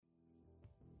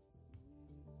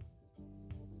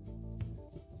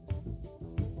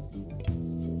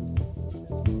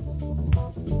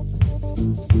John,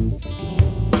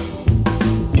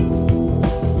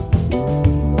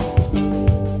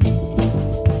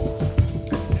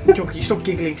 can you stop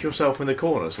giggling to yourself in the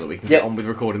corner so that we can get on with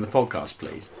recording the podcast,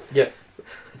 please? Yep.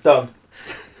 Done.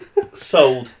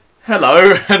 Sold.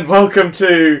 Hello, and welcome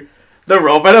to the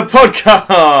Roll Better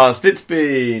Podcast. It's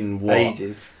been, what?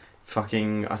 Ages.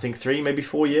 Fucking, I think 3, maybe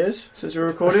 4 years since we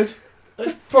recorded.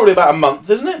 It's probably about a month,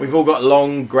 isn't it? We've all got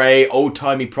long, grey,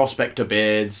 old-timey prospector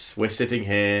beards. We're sitting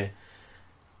here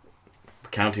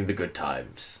counting the good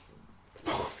times.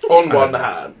 On one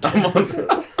hand.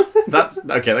 That's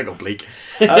okay. That got bleak.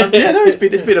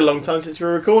 It's been a long time since we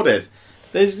recorded.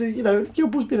 There's, your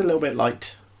boy's been a little bit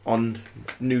light on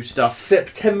new stuff.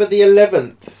 September the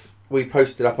 11th, we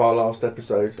posted up our last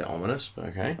episode. A bit ominous, but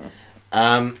okay.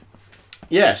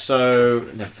 So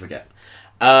never forget.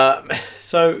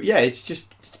 It's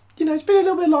just it's been a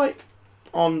little bit light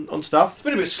on stuff. It's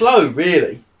been a bit slow,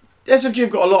 really. SFG have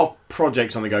got a lot of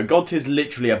projects on the go. God Tier's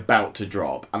literally about to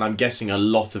drop, and I'm guessing a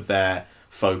lot of their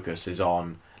focus is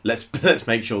on let's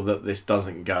make sure that this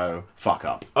doesn't go fuck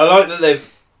up. I like that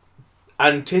they've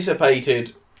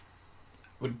anticipated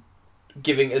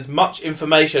giving as much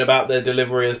information about their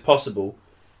delivery as possible,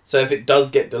 so if it does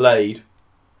get delayed,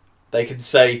 they can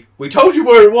say, "We told you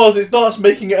where it was. It's not us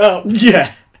making it up."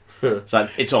 Yeah. So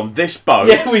it's on this boat,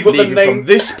 we've got leaving the name from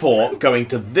this port, going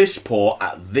to this port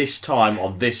at this time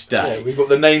on this day. Yeah, we've got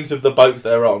the names of the boats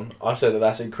they're on. I've said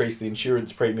that's increased the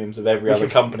insurance premiums of every other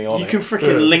company on it. You can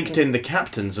freaking LinkedIn the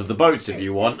captains of the boats if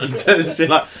you want, and just be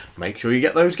like, make sure you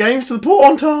get those games to the port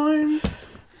on time.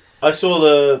 I saw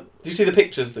did you see the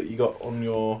pictures that you got on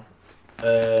your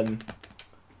the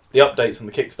updates on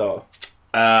the Kickstarter?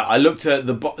 I looked at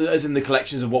as in the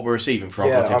collections of what we're receiving for our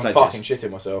God Tier pledges. Fucking shitting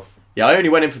myself. Yeah, I only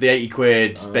went in for the 80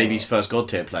 quid baby's first God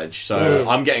Tier pledge, so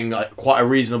I'm getting quite a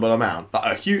reasonable amount,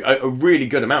 a really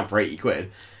good amount for 80 quid.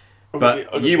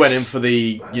 But you went in for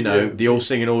the the all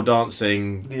singing, all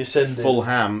dancing, the Ascended, full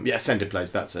ham, Ascended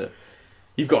pledge. That's it.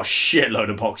 You've got a shitload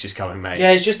of boxes coming, mate.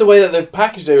 Yeah, it's just the way that they've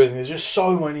packaged everything. There's just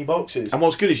so many boxes. And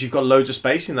what's good is you've got loads of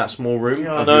space in that small room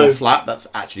of your flat that's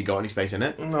actually got any space in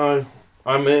it. No,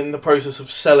 I'm in the process of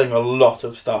selling a lot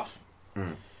of stuff.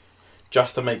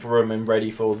 Just to make room and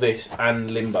ready for this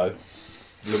and Limbo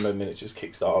Miniatures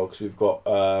Kickstarter, because we've got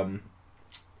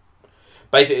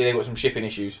basically they've got some shipping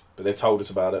issues, but they've told us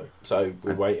about it, so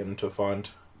we're waiting to find.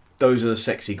 Those are the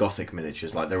sexy gothic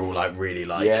miniatures, they're all really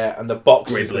and the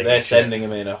boxes that they're shit. sending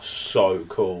them in are so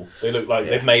cool. They look like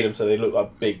they've made them so they look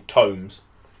like big tomes.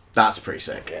 That's pretty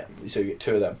sick. Yeah, so you get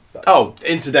 2 of them. Oh,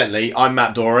 incidentally, I'm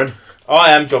Matt Doran.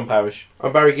 I am John Parrish.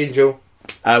 I'm Barry Gingell.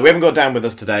 We haven't got Dan with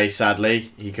us today,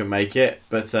 sadly. He couldn't make it.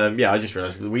 But I just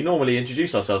realised we normally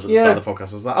introduce ourselves at the start of the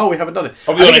podcast. I was like, we haven't done it.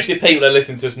 I'll be honest, if people are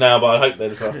listening to us now, but I hope they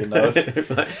fucking know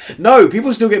us. No,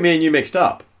 people still get me and you mixed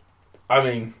up. I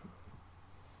mean,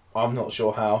 I'm not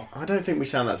sure how. I don't think we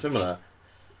sound that similar.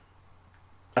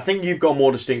 I think you've got a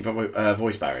more distinct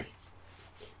voice, Barry.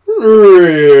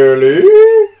 Really?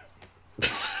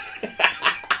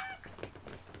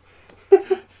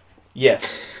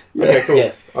 Yes. Okay, cool.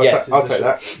 Yes. I'll take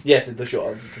that. Yes is the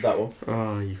short answer to that one.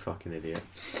 Oh, you fucking idiot.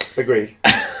 Agreed.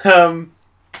 Hobby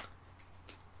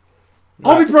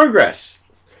progress.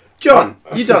 John,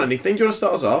 you done anything? Do you want to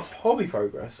start us off? Hobby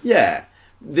progress? Yeah.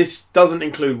 This doesn't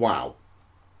include WoW.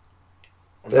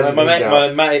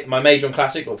 My major on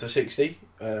Classic got to 60.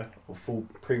 Or full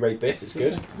pre-raid base. It's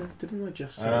good. Didn't I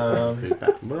just say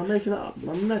that? Well, I'm making that up. I'm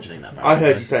imagining that. I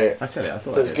heard you say it. I said it. I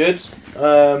thought so I it's did.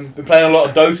 good. Been playing a lot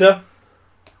of Dota.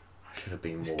 I should have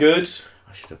been more. It's good.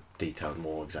 I should have detailed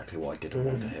more exactly what I didn't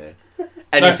want to hear.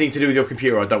 Anything to do with your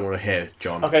computer, I don't want to hear,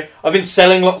 John. Okay. I've been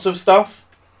selling lots of stuff.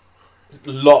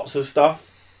 Lots of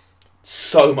stuff.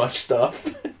 So much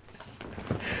stuff.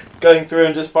 Going through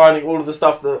and just finding all of the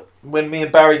stuff that when me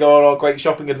and Barry go on our great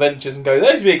shopping adventures and go,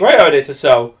 those would be a great idea to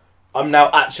sell, I'm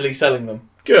now actually selling them.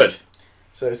 Good.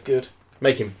 So it's good.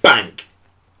 Making bank.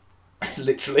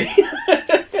 Literally.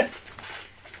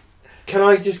 Can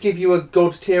I just give you a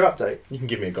God Tier update? You can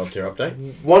give me a God Tier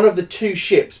update. One of the 2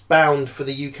 ships bound for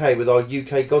the UK with our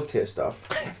UK God Tier stuff.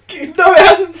 No, it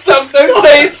hasn't sunk. Don't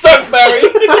say it's sunk, Barry.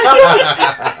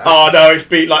 Oh no, it's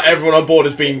been like everyone on board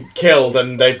has been killed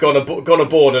and they've gone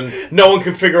aboard and no one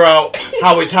can figure out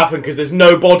how it's happened because there's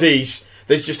no bodies.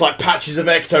 There's just like patches of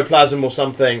ectoplasm or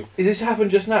something. Is this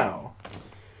happened just now?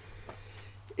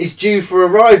 It's due for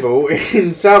arrival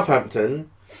in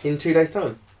Southampton in 2 days'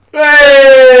 time.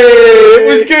 Hey! It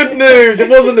was good news. It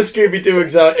wasn't a Scooby-Doo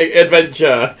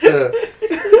adventure.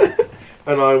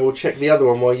 And I will check the other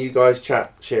one while you guys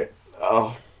chat shit.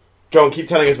 Oh, John, keep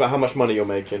telling us about how much money you're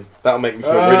making. That'll make me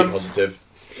feel really positive.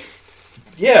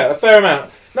 Yeah, a fair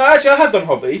amount. No, actually, I have done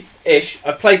hobby-ish.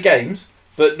 I've played games,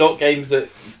 but not games that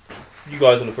you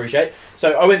guys will appreciate.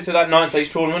 So I went to that 9th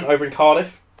Age tournament over in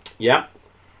Cardiff. Yeah.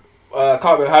 Can't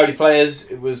remember how many players.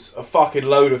 It was a fucking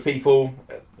load of people.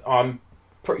 I'm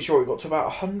pretty sure it got to about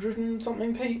 100 and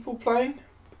something people playing.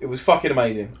 It was fucking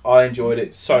amazing. I enjoyed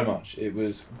it so much. It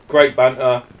was great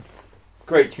banter,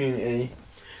 great community.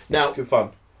 Now, Good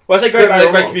fun. Well, I say great banter,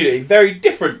 great community. Very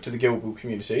different to the Guild Ball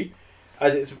community,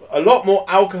 as it's a lot more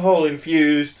alcohol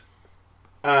infused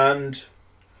and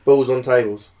Balls on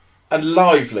tables.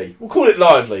 lively. We'll call it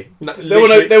lively. no,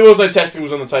 There was no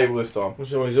testicles on the table this time.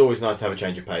 It's always nice to have a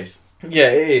change of pace. Yeah,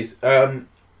 it is.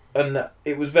 And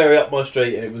it was very up my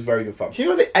street, and it was very good fun. Do you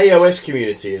know the AOS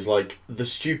community is like the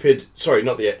stupid... Sorry,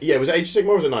 not the... Yeah, it was Age Sigmar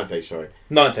or was it 9th Age, sorry?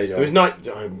 9th Age. It was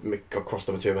 9th... I crossed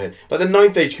number 2 in my head. Like, the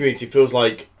 9th Age community feels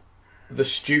like the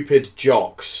stupid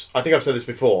jocks, I think I've said this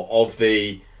before, of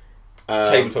the...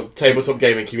 tabletop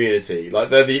gaming community. Like,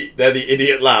 they're the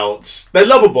idiot louts. They're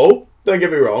lovable, don't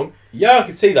get me wrong. Yeah, I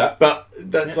could see that. But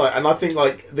that's like... And I think,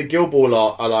 like, the Guild Ball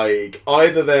lot are like...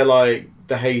 Either they're like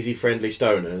the hazy, friendly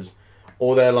stoners...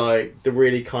 Or they're like the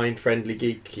really kind, friendly,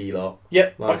 geeky lot.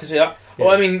 Yep, like, I can see that. Yeah.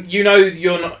 Well, I mean, you know,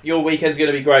 your weekend's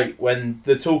going to be great when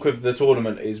the talk of the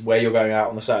tournament is where you're going out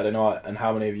on the Saturday night and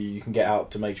how many of you can get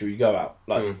out to make sure you go out.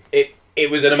 Like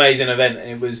it was an amazing event, and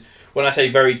it was, when I say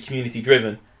very community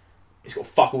driven, it's got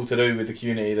fuck all to do with the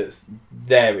community that's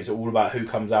there. It's all about who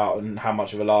comes out and how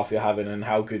much of a laugh you're having and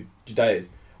how good your day is.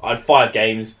 I had 5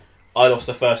 games. I lost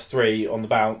the first 3 on the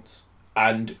bounce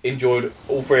and enjoyed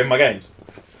all 3 of my games.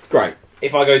 Great.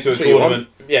 If I go to a tournament,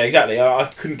 yeah, exactly.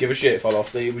 I couldn't give a shit if I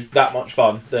lost. It was that much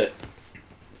fun that,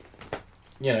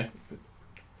 you know.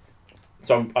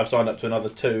 So I've signed up to another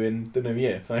 2 in the new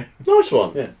year. So Nice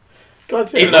one. Yeah. Glad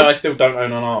to even though I still don't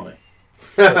own an army,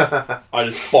 I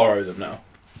just borrow them now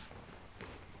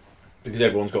because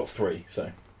everyone's got 3. So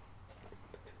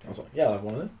I was like, yeah, I'll have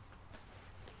one of them.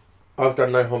 I've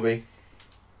done no hobby.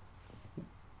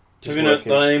 Have you not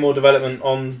done any more development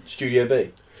on Studio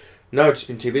B? No, I've just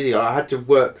been too busy. I had to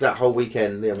work that whole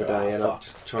weekend the other day, and fuck. I'm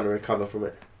just trying to recover from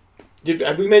it.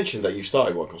 Have we mentioned that you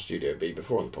started work on Studio B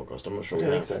before on the podcast? I'm not sure. I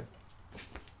think so.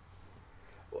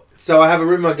 So I have a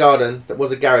room in my garden that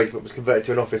was a garage but was converted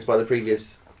to an office by the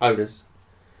previous owners,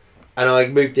 and I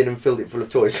moved in and filled it full of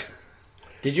toys.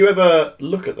 Did you ever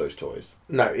look at those toys?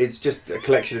 No, it's just a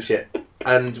collection of shit.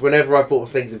 And whenever I've bought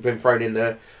things that have been thrown in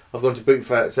there, I've gone to boot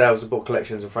sales and bought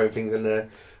collections and thrown things in there.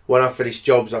 When I've finished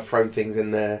jobs, I've thrown things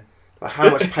in there. Like,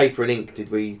 how much paper and ink did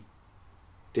we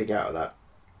dig out of that?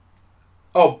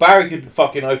 Oh, Barry could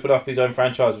fucking open up his own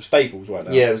franchise with Staples right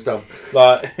now. Yeah, it was dumb.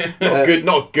 Like,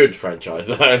 Not a good franchise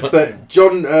though. But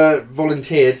John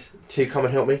volunteered to come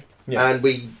and help me, yeah. and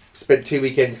we spent 2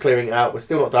 weekends clearing it out. We're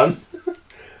still not done.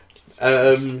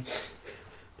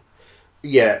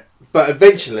 Yeah, but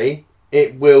eventually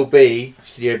it will be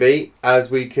Studio B,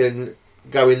 as we can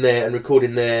go in there and record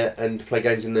in there and play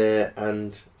games in there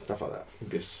and stuff like that.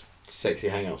 This sexy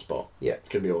hangout spot. Yeah. It's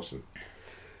going to be awesome.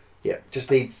 Yeah, just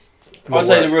needs I'd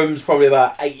say the room's probably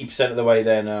about 80% of the way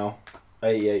there now.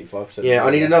 80-85%. Yeah,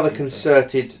 I need another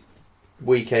concerted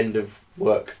weekend of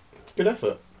work, Good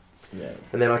effort. Yeah.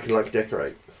 and then I can like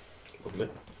decorate. Lovely.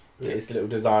 Get his little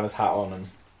designer's hat on and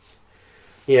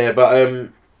Yeah, but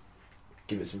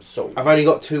give it some salt. I've only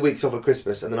got 2 weeks off at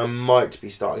Christmas, and then I might be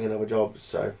starting another job,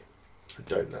 so I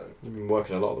don't know. You've been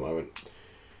working a lot at the moment.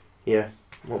 Yeah,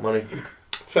 want money.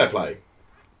 Fair play.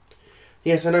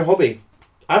 Yeah, so no hobby.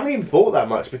 I haven't even bought that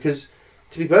much because,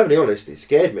 to be perfectly honest, it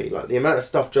scared me. Like, the amount of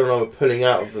stuff John and I were pulling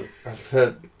out of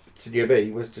the Studio B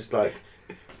was just like,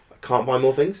 I can't buy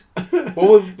more things.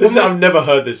 Well, I've never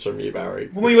heard this from you, Barry.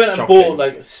 when we went and Shocking. bought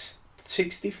like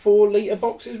 64-litre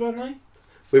boxes, weren't they?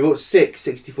 We bought 6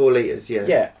 64 litres, yeah.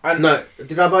 Yeah. And No,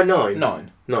 did I buy 9?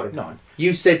 9. 9.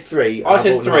 You said 3. I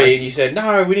said bought 3 9. and you said,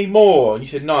 no, we need more. And you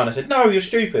said 9. I said, no, you're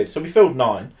stupid. So we filled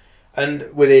 9.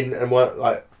 And Within,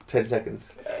 like, 10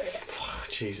 seconds.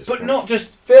 Jesus But Christ. not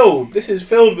just filled. This is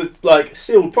filled with like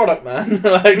sealed product, man.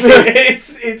 Like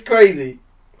it's crazy.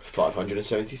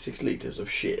 576 litres of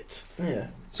shit. Yeah.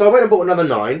 So I went and bought another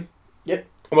 9.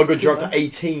 Oh my god, you're up to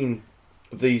 18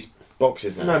 of these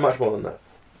boxes now. No, much more than that.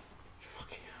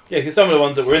 Fucking hell. Yeah, because some of the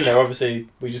ones that were in there, obviously,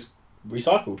 we just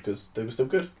recycled because they were still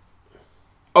good.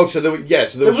 Oh, so there were, yeah,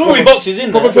 so There was already boxes in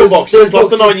proper there. fill There was boxes, plus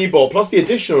the boxes. 9 you bought, plus the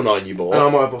additional 9 you bought. And I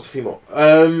might have bought a few more.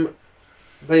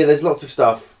 But yeah, there's lots of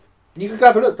stuff. You can go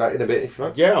have a look at it in a bit if you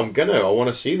like. Yeah, I'm gonna. I want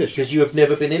to see this. Because you have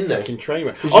never been in there. Fucking train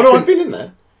wreck. 'Cause Oh you no, couldn't- I've been in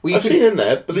there. Well, I've seen in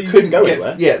there, but you couldn't go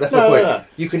anywhere. Yeah, that's my No, point. no, no.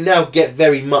 You can now get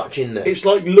very much in there. It's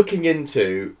like looking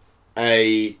into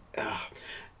a.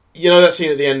 You know that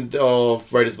scene at the end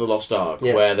of Raiders of the Lost Ark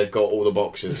Yeah. where they've got all the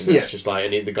boxes and Yeah. it's just like,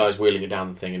 and the guy's wheeling it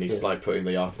down the thing and he's like putting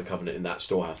the Ark of the Covenant in that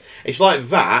storehouse. It's like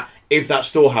that if that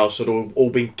storehouse had all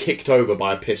been kicked over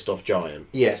by a pissed off giant.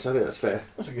 Yes, I think that's fair.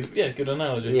 That's a good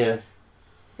analogy. Yeah,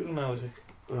 Good analogy.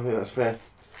 I think that's fair.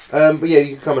 But yeah,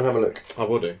 you can come and have a look. I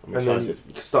will do. I'm And then excited.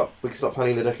 we can start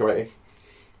planning the decorating.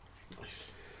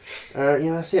 Nice. Yeah,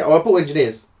 that's it. Oh, I bought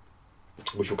engineers.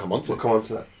 Which we'll come on to. We'll come on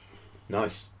to that.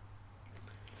 Nice.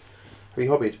 Have you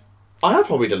hobbied? I have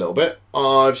hobbied a little bit.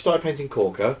 I've started painting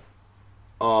Corker.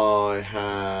 I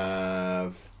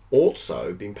have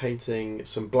also been painting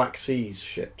some Black Seas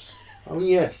ships. Oh,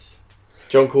 yes.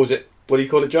 John calls it... What do you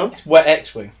call it, John? It's wet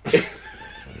X-wing.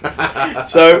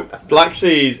 So, Black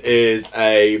Seas is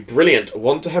a brilliant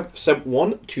 1 to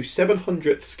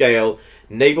 700th scale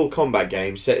naval combat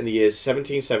game set in the years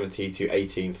 1770 to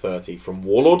 1830 from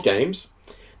Warlord Games,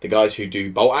 the guys who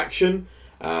do Bolt Action,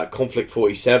 Conflict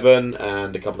 47,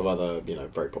 and a couple of other,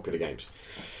 very popular games.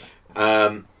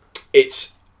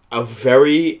 It's a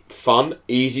very fun,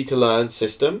 easy to learn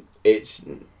system. It's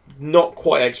not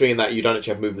quite X-Wing in that you don't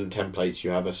actually have movement templates.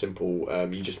 You have a simple,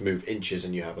 you just move inches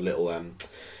and you have a little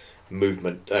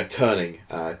movement, turning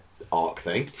arc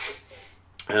thing.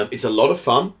 It's a lot of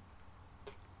fun,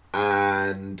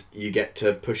 and you get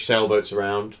to push sailboats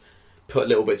around, put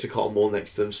little bits of cotton wool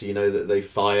next to them so you know that they've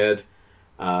fired.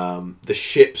 The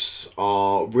ships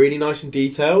are really nice and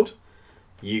detailed.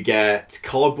 You get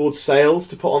cardboard sails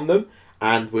to put on them,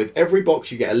 and with every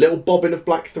box you get a little bobbin of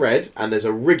black thread, and there's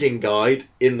a rigging guide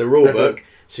in the rulebook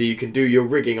so you can do your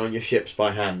rigging on your ships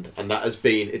by hand. And that has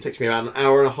been, it takes me about an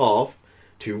hour and a half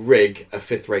to rig a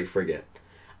 5th rate frigate.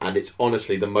 And it's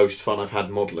honestly the most fun I've had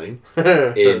modelling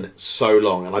in so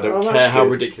long. And I don't care how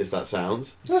ridiculous that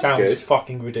sounds. That's Sounds good.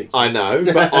 fucking ridiculous. I know,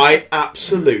 but I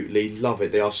absolutely love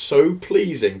it. They are so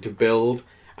pleasing to build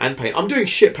and paint. I'm doing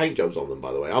shit paint jobs on them,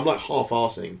 by the way. I'm like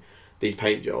half-arsing these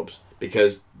paint jobs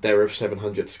because they're a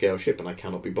 700th scale ship and I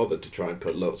cannot be bothered to try and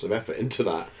put lots of effort into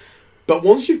that. But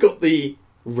once you've got the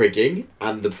rigging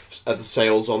and the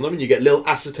sails on them and you get little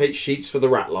acetate sheets for the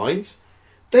rat lines,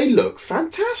 they look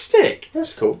fantastic.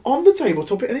 That's cool. On the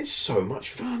tabletop, and it's so much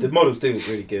fun. The models do look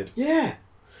really good. Yeah.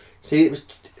 See,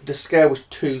 the scale was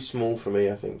too small for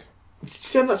me, I think.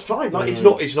 Yeah, that's fine. Like, it's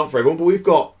not for everyone, but we've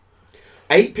got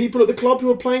 8 people at the club who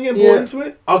are playing it and bought into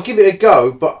it. I'll give it a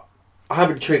go, but I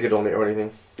haven't triggered on it or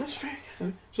anything. That's fair.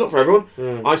 It's not for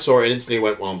everyone. I saw it and instantly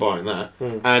went, well, I'm buying that.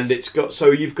 And it's got,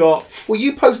 so you've got... Well,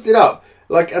 you posted up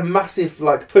like a massive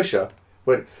pusher.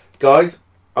 Went, guys,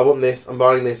 I want this, I'm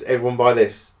buying this, everyone buy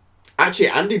this. Actually,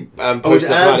 Andy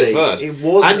posted up about it first. It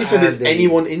was Andy said, is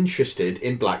anyone interested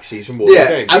in Black Seas from Warlord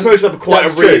Games? He posted up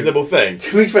quite a reasonable thing.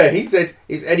 To be fair, he said,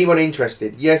 is anyone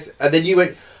interested? Yes. And then you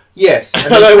went, yes.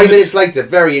 And then 3 minutes later,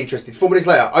 very interested. 4 minutes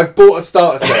later, I've bought a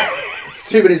starter set. It's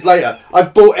 2 minutes later,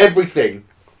 I've bought everything.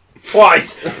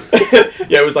 Twice.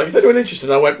 Yeah, it was like, is anyone interested?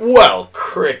 And I went, well,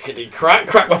 crickety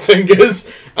crack my fingers.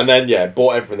 And then,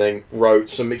 bought everything,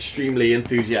 wrote some extremely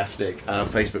enthusiastic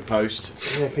Facebook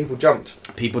posts. Yeah, people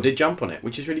jumped. People did jump on it,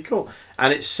 which is really cool.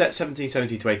 And it's set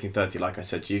 1770 to 1830, like I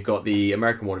said. You've got the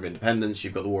American War of Independence,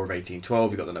 you've got the War of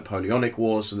 1812, you've got the Napoleonic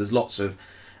Wars, so there's lots of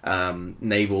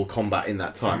naval combat in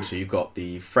that time. So you've got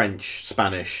the French,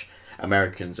 Spanish,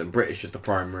 Americans and British as the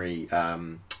primary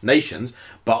nations,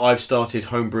 but I've started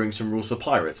homebrewing some rules for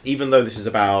pirates, even though this is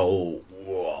about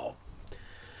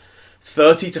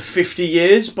 30 to 50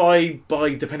 years by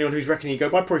depending on whose reckoning you go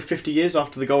by, probably 50 years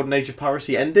after the golden age of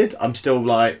piracy ended. I'm still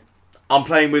like, I'm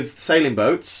playing with sailing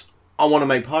boats, I want to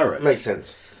make pirates. Makes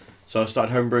sense. So I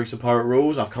started homebrewing some pirate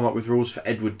rules. I've come up with rules for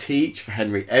Edward Teach, for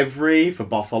Henry Every, for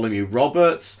Bartholomew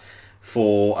Roberts,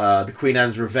 for the Queen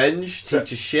Anne's Revenge,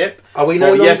 Teacher's Ship. Are we no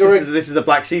longer... Yes, this is a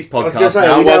Black Seas podcast. I was going to say,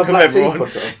 now. are we now Welcome Black Seas everyone.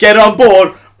 podcast? Get on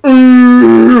board.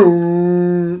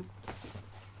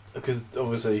 Because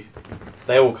obviously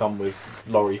they all come with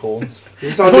lorry horns.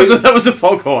 That was a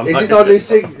foghorn. Is this our new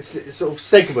sort of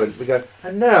segment? We go,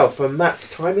 and now for Matt's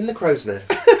time in the crow's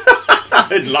nest.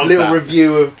 I'd love little that.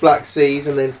 review of Black Seas,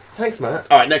 and then thanks, Matt.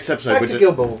 All right, next episode. Back to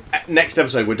Gilball. Next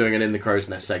episode, we're doing an In the Crow's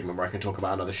Nest segment where I can talk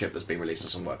about another ship that's been released or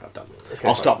some work I've done. Okay,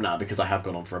 I'll stop now because I have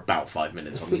gone on for about 5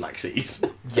 minutes on the Black Seas.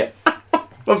 Yeah.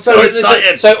 I'm so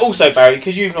excited. So also, Barry,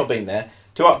 because you've not been there,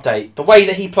 to update the way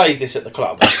that he plays this at the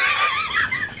club.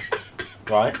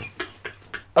 Right?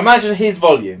 Imagine his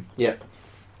volume. Yep.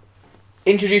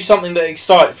 Introduce something that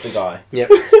excites the guy. Yep.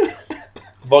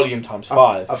 Volume times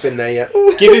 5. I've been there, yeah.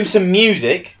 Give him some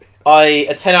music, i.e.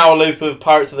 a 10-hour loop of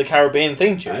Pirates of the Caribbean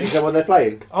theme tune. Is that what they're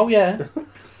playing? Oh, yeah.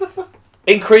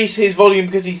 Increase his volume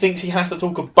because he thinks he has to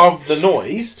talk above the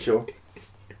noise. Sure.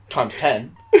 Times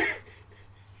 10.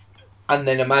 and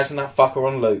then imagine that fucker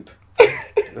on loop.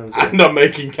 And I'm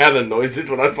making cannon noises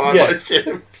when I find my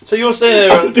ship. So you're sitting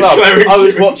there at the club.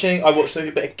 I watched a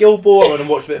bit of Gilboa, I went and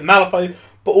watched a bit of Malifaux,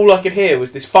 but all I could hear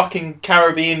was this fucking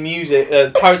Caribbean music,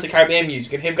 Pirates of the Caribbean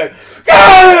music, and him going,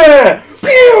 "Ah!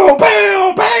 Pew,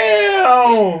 pew,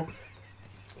 pew!"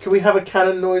 Can we have a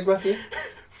cannon noise, Matthew?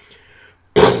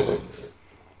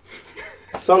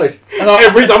 Solid. And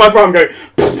Every time I fire, I'm going.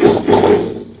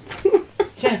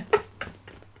 Yeah.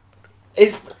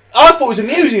 I thought it was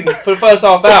amusing for the first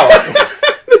half hour.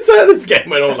 So this game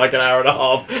went on like an hour and a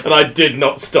half, and I did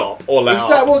not stop or let Is up.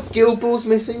 that what Gilboa's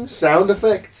missing? Sound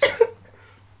effects?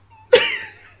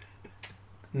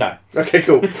 No. Okay,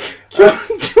 cool.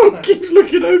 John keeps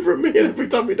looking over at me, and every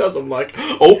time he does, I'm like,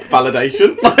 "Oh,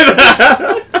 validation."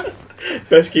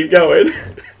 Best keep going.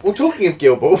 Well, talking of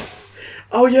Gilboa,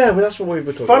 Oh yeah, well that's what we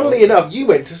were talking funnily about. enough, you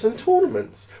went to some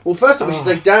tournaments. Well, first of all, we should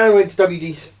say Dan went to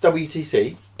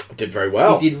WTC. Did very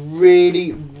well. He did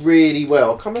really, really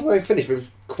well. I can't remember where he finished, but it was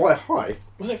quite high.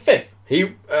 Wasn't it fifth?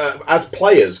 He, as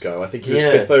players go, I think he was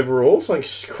Yeah. 5th overall, something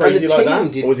crazy And the like team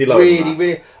that. did Or was he lower really, than that?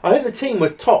 really. I think the team were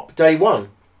top day one.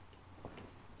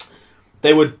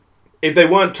 They were, if they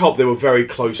weren't top, they were very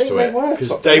close I think to they it. were Because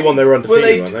top. day one they were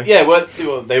undefeated, weren't they? Yeah,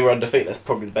 well, they were undefeated. That's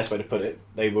probably the best way to put it.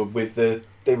 They were with the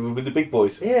big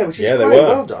boys. Yeah, which is Yeah, they great. were.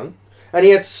 Well done. And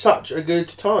he had such a good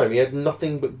time. He had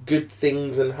nothing but good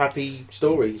things and happy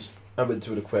stories. I went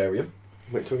to an aquarium.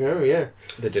 Went to go, yeah.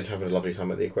 They did have a lovely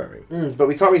time at the aquarium. But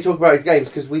we can't really talk about his games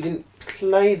because we didn't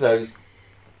play those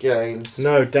games.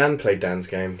 No, Dan played Dan's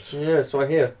games. Yeah, so I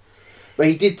hear. But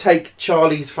he did take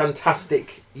Charlie's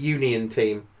fantastic Union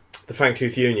team. The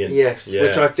Fangtooth Union. Yes, Yeah.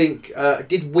 which I think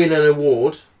did win an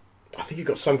award. I think he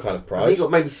got some kind of I prize. think he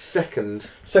got maybe second.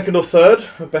 Second or third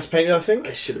of best painting, I think.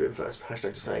 It should have been first.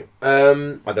 Hashtag just saying. I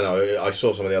don't know. I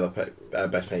saw some of the other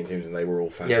best painting teams, and they were all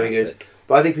fantastic. Yeah, we're good.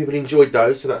 But I think people enjoyed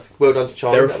those, so that's well done to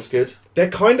Charlie. They're- That was good. They're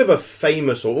kind of a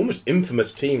famous or almost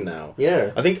infamous team now.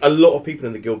 Yeah. I think a lot of people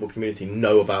in the Guild Ball community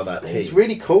know about that team. It's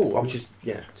really cool. I'm which just is,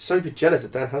 yeah. super jealous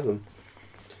that Dan has them.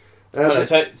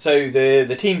 So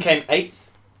the team came 8th.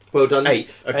 Well done.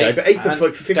 8th. Okay, Eighth, but 8th of and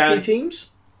like 50 Dan- teams?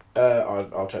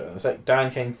 I'll check that in a sec.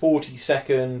 Dan came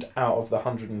 42nd out of the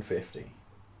 150.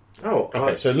 Oh,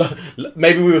 Okay, so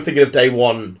maybe we were thinking of day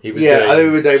one. He was Yeah, doing, I think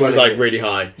we were day he one, was like yeah. really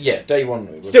high. Yeah, day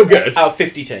one. Was Still good. Out of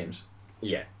 50 teams.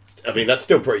 Yeah. I mean, that's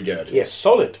still pretty good. Yeah.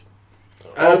 Solid.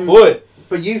 Oh boy.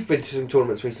 But you've been to some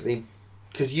tournaments recently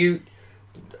because you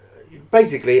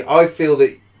basically, I feel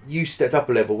that you stepped up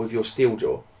a level with your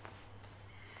Steeljaw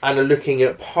and are looking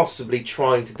at possibly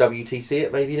trying to WTC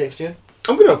it maybe next year.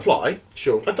 I'm going to apply.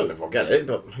 Sure. I don't know if I'll get it,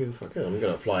 but who the fuck is? I'm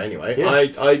going to apply anyway. Yeah.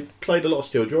 I played a lot of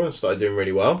Steel Draw and started doing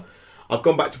really well. I've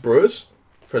gone back to Brewers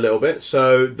for a little bit.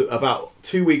 So about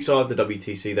 2 weeks after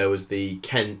WTC, there was the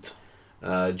Kent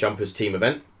Jumpers team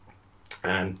event.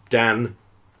 And Dan,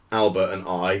 Albert and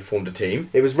I formed a team.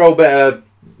 It was Roll Better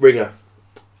Ringer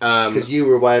Um, because you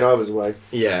were away and I was away.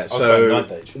 yeah, was so playing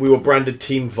Ninth Age. we were branded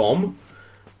Team Vom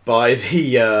by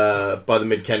the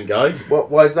Mid Kent guys.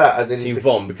 Why is that? As in Team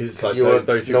Vom because it's like you were,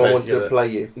 those two no one players wanted to together. play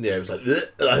you. Yeah, it was like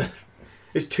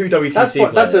it's two WTC That's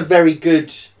players. that's a very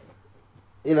good.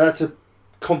 You know, that's a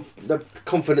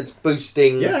confidence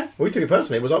boosting. Yeah, we took it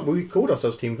personally. It was like we called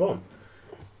ourselves Team Vom.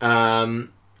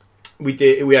 We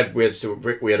did. We had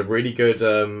a really good.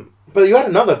 But you had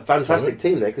another fantastic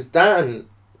team there because Dan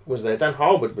was there. Dan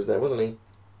Harwood was there, wasn't he?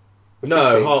 With his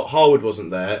No, team. Harwood wasn't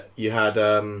there. You had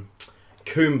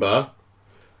Coomba.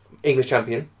 English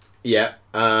champion, Yeah.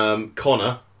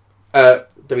 Connor.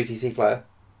 WTC player.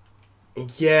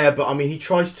 Yeah, but I mean, he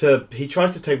tries to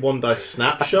take one dice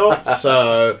snapshots.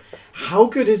 So, how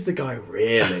good is the guy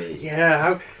really?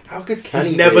 Yeah, how good can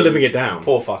He's he never be? living it down.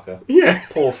 Poor fucker. Yeah.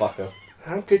 Poor fucker.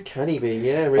 How good can he be?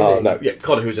 Yeah, really. Oh no, yeah,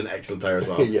 Connor, who's an excellent player as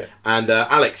well. Yeah. And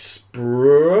Alex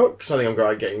Brooks, I think I'm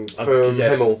great getting From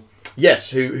yeah, Hemel. Yes,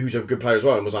 who's a good player as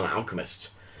well and was on Alchemist,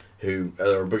 who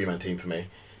are a boogeyman team for me.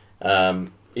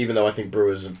 Even though I think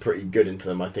Brewers are pretty good into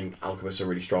them, I think Alchemists are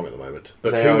really strong at the moment.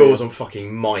 But They Coomba are, was on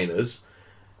fucking Miners,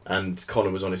 and Connor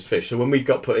was on his Fish. So when we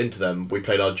got put into them, we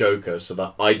played our Joker so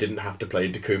that I didn't have to play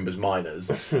into Coomba's Miners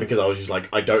because I was just like,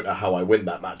 I don't know how I win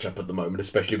that matchup at the moment,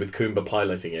 especially with Coomba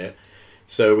piloting it.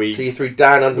 So So you threw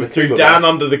Dan under we the threw Kuma Dan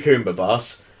bus. under the Coomba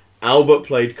bus. Albert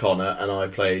played Connor, and I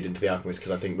played into the Alchemist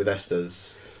because I think with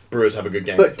Esther's, Brewers have a good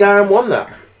game. But Dan won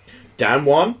that. Dan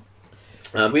won.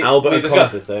 We Albert and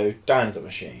discussed Connor. this though. Dan is a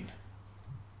machine.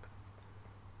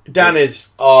 Dan is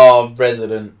Our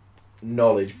resident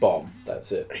knowledge bomb.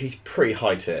 That's it. he's pretty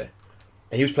high tier.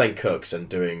 He was playing Cooks and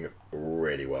doing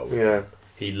really well with them. Yeah.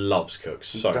 He loves Cooks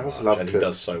so does much, love and he Cooks.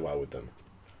 does so well with them.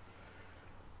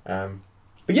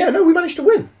 But yeah, no, we managed to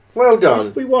win. Well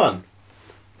done. We won,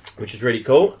 which is really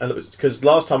cool. And it was because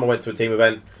last time I went to a team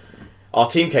event, our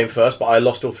team came first, but I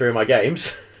lost all 3 of my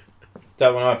games.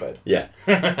 That one I played. Yeah.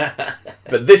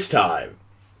 But this time,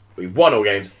 we won all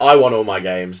games. I won all my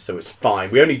games, so it's fine.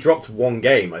 We only dropped 1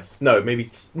 game. I think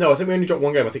we only dropped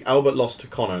 1 game. I think Albert lost to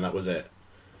Connor, and that was it.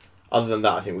 Other than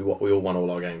that, I think we all won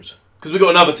all our games. Because we've got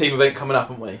another team event coming up,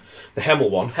 haven't we? The Hemel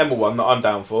one. Hemel one that I'm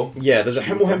down for. Yeah, there's a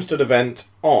Hemel Hempstead event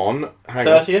on...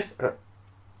 30th?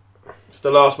 It's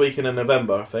the last weekend in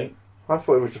November, I think. I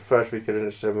thought it was the first weekend in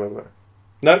December.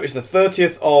 No, it's the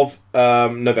 30th of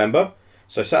November.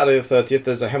 So Saturday the 30th,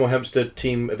 there's a Hemel Hempstead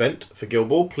team event for Guild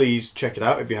Ball. Please check it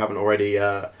out if you haven't already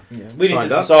We need to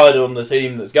signed up. decide on the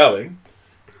team that's going.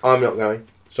 I'm not going.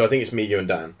 So I think it's me, you and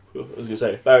Dan. I was going to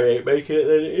say, if Barry ain't making it,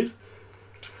 then it is.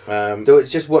 Though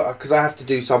it's just work, because I have to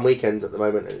do some weekends at the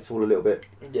moment, and it's all a little bit...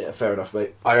 Yeah, fair enough,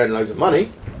 mate. I earn loads of money,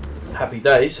 Happy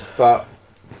days. but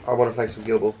I want to play some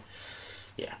Guild Ball.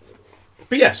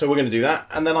 But yeah, so we're going to do that.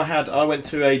 And then I went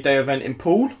to a day event in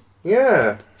Poole.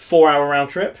 Yeah. 4-hour round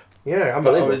trip. Yeah,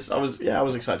 But unbelievable. I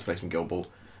was excited to play some Guild Ball.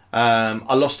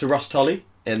 I lost to Ross Tully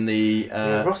in the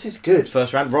Ross is good.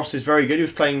 first round. Ross is very good. He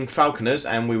was playing Falconers,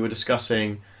 and we were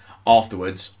discussing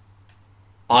afterwards.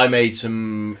 I made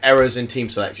some errors in team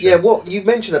selection. Yeah, what you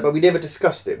mentioned that, but we never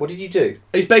discussed it. What did you do?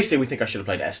 It's basically we think I should have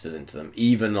played Esters into them,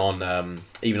 even on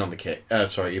the kick.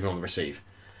 Even on the receive,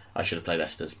 I should have played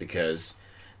Esters because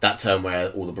that turn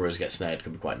where all the Brewers get snared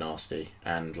could be quite nasty,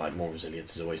 and like more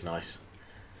resilience is always nice.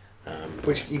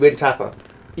 Which you went Tapper?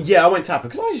 Yeah, I went Tapper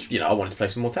because I just I wanted to play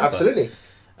some more Tapper. Absolutely.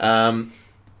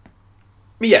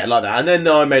 But yeah, like that, and then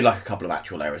I made like a couple of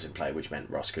actual errors in play, which meant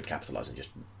Ross could capitalise and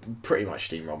just pretty much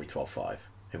steamroll me 12-5.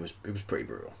 It was pretty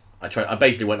brutal. I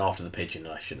basically went after the pigeon,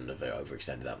 and I shouldn't have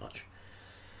overextended that much.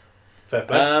 Fair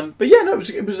play. But yeah, no,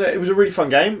 it was a really fun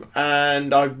game,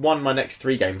 and I won my next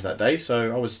 3 games that day,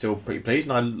 so I was still pretty pleased,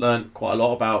 and I learnt quite a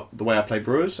lot about the way I play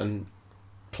Brewers, and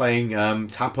playing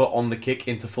Tapper on the kick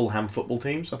into Fulham football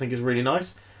teams I think is really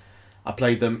nice. I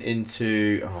played them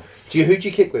into... Who'd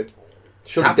you kick with?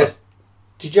 Surely Tapper.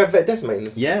 Did you have Vet Decimate in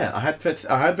this? Yeah, I had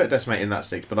Vet Decimate in that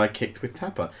 6, but I kicked with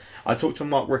Tapper. I talked to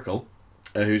Mark Rickle,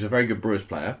 who's a very good Brewers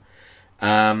player,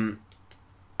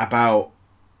 about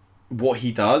what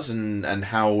he does and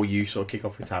how you sort of kick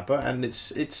off with Tapper, and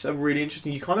it's a really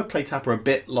interesting... You kind of play Tapper a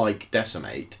bit like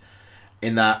Decimate,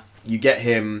 in that you get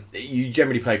him... You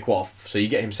generally play Quaff, so you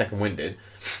get him second winded.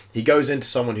 He goes into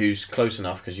someone who's close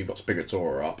enough because you've got Spirit's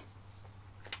Aura up,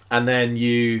 and then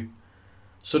you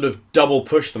sort of double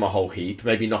push them a whole heap,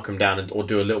 maybe knock them down or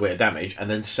do a little bit of damage, and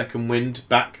then second wind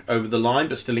back over the line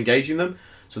but still engaging them.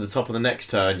 So the top of the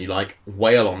next turn, you like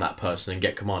wail on that person and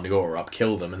get Commanding Aura up,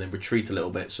 kill them, and then retreat a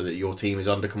little bit so that your team is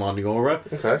under Commanding Aura.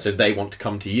 Okay. So they want to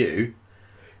come to you.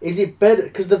 Is it better?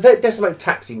 Because the Vet Decimate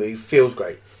taxi move feels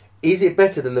great. Is it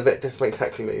better than the Vet Decimate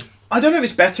taxi move? I don't know if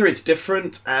it's better, it's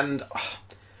different, and...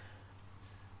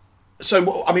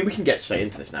 So, I mean, we can get straight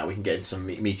into this now. We can get into some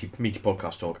meaty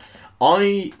podcast talk.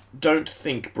 I don't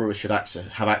think Brewers should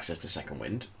have access to Second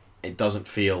Wind. It doesn't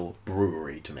feel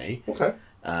brewery to me. Okay.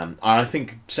 I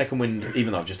think Second Wind,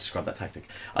 even though I've just described that tactic,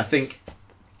 I think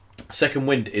Second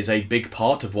Wind is a big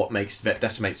part of what makes Vet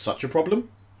Decimate such a problem.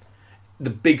 The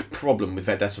big problem with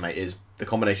Vet Decimate is the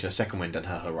combination of Second Wind and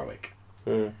her heroic.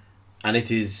 Mm. And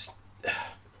it is...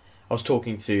 I was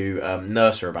talking to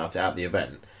Nurser about it at the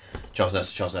event. Charles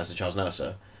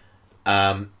Nurser.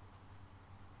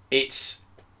 It's...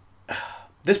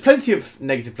 There's plenty of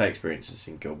negative play experiences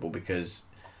in Guild Ball because...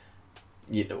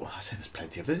 I say there's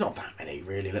plenty of... There's not that many,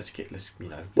 really. Let's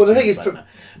Well, the thing is,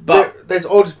 but there's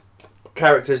odd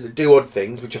characters that do odd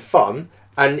things, which are fun,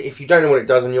 and if you don't know what it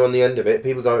does and you're on the end of it,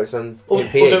 people go, it's an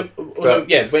NPE. Also,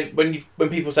 yeah, when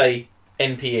people say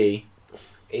NPE,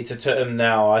 it's a term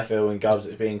now, I feel, in Gubs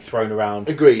that's being thrown around.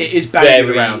 Agreed. It is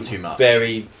banging around too much.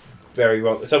 Very, very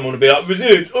wrong. Someone would be like,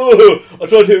 resilience! Oh, I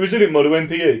tried to hit resilient mod of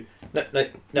NPE.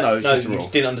 No, it's just a you rule.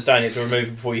 just didn't understand it to remove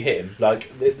it before you hit him.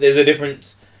 Like, there's a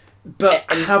difference. But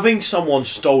having someone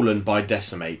stolen by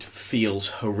Decimate feels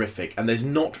horrific, and there's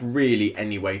not really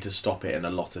any way to stop it in a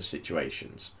lot of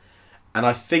situations. And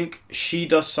I think she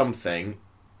does something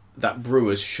that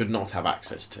Brewers should not have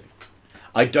access to.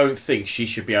 I don't think she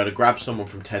should be able to grab someone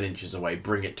from 10 inches away,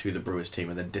 bring it to the Brewers team,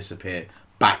 and then disappear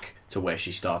back to where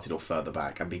she started or further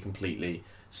back and be completely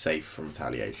safe from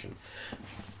retaliation.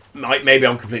 Maybe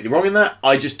I'm completely wrong in that.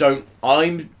 I just don't...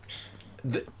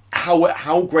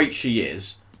 How great she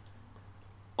is...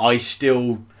 I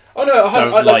still I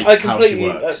completely, how she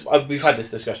works. We've had this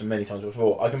discussion many times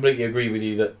before. I completely agree with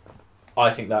you that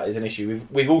I think that is an issue.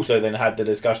 We've also then had the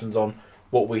discussions on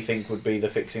what we think would be the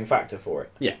fixing factor for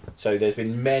it. Yeah. So there's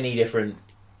been many different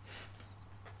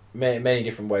many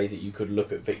different ways that you could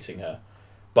look at fixing her,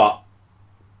 but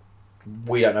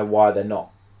we don't know why they're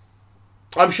not.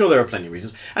 I'm sure there are plenty of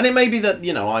reasons, and it may be that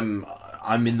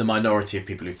I'm in the minority of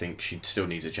people who think she still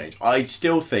needs a change. I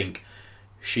still think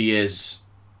she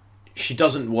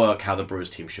doesn't work how the Brewers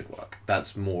team should work.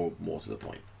 That's more to the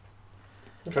point.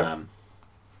 Okay.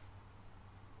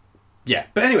 Yeah,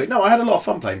 but anyway, no, I had a lot of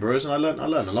fun playing Brewers, and I learned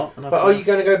a lot. And but are you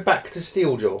going to go back to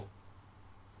Steeljaw?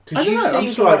 Because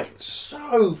you seemed like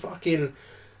so fucking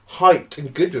hyped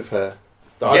and good with her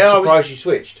that I'm surprised you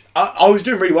switched. I was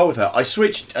doing really well with her. I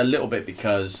switched a little bit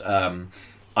because I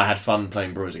had fun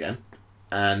playing Brewers again,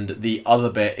 and the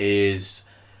other bit is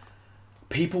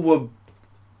people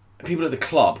at the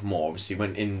club more obviously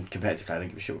went in competitively. I don't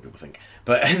give a shit what people think,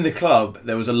 but in the club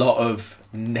there was a lot of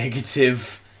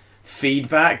negative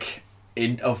feedback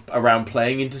around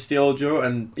playing into Steeljaw,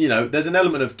 and there's an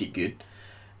element of get good.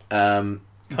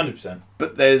 100%.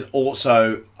 But there's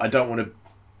also I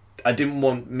didn't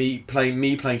want me playing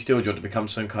Steeljaw to become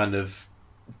some kind of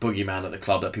boogeyman at the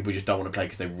club that people just don't want to play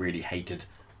because they really hated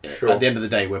it. Sure. At the end of the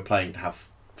day, we're playing to have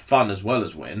fun as well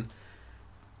as win.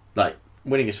 Like,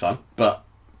 winning is fun, but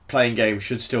playing games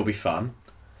should still be fun.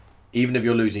 Even if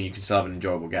you're losing, you can still have an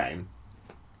enjoyable game.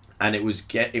 And it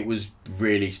was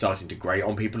really starting to grate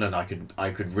on people, and I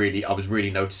was really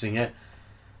noticing it.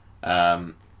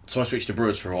 So I switched to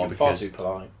Brewers for a while because far too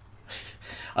polite.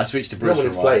 I switched to Brewers for a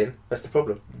while. Playing. That's the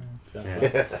problem.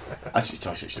 Yeah. I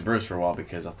switched to Brewers for a while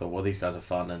because I thought, well, these guys are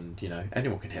fun, and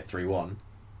anyone can hit 3-1.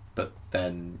 But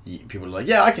then people are like,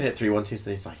 yeah, I can hit 3-1 teams.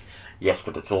 And it's like, yes,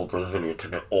 but it's all resilient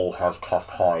and it all has tough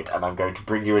hide, and I'm going to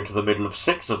bring you into the middle of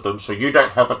 6 of them, so you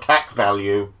don't have attack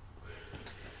value.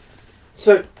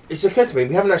 So it's occurred to me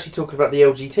we haven't actually talked about the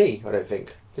LGT. I don't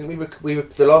think. Didn't we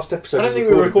the last episode? I don't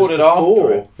think we recorded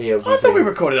after the LGT. I thought we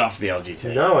recorded after the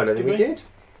LGT. No, I don't think we did.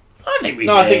 I think we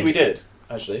did. No, I think we did.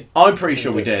 Actually, I'm pretty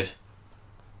sure we did.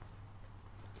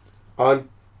 I'm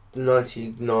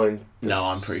 99. No,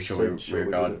 I'm pretty sure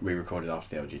we recorded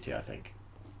after the LGT. I think.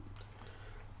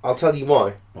 I'll tell you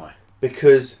why. Why?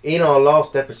 Because in our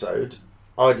last episode,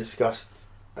 I discussed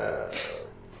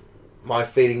my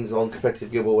feelings on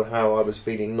competitive Guild Ball and how I was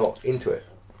feeling not into it,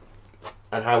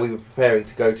 and how we were preparing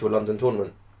to go to a London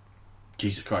tournament.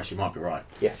 Jesus Christ, you might be right.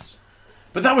 Yes.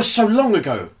 But that was so long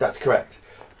ago. That's correct.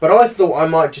 But I thought I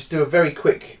might just do a very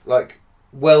quick,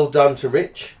 well done to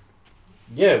Rich.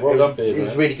 yeah, well done, Beard. It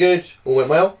was really good. All went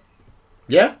well.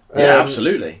 Yeah? Yeah,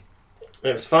 absolutely.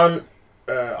 It was fun.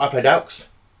 I played Alks.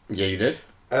 Yeah, you did.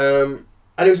 And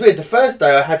it was weird. The first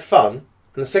day I had fun,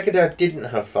 and the second day I didn't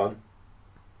have fun.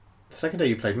 The second day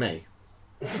you played me.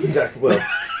 Well,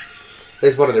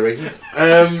 there's one of the reasons.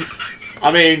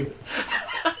 I mean,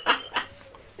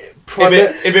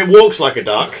 if it walks like a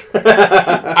duck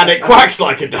and it quacks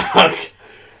like a duck,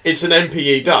 it's an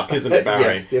NPE duck, isn't it,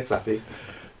 Barry? Yes, Lappy.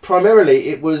 Primarily,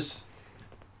 it was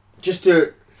just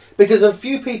because a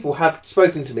few people have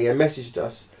spoken to me and messaged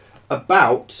us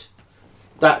about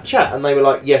that chat, and they were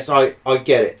like, "Yes, I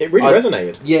get it." It really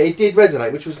resonated. Yeah, it did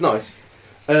resonate, which was nice.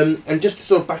 And just to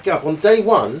sort of back up, on day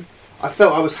one, I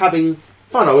felt I was having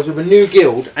fun. I was with a new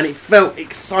guild, and it felt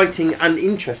exciting and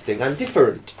interesting and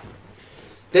different.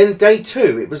 Then day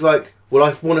two, it was like, well,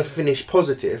 I want to finish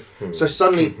positive. So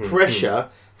suddenly pressure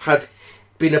had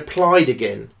been applied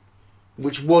again,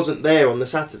 which wasn't there on the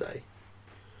Saturday.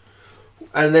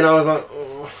 And then I was like,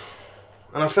 oh,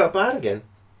 and I felt bad again.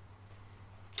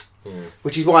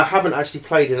 Which is why I haven't actually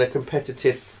played in a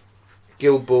competitive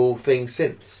Guild Ball thing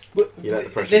since.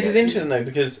 This is interesting though,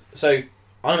 because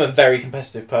I'm a very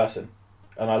competitive person,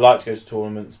 and I like to go to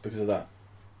tournaments because of that.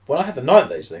 When I had the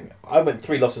 9th age thing, I went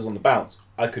 3 losses on the bounce.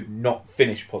 I could not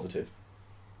finish positive.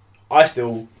 I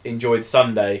still enjoyed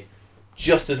Sunday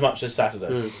just as much as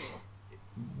Saturday,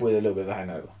 with a little bit of a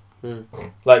hangover.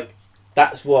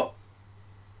 That's what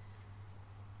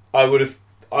I would have.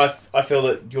 I feel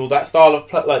that that style of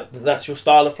play, that's your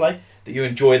style of play, that you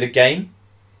enjoy the game.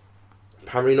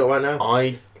 Apparently not right now.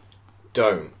 I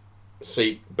don't.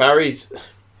 See, Barry's...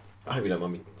 I hope you don't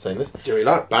mind me saying this. Do you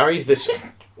like? Barry's this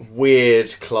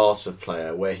weird class of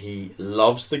player where he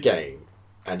loves the game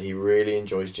and he really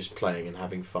enjoys just playing and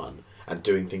having fun and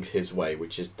doing things his way,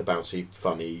 which is the bouncy,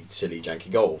 funny, silly,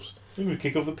 janky goals.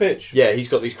 Kick off the pitch. Yeah, he's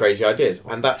got these crazy ideas,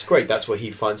 and that's great. That's where he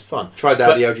finds fun. Tried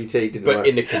that at the LGT, didn't work. But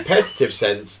in a competitive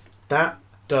sense, that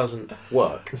doesn't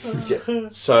work.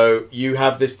 So you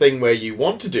have this thing where you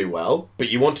want to do well, but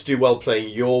you want to do well playing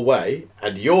your way,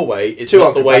 and your way is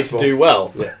not the way to do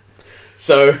well. Yeah.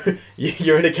 So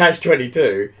you're in a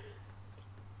catch-22,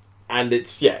 and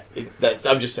it's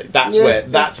I'm just saying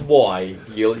that's why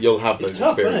you'll have those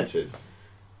tough, experiences.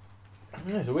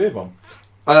 Yeah, it's a weird one.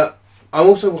 I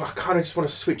kind of just want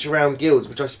to switch around guilds,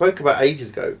 which I spoke about ages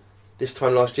ago, this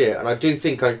time last year, and I do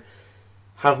think I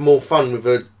have more fun with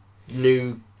a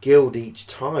new guild each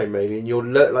time, maybe. And you're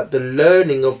like the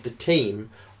learning of the team,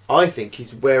 I think,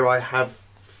 is where I have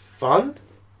fun.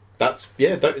 That's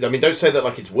don't say that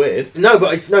like it's weird. No,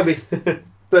 but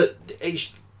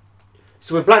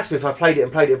so with Blacksmith, I played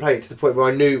it to the point where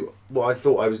I knew what I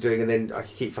thought I was doing, and then I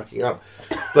could keep fucking up.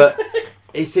 But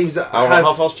it seems that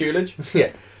half-assed tutelage.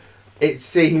 Yeah, it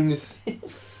seems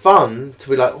fun to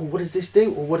be like, oh, what does this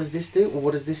do? Or what does this do? Or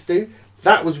what does this do?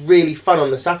 That was really fun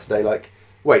on the Saturday. Like,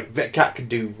 wait, Vetcat can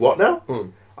do what now?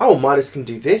 Mm. Oh, Midas can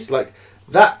do this. Like,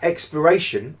 that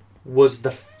exploration was the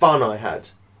fun I had.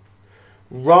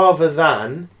 Rather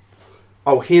than,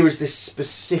 oh, here is this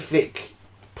specific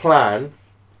plan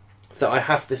that I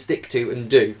have to stick to and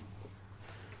do.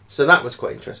 So that was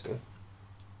quite interesting.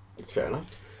 Fair enough.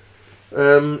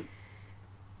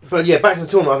 But yeah, back to the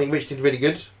tournament. I think Rich did really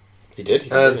good. He did.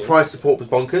 The prize support was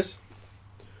bonkers.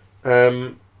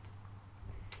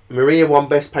 Maria won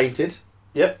best painted.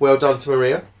 Yep. Well done to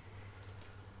Maria.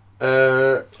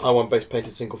 I won best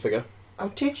painted single figure.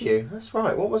 Oh, did you? That's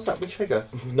right. What was that? Which figure?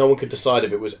 No one could decide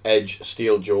if it was Edge,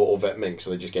 Steeljaw, or Vet Mink,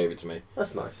 so they just gave it to me.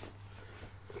 That's nice.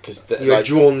 Because You had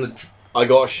drawn the... I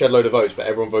got a shed load of votes, but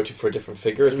everyone voted for a different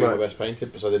figure as being Right. the best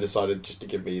painted, so they decided just to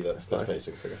give me the best nice. painted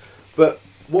single figure. But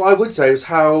what I would say was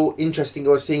how interesting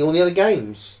I was seeing all the other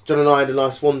games. John and I had a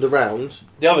nice wander round.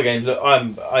 The other games, look,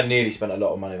 I nearly spent a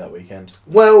lot of money that weekend,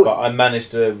 Well, but I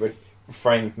managed to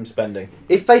refrain from spending.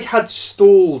 if they'd had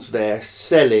stalls there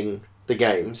selling the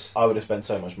games, I would have spent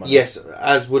so much money. yes,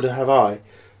 as would have I.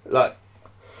 Like,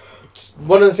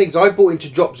 one of the things I bought into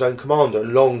Drop Zone Commander a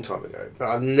long time ago,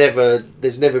 but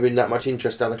there's never been that much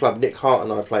interest down the club. Nick Hart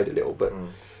and I played a little, but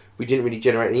we didn't really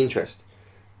generate the interest.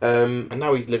 And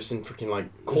now he lives in freaking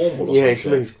like Cornwall or Yeah, something. he's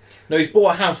moved. No, he's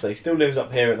bought a house there. He still lives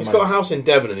up here at the He's moment. got a house in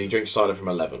Devon and he drinks cider from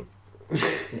 11.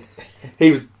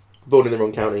 He was born in the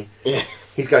wrong county. Yeah.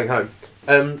 He's going home.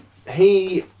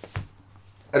 He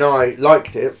and I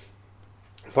liked it,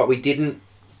 but we didn't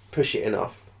push it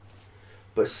enough.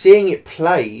 But seeing it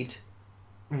played,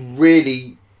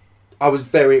 really, I was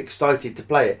very excited to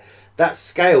play it. That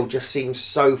scale just seems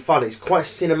so fun. It's quite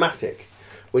cinematic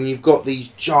when you've got these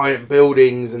giant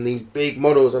buildings and these big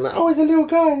models and that. Oh, he's a little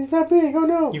guy. He's that big. Oh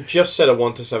no. You've just said a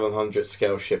 1 to 700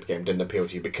 scale ship game didn't appeal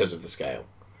to you because of the scale.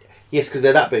 Yes, because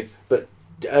they're that big. But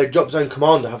Drop Zone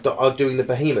Commander are doing the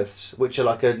behemoths, which are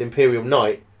like an Imperial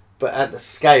Knight, but at the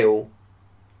scale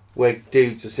where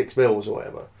dudes are 6 mils or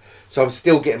whatever. So I'm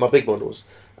still getting my big models,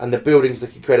 and the buildings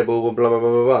look incredible, blah blah blah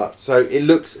blah blah. So it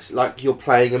looks like you're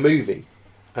playing a movie,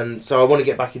 and so I want to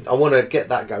get back in. I want to get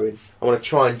that going. I want to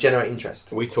try and generate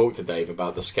interest. We talked to Dave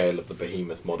about the scale of the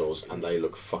behemoth models, and they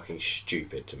look fucking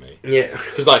stupid to me. Yeah,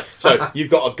 Because like, so you've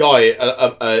got a guy,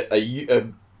 a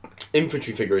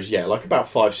infantry figure is like about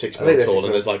 5-6 I think mil they're tall, 6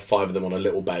 and there's like 5 of them on a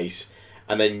little base,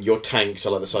 and then your tanks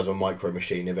are like the size of a micro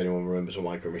machine. If anyone remembers what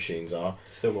micro machines are,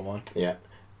 Still got one. yeah.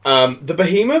 The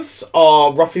behemoths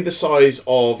are roughly the size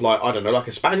of like I don't know, like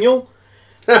a spaniel,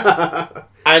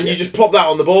 and you just plop that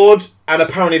on the board, and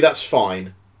apparently that's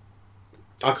fine.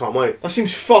 I can't wait. That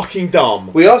seems fucking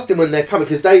dumb. We asked him when they're coming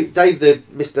because Dave, the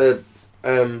Mr.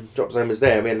 Drop Zone was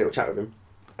there. And we had a little chat with him,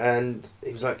 and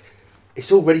he was like,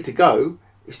 "It's all ready to go.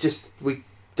 It's just we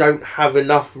don't have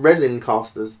enough resin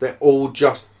casters. They're all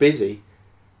just busy.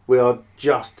 We are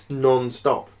just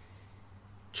non-stop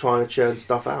trying to churn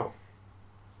stuff out."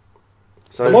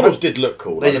 So The models did look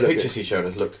cool. They Like, did the look pictures good. he showed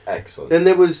us looked excellent. Then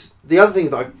there was the other thing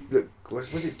that I looked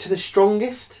was it To the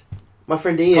Strongest? My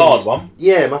friend Ian. Card one.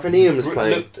 Yeah, my friend Ian was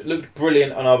playing. Looked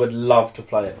brilliant, and I would love to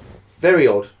play it. Very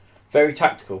odd. Very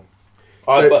tactical.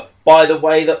 So- But by the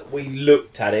way that we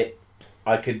looked at it,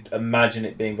 I could imagine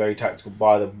it being very tactical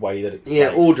by the way that it. Yeah,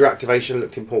 played. order activation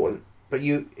looked important, but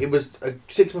it was a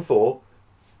 6x4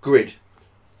 grid,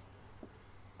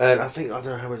 and I think I don't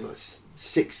know how many, like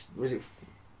 6 was it?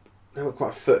 They were quite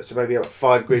a foot, so maybe about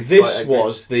 5 grids. This like 8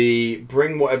 was grids. the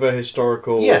bring whatever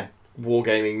historical Yeah.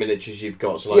 wargaming miniatures you've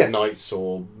got, so like Yeah. knights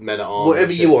or men at arms,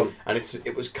 whatever and you shit. want. And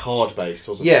it was card based,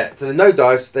 wasn't it? Yeah, so the no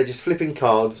dice, they're just flipping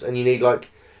cards, and you need like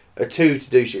a 2 to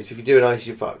do shit. So if you do an ice,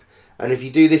 you're fucked. And if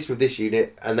you do this with this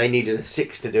unit, and they needed a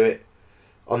 6 to do it,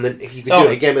 if you could do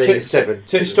it again, but they need a 7.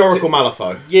 Historical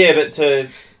Malifaux. Yeah, but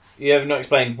you have not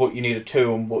explained what you need a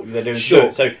 2 and what they're doing. to do Sure,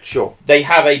 it. So sure. they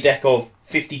have a deck of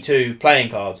 52 playing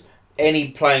cards. Any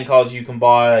playing cards you can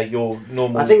buy, your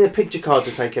normal. I think the picture cards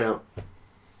are taken out.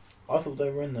 I thought they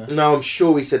were in there. No, I'm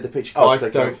sure we said the picture Oh, I cards are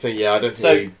taken don't out. think. Yeah, I don't think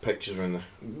So- any pictures are in there.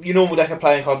 Your normal deck of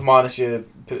playing cards minus your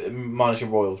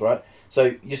royals, right?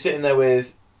 So you're sitting there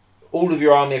with all of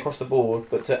your army across the board,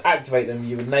 but to activate them,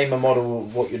 you would name a model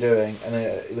of what you're doing, and then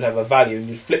it would have a value, and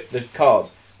you'd flip the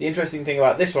cards. The interesting thing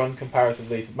about this one,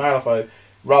 comparatively to Malifaux,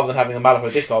 rather than having a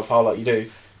Malifaux discard pile like you do,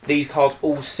 these cards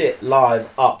all sit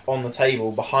live up on the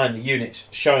table behind the units,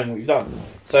 showing what you've done.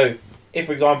 So, if,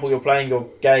 for example, you're playing your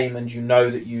game and you know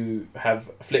that you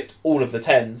have flipped all of the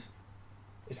 10s,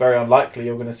 it's very unlikely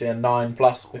you're going to see a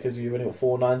 9+, because you've only got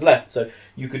 4 9s left. So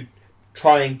you could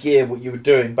try and gear what you were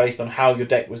doing based on how your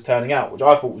deck was turning out, which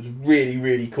I thought was a really,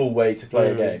 really cool way to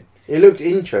play a game. It looked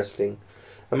interesting.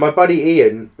 And my buddy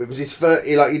Ian, it was his first,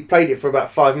 he'd played it for about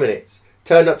 5 minutes,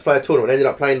 turned up to play a tournament, ended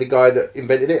up playing the guy that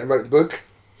invented it and wrote the book.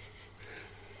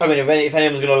 I mean, if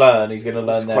anyone's going to learn, he's going to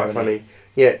learn It's there. quite funny.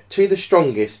 Yeah, To the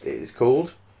Strongest it is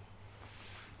called.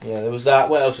 Yeah, there was that.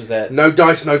 What else was there?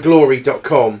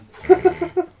 NoDiceNoGlory.com.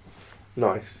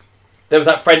 Nice. There was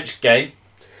that French game.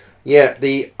 Yeah,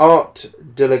 the Art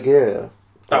de la Guerre.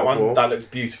 That one, that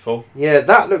looked beautiful. Yeah,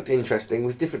 that looked interesting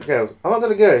with different scales. Art de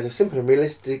la Guerre is a simple and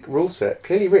realistic rule set,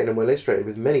 clearly written and well illustrated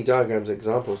with many diagrams and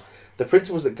examples. The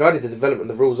principles that guided the development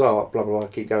of the rules are blah blah blah.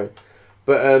 Keep going,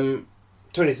 but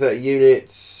 20-30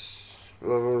 units.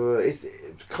 Blah, blah, blah. It's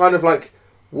kind of like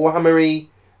Warhammer-y,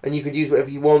 and you could use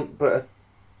whatever you want, but a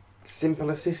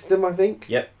simpler system, I think.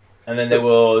 Yep. And then there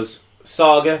was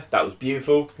Saga. That was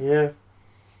beautiful. Yeah.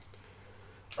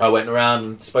 I went around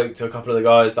and spoke to a couple of the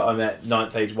guys that I met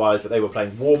 9th Age wise, but they were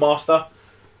playing War Master.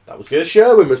 That was good.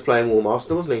 Sherwin was playing War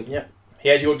Master, wasn't he? Yeah. He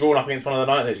actually got drawn up against one of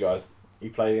the 9th Age guys. He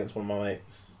played against one of my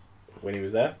mates when he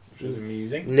was there, which was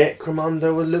amusing.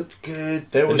 Necromunda looked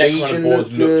good. The Necromunda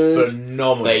boards looked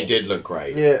phenomenal. They did look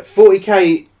great. Yeah,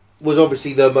 40k was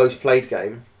obviously the most played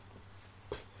game.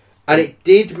 And it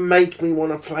did make me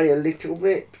want to play a little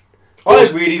bit. I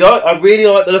really like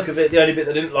the look of it. The only bit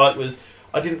I didn't like was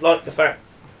I didn't like the fact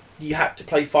you had to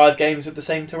play 5 games with the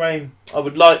same terrain. I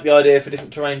would like the idea for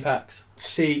different terrain packs.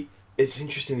 See, it's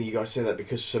interesting that you guys say that,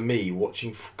 because for me,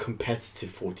 watching competitive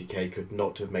 40k could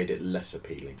not have made it less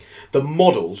appealing. The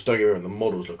models, don't get me wrong, the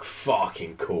models look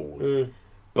fucking cool.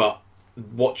 But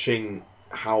watching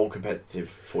how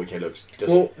competitive 40k looks,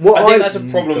 just... Well, I think that's a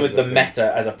problem with the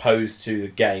meta as opposed to the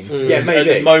game. Yeah, maybe.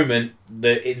 At the moment,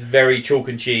 it's very chalk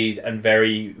and cheese and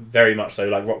very, very much so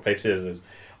like rock, paper, scissors.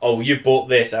 Oh, you've bought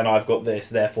this and I've got this,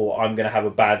 therefore I'm going to have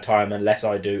a bad time unless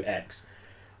I do X.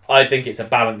 I think it's a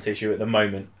balance issue at the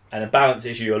moment, and a balance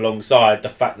issue alongside the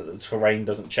fact that the terrain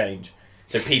doesn't change.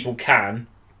 So people can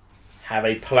have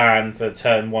a plan for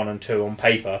turn 1 and 2 on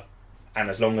paper, and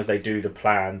as long as they do the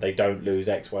plan, they don't lose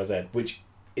X, Y, Z, which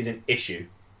is an issue,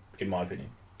 in my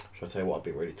opinion. Should I tell you what I've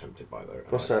been really tempted by, though?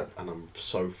 What's that? And I'm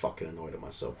so fucking annoyed at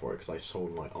myself for it, because I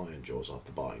sold my Iron Jaws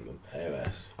after buying them.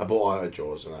 AOS. I bought Iron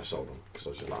Jaws and I sold them, because I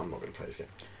was just like, I'm not going to play this game.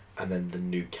 And then the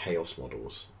new Chaos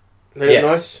models. They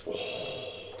look nice.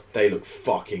 Oh, they look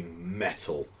fucking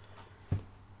metal.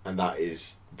 And that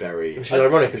is very... Which is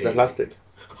ironic, because they're plastic.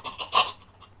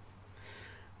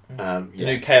 The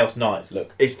new Chaos Knights,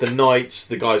 look. It's the knights,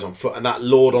 the guys on foot, and that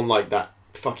lord on like that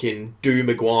fucking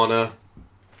Doom Iguana.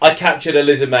 I captured a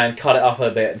lizard man, cut it up a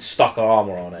bit, and stuck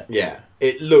armour on it. Yeah,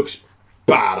 it looks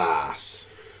badass.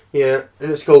 Yeah,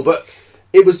 and it's cool, but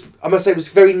it was, I must say, it was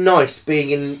very nice being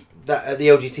in that at the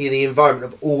LGT, the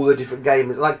environment of all the different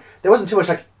games. Like, there wasn't too much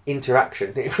like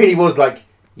interaction. It really was like,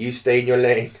 you stay in your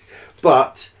lane.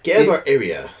 But get over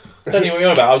area. I don't know what you're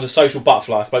on about. I was a social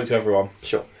butterfly. I spoke to everyone.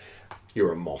 Sure.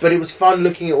 You're a moth. But it was fun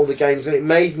looking at all the games, and it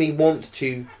made me want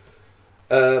to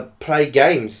play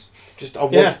games. I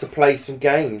wanted to play some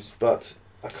games, but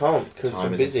I can't because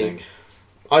I'm busy.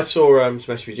 I saw some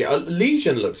SPG.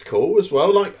 Legion looked cool as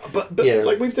well. But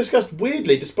like we've discussed,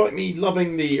 weirdly, despite me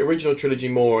loving the original trilogy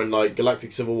more, and like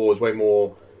Galactic Civil War is way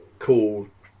more cool.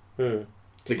 The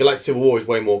Galactic Civil War is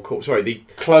way more cool. Sorry, the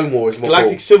Clone War is more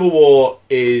Galactic cool. Civil War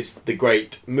is the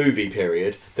great movie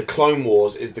period. The Clone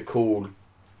Wars is the cool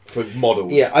for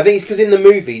models. Yeah, I think it's because in the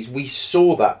movies we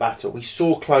saw that battle. We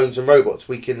saw clones and robots.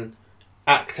 We can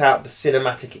act out the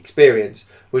cinematic experience,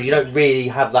 whereas you don't really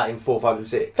have that in 4, 5 and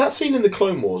 6. That scene in the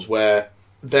Clone Wars where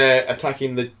they're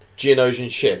attacking the Geonosian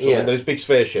ships, or those big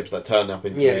sphere ships that turn up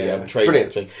into the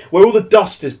trade thing, where all the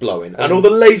dust is blowing and all the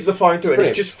lasers are firing through it, and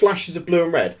it's just flashes of blue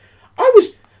and red.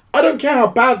 I don't care how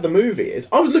bad the movie is.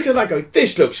 I was looking at that going,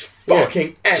 this looks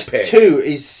fucking epic. 2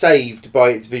 is saved by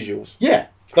its visuals. Yeah.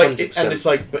 And it's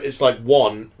like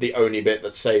 1, the only bit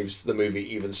that saves the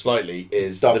movie even slightly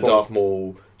is the Darth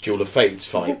Maul Duel of Fates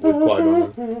fight with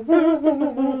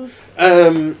Qui-Gon.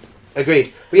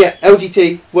 Agreed. But yeah,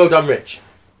 LGT, well done, Rich.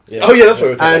 Yeah. Oh yeah, that's what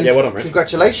we were talking about. Yeah, well done, Rich.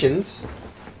 Congratulations.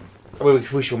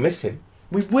 We shall miss him.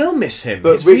 We will miss him.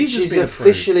 But Rich is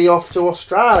officially off to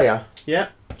Australia. Yeah.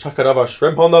 Chuck another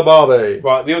shrimp on the barbie.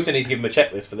 Right, we also need to give them a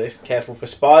checklist for this. Careful for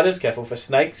spiders, careful for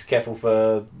snakes, careful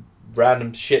for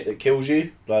random shit that kills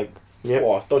you. Like,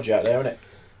 it's dodgy out there, isn't it?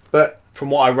 But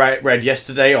from what I read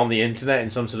yesterday on the internet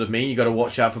in some sort of meme, you got to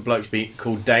watch out for blokes being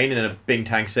called Dane in a Bing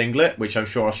Tang singlet, which I'm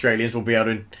sure Australians will be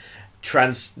able to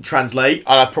translate.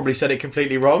 And I've probably said it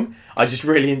completely wrong. I just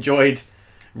really enjoyed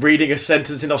reading a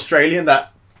sentence in Australian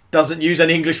that doesn't use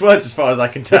any English words as far as I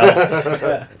can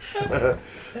tell.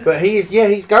 But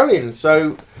he's going.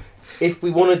 So if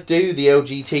we want to do the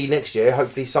LGT next year,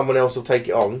 hopefully someone else will take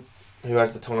it on who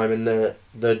has the time and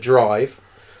the drive.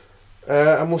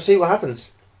 And we'll see what happens.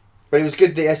 But it was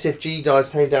good the SFG guys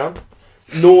came down.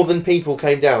 Northern people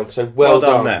came down, so well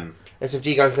done. Men.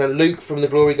 SFG guys came down. Luke from the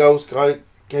Glory Goals guy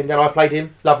came down. I played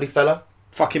him. Lovely fella.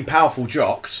 Fucking powerful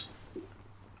jocks.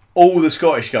 All the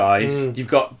Scottish guys. You've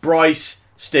got Bryce,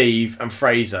 Steve and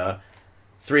Fraser.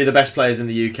 3 of the best players in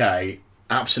the UK.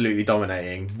 Absolutely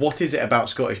dominating. What is it about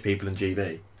Scottish people in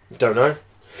GB? Don't know.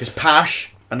 Because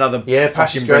Pash, another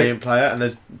Pash is brilliant player, and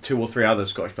there's 2 or 3 other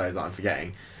Scottish players that I'm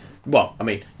forgetting. Well, I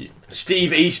mean,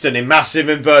 Steve Easton, in massive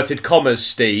inverted commas,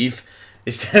 Steve,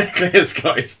 is technically a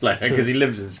Scottish player because he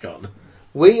lives in Scotland.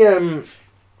 We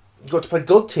got to play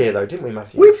God Tier though, didn't we,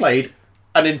 Matthew? We played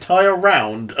an entire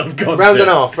round of God Round Tier.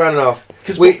 and a half.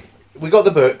 Because we got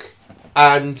the book,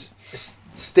 and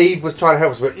Steve was trying to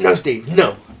help us, but no, Steve,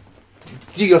 no.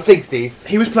 Do your thing, Steve.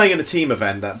 He was playing in a team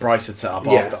event that Bryce had set up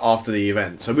after the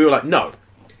event. So we were like, no.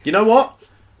 You know what?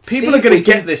 People are going to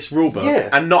get this rulebook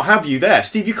and not have you there.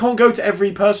 Steve, you can't go to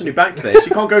every person who backed this.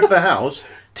 You can't go to their house,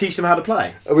 teach them how to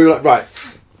play. And we were like, right,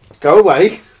 go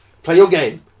away, play your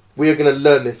game. We are going to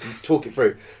learn this and talk it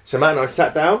through. So Matt and I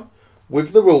sat down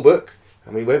with the rulebook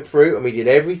and we went through and we did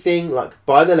everything like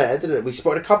by the letter, didn't it? We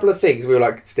spotted a couple of things. We were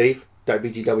like, Steve, don't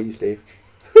be GW, Steve.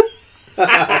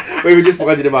 We were just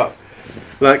winding him up.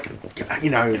 Like,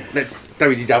 let's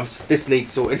WD-dubs, this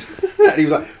needs sorting. And he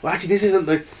was like, well, actually, this isn't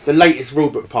the latest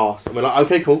rulebook pass. And we're like,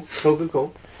 okay, cool.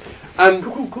 Cool.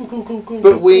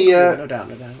 But we, no doubt.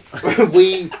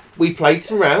 we played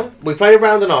some round. We played a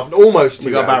round and a half, and almost 2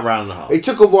 We got rounds. about round and a half. It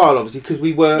took a while, obviously, because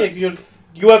we were... Yeah,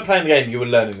 you weren't playing the game, you were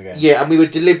learning the game. Yeah, and we were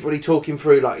deliberately talking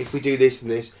through, like, if we do this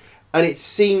and this. And it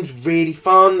seems really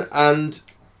fun, and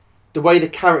the way the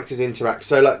characters interact.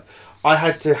 So, like, I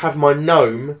had to have my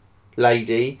gnome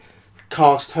lady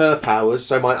cast her powers,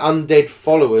 so my undead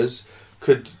followers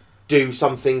could do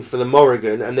something for the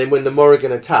Morrigan, and then when the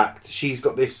Morrigan attacked, she's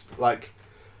got this, like,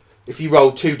 if you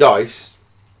roll 2 dice,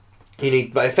 you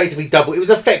need, but effectively double, it was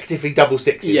effectively double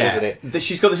 6s, wasn't it?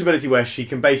 She's got this ability where she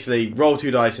can basically roll 2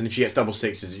 dice, and if she gets double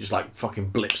 6s, it just, like, fucking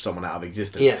blips someone out of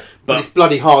existence. Yeah, but it's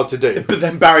bloody hard to do. But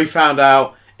then Barry found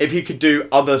out if he could do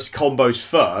other combos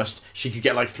first, she could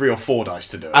get, like, 3 or 4 dice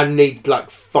to do it. And need, like,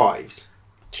 5s.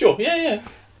 Sure, yeah.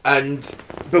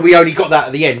 But we only got that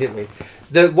at the end, didn't we?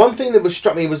 The one thing that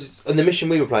struck me was, on the mission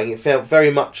we were playing, it felt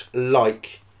very much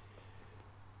like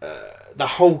the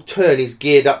whole turn is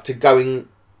geared up to going...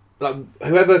 Like,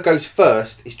 whoever goes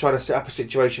first is trying to set up a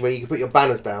situation where you can put your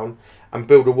banners down and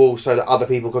build a wall so that other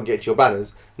people can get to your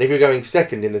banners. And if you're going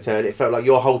second in the turn, it felt like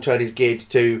your whole turn is geared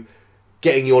to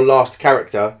getting your last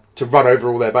character to run over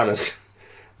all their banners.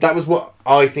 That was what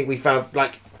I think we found,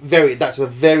 like... That's a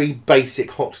very basic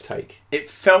hot take. It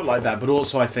felt like that, but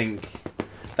also I think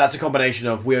that's a combination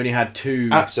of we only had 2...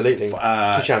 Absolutely. 2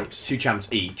 champs. 2 champs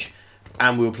each,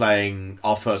 and we were playing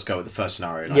our first go at the first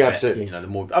scenario. And absolutely. The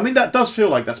more, I mean, that does feel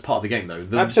like that's part of the game, though.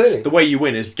 Absolutely. The way you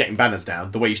win is getting banners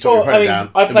down. The way you stop your opponent down.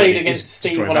 I played against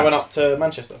Steve when I went up to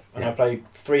Manchester, and I played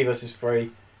 3 versus 3,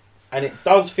 and it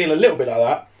does feel a little bit like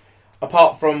that.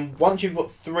 Apart from once you've got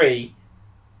 3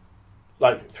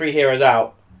 heroes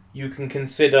out, you can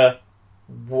consider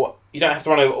what you don't have to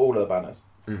run over all of the banners.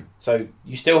 So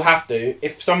you still have to,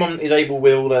 if someone is able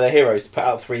with all of their heroes to put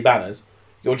out 3 banners,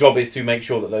 your job is to make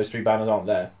sure that those 3 banners aren't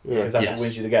there, because that's what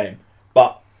wins you the game.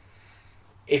 But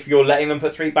if you're letting them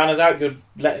put 3 banners out, you're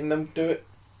letting them do it,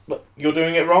 but you're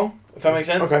doing it wrong, if that makes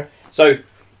sense. Okay. So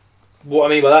what I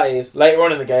mean by that is, later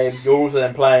on in the game, you're also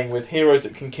then playing with heroes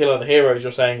that can kill other heroes.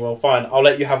 You're saying, well, fine, I'll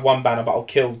let you have 1 banner, but I'll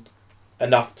kill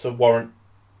enough to warrant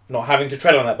not having to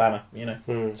tread on that banner,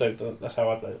 So that's how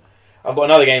I play it. I've got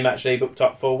another game actually booked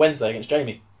up for Wednesday against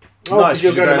Jamie. Oh, nice,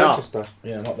 you're going to Manchester.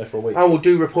 Yeah, I'm up there for a week. I will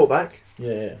do report back.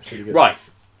 Yeah, should be good. Right.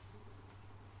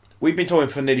 We've been talking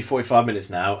for nearly 45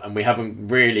 minutes now, and we haven't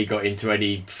really got into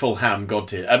any full ham God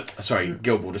Tier.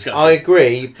 Guild Ball discussion. I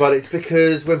agree, but it's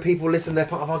because when people listen, they're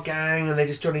part of our gang and they're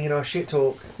just joining in our shit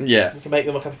talk. Yeah. We can make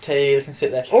them a cup of tea. They can sit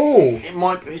there. Oh,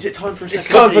 Is it time for a It's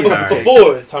second? time for tea,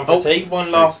 Before it's time for tea. One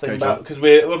last go, thing John. because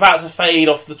we're about to fade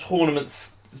off the tournament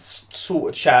sort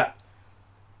of chat.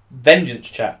 Vengeance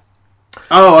chat.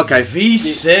 Oh, okay.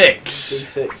 V6.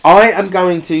 V6. I am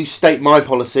going to state my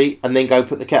policy and then go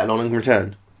put the kettle on and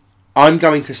return. I'm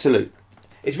going to salute.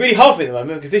 It's really hard for me at the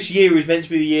moment because this year is meant to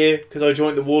be the year because I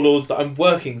joined the Warlords that I'm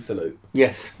working salute.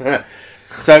 Yes.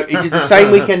 So it is the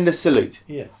same weekend as salute.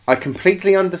 Yeah. I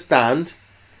completely understand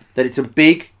that it's a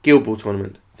big Guild Ball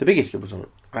tournament. The biggest Guild Ball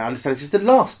tournament. I understand it's just the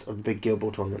last of the big Guild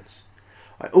Ball tournaments.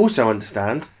 I also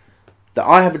understand that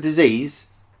I have a disease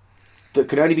that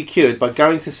can only be cured by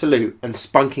going to salute and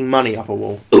spunking money up a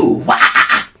wall. Ooh, wah!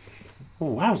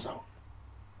 Oh, wowza.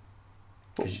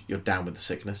 Because you're down with the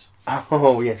sickness.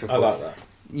 Oh, yes, of I course. like that.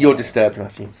 You're disturbed,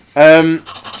 Matthew.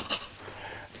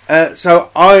 So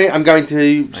I am going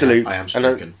to salute. I am and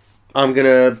stricken. I'm going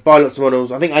to buy lots of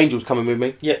models. I think Angel's coming with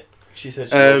me. Yeah, she said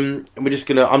she was. And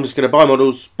I'm just gonna buy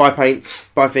models, buy paints,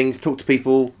 buy things, talk to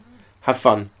people, have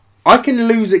fun. I can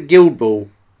lose at Guild Ball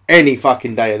any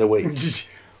fucking day of the week,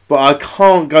 but I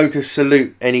can't go to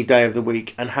salute any day of the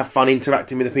week and have fun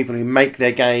interacting with the people who make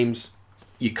their games.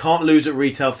 You can't lose at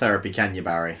retail therapy, can you,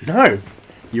 Barry? No,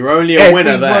 You're only a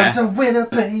winner there. Everyone's a winner,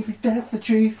 baby. That's the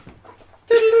truth.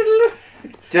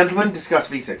 Gentlemen, discuss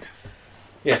V6.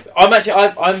 Yeah,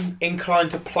 I'm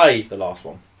inclined to play the last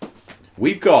one.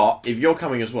 We've got, if you're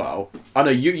coming as well, I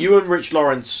know you and Rich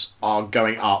Lawrence are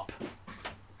going up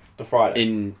The Friday.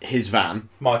 in his van.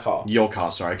 My car. Your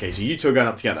car, sorry. Okay, so you two are going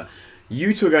up together.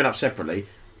 You two are going up separately.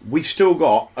 We've still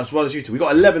got, as well as you two, we've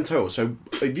got 11 total. So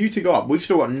if you two go up, we've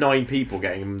still got 9 people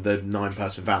getting the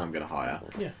 9-person van I'm going to hire.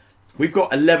 Yeah. We've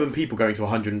got 11 people going to a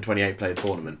 128 player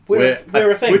tournament. We're a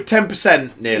thing. We're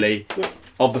 10% nearly We're-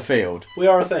 of the field. We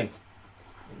are a thing.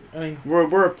 I mean,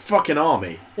 We're a fucking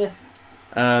army. Yeah.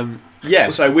 Yeah,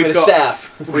 so we've we're got...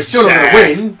 staff. We're still not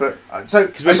going to win, but so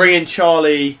Because we're bringing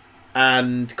Charlie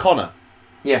and Connor.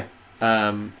 yeah.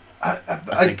 I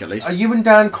think at least. Are you and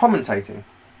Dan commentating?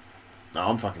 No,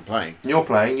 I'm fucking playing. You're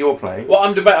playing. Well,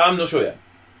 I'm not sure yet.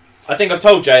 I think I've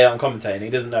told Jay I'm commentating. He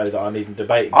doesn't know that I'm even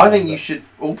debating. I think you should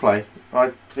all play.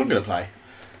 I'm going to play.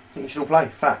 I think you should all play.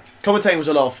 Fact. Commentating was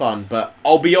a lot of fun, but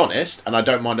I'll be honest, and I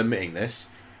don't mind admitting this,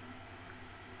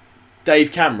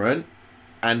 Dave Cameron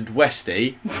and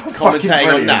Westy commentating on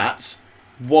brilliant. Nats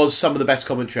was some of the best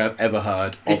commentary I've ever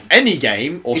heard of any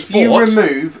game or If sport. you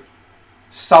remove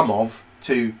some of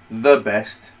to the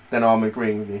best, then I'm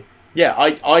agreeing with you. Yeah,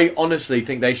 I honestly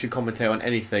think they should commentate on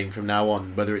anything from now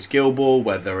on, whether it's Guild Ball,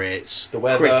 whether it's The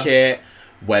weather. cricket,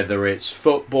 whether it's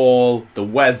football, the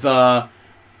weather,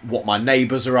 what my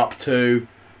neighbours are up to.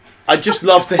 I'd just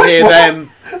love to hear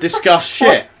them discuss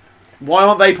shit. Why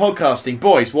aren't they podcasting?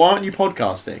 Boys, why aren't you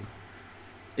podcasting?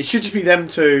 It should just be them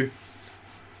two,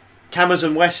 Cammers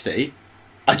and Westy.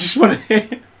 I just want to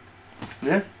hear...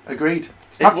 Yeah, agreed.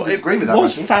 It's tough to disagree with that. It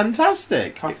was Matthew.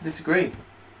 fantastic. Tough to disagree.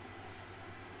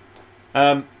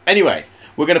 Anyway,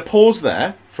 we're going to pause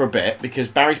there for a bit because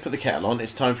Barry's put the kettle on.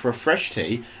 It's time for a fresh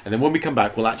tea, and then when we come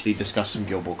back, we'll actually discuss some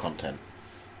Guild Ball content.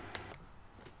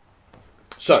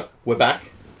 So, we're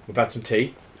back. We've had some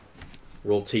tea.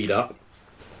 We're all teed up.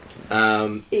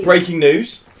 Breaking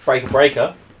news.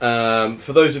 Breaker.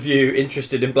 For those of you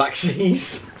interested in Black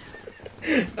Seas,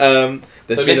 there's So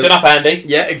been listen up, Andy.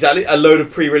 Yeah, exactly. A load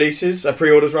of pre-orders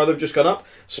rather, have just gone up.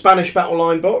 Spanish Battle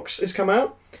Line box has come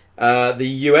out. The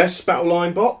US Battle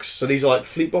Line box. So these are like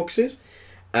fleet boxes.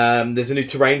 There's a new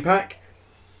terrain pack.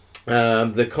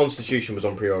 The Constitution was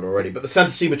on pre-order already, but the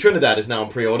Santa Sima Trinidad is now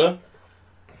on pre-order.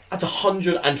 That's a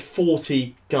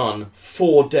 140 gun,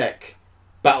 4-deck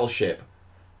battleship.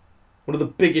 One of the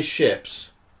biggest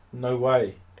ships No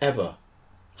way. ever.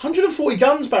 140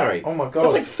 guns, Barry. Oh my god.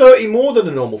 That's like 30 more than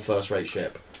a normal first-rate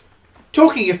ship.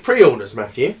 Talking of pre-orders,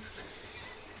 Matthew,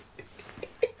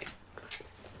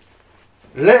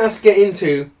 let us get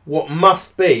into what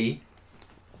must be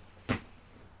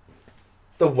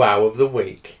the wow of the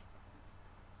week.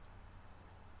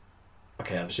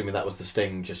 Okay, I'm assuming that was the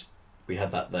Sting. Just we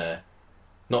had that there,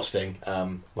 not Sting.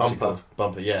 What's it Bumper. called?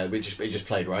 Bumper. Yeah, it just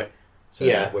played, right? So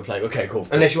Yeah. we're playing. Okay, cool.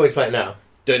 Unless you want to play it now.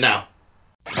 Do it now.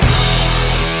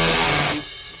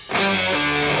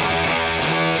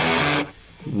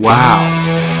 Wow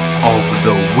of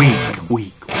the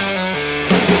week.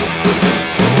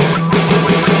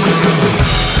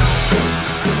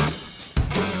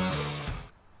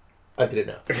 I did it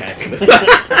now.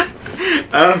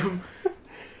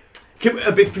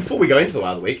 Okay. Before we go into the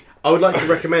Wow of the Week, I would like to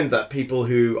recommend that people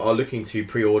who are looking to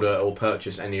pre-order or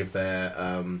purchase any of their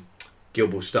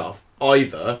Guild Ball stuff,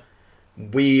 either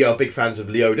we are big fans of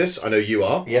Leodis. I know you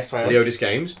are. Yes, I am. Leodis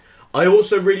Games. I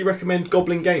also really recommend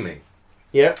Goblin Gaming.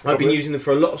 Yeah. I've been using them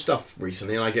for a lot of stuff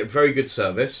recently, and I get very good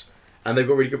service. and they've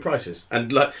got really good prices.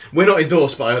 And like, we're not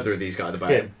endorsed by either of these guys,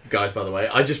 by the way.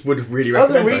 I just would really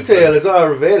recommend Other retailers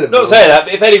are available. Not saying that,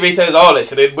 but if any retailers are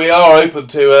listening, we are open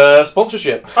to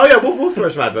sponsorship. Oh yeah, we'll throw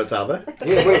some adverts out there.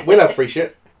 Yeah, we'll have free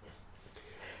shit.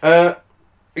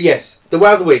 Yes, the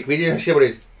wow of the week. We didn't see what it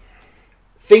is.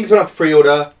 Things went up for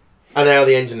pre-order, and now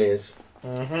the engineers.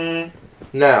 Mm-hmm.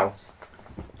 Now,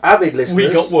 avid listeners...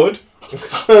 We got wood.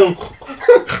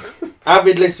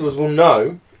 Avid listeners will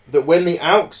know that when the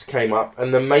Alks came up,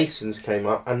 and the Masons came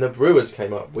up, and the Brewers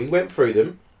came up, we went through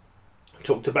them,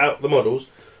 talked about the models,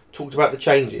 talked about the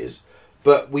changes,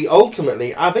 but we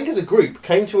ultimately, I think as a group,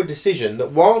 came to a decision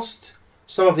that whilst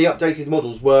some of the updated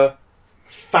models were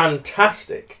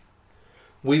fantastic,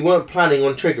 we weren't planning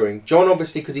on triggering. John,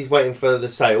 obviously, because he's waiting for the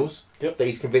sales that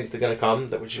he's convinced are going to come,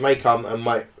 which may come and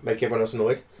might make everyone else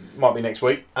annoyed. Might be next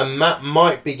week. And Matt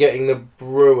might be getting the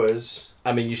Brewers.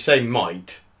 I mean, you say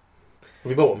might. Have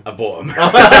you bought them? I bought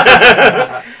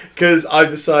them. Because I've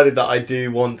decided that I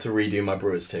do want to redo my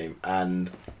Brewers team. And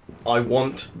I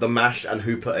want the Mash and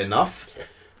Hooper enough.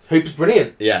 Hooper's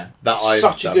brilliant. Yeah.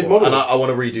 Such a good model. And I want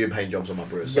to redo paint jobs on my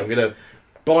Brewers. So I'm going to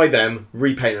buy them,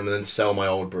 repaint them, and then sell my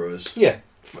old Brewers. Yeah.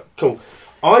 Cool.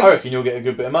 I reckon you'll get a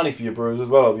good bit of money for your Brewers as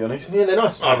well, I'll be honest. Yeah, they're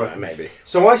nice. I reckon maybe.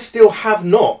 So I still have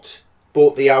not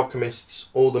bought the Alchemists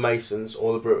or the Masons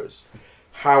or the Brewers.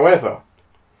 However,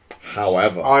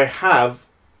 I have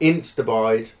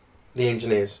insta-buyed the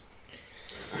Engineers.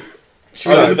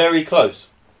 So very close.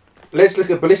 Let's look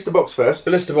at Ballista Box first.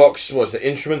 Ballista Box, what's it,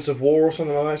 Instruments of War or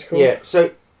something like that it's called? Yeah,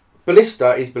 so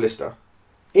Ballista is Ballista.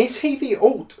 Is he the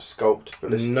alt sculpt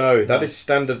Ballista? No, that is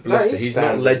standard Ballista. Is He's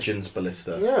standard. not Legends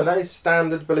Ballista. Yeah, that is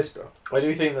standard Ballista. I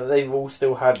do think that they've all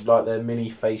still had like their mini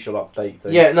facial update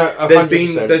thing. Yeah, no,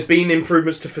 100%. There's been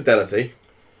improvements to fidelity.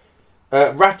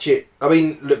 Ratchet, I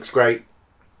mean, looks great.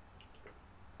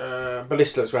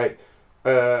 Ballista looks great.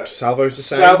 Salvo's the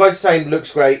same. Salvo's the same,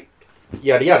 looks great.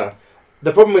 Yada yada.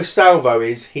 The problem with Salvo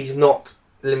is he's not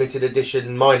limited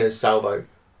edition minus Salvo,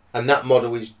 and that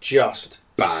model is just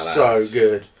badass. So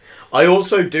good. I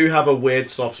also do have a weird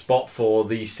soft spot for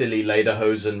the silly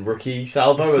Lederhosen rookie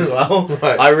Salvo as well.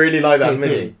 Right. I really like that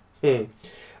mini.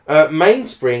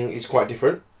 Mainspring is quite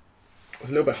different. It's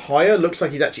a little bit higher. Looks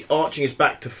like he's actually arching his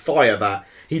back to fire that.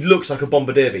 He looks like a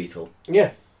Bombardier Beetle.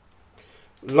 Yeah.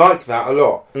 Like that a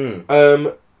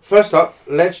lot. First up,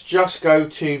 let's just go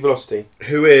to Velocity.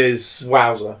 Who is...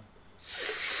 Wowzer.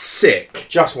 Sick.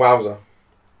 Just wowzer.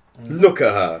 Look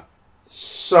at her.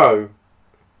 So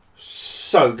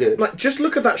good. Like, just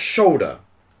look at that shoulder.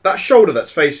 That shoulder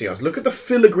that's facing us. Look at the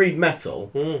filigreed metal.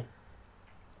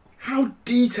 How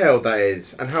detailed that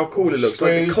is, and how cool it looks.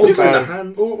 Like the cogs in the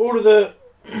hands. All of the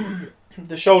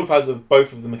the shoulder pads of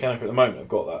both of the Mechanica at the moment have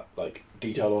got that like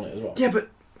detail on it as well. Yeah, but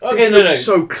okay, this looks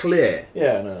so clear.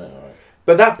 Yeah, no. Right.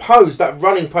 But that pose, that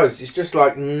running pose, is just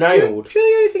like nailed. Do you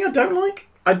know the only thing I don't like?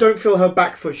 I don't feel her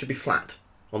back foot should be flat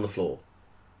on the floor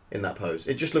in that pose.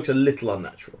 It just looks a little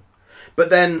unnatural. But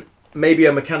then maybe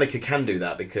a Mechanica can do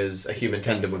that because a human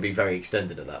tendon would be very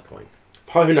extended at that point.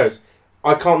 Who knows?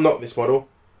 I can't knock this model.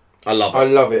 I love it. I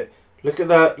love it. Look at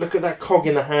that cog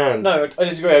in the hand. No, I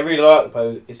disagree. I really like the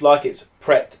pose. It's like it's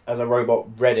prepped as a robot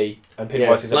ready, and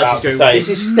Pinwise is like about to she's say... This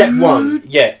is step one.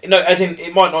 Yeah, no, as in,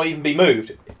 it might not even be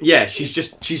moved. Yeah,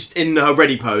 she's in her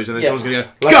ready pose, and then someone's going to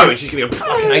go, Like go, and she's going to go...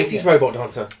 Like an 80s robot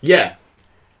dancer. Yeah.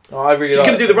 Oh, I really She's like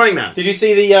going to do the Running Man. Did you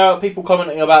see the people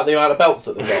commenting about the amount of belts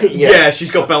that they've got? Yeah, she's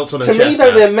got belts on her To chest me,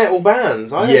 though, now. they're metal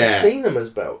bands. I haven't seen them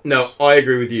as belts. No, I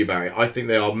agree with you, Barry. I think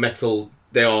they are metal.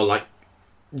 They are like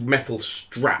metal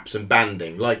straps and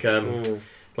banding, like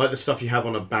the stuff you have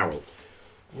on a barrel.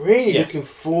 Really looking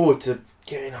forward to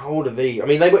getting hold of these. I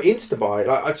mean, they were insta-buy.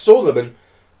 Like, I saw them and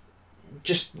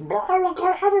just... I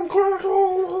gotta have them.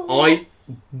 I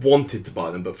wanted to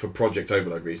buy them, but for Project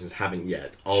Overload reasons, haven't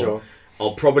yet.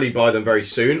 I'll probably buy them very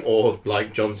soon, or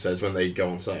like John says, when they go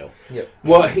on sale. Yeah.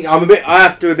 Well, I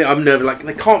have to admit, I'm nervous. Like,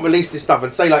 they can't release this stuff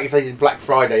and say, like, if they did Black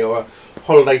Friday or a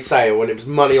holiday sale and it was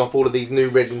money off all of these new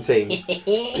resin teams,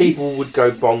 people would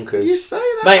go bonkers. You say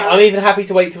that, Mate, I'm even happy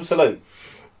to wait till Salute.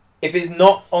 If it's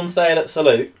not on sale at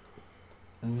Salute,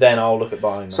 then I'll look at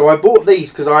buying them. So I bought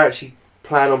these because I actually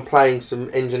plan on playing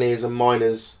some Engineers and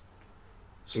Miners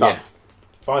stuff.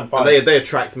 Fine. And they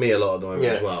attract me a lot at the moment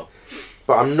as well.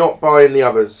 But I'm not buying the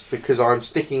others because I'm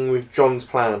sticking with John's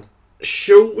plan.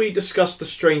 Shall we discuss the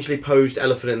strangely posed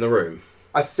elephant in the room?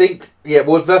 I think,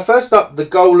 well, first up, the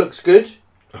goal looks good.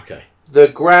 Okay. The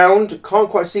ground, can't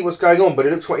quite see what's going on, but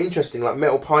it looks quite interesting, like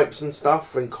metal pipes and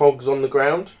stuff and cogs on the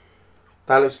ground.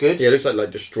 That looks good. Yeah, it looks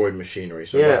like destroyed machinery.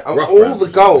 So yeah, rough all grounds the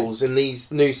or something. goals in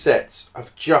these new sets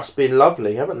have just been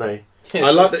lovely, haven't they?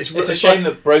 I like that. It's a shame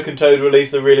that Broken Toad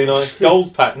released a really nice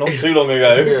gold pack not too long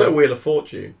ago. It's like Wheel of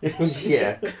Fortune.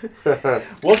 Yeah.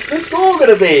 What's the score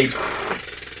going to be?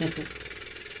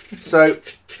 So,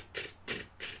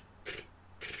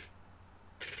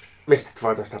 Mr.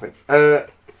 Divine Dust tapping.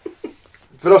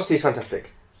 Velocity is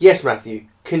fantastic. Yes, Matthew.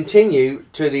 Continue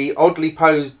to the oddly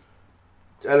posed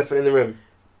elephant in the room.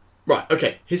 Right,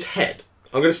 okay. His head.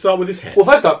 I'm going to start with his head. Well,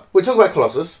 first up, we're talking about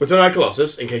Colossus. We're talking about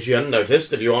Colossus, in case you hadn't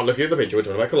noticed. If you aren't looking at the picture, we're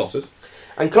talking about Colossus.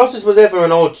 And Colossus was ever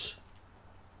an odd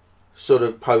sort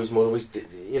of pose model.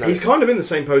 You know. He's kind of in the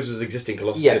same pose as existing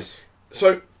Colossus. Yes.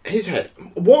 So, his head.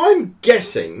 What I'm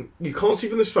guessing, you can't see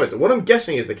from this photo, what I'm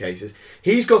guessing is the case is,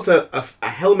 he's got a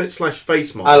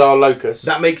helmet/face mask. A la Locus.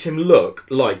 That makes him look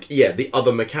like, the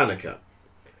other Mechanica.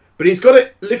 But he's got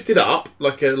it lifted up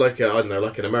like a I don't know,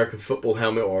 like an American football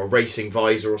helmet or a racing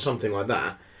visor or something like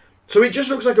that. So it just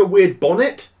looks like a weird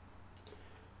bonnet.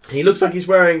 He looks like he's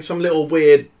wearing some little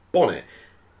weird bonnet.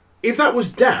 If that was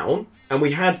down and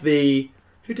we had who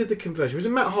did the conversion? Was it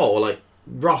Matt Hall or like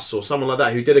Russ or someone like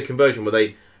that who did a conversion where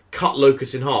they cut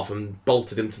Locus in half and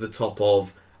bolted him to the top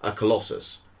of a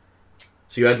Colossus?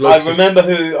 So you had Locus. I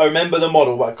remember the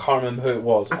model, but I can't remember who it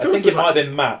was. I think it might have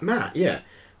been Matt. Matt, yeah.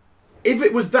 If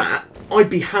it was that, I'd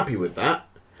be happy with that.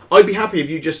 I'd be happy if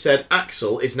you just said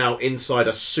Axel is now inside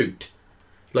a suit.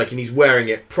 Like, and he's wearing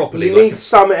it properly. You need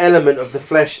some element of the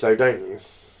flesh, though, don't you?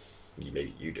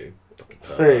 Maybe you do.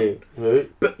 Hey.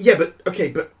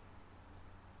 But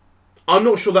I'm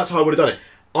not sure that's how I would have done it.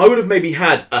 I would have maybe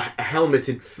had a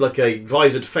helmeted, like a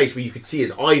visored face where you could see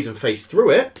his eyes and face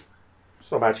through it.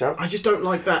 It's not a bad shout. I just don't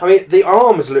like that. I mean, the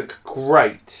arms look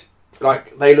great.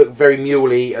 Like, they look very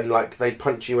muley and like they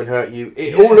punch you and hurt you.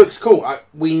 It all looks cool.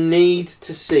 We need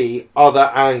to see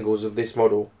other angles of this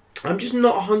model. I'm just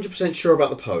not 100% sure about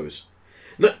the pose.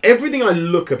 Look, everything I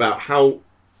look about how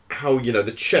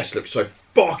the chest looks so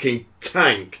fucking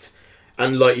tanked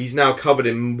and like he's now covered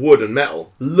in wood and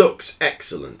metal looks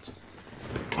excellent.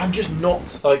 I'm just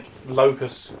not like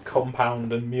Locus,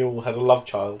 Compound, and Mule had a love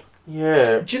child.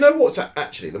 Yeah. Do you know what's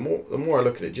actually the more I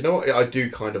look at it? Do you know what I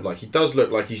do kind of like? He does look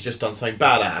like he's just done something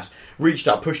badass. Reached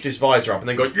up, pushed his visor up, and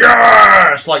then gone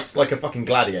yes, like a fucking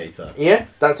gladiator. Yeah,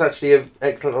 that's actually an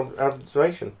excellent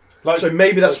observation. Like, so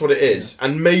maybe that's what it is,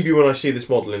 and maybe when I see this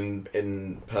model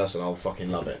in person, I'll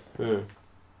fucking love it.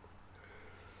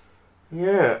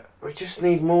 Yeah, we just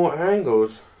need more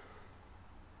angles.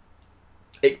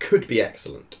 It could be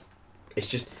excellent. It's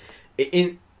just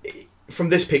from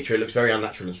this picture, it looks very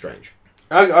unnatural and strange.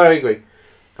 I agree,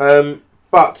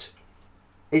 but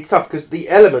it's tough because the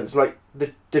elements like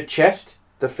the chest,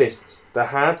 the fists, the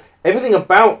hand, everything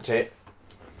about it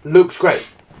looks great.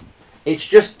 It's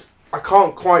just I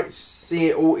can't quite see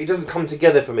it all. It doesn't come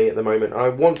together for me at the moment. I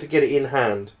want to get it in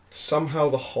hand. Somehow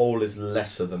the whole is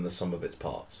lesser than the sum of its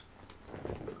parts.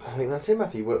 I think that's it,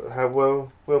 Matthew. How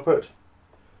well put.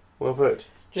 Well put.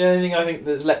 Do you know anything I think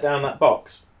that's let down that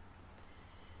box?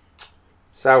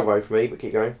 Salvo for me, but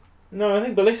keep going. No, I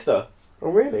think Ballista. Oh,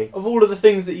 really? Of all of the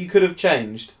things that you could have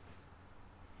changed.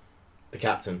 The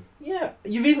captain. Yeah,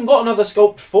 you've even got another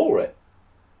sculpt for it.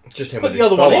 Just him Put with the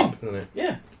his other one bow in. up, isn't it?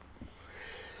 Yeah.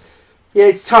 Yeah,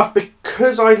 it's tough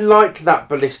because I like that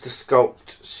Ballista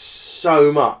sculpt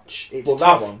so much. It's Well,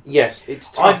 tough. that one? Yes,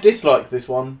 it's I tough. dislike this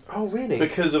one Oh, really?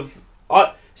 because of...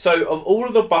 So, of all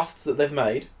of the busts that they've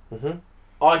made,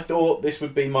 I thought this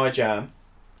would be my jam.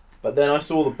 But then I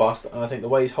saw the bust, and I think the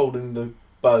way he's holding the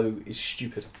bow is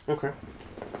stupid. Okay.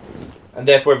 And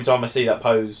therefore, every time I see that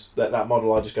pose, that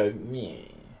model, I just go, meh.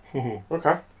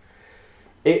 Okay.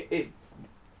 It's It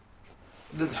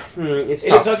tough.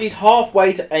 looks like he's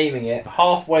halfway to aiming it,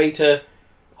 halfway to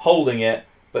holding it,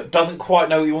 but doesn't quite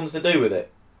know what he wants to do with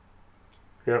it.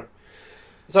 Yeah.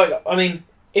 So, I mean,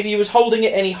 if he was holding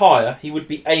it any higher, he would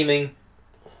be aiming,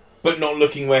 but not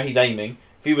looking where he's aiming.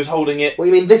 If he was holding it... What,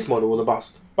 you mean this model or the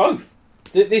bust? Both.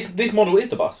 This model is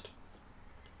the bust.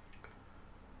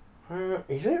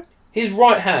 Is it? His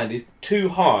right hand is too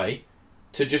high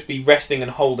to just be resting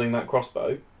and holding that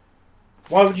crossbow.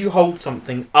 Why would you hold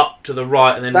something up to the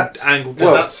right and then angle down?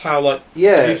 Well, that's how, like...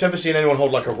 Yeah. If you've ever seen anyone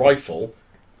hold, like, a rifle...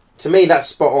 To me, that's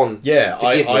spot on. Yeah,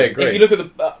 I agree. If you look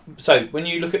at the... so, when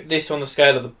you look at this on the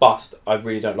scale of the bust, I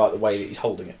really don't like the way that he's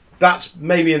holding it. That's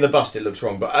maybe in the bust it looks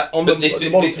wrong, but on the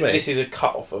model to me... This is a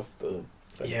cut-off of the...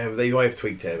 Yeah, they might have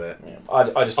tweaked it a bit.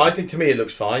 Yeah, I think to me it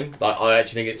looks fine. Like, I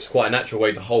actually think it's quite a natural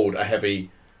way to hold a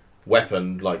heavy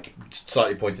weapon, like,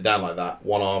 slightly pointed down like that,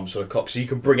 one arm sort of cocked, so you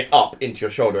can bring it up into your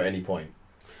shoulder at any point.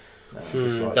 That's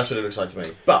what it looks like to me.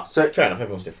 But, fair enough,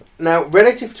 everyone's different. Now,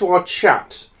 relative to our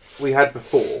chat we had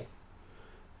before,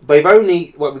 we've got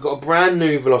a brand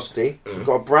new Velocity, we've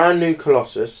got a brand new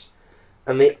Colossus,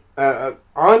 and the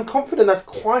I'm confident that's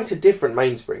quite a different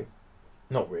mainspring.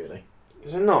 Not really.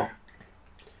 Is it not?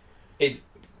 It's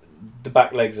the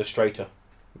back legs are straighter.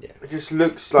 It just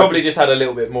looks like Probably just had a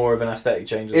little bit more of an aesthetic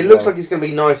change. it looks like it's going to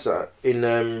be nicer in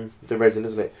the resin,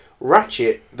 doesn't it?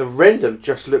 Ratchet, the render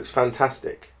just looks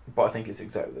fantastic. But I think it's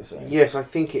exactly the same. Yes, I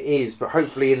think it is, but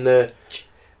hopefully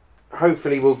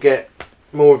we'll get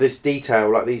more of this detail,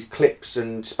 like these clips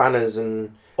and spanners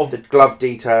and the glove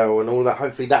detail and all that.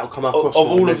 Hopefully that'll come up. Of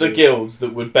all of the guilds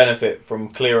that would benefit from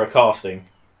clearer casting,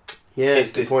 yeah,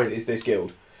 it's this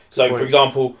guild. So, point. for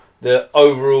example, the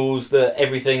overalls,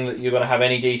 everything that you're going to have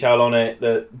any detail on it,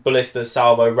 the ballista,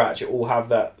 salvo, ratchet, all have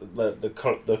that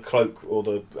the cloak or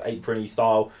the apron-y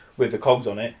style with the cogs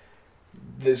on it.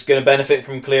 That's going to benefit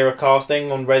from clearer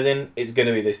casting on resin. It's going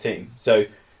to be this team. So,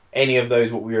 any of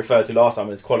those what we referred to last time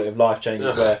as quality of life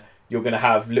changes, where you're going to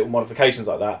have little modifications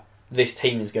like that. This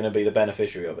team is going to be the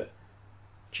beneficiary of it.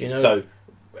 Do you know? So,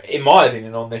 in my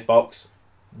opinion, on this box,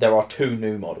 there are 2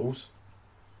 new models,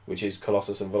 which is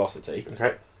Colossus and Velocity.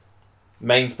 Okay.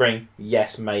 Mainspring,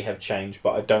 yes, may have changed,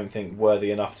 but I don't think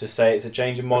worthy enough to say it's a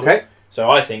change in model. Okay. So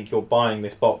I think you're buying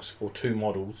this box for 2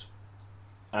 models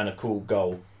and a cool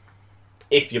goal.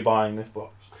 If you're buying this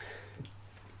box.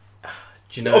 Do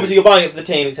you know? Obviously, you're buying it for the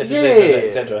team, etc.,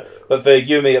 etc. But for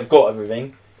you and me, that have got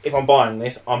everything. If I'm buying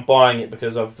this, I'm buying it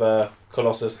because of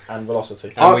Colossus and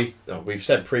Velocity. And we've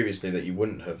said previously that you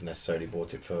wouldn't have necessarily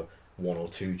bought it for 1 or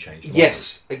 2 changed models.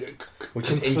 Yes. Which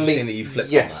is interesting that you flipped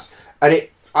yes. on And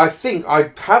I think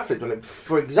I have flipped on it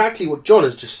for exactly what John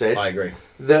has just said. that. I agree.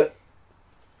 That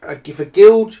if a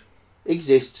guild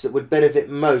exists that would benefit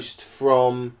most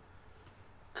from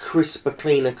crisper,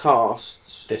 cleaner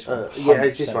casts, This one.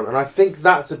 it's this one. And I think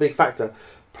that's a big factor.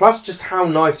 Plus just how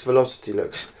nice Velocity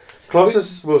looks.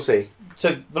 Colossus, we'll see.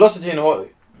 So Velocity and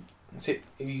Hoist.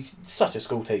 You're such a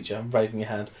school teacher. I'm raising your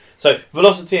hand. So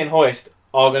Velocity and Hoist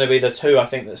are going to be the 2 I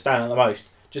think that stand out the most,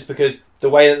 just because the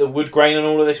way that the wood grain and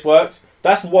all of this works.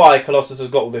 That's why Colossus has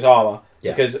got all this armor.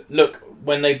 Yeah. Because look,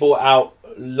 when they brought out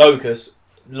Locust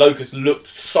looked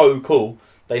so cool.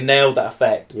 They nailed that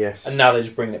effect. Yes. And now they're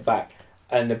just bringing it back,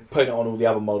 and they're putting it on all the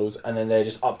other models, and then they're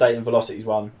just updating Velocity's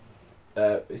one.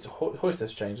 It's Hoist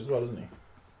has changed as well, doesn't he?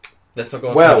 Let's not go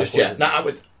on Well, just yet. No, I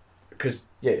would, because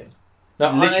Yeah.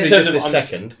 No, literally in terms just of- this I'm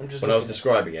second, I'm just when I was looking at-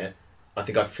 describing it, I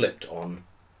think I flipped on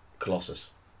Colossus.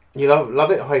 You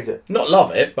love it or hate it? Not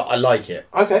love it, but I like it.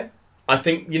 Okay. I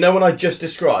think, you know when I just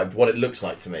described what it looks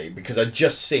like to me, because I'd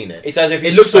just seen it. It's as if It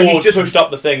his looks like sword he's just- pushed up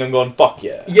the thing and gone, fuck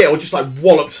yeah. Yeah, or just like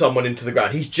walloped someone into the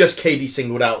ground. He's just KD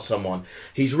singled out someone.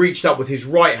 He's reached up with his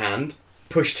right hand,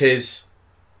 pushed his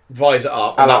visor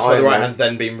up, and that's why the right hand's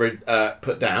then been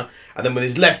put down. And then with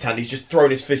his left hand, he's just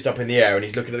thrown his fist up in the air and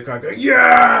he's looking at the crowd going,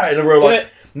 yeah! In a real like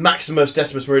Maximus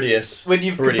Decimus Meridius. When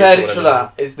you've Meridius compared or it to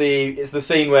whatever. that, it's the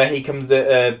scene where he comes,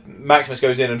 Maximus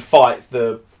goes in and fights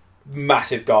the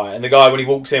massive guy, and the guy when he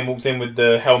walks in with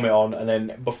the helmet on, and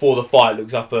then before the fight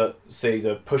looks up at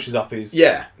Caesar, pushes up his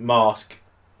mask,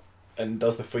 and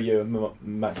does the for you, and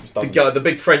Maximus doesn't. The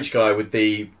big French guy with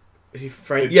the the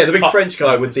big French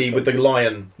guy with the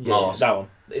lion mask. That one.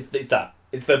 It's that.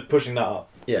 It's the pushing that up.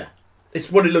 Yeah,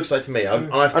 it's what it looks like to me. I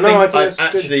think I've I've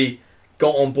actually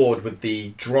got on board with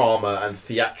the drama and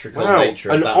theatrical nature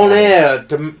of an that. on-air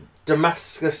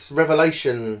Damascus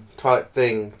Revelation type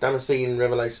thing. Damascene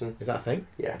Revelation. Is that a thing?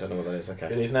 Yeah. I don't know what that is. Okay.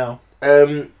 It is now.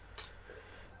 The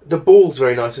ball's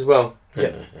very nice as well.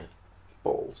 Yeah.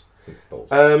 Balls. Balls.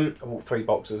 I bought 3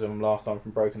 boxes of them last time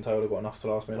from Broken Toad. I got enough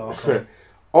to last me last time.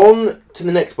 On to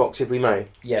the next box, if we may.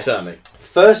 Yes. Certainly.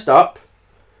 First up,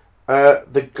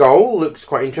 the goal looks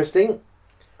quite interesting.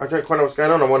 I don't quite know what's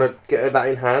going on. I want to get that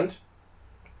in hand.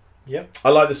 Yep. I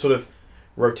like the sort of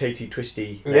rotatey,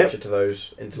 twisty nature to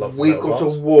those interlocking We've metal got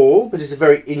bars. a wall, but it's a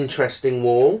very interesting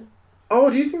wall.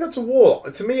 Oh, do you think that's a wall?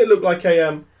 To me, it looked like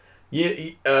a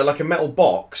like a metal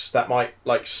box that might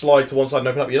like slide to one side and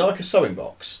open up. You know, like a sewing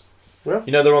box. Yeah.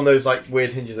 You know, they're on those like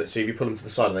weird hinges that so if you pull them to the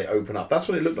side and they open up. That's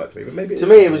what it looked like to me. But maybe To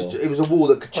me, it was a wall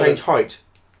that could change height.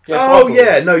 Oh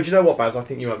yeah, no. Do you know what, Baz? I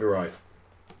think you might be right.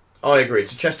 I agree.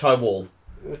 It's a chest high wall.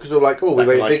 Because they're like, we That made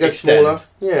can, it like, bigger, extend.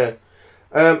 smaller.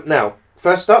 Yeah. Now,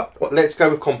 first up, let's go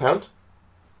with compound.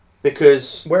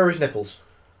 Because Where are his nipples?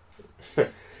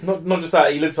 Not just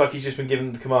that, he looks like he's just been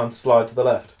given the command to slide to the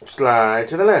left. slide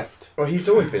to the left. Well, he's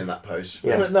always been in that pose.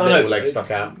 Yes. No, Little no. legs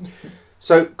stuck out.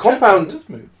 So, compound Just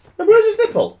move. And where's his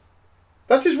nipple?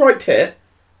 That's his right tit.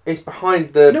 is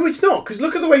behind the... No, it's not. Because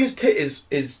look at the way his tit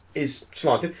is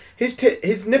slanted.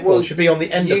 His nipple should be on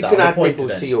the end You of that. can on the add pointed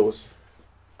nipples end. to yours.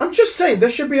 I'm just saying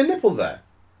there should be a nipple there.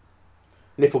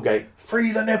 Nipplegate.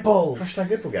 Free the nipple. Hashtag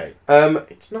Nipplegate.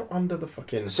 It's not under the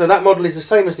fucking. So that model is the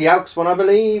same as the AUX one, I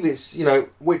believe. It's,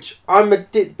 which I'm a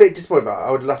bit disappointed about.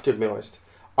 I would have to be honest.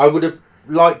 I would have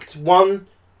liked one.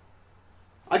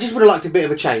 I just would have liked a bit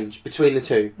of a change between the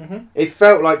two. Mm-hmm. It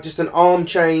felt like just an arm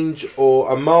change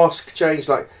or a mask change.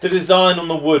 Like the design on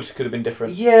the wood could have been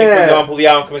different. Yeah. If, for example, the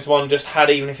Alchemist one just had,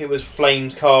 even if it was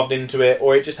flames carved into it,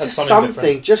 or it just had something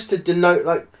different. just to denote,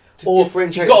 like, to Or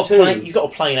differentiate he's got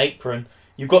a plain apron.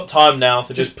 You've got time now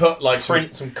to just put like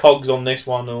print some cogs on this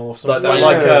one or something.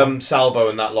 like Salvo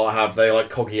and that lot have. They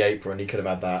like Coggy apron. He could have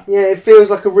had that. Yeah, it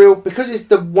feels like a real, because it's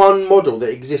the one model that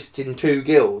exists in two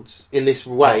guilds in this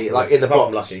way, like in the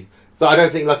Apart box. from Lucky. But I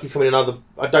don't think Lucky's coming in other.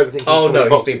 I don't think.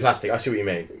 He's been plastic. I see what you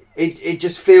mean. It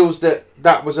just feels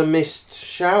that was a missed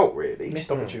shout, really. Missed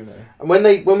opportunity. And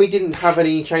when we didn't have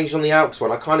any changes on the AUX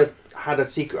one, I kind of had a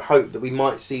secret hope that we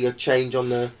might see a change on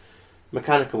the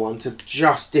mechanical one to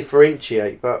just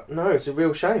differentiate. But no, it's a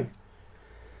real shame.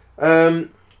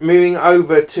 Moving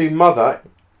over to Mother.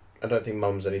 I don't think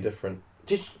Mum's any different.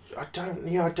 I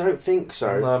don't think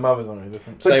so. No, Mother's not any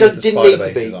different. But Same as the didn't need spider to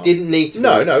be. bases are. Didn't need to be.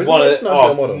 No, One nice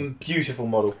model. beautiful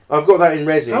model. I've got that in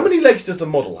resin. How many legs does the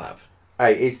model have?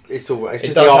 Hey, it's all. It's It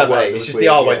just does the have artwork. 8. that It's was just weird,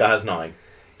 the artwork yeah. that has 9.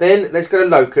 Then let's go to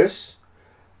Locus.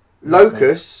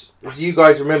 Locus, as you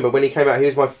guys remember, when he came out, he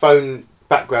was my phone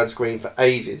background screen for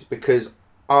ages because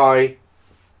I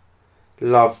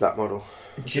love that model.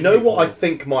 Do you know what I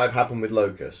think might have happened with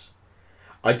Locus?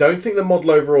 I don't think the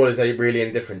model overall is really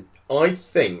any different. I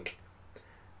think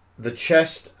the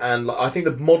chest and I think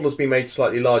the model has been made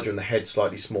slightly larger and the head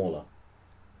slightly smaller.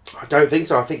 I don't think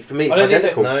so. I think for me it's I don't think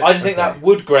identical. so. I just think that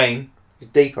wood grain It's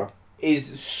deeper.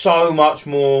 is so much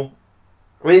more.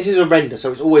 I mean, this is a render,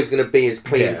 so it's always going to be as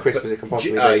clean and crisp but as it can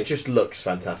possibly It be. just looks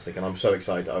fantastic, and I'm so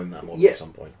excited to own that model Yeah. at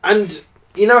some point. And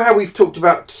you know how we've talked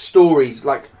about stories,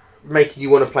 like making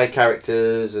you want to play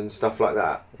characters and stuff like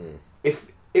that? Mm.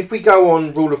 If we go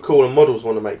on Rule of Cool and models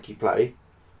want to make you play,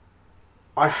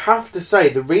 I have to say,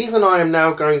 the reason I am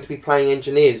now going to be playing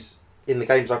engineers in the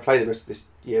games I play the rest of this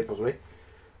year, possibly,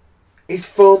 is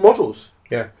for models.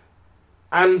 Yeah.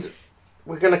 And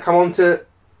we're going to come on to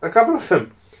a couple of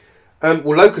them.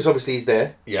 Well, Locus obviously is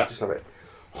there. Yeah. Just have it.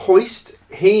 Hoist,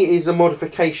 he is a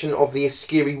modification of the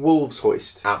Askiri Wolves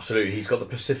hoist. Absolutely. He's got the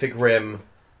Pacific Rim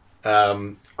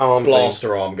Arm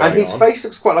blaster arm going and his on. face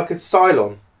looks quite like a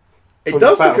Cylon. It from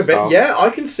does look a Battlestar. bit, yeah. I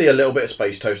can see a little bit of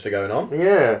Space Toaster going on.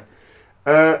 Yeah.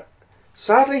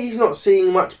 Sadly, he's not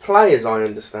seeing much play, as I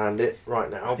understand it,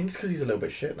 right now. I think it's because he's a little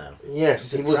bit shit now.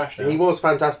 Yes, He's a bit trash now. he was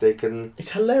fantastic, and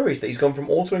It's hilarious that he's gone from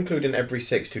auto-including every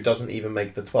 6 to doesn't even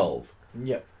make the 12.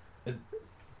 Yep.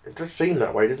 it does seem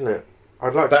that way, doesn't it?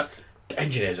 I'd like But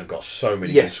engineers have got so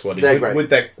many Yes, good squaddies. they're great.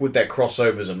 With their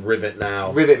crossovers and Rivet now.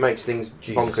 to... Rivet makes things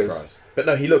Jesus bonkers. Christ. But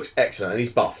no, he looks excellent and he's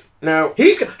buff. Now,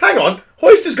 Hang on!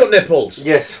 Hoister's got nipples!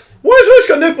 yes. Why has Hoist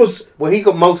got nipples? Well, he's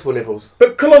got multiple nipples.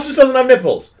 But Colossus doesn't have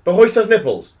nipples. But Hoist has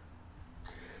nipples.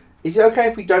 Is it okay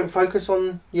if we don't focus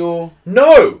on your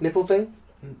No! nipple thing?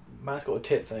 Man's got a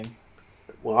tit thing.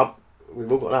 Well,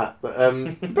 we've all got that.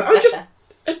 But But I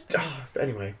just...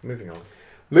 anyway, moving on.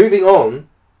 moving on.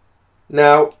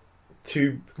 Now,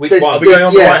 Which There's- Are one? we going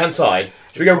on the Yes. right-hand side?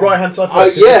 Should we go right-hand side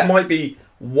first? 'Cause yeah. this might be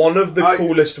one of the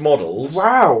coolest models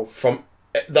wow. from...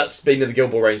 That's been in the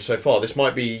Guild Ball range so far. This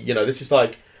might be, this is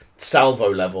like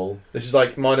Salvo level. This is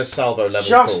like minus Salvo level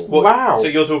Just cool. wow. So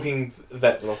you're talking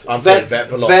vet velocity. I'm saying Vet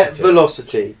Velocity. Vet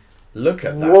Velocity. Look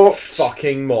at that What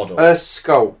fucking model. A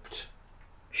sculpt.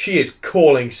 She is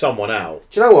calling someone out.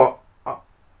 Do you know what?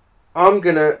 I'm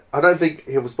gonna. I don't think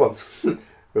he'll respond.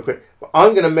 Real quick. But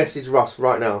I'm gonna message Russ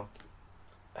right now.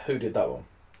 Who did that one?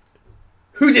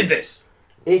 Who did this?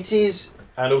 It is.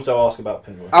 And also ask about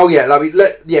Pinwheel. Oh yeah,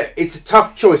 it's a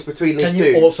tough choice between these Can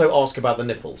two. you also ask about the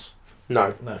nipples?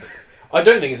 No. No. I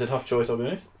don't think it's a tough choice, I'll be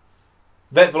honest.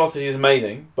 Vet Velocity is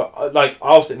amazing, but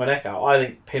I'll stick my neck out. I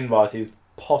think Pinvice is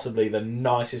possibly the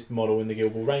nicest model in the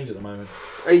Guild Ball range at the moment.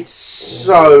 It's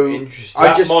so. Interesting. I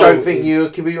That just model don't think is- you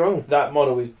could be wrong. That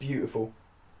model is beautiful.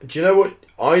 Do you know what?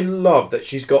 I love that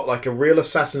she's got like a real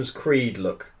Assassin's Creed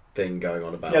look thing going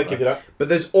on about Yeah, her. I'll give you that. But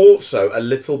there's also a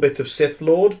little bit of Sith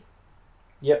Lord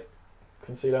Yep.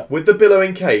 Can see that. with the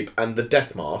billowing cape and the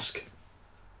death mask.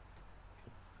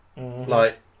 Mhm.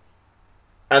 Like,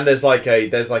 and there's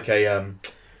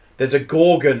a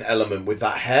Gorgon element with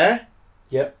that hair,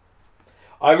 Yep.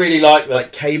 I really like that.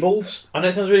 like cables. I know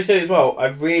it sounds really silly as well. I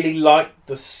really like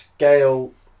the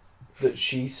scale that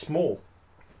she's small.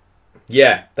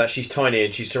 Yeah, that she's tiny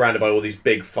and she's surrounded by all these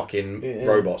big fucking Yeah.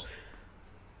 robots.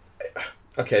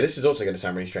 Okay, this is also going to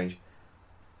sound really strange.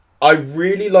 I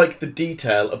really like the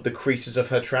detail of the creases of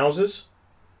her trousers.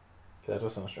 That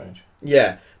does sound strange.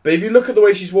 Yeah, but if you look at the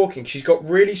way she's walking, she's got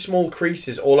really small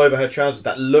creases all over her trousers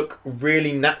that look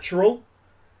really natural.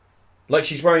 Like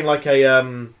she's wearing like a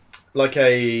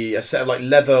set of like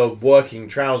leather working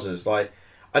trousers. Like,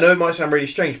 I know it might sound really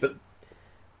strange, but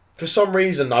for some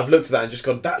reason I've looked at that and just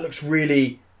gone, that looks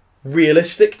really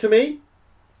realistic to me.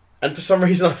 And for some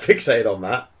reason I fixated on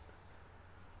that.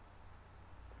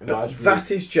 But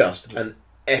that is just an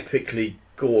epically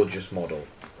gorgeous model.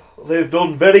 They've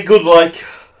done very good, like.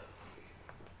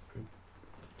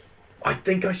 I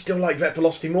think I still like Vet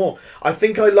Velocity more. I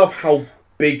think I love how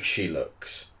big she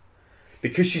looks.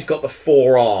 Because she's got the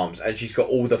 4 arms and she's got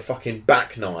all the fucking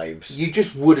back knives. You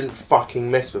just wouldn't fucking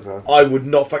mess with her. I would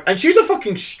not fuck... And she's a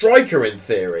fucking striker in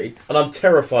theory. And I'm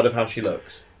terrified of how she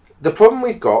looks. The problem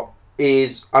we've got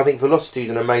is, I think Velocity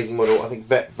is an amazing model. I think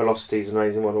Vet Velocity is an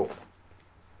amazing model.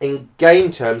 In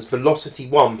game terms, Velocity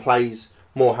 1 plays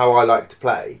more how I like to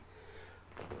play.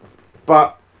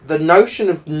 But the notion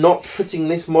of not putting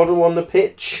this model on the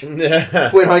pitch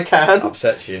when I can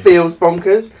upsets you. Feels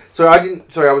bonkers. So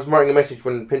I was writing a message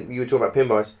when you were talking about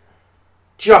Pinvice.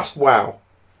 Just wow.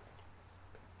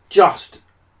 Just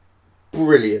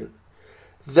brilliant.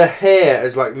 The hair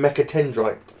is like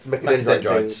mechadendrite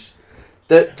things.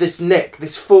 This neck,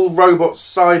 this full robot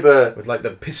cyber with like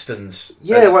the pistons.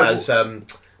 Yeah,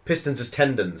 pistons as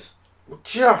tendons.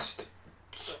 Just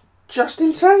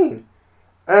insane.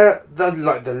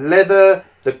 The leather,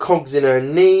 the cogs in her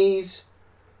knees.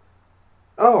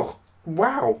 Oh,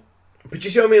 wow. But you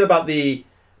see what I mean about the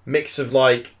mix of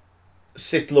like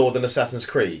Sith Lord and Assassin's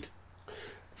Creed?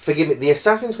 Forgive me, the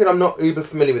Assassin's Creed I'm not uber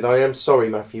familiar with, I am sorry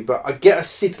Matthew, but I get a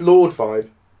Sith Lord vibe.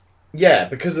 Yeah,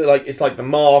 because it's like the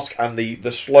mask and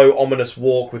the slow ominous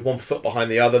walk with one foot behind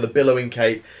the other, the billowing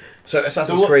cape. So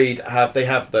Assassin's Creed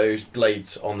have those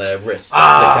blades on their wrists.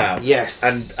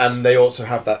 Yes. And they also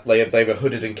have that they have a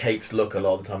hooded and caped look a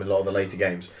lot of the time in a lot of the later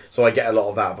games. So I get a lot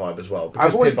of that vibe as well.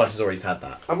 Because Pinvice has always had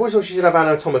that. I've always thought she should have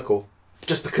anatomical.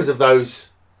 Just because of those.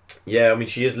 Yeah, I mean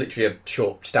she is literally a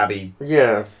short, stabby,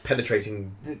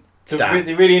 penetrating stab.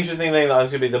 The really interesting thing that is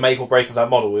going to be the make or break of that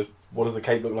model is what does the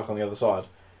cape look like on the other side?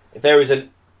 If there is a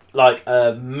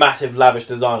massive lavish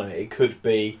design on it, it could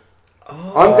be.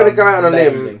 I'm going to go out on a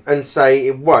limb and say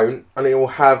it won't, and it will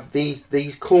have these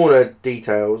corner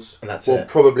details. And that's will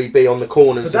probably be on the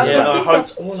corners. But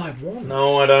that's all I want.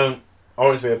 No, I don't. I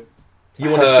want it to be You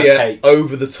want it to be cape.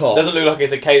 Over the top. It doesn't look like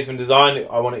it's a cape that's been designed.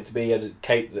 I want it to be a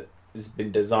cape that has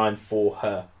been designed for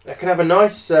her. It can have a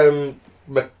nice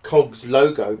McCog's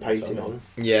logo painted on.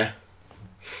 Yeah.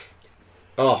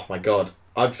 Oh my god.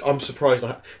 I'm surprised.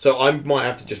 So I might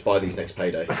have to just buy these next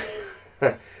payday.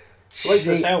 Wait for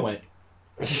the sale, mate.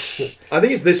 I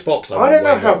think it's this box. I don't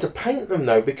know how to paint them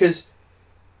though, because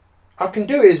I can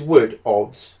do it as wood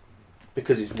odds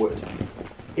because it's wood.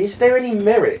 Is there any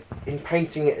merit in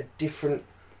painting it a different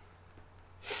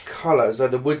colour, as though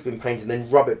the wood's been painted, and then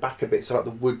rub it back a bit so like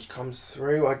the wood comes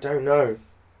through? I don't know.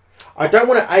 I don't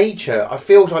want to age her. I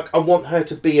feel like I want her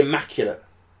to be immaculate.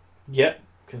 Yep,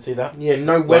 can see that. Yeah,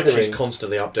 no weathering. Like she's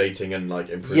constantly updating and like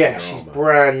improving her armour. She's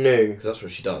brand new. Because that's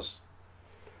what she does.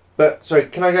 But so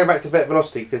can I go back to Vet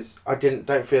Velocity, because I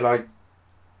don't feel I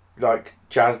like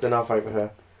jazzed enough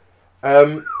over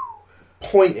her.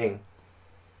 Pointing.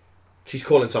 She's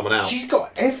calling someone out. She's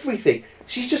got everything.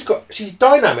 She's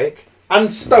dynamic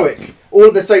and stoic all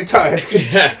at the same time.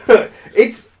 Yeah.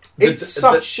 it's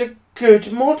such a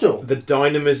good model. The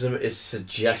dynamism is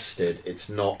suggested. It's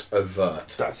not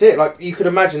overt. That's it. Like you could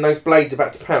imagine those blades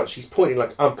about to pounce. She's pointing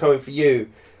like, I'm coming for you.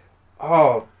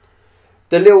 Oh,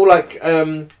 the little like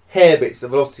hair bits that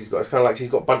Velocity's got. It's kind of like she's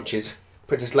got bunches.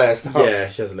 Princess Leia style. Yeah,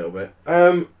 she has a little bit.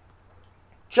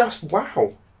 Just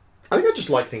wow. I think I just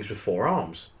like things with 4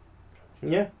 arms.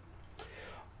 Yeah.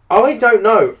 I don't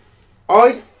know.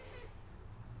 I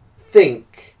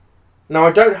think... Now,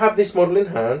 I don't have this model in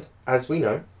hand, as we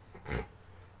know.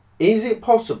 Is it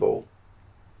possible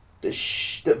that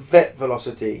Vet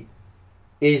Velocity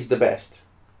is the best?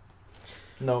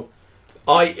 No.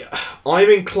 I'm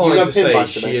inclined to say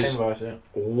she is Pinvice,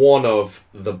 one of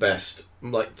the best,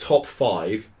 like top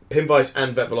 5. Pinvice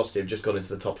and Vet Velocity have just gone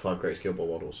into the top 5 greatest Guild Ball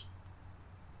models.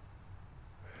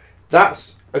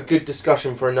 That's a good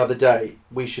discussion for another day.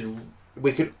 We should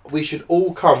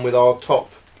all come with our top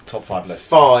 5 list.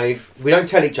 5. We don't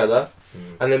tell each other,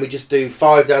 and then we just do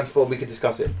 5 down to 4. We could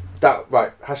discuss it.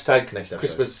 Right. Hashtag next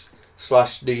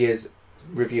Christmas/New Year's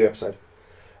review episode.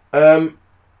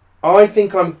 I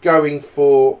think I'm going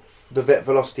for the Vet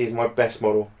Velocity as my best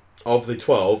model. Of the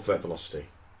 12, Vet Velocity.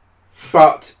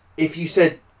 But if you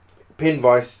said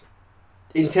Pinvice,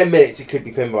 in 10 minutes it could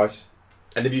be Pinvice.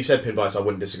 And if you said Pinvice, I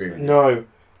wouldn't disagree with you. No.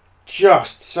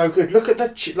 just so good. Look at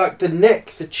the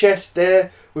neck, the chest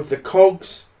there with the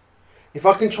cogs. If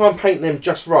I can try and paint them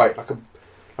just right,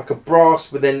 like a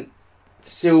brass with then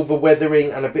silver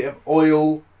weathering and a bit of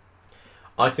oil.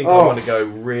 I think I want to go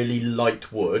really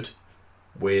light wood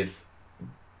with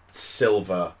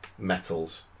silver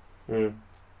metals.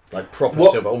 Like proper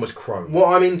silver, almost chrome.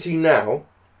 What I'm into now,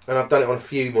 and I've done it on a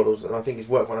few models, and I think it's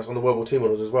worked when I was on the World War II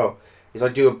models as well, is I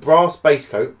do a brass base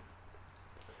coat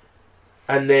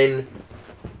and then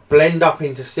blend up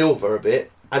into silver a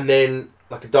bit, and then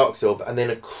like a dark silver, and then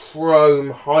a chrome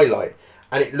highlight,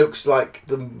 and it looks like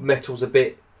the metal's a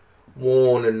bit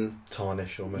worn and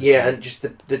tarnish almost. Yeah, and just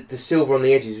the silver on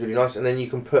the edges is really nice, and then you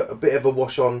can put a bit of a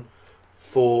wash on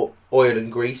for oil and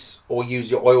grease, or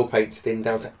use your oil paint to thin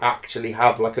down to actually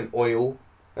have like an oil,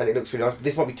 and it looks really nice. But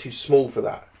this might be too small for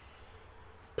that.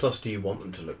 Plus, do you want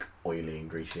them to look oily and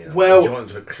greasy enough? Well, do you want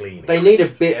them to look clean? They need a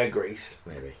bit of grease.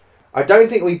 Maybe. I don't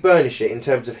think we burnish it in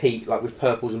terms of heat, like with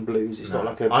purples and blues. It's not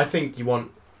like a... I think you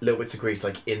want little bits of grease,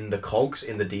 like in the cogs,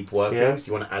 in the deep workings. Yeah.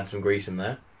 You want to add some grease in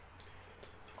there.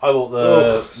 I bought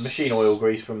the machine oil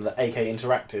grease from the AK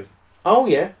Interactive. Oh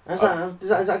yeah, is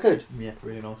that good? Yeah,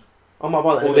 really nice. I might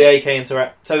buy that. All the AK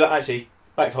Interact. So that actually,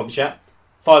 back to Hobby Chat.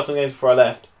 Firestone Games before I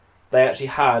left, they actually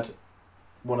had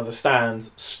one of the stands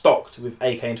stocked with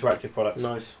AK Interactive products.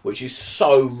 Nice. Which is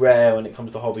so rare when it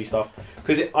comes to hobby stuff.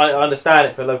 Because I understand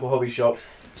it for local hobby shops.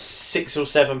 £6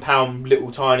 or £7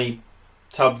 little tiny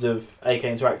tubs of AK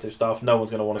Interactive stuff. No one's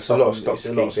going to want to stock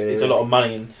them. It's a lot of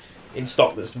money in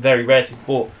stock that's very rare to be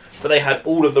bought. But they had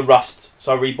all of the rust,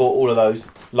 so I rebought all of those.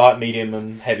 Light, medium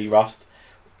and heavy rust.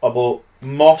 I bought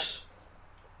moss,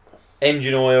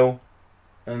 engine oil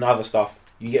and other stuff.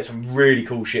 You get some really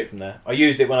cool shit from there. I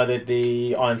used it when I did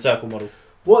the Iron Circle model.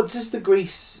 What does the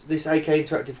grease, this AK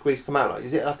Interactive grease, come out like?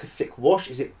 Is it like a thick wash?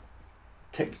 Is it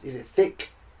thick?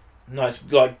 No, it's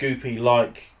like goopy,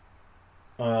 like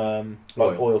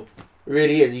oil. It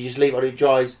really is. You just leave it on, it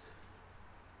dries.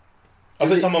 I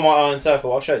put some on my Iron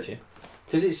Circle. I'll show it to you.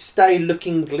 Does it stay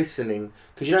looking glistening?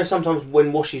 Because you know sometimes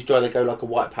when washes dry they go like a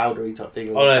white powdery type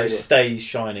thing. Oh no, it stays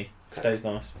shiny. Stays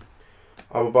nice.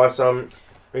 I will buy some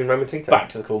in Roman Tito. Back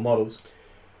to the cool models.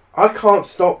 I can't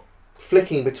stop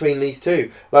flicking between these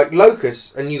two. Like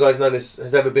Locus, and you guys know this,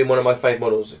 has ever been one of my favourite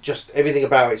models. Just everything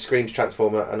about it screams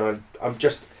Transformer, and I'm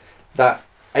just that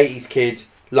 80s kid,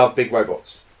 love big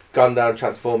robots. Gundam,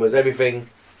 Transformers, everything,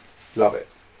 love it.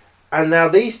 And now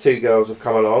these two girls have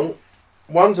come along.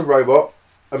 One's a robot,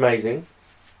 amazing.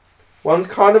 One's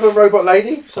kind of a robot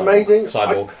lady, amazing.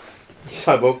 Cyborg.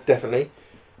 Cyborg, definitely.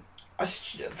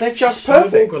 They're just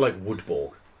perfect. Cyborg or like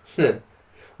Woodborg?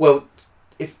 Well,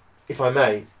 if I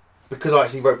may, because I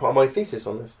actually wrote part of my thesis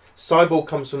on this, Cyborg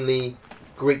comes from the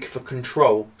Greek for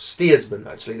control. Steersman,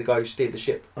 actually, the guy who steered the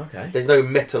ship. Okay. There's no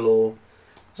metal or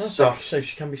stuff. So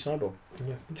she can be Cyborg.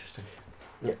 Yeah. Interesting.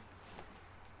 Yeah.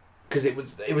 Because it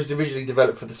was originally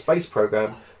developed for the space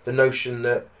program. The notion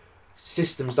that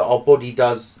systems that our body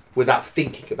does without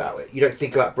thinking about it. You don't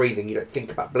think about breathing. You don't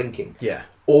think about blinking. Yeah.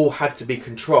 All had to be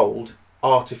controlled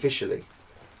artificially,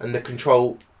 and the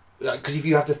control. Because if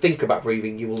you have to think about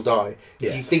breathing, you will die.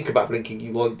 If you think about blinking,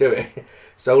 you won't do it.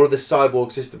 So all of the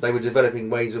cyborg system, they were developing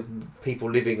ways of people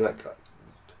living like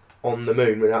on the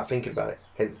moon without thinking about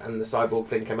it, and the cyborg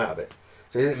thing came out of it.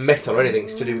 So it isn't metal or anything;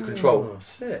 it's to do with control. Oh,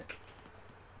 sick.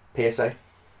 PSA.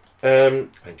 I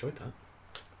enjoyed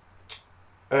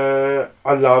that.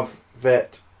 I love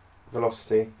Vet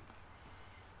Velocity.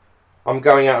 I'm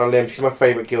going out on a limb. She's my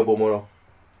favourite Guild Ball model.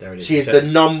 There it is. She is the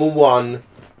 #1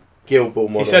 Guild Ball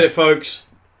model. He said it, folks.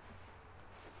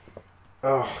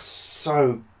 Oh,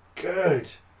 so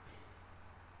good.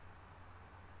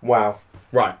 Wow.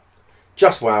 Right.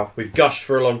 Just wow. We've gushed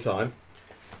for a long time.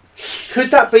 Could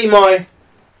that be my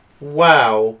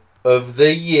wow of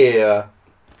the year?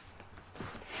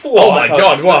 Oh my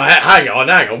god! Well, hang on.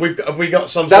 Have we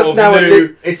got some That's sort of now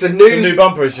new? It's a new. Some new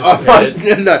bumper has just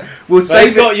appeared. No, we'll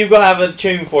save it. You've got to have a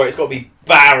tune for it. It's got to be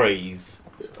Barry's.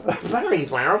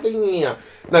 Barry's wow of the year.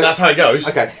 No, that's how it goes.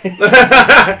 Okay.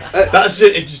 That's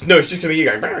it. It's just gonna be you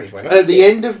going Barry's. At the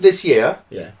end of this year,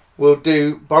 yeah, we'll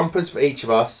do bumpers for each of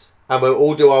us, and we'll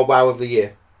all do our wow of the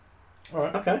year. All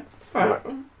right. Okay. All right.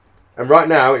 And right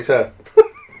now it's her.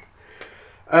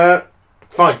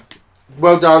 Fine.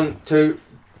 Well done to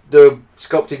the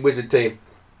Sculpting Wizard team,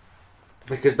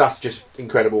 because that's just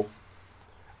incredible.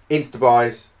 Insta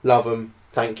buys, love them.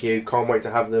 Thank you. Can't wait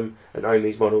to have them and own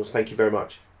these models. Thank you very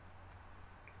much.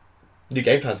 New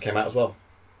game plans came out as well.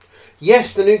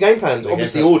 Yes, the new game plans,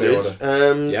 obviously ordered.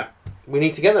 Yeah. We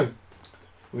need to get them.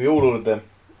 We all ordered them.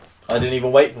 I didn't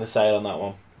even wait for the sale on that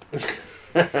one.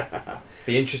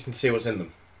 Be interesting to see what's in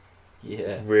them.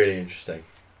 Yeah. Really interesting.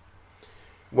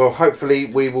 Well, hopefully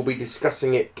we will be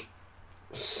discussing it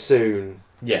soon.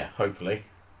 Yeah, hopefully.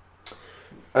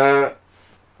 Shall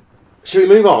we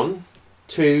move on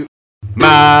to...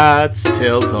 Matt's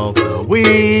Tilt of the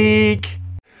Week.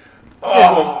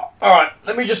 Oh, alright,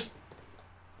 let me just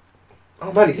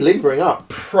Oh man, he's limbering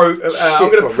up. I'm going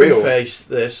to got real. preface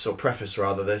this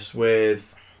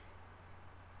with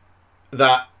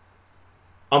that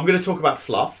I'm going to talk about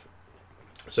fluff.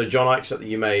 So, John, I accept that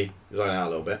you may zone out a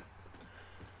little bit.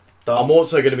 I'm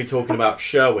also going to be talking about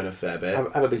Sherwin a fair bit Have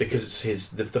a biscuit. because it's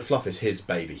his. The fluff is his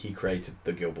baby. He created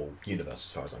the Guild Ball universe,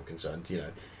 as far as I'm concerned. You know,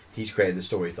 he's created the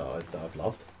stories that I've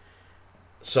loved.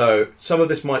 So some of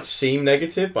this might seem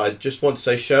negative, but I just want to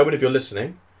say, Sherwin, if you're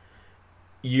listening,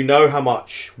 you know how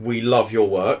much we love your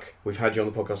work. We've had you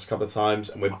on the podcast a couple of times,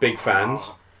 and we're big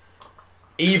fans.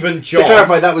 Even John. To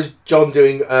clarify, that was John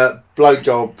doing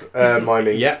blowjob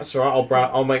mimings. Yeah, that's all right.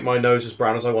 I'll make my nose as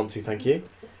brown as I want to. Thank you.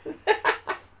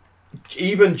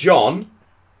 Even John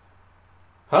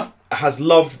has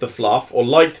loved the fluff or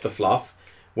liked the fluff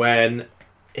when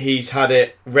he's had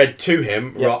it read to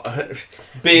him. Yep.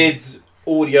 Beard's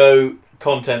audio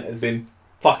content has been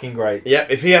fucking great. Yeah,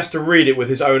 if he has to read it with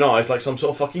his own eyes like some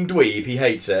sort of fucking dweeb, he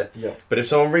hates it. Yeah. But if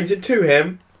someone reads it to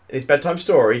him in his bedtime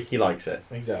story, he likes it.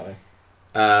 Exactly.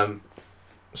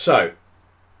 So,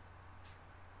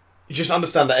 you just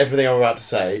understand that everything I'm about to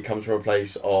say comes from a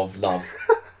place of love.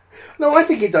 No, I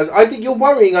think it does. I think you're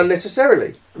worrying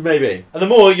unnecessarily. Maybe. And the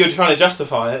more you're trying to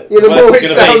justify it, Yeah, the worse more it's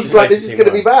it gonna sounds be. like makes this it is seem going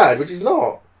to be worse. bad, which is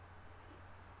not.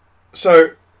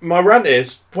 So, my rant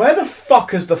is, where the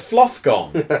fuck has the fluff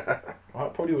gone? I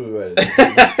probably would have read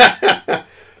it.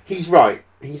 He's right.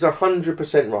 He's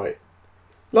 100% right.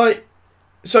 Like,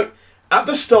 so, at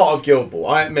the start of Guild Ball,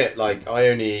 I admit, like, I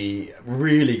only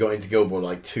really got into Guild Ball,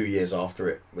 like, 2 years after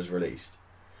it was released.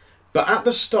 But at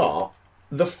the start,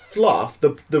 the fluff,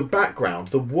 the background,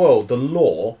 the world, the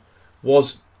lore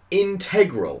was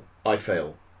integral, I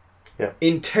feel. Yeah.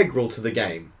 Integral to the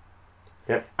game.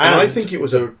 Yeah. And I think it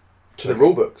was to the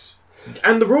rule books.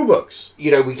 And the rulebooks.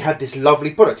 You know, we had this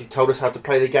lovely product. It told us how to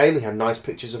play the game. We had nice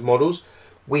pictures of models.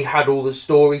 We had all the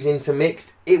stories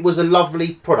intermixed. It was a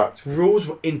lovely product. Rules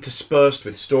were interspersed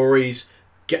with stories.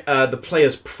 The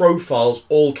players' profiles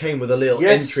all came with a little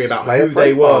entry about player who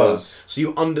they were. profiles. So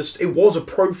you understood. It was a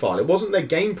profile. It wasn't their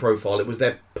game profile. It was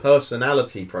their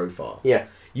personality profile. Yeah.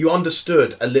 You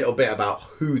understood a little bit about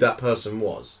who that person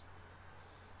was.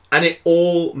 And it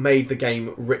all made the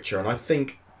game richer. And I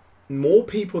think more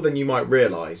people than you might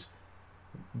realise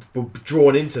were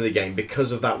drawn into the game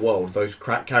because of that world, those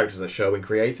characters that Sherwin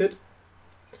created.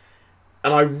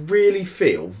 And I really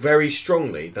feel very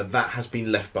strongly that that has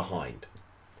been left behind.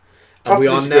 Tough And we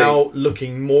to are disagree. now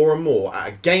looking more and more at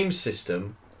a game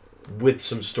system with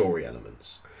some story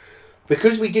elements.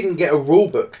 Because we didn't get a rule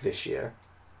book this year,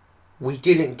 we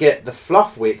didn't get the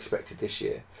fluff we expected this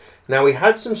year. Now, we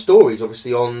had some stories,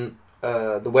 obviously, on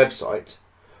the website,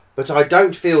 but I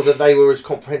don't feel that they were as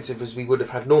comprehensive as we would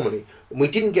have had normally. And we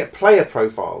didn't get player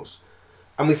profiles.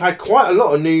 And we've had quite a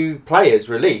lot of new players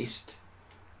released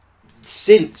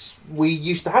since we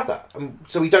used to have that.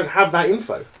 So we don't have that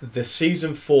info. The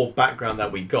Season 4 background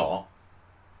that we got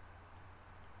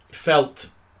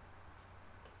felt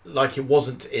like it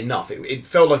wasn't enough. It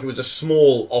felt like it was a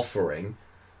small offering,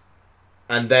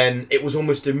 and then it was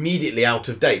almost immediately out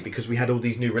of date because we had all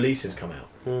these new releases come out.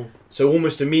 So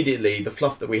almost immediately the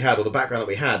fluff that we had, or the background that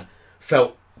we had,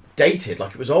 felt dated,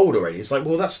 like it was old already. It's like,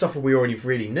 well, that's stuff that we already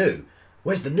really knew.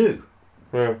 Where's the new?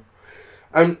 Yeah.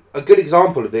 And a good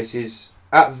example of this is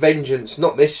at Vengeance,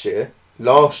 not this year,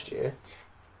 last year.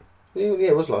 Yeah,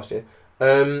 it was last year.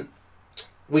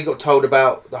 We got told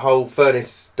about the whole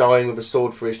Furnace dying with a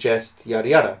sword for his chest, yada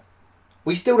yada.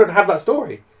 We still don't have that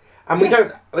story. And we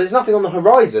don't. There's nothing on the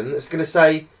horizon that's going to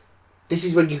say, this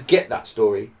is when you get that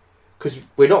story. Because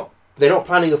they're not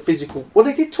planning a physical... Well,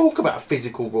 they did talk about a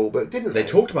physical rulebook, didn't they? They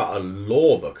talked about a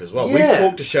lore book as well. Yeah. We've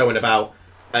talked to Sherwin about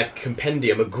a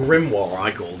compendium, a grimoire, I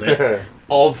called it,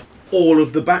 of all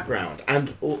of the background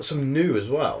and some new as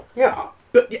well. Yeah.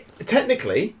 But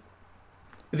technically,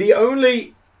 the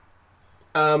only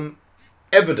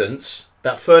evidence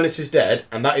that Furnace is dead,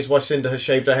 and that is why Cinder has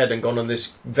shaved her head and gone on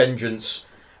this vengeance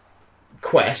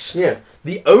quest. Yeah.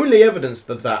 The only evidence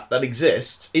that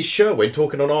exists is Sherwin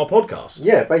talking on our podcast.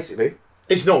 Yeah, basically.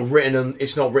 It's not written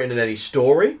in any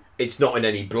story. It's not in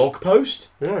any blog post.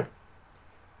 No.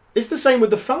 It's the same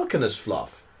with the Falconers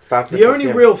fluff. Falconer The fluff, only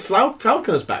yeah. real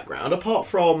Falconers background, apart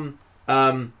from...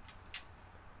 no,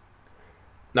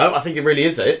 I think it really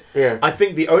is it. Yeah. I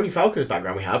think the only Falconers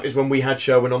background we have is when we had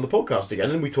Sherwin on the podcast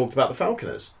again and we talked about the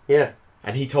Falconers. Yeah.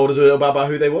 And he told us a little bit about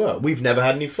who they were. We've never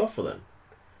had any fluff for them.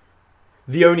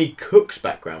 The only Cook's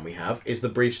background we have is the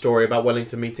brief story about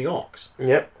Wellington meeting Ox.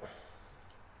 Yep.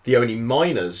 The only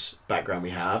Miners background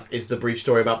we have is the brief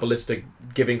story about Ballista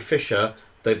giving Fisher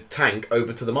the tank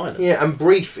over to the Miners. Yeah, and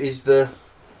brief is the...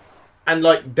 And,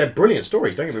 like, they're brilliant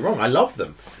stories, don't get me wrong. I love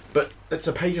them. But it's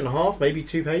a page and a half, maybe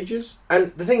 2 pages.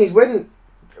 And the thing is, when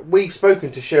we've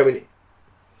spoken to Sherwin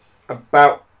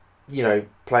about, you know,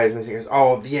 players and things,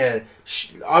 oh, yeah.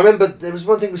 I remember there was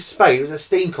one thing with Spade. It was a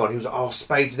SteamCon. He was like, oh,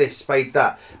 Spade's this, Spade's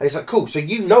that. And it's like, cool, so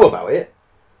you know about it,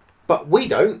 but we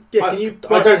don't. Yeah,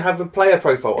 I don't have a player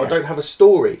profile. Yeah. I don't have a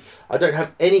story. I don't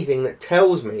have anything that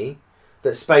tells me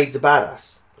that Spade's a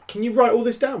badass. Can you write all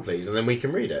this down, please, and then we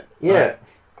can read it? Yeah. Right.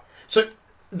 So,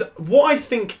 what I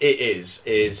think it is...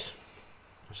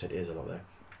 I said is a lot there.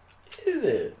 Is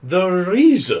it? The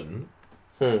reason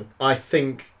I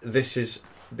think this is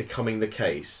becoming the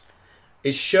case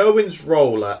is Sherwin's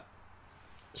role at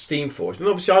Steamforged. And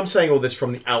obviously I'm saying all this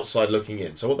from the outside looking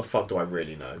in, so what the fuck do I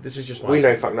really know? This is just my... We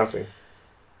know fuck nothing.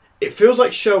 It feels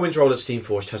like Sherwin's role at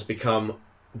Steamforged has become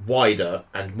wider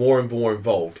and more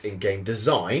involved in game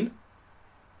design.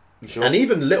 Sure. And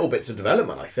even little bits of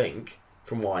development, I think,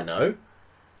 from what I know.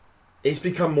 It's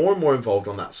become more and more involved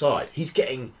on that side. He's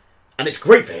getting... And it's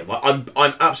great for him. I'm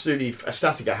absolutely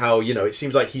ecstatic at how, you know, it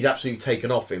seems like he's absolutely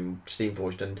taken off in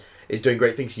Steamforged and is doing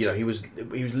great things. You know, he was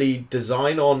lead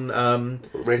design on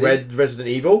Resident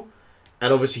Evil.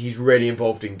 And obviously he's really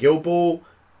involved in Guild Ball.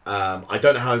 I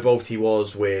don't know how involved he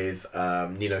was with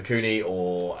Ni no Kuni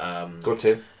or...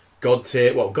 God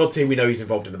Tier. Well, God Tier we know he's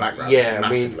involved in the background. Yeah,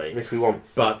 massively. If we want.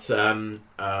 But,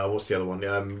 what's the other one?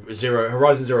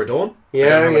 Horizon Zero Dawn.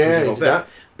 Yeah, into that.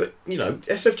 But, you know,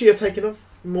 SFG are taking off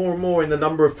more and more in the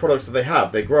number of products that they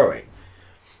have. They're growing.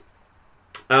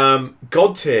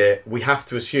 God Tier, we have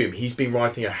to assume he's been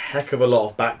writing a heck of a lot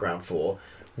of background for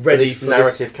this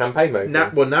narrative campaign mode.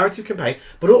 Narrative campaign.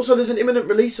 But also there's an imminent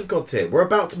release of God Tier. We're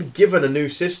about to be given a new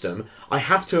system. I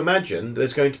have to imagine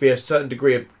there's going to be a certain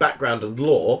degree of background and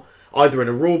lore, either in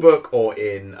a rulebook or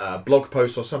in a blog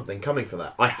post or something coming for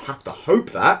that. I have to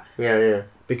hope that. Yeah.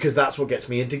 Because that's what gets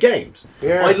me into games.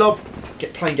 Yeah. I love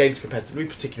playing games competitively,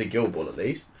 particularly Guild Ball at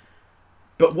least.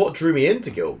 But what drew me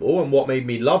into Guild Ball and what made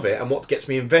me love it and what gets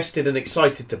me invested and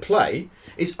excited to play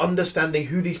is understanding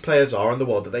who these players are and the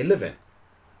world that they live in.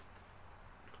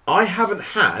 I haven't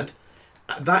had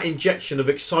that injection of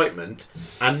excitement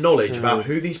and knowledge about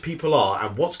who these people are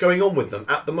and what's going on with them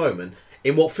at the moment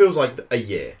in what feels like a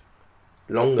year.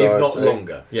 Longer, if not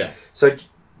longer. Yeah. So,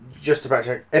 just to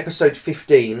backtrack, episode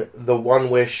 15, the one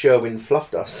where Sherwin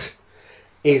fluffed us,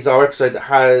 is our episode that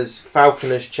has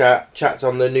Falconer's chats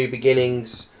on the New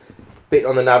Beginnings, bit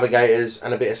on the Navigators,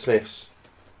 and a bit of Smiths.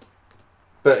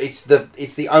 But it's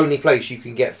the only place you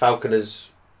can get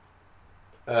Falconer's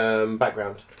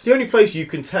background. It's the only place you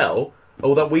can tell,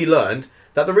 or that we learned,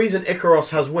 that the reason Icaros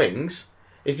has wings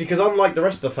is because unlike the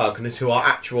rest of the Falconers who are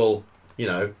actual, you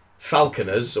know,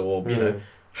 Falconers or, you know,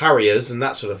 Harriers and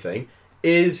that sort of thing,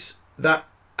 is that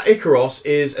Icaros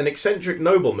is an eccentric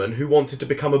nobleman who wanted to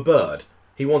become a bird.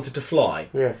 He wanted to fly.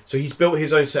 Yeah. So he's built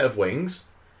his own set of wings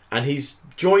and he's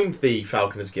joined the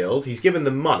Falconers Guild. He's given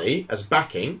them money as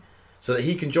backing so that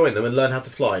he can join them and learn how to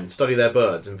fly and study their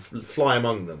birds and fly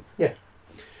among them. Yeah.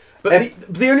 But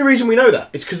the only reason we know that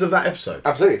is because of that episode.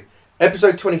 Absolutely.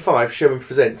 Episode 25, Sherman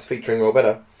Presents, featuring Roll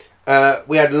Better.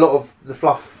 We had a lot of the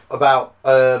fluff about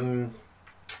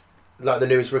like the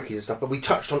newest rookies and stuff, but we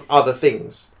touched on other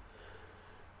things.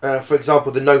 For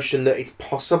example, the notion that it's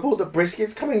possible that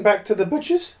Brisket's coming back to the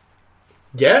Butchers.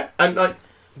 Yeah, and like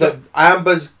that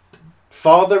Amber's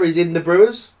father is in the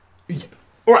Brewers. Yeah.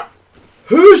 All right,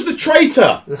 who's the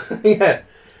traitor? Yeah,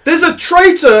 there's a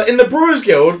traitor in the Brewers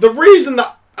Guild. The reason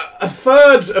that a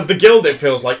third of the guild, it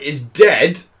feels like, is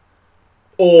dead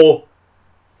or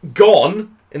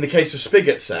gone, in the case of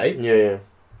Spigot, say. Yeah.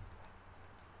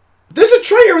 There's a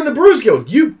traitor in the Brewers Guild.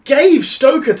 You gave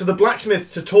Stoker to the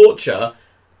blacksmith to torture,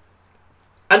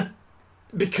 and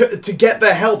to get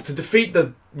their help to defeat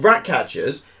the rat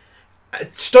catchers.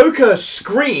 Stoker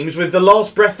screams with the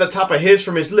last breath that Tapper hears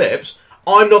from his lips,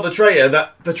 "I'm not the traitor.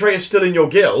 That the traitor's still in your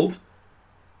guild."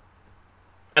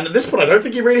 And at this point, I don't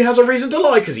think he really has a reason to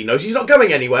lie because he knows he's not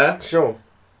going anywhere. Sure.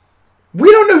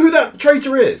 We don't know who that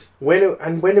traitor is. When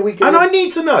are we going? And I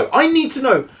need to know. I need to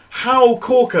know how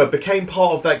Corker became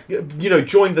part of that, you know,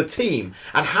 joined the team,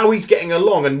 and how he's getting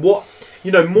along, and what,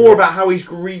 you know, more about how he's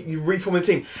reforming the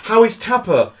team. How is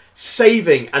Tapper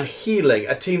saving and healing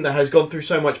a team that has gone through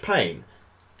so much pain?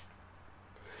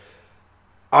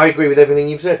 I agree with everything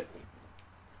you've said.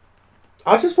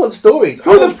 I just want stories.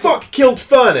 Who the fuck killed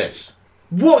Furnace?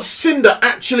 What's Cinder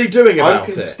actually doing about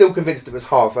it? Still convinced it was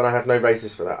half, and I have no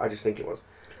basis for that. I just think it was.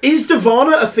 Is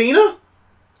Divana Athena?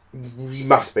 You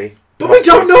must be. But we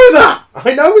don't know that!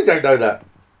 I know we don't know that.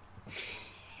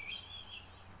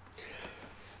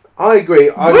 I agree.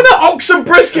 When are Ox and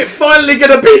Brisket finally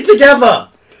going to be together?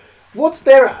 What's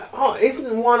their... Oh,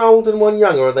 isn't one old and one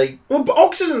young, or are they... Well, but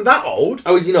Ox isn't that old.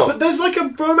 Oh, is he not? But there's like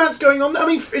a romance going on there. I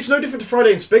mean, it's no different to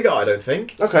Friday and Spigot, I don't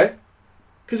think. Okay.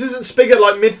 Because isn't Spigot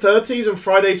like mid-30s and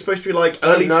Friday's supposed to be like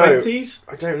early 20s?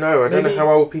 I don't know. I don't Maybe- know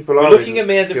how old people are. You're looking at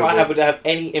me as if Guild I Ball. would have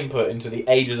any input into the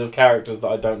ages of characters that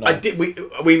I don't know. I did. We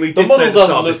did The model say at the does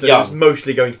start of look this that it was young.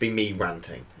 mostly going to be me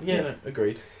ranting. Yeah, no,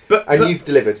 agreed. But And you've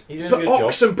delivered. You're doing a but good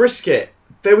Ox job. and Brisket,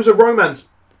 there was a romance,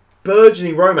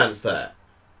 burgeoning romance there.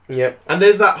 Yep. And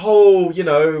there's that whole,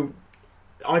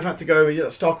 I've had to go,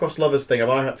 star-crossed lovers thing of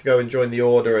I had to go and join the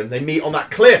Order, and they meet on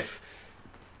that cliff.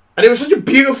 And it was such a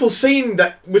beautiful scene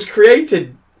that was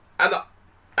created, and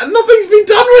nothing's been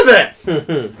done with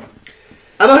it.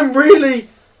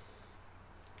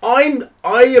 And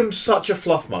I am such a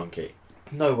fluff monkey.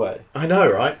 No way. I know,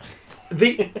 right?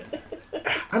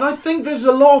 And I think there's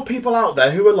a lot of people out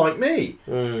there who are like me.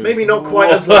 Maybe not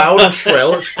quite as loud and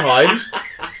shrill at times.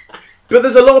 But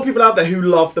there's a lot of people out there who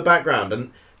love the background,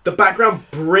 and the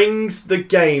background brings the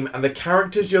game and the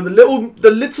characters. The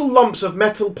little lumps of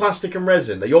metal, plastic, and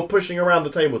resin that you're pushing around the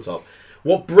tabletop.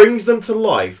 What brings them to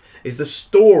life is the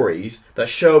stories that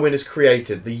Sherwin has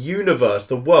created, the universe,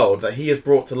 the world that he has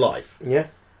brought to life. Yeah.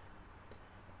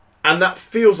 And that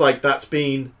feels like that's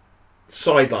been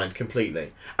sidelined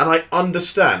completely. And I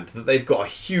understand that they've got a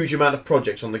huge amount of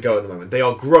projects on the go at the moment. They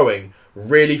are growing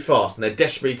really fast, and they're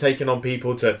desperately taking on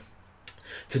people to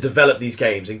develop these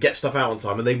games and get stuff out on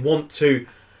time. And they want to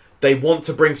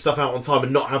bring stuff out on time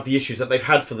and not have the issues that they've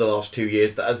had for the last 2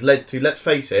 years that has led to, let's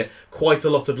face it, quite a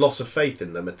lot of loss of faith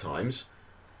in them at times.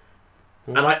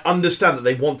 And I understand that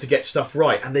they want to get stuff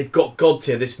right, and they've got God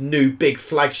Tier, this new big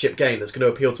flagship game that's going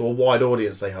to appeal to a wide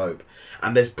audience, they hope.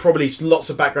 And there's probably lots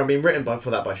of background being written for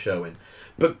that by Sherwin.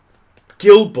 But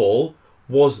Guild Ball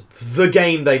was the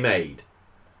game they made.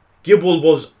 Guild Ball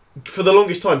was, for the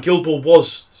longest time, Guild Ball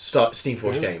was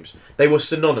Steamforged Games. They were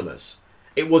synonymous.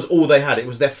 It was all they had. It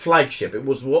was their flagship. It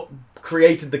was what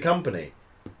created the company.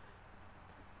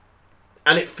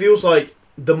 And it feels like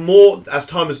the more, as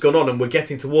time has gone on and we're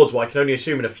getting towards what I can only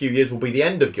assume in a few years will be the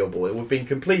end of Guild Ball, it will have been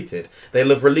completed. They'll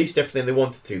have released everything they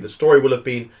wanted to. The story will have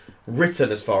been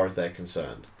written as far as they're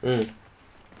concerned.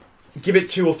 Give it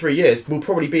 2 or 3 years, we'll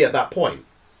probably be at that point.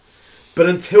 But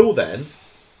until then,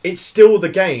 it's still the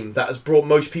game that has brought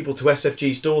most people to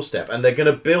SFG's doorstep, and they're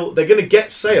going to get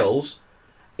sales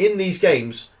in these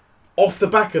games off the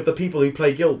back of the people who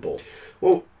play Guild Ball.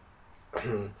 Well,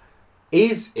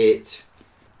 is it...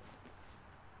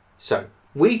 So,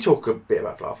 we talk a bit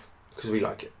about fluff, because we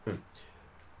like it. And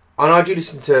I do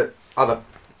listen to other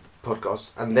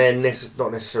podcasts, and they're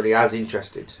not necessarily as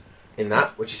interested in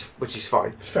that, which is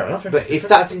fine. It's fair enough. But if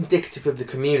that's indicative of the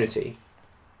community,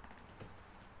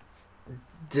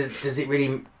 does it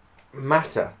really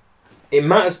matter? It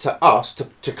matters to us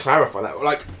to clarify that.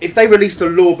 Like, if they released a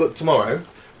lore book tomorrow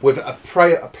with a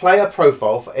player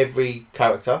profile for every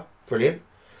character, brilliant.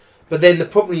 But then the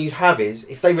problem you'd have is,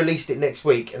 if they released it next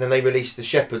week and then they released the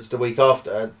Shepherds the week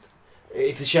after,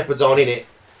 if the Shepherds aren't in it,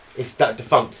 it's that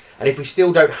defunct. And if we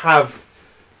still don't have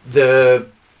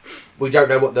we don't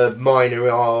know what the minor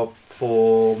are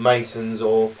for masons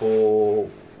or for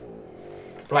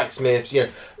blacksmiths,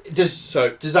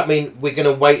 does that mean we're going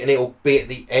to wait and it'll be at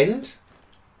the end?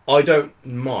 I don't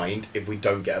mind if we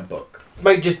don't get a book.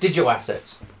 Maybe just digital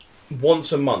assets.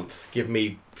 Once a month, give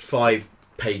me 5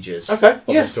 pages of yeah,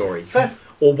 the story. Fair.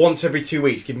 Or once every 2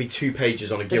 weeks, give me 2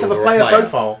 pages on a Let's guild have a or player a player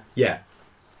profile. Yeah.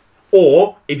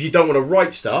 Or, if you don't want to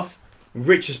write stuff,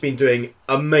 Rich has been doing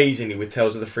amazingly with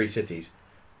Tales of the Free Cities.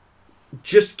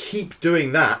 Just keep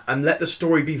doing that and let the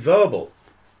story be verbal.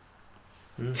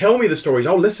 Tell me the stories,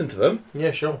 I'll listen to them.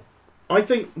 Yeah, sure. I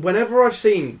think whenever I've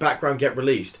seen background get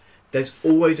released, there's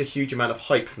always a huge amount of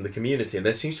hype from the community, and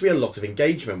there seems to be a lot of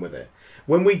engagement with it.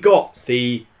 When we got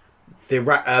the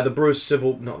Brewers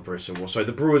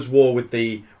War with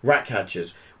the rat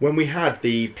catchers, when we had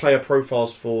the player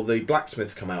profiles for the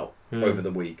blacksmiths come out over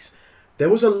the weeks, there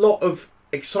was a lot of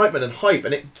excitement and hype,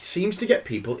 and it seems to get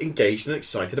people engaged and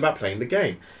excited about playing the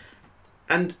game.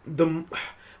 And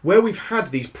where we've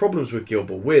had these problems with Guild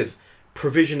Ball, with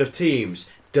provision of teams,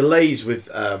 delays with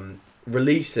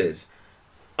releases,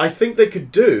 I think they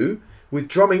could do with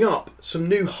drumming up some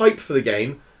new hype for the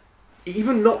game,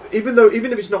 even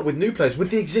if it's not with new players,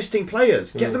 with the existing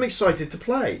players. Get them excited to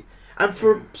play. And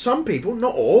for some people,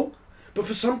 not all, but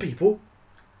for some people,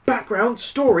 background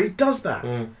story does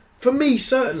that. For me,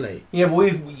 certainly. Yeah, but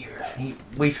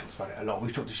we've talked about it a lot.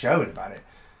 We've talked to Sherwin about it.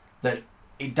 That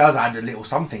it does add a little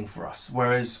something for us.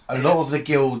 Whereas a lot of the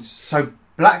guilds... So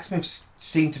Blacksmiths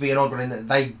seem to be an odd one in that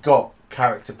they got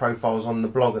character profiles on the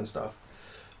blog and stuff.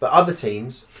 But other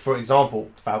teams, for example,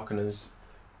 Falconers,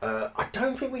 I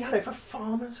don't think we had it for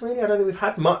Farmers, really. I don't think we've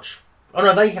had much... Oh,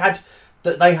 no, they had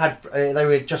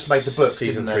just made the book,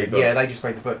 Season didn't they? 3 book. Yeah, they just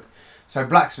made the book. So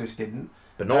Blacksmiths didn't.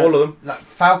 But not all of them. Like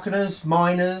Falconers,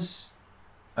 Miners,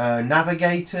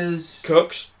 Navigators...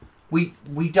 Cooks. We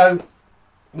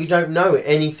don't know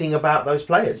anything about those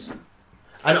players,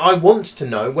 and I want to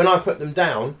know when I put them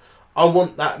down. I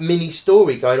want that mini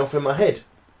story going off in my head.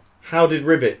 How did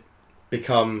Rivet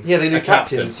become Yeah, they knew a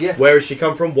captain? captains, yeah. Where has she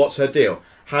come from? What's her deal?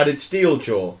 How did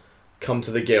Steeljaw come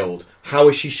to the guild? How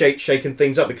is she shaking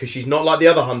things up? Because she's not like the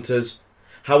other hunters.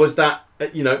 How is that?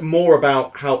 More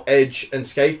about how Edge and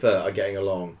Scather are getting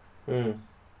along.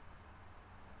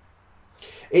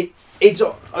 It's.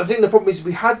 I think the problem is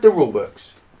we had the rule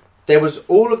books. There was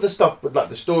all of the stuff, but like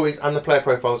the stories and the player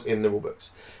profiles in the rule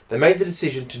books. They made the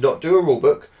decision to not do a rule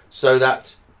book so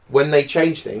that when they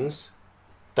change things,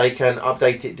 they can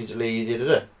update it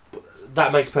digitally.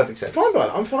 That makes perfect sense. Fine by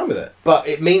that. I'm fine with it. But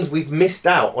it means we've missed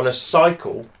out on a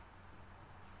cycle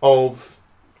of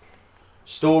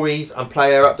stories and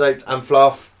player updates and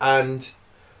fluff and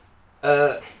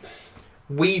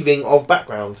weaving of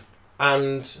background.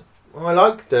 And I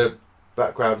like the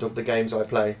background of the games I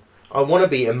play. I want to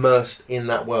be immersed in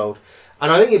that world.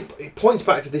 And I think it points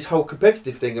back to this whole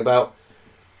competitive thing about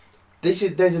there's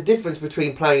a difference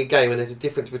between playing a game and there's a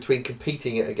difference between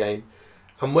competing at a game.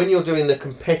 And when you're doing the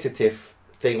competitive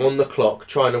thing on the clock,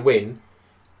 trying to win,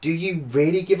 do you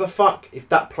really give a fuck if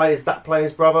that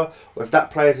player's brother or if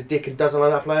that player's a dick and doesn't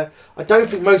like that player? I don't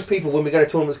think most people, when we go to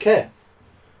tournaments, care.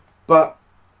 But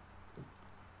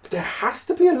there has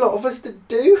to be a lot of us that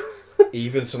do.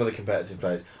 Even some of the competitive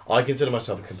players. I consider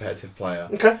myself a competitive player.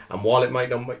 Okay. And while it may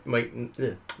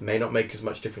not make as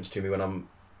much difference to me when I'm,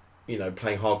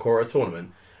 playing hardcore at a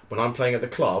tournament, when I'm playing at the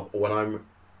club or when I'm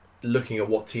looking at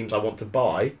what teams I want to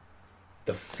buy,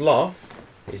 the fluff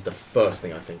is the first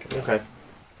thing I think about. Okay.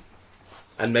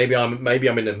 And maybe I'm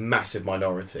in a massive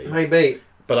minority. Maybe.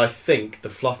 But I think the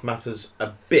fluff matters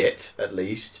a bit, at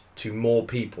least, to more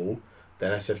people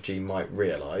than SFG might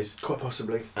realise. Quite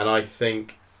possibly. And I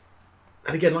think...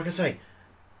 And again, like I say,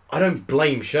 I don't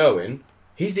blame Sherwin.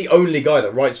 He's the only guy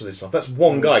that writes all this stuff. That's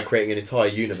one guy creating an entire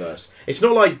universe. It's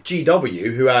not like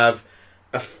GW, who have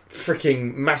a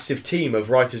freaking massive team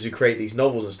of writers who create these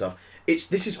novels and stuff.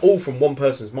 This is all from one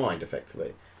person's mind,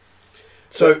 effectively.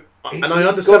 So, I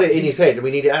understand got it in his head and we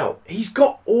need it out. He's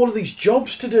got all of these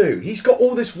jobs to do. He's got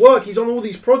all this work. He's on all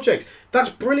these projects.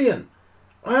 That's brilliant.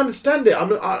 I understand it.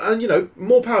 And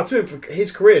more power to him for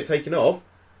his career taking off.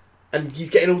 And he's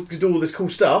getting to do all this cool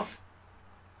stuff.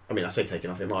 I mean, I say taken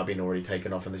off. It might have been already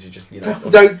taken off, and this is just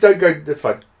Don't go. That's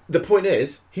fine. The point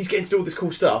is, he's getting to do all this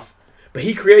cool stuff, but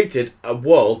he created a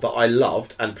world that I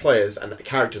loved and players and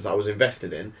characters that I was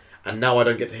invested in, and now I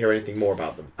don't get to hear anything more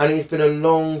about them. And it's been a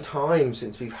long time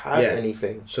since we've had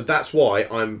anything. So that's why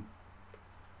I'm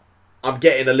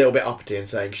getting a little bit uppity and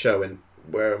saying, Sherwin,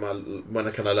 where am I?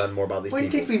 When can I learn more about these people? When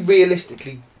did we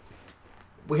realistically?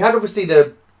 We had obviously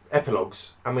the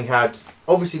epilogues, and we had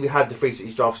the Free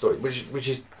Cities draft story, which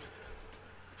is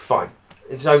fine.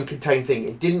 It's its own contained thing.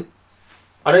 It didn't.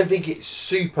 I don't think it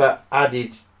super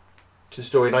added to the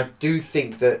story, and I do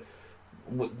think that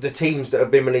the teams that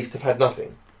have been released have had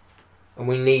nothing, and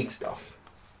we need stuff.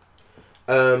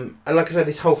 And like I said,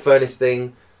 this whole Furnace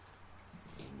thing.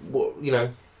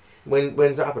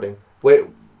 When's it happening?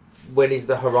 When is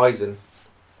the horizon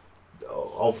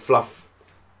of fluff?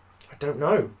 I don't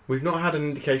know. We've not had an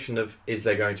indication of is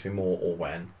there going to be more or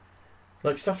when.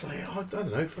 Like stuff like I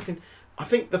don't know. I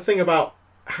think the thing about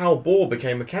how Boar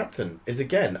became a captain is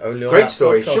again only on great that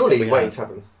story. podcast Surely that we waiting had. to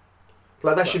happen.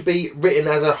 Like that should be written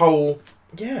as a whole.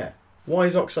 Yeah. Why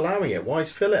is Ox allowing it? Why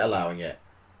is Philip allowing it?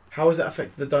 How has that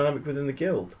affected the dynamic within the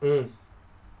guild?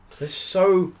 There's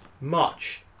so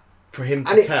much for him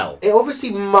to tell. It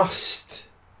obviously must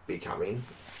be coming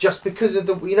just because of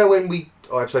the when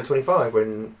episode 25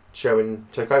 when Sherwin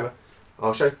took over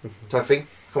our show type thing.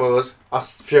 Come on, it was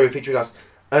us Sherwin featuring us.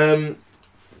 And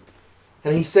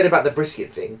he said about the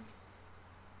brisket thing.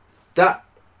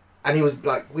 And he was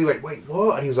like, we went, wait,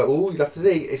 what? And he was like, oh, you'll have to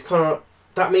see. It's kind of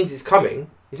that means it's coming.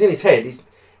 It's in his head. It's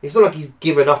not like he's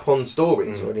given up on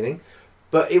stories or anything.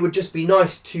 But it would just be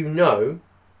nice to know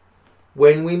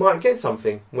when we might get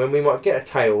something, when we might get a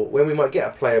tale, when we might get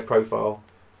a player profile,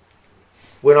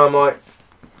 when I might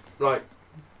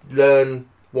learn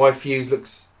why Fuse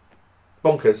looks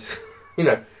bonkers. You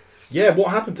know. Yeah, what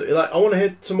happened to... Like, I want to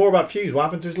hear some more about Fuse. What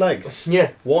happened to his legs?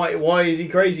 Yeah. Why is he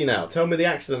crazy now? Tell me the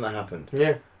accident that happened.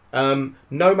 Yeah.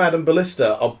 Nomad and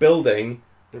Ballista are building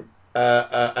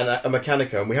a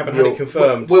Mechanica, and we haven't had it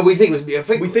confirmed. Well, we think it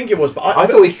was... we think it was, but I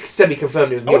thought we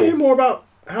semi-confirmed it was I want to hear Mule. more about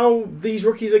how these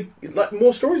rookies are... Like,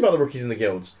 more stories about the rookies in the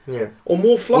guilds. Yeah. Or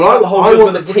more fluff Well, about the whole I guild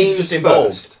want where the rookies teams just involved.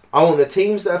 first. I want the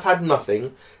teams that have had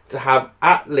nothing to have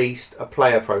at least a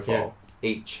player profile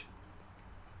each.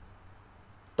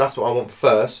 That's what I want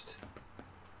first.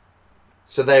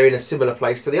 So they're in a similar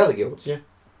place to the other guilds. Yeah.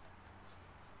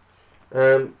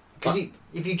 Because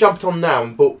if you jumped on now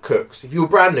and bought Cooks, if you were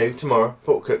brand new tomorrow,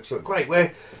 bought Cooks, you went,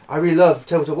 great, I really love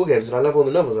Tabletop Wargames and I love all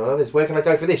the novels and I love this. Where can I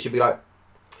go for this? You'd be like,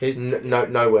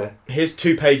 nowhere. Here's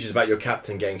 2 pages about your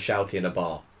captain getting shouty in a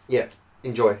bar. Yeah,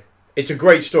 enjoy. It's a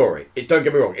great story. Don't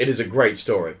get me wrong, it is a great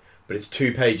story. But it's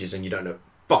 2 pages and you don't know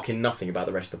fucking nothing about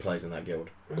the rest of the players in that guild.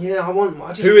 Yeah,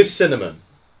 Who is Cinnamon?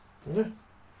 Yeah.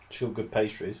 Sure, good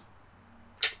pastries.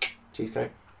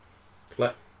 Cheesecake.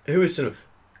 Like, who is Cinnamon?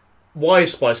 Why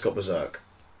is Spice got berserk?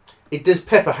 Does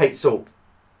Pepper hate salt?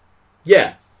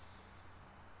 Yeah.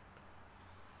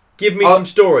 Give me some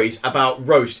stories about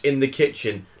Roast in the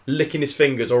kitchen, licking his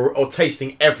fingers or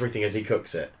tasting everything as he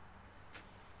cooks it.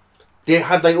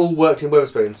 Have they all worked in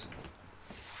Wetherspoons?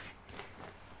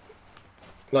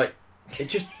 Like,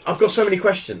 I've got so many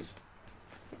questions.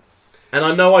 And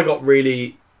I know I got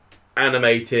really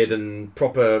animated and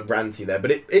proper ranty there,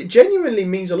 but it genuinely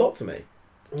means a lot to me.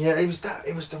 Yeah, it was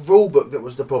the rule book that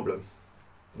was the problem.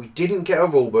 We didn't get a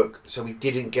rule book, so we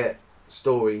didn't get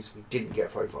stories, we didn't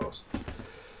get profiles.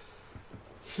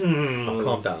 I've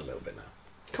calmed down a little bit now.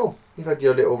 Cool. You've had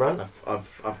your little rant.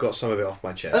 I've got some of it off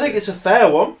my chest. I think it's a fair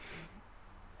one.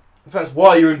 If that's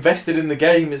why you're invested in the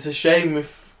game, it's a shame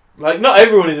if... Like, not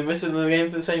everyone is invested in the game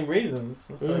for the same reasons.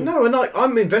 So. No, and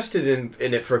I'm invested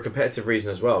in it for a competitive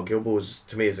reason as well. Guild Wars,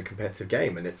 to me, is a competitive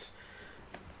game,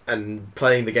 and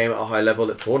playing the game at a high level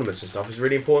at tournaments and stuff is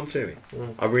really important to me.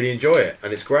 I really enjoy it,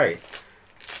 and it's great.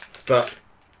 But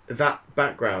that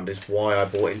background is why I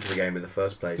bought into the game in the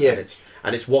first place. Yeah.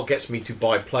 And it's what gets me to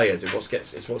buy players.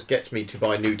 It's what gets me to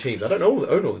buy new teams. I don't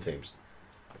own all the teams.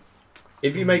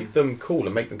 If you make them cool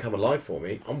and make them come alive for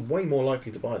me, I'm way more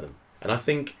likely to buy them. And I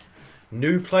think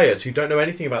new players who don't know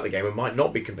anything about the game and might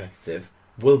not be competitive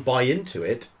will buy into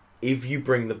it if you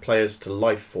bring the players to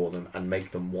life for them and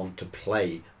make them want to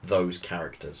play those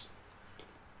characters.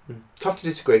 Tough to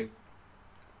disagree.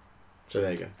 So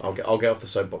there you go. I'll get off the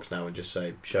soapbox now and just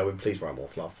say, Sherwin, please write more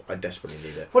fluff. I desperately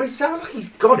need it. Well, it sounds like he's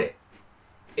got it.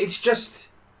 It's just,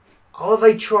 are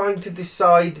they trying to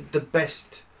decide the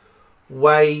best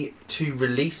way to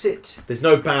release it? There's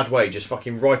no bad way. Just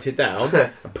fucking write it down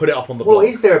and put it up on the Well, blog.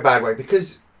 is there a bad way?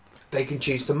 Because they can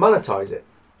choose to monetize it.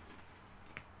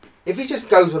 If it just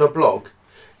goes on a blog,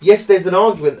 yes, there's an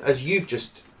argument, as you've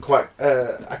just quite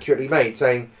accurately made,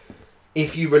 saying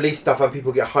if you release stuff and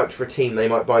people get hyped for a team, they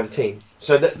might buy the team.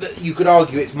 So that you could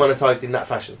argue it's monetized in that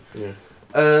fashion. Yeah.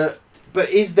 But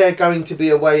is there going to be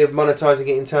a way of monetizing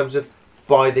it in terms of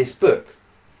buy this book?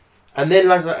 And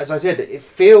then, as I said, it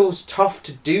feels tough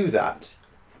to do that.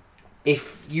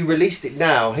 If you released it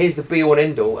now, here's the be-all and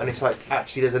end-all, and it's like,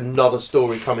 actually, there's another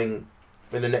story coming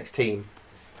in the next team.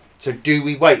 So do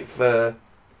we wait for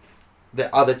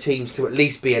the other teams to at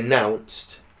least be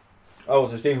announced? Oh,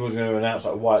 so Steve was going to announce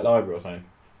like a white library or something.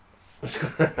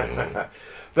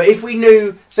 But if we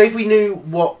knew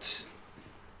what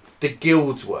the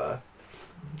guilds were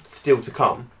still to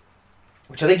come,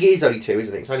 which I think it is only 2,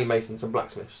 isn't it? It's only Masons and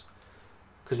Blacksmiths.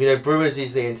 Because we know Brewers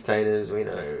is the Entertainers, we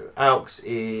know Alks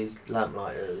is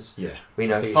Lamplighters, Yeah. we I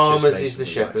know think it's Farmers just is the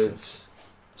Masons and Shepherds.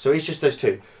 So it's just those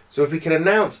 2. So if we can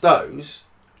announce those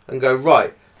and go,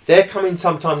 right, they're coming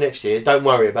sometime next year, don't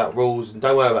worry about rules and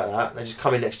don't worry about that, they're just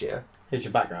coming next year. Here's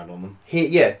your background on them.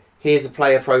 Here's a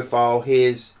player profile,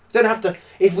 don't have to,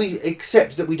 if we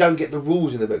accept that we don't get the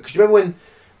rules in the book. Because you remember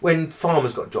when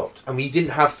Farmers got dropped and we didn't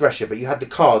have Thresher, but you had the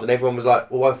card and everyone was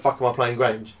like, well, why the fuck am I playing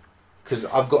Grange? Because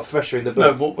I've got Thresher in the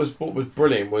book. No, what was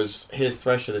brilliant was here's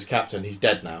Thresher as captain. He's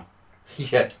dead now.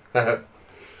 Yeah. I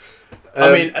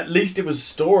mean, at least it was a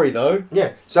story though.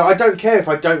 Yeah. So I don't care if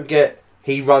I don't get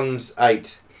he runs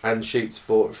 8 and shoots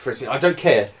for I don't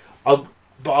care. But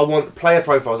I want player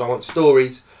profiles. I want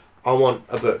stories. I want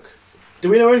a book. Do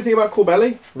we know anything about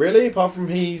Corbelli? Really? Apart from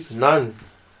None.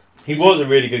 He was a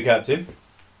really good captain.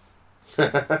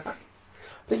 I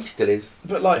think he still is.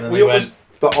 But like And we then almost.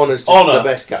 But Honour's just Honour. the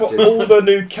best captain. For all the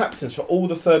new captains, for all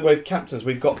the third wave captains,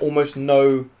 we've got almost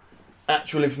no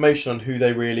actual information on who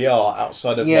they really are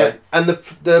outside of And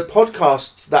the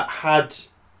podcasts that had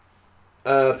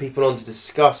people on to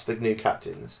discuss the new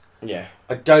captains Yeah.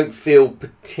 I don't feel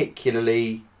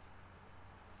particularly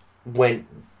they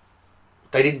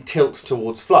didn't tilt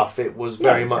towards fluff. It was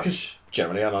very much.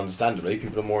 Generally and understandably,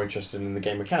 people are more interested in the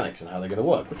game mechanics and how they're going to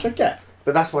work, which I get.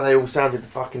 But that's why they all sounded the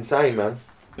fucking same, man.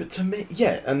 But to me,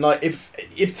 yeah, and like if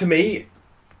to me,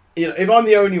 you know, if I'm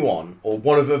the only one or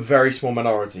one of a very small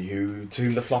minority to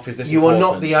whom the fluff is this You important,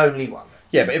 are not the only one.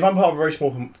 Yeah, but if I'm part of a very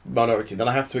small minority, then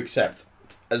I have to accept,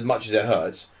 as much as it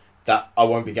hurts, that I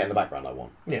won't be getting the background I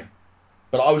want. Yeah.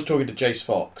 But I was talking to Jace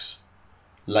Fox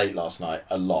late last night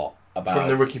a lot about From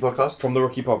the Rookie podcast. From the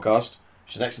Rookie podcast,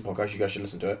 which is an excellent podcast. You guys should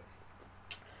listen to it.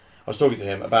 I was talking to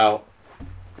him about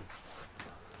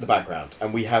the background,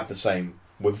 and we have the same.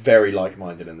 We're very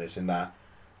like-minded in this, in that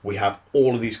we have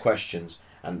all of these questions,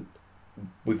 and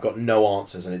we've got no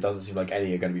answers, and it doesn't seem like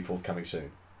any are going to be forthcoming soon.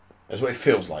 That's what it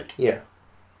feels like. Yeah.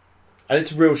 And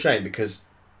it's a real shame because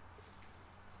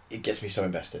it gets me so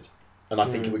invested, and I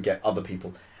think it would get other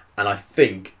people, and I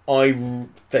think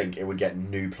it would get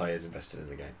new players invested in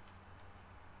the game.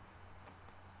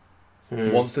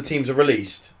 Once the teams are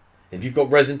released. If you've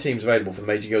got resin teams available for the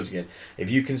major guilds again,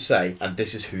 if you can say, and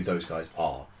this is who those guys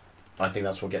are, I think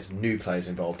that's what gets new players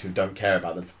involved who don't care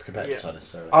about the competitive side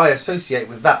necessarily. I associate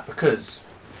with that because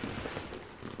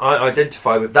I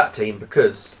identify with that team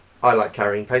because I like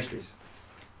carrying pastries.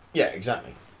 Yeah,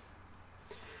 exactly.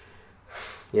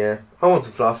 Yeah, I want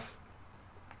some fluff.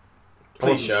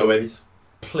 Please show it.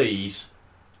 Please.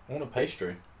 I want a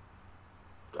pastry.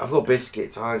 I've got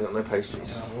biscuits. I ain't got no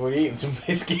pastries. We're eating some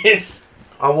biscuits.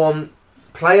 I want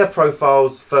player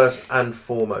profiles first and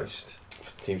foremost.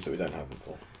 For the teams that we don't have them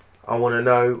for. I want to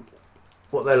know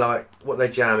what they like, what their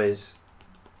jam is.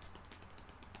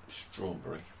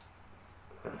 Strawberry.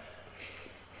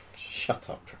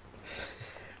 Shut up.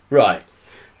 Right.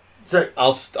 So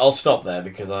I'll stop there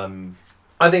because I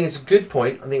think it's a good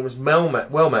point. I think it was well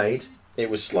made.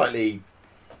 It was slightly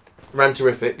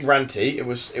Ranterific. ranty. It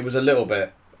was a little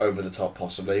bit over the top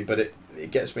possibly, but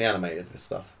it gets me animated, this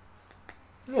stuff.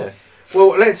 Yeah.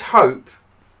 Well, let's hope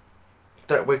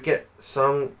that we get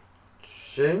some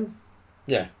soon.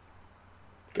 Yeah.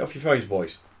 Get off your phones,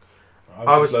 boys.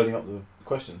 I was loading up the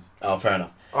questions. Oh, fair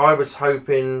enough. I was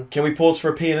hoping. Can we pause for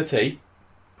a P and a T?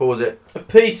 Pause it. A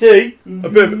PT? A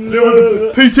bit of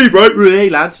a PT, bro. Hey,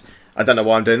 lads. I don't know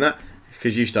why I'm doing that,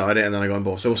 because you started it and then I got on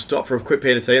board. So we'll stop for a quick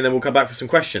P and a T and then we'll come back for some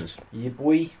questions. Yeah,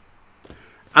 boy.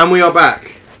 And we are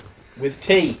back With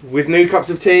tea. with new cups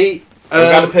of tea.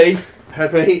 Had a P.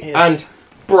 Happy Yes. and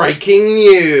breaking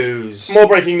news. More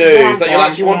breaking news that you'll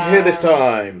actually want to hear this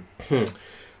time.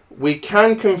 We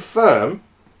can confirm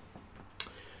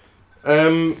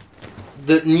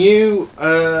that new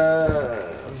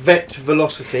Vet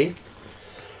Velocity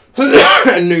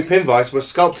and new Pin Vice were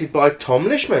sculpted by Tom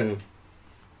Lishman.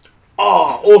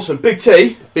 Oh, awesome. Big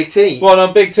T. Big T. Well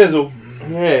done, Big Tizzle.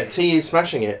 Yeah, T is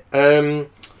smashing it.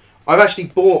 I've actually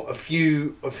bought a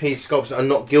few of his sculpts that are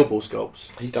not Guild Ball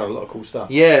sculpts. He's done a lot of cool stuff.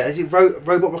 Yeah, is it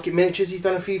Robot Rocket Miniatures he's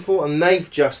done a few for? And they've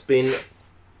just been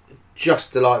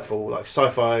just delightful. Like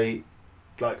sci-fi,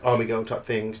 like Army Girl type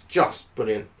things. Just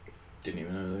brilliant. Didn't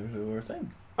even know they were a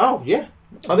thing. Oh, yeah.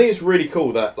 I think it's really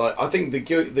cool that, like, I think the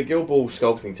Guild Ball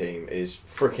sculpting team is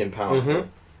freaking powerful. Mhm.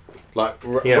 Like,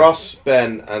 Yeah. Russ,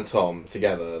 Ben, and Tom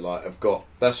together, like,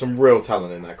 there's some real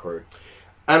talent in that crew.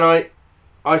 And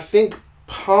I think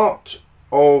part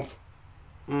of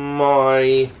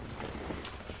my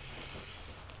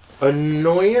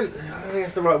annoyance, I don't think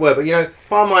that's the right word, but you know,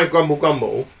 part of my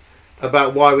grumble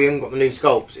about why we haven't got the new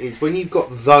sculpts is when you've got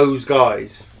those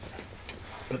guys.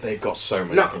 But they've got so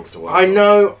many things to work I on.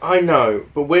 know,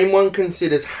 but when one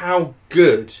considers how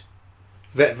good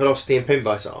Vet Velocity and Pin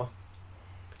Vice are,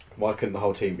 Why couldn't the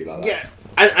whole team be like that? yeah,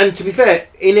 and to be fair,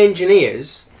 in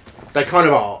engineers, they kind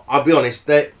of are. I'll be honest,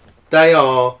 they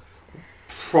are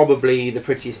probably the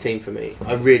prettiest team for me.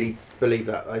 I really believe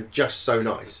that. They're just so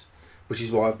nice, which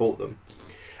is why I bought them.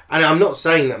 And I'm not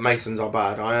saying that Masons are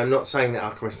bad. I am not saying that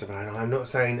Alchemists are bad. I'm not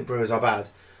saying that Brewers are bad.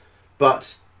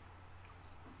 But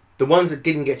the ones that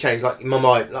didn't get changed, like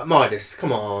Midas,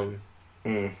 come on.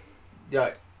 Mm.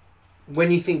 Like,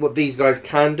 when you think what these guys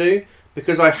can do,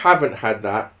 because I haven't had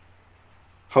that,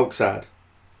 Hulk sad.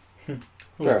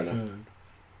 Fair enough.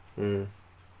 Mm.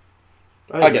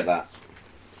 I get that.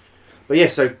 But yeah,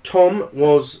 so Tom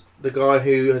was the guy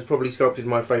who has probably sculpted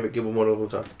my favourite Gibble model of all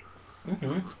time.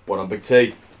 Mm-hmm. What on Big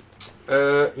T?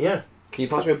 Yeah. Can you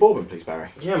pass me a bourbon, please, Barry?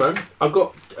 Yeah, man. I've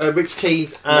got rich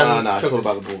teas and... No, it's all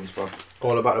about the bourbons, bro.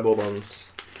 All about the bourbons.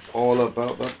 All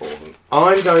about that bourbon.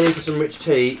 I'm going in for some rich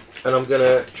tea, and I'm going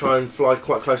to try and fly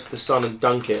quite close to the sun and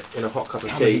dunk it in a hot cup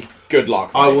of tea. Good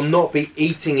luck, I mate. will not be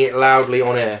eating it loudly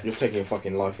on air. You're taking your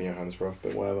fucking life in your hands, bro,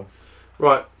 but whatever.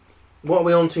 Right. What are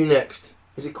we on to next?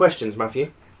 Is it questions,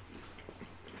 Matthew?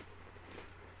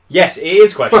 Yes, it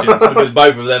is questions because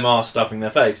both of them are stuffing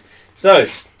their face. So,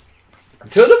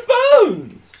 to the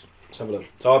phones. Let's have a look.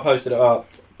 So I posted it up.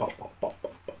 Bop, bop, bop,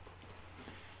 bop, bop.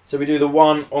 So we do the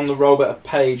one on the Roll Better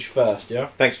page first, yeah?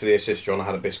 Thanks for the assist, John. I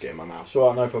had a biscuit in my mouth. That's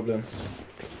right, no problem.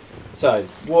 So,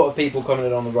 what have people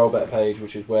commented on the Roll Better page,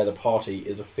 which is where the party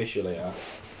is officially at?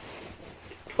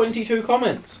 22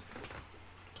 comments.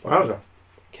 Wowza.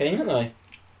 Keen, aren't they?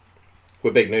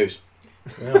 We're big news.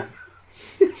 Yeah.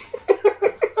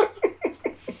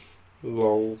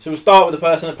 Lol. So we'll start with the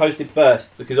person that posted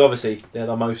first, because obviously they're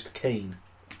the most keen.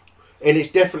 And it's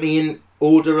definitely in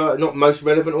order, not most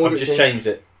relevant order. I've just changed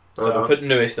it. So Oh, I put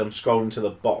newest, I'm scrolling to the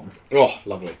bottom. Oh,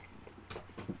 lovely.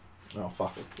 Oh,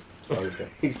 fuck it.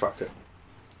 He's fucked it.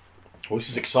 Well, this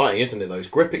is exciting, isn't it, though? It's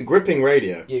gripping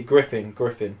radio. Yeah, gripping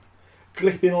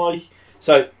like.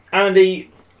 So,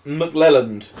 Andy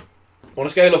McLelland. On a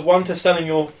scale of 1 to selling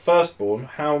your firstborn,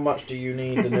 how much do you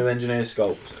need the new engineer's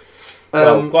sculpts?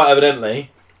 Well, quite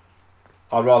evidently,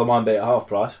 I'd rather mine be at half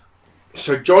price.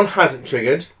 So John hasn't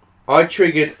triggered. I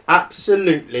triggered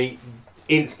absolutely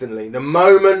instantly. The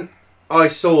moment I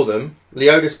saw them,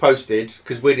 Leodas posted,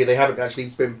 because weirdly they haven't actually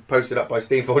been posted up by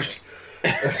Steamforged.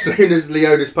 As soon as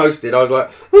Leodas posted, I was like,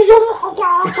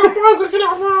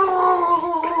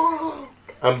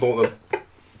 and bought them.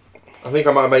 I think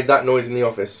I might have made that noise in the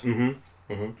office.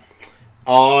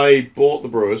 I bought the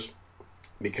Brewers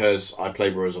because I play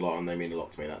Brewers a lot and they mean a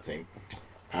lot to me, that team.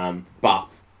 But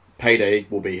payday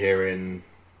will be here in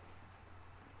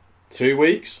 2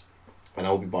 weeks and I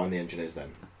will be buying the Engineers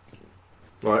then.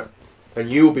 Right. And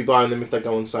you will be buying them if they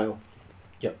go on sale.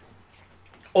 Yep.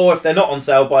 Or if they're not on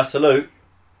sale by Salute,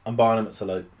 I'm buying them at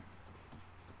Salute.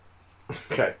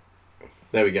 Okay.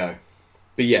 There we go.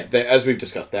 But yeah, as we've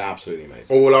discussed, they're absolutely amazing.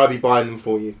 Or will I be buying them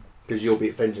for you? Because you'll be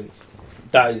at Vengeance.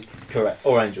 That is correct.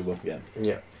 Or Angel will, yeah.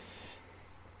 Yeah.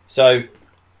 So,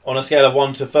 on a scale of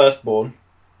 1 to firstborn,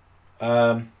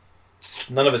 none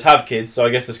of us have kids, so I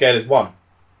guess the scale is 1.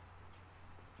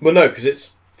 Well, no, because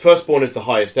it's firstborn is the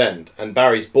highest end, and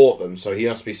Barry's bought them, so he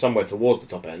must be somewhere towards the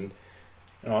top end.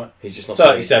 Alright. He's just not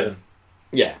 37.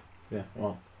 Yeah. Yeah,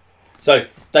 well. So,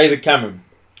 David Cameron.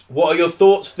 What are your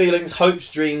thoughts, feelings, hopes,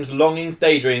 dreams, longings,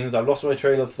 daydreams? I've lost my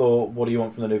trail of thought. What do you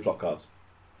want from the new plot cards?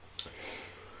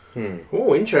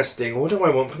 Oh, interesting. What do I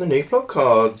want for the new plot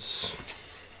cards?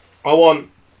 I want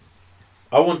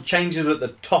changes at the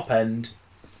top end.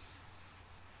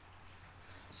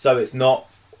 So it's not...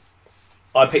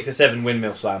 I picked a 7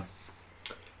 windmill slam.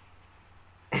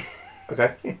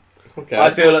 Okay. Okay. I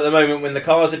feel at the moment when the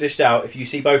cards are dished out, if you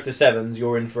see both the 7s,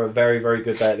 you're in for a very, very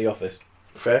good day at the office.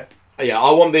 Fair. Yeah,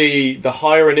 I want the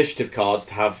higher initiative cards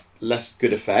to have less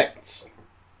good effects.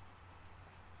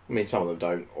 I mean, some of them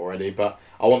don't already, but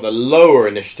I want the lower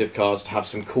initiative cards to have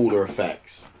some cooler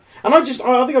effects. And I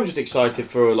think I'm just excited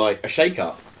for like a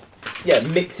shake-up. Yeah,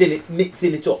 mixing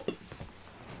it up.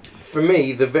 For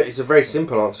me, it's a very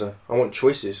simple answer. I want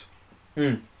choices.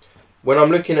 Mm. When I'm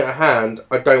looking at a hand,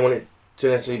 I don't want it to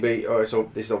necessarily be,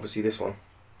 this is obviously this one.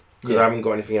 Because I haven't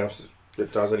got anything else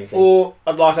that does anything. Or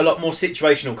I'd like a lot more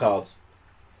situational cards.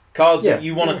 Cards that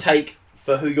you want to take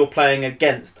for who you're playing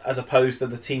against as opposed to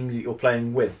the team that you're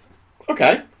playing with.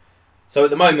 Okay. So at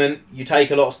the moment, you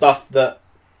take a lot of stuff that...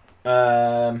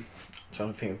 I'm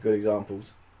trying to think of good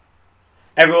examples.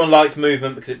 Everyone likes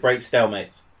movement because it breaks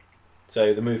stalemates.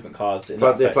 So the movement cards... in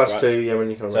that effect, plus right? 2, yeah, when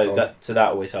you come So that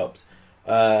always helps.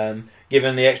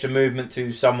 Given the extra movement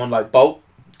to someone like Bolt,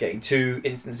 getting 2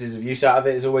 instances of use out of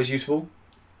it is always useful.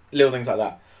 Little things like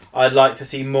that. I'd like to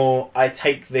see more, I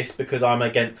take this because I'm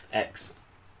against X.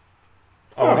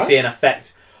 I want to see an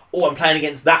effect. Oh, I'm playing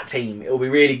against that team. It'll be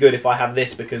really good if I have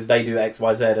this because they do X,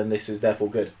 Y, Z and this is therefore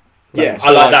good. Yeah,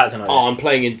 I like that as an idea. Oh, I'm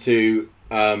playing into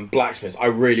blacksmiths. I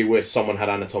really wish someone had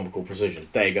anatomical precision.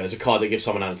 There you go. There's a card that gives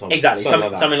someone anatomical. Exactly,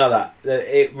 something like that.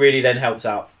 It really then helps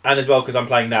out. And as well, because I'm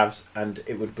playing Navs and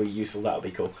it would be useful, that would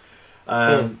be cool.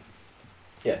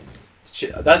 Yeah,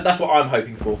 that's what I'm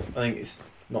hoping for. I think it's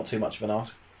not too much of an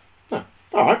ask. No.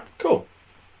 Alright, cool.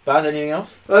 Baz, anything else?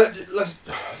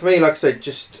 For me, like I said,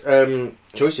 just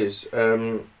choices.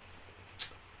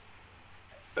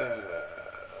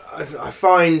 I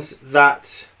find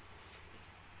that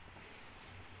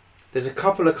there's a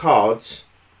couple of cards,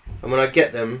 and when I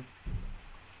get them,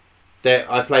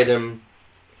 I play them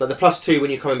like the +2 when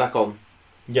you're coming back on.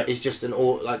 Yeah, is just an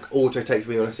auto take for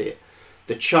me when I see it.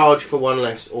 The charge for 1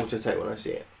 less auto take when I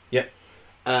see it. Yep.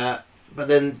 But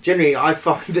then generally I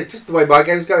find that just the way my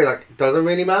game's going, it doesn't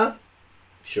really matter.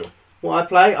 Sure. What I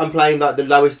play, I'm playing like the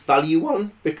lowest value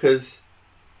one because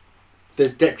the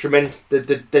detriment,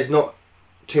 there's not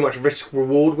too much risk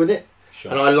reward with it.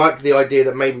 Sure. And I like the idea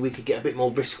that maybe we could get a bit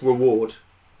more risk reward.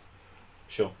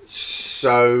 Sure.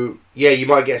 So yeah, you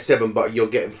might get a 7, but you're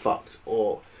getting fucked.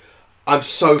 Or I'm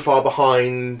so far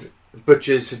behind.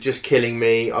 Butchers are just killing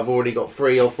me. I've already got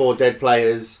 3 or 4 dead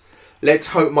players. Let's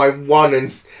hope my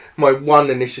one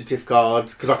initiative card,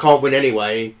 because I can't win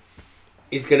anyway,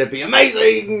 is going to be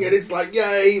amazing. And it's like,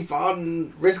 yay,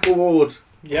 fun, risk reward.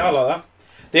 Yeah, I like that.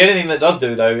 The only thing that does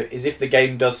do though is if the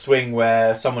game does swing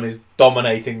where someone is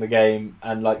dominating the game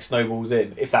and like snowballs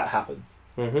in, if that happens,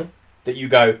 that you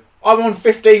go, I'm on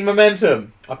 15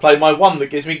 momentum. I play my 1 that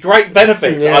gives me great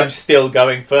benefits. Yeah. I'm still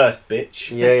going first,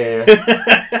 bitch.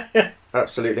 Yeah.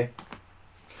 Absolutely.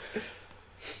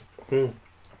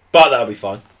 But that'll be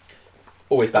fine.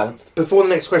 Always balanced. Before the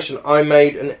next question, I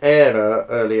made an error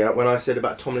earlier when I said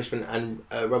about Tom Lishman and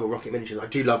Robot Rocket miniatures. I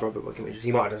do love Robot Rocket miniatures.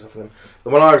 He might have done stuff for them. The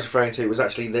one I was referring to was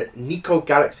actually the Neko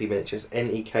Galaxy miniatures,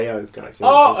 Neko Galaxy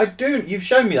Oh, I miniatures. do. You've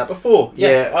shown me that before.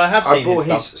 Yes, Yeah, I have seen I bought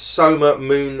his his stuff. Soma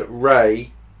Moon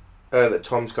Ray that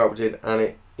Tom sculpted, and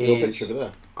it Your is... picture over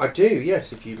there. I do,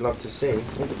 yes, if you'd love to see. I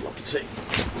would love to see.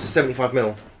 It's a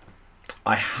 75mm.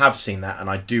 I have seen that, and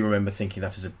I do remember thinking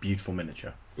that is a beautiful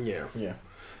miniature. Yeah. Yeah.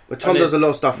 But Tom And does a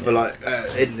lot of stuff for like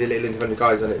the little independent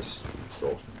guys, and it's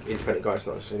sort of independent guys,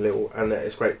 not just little, and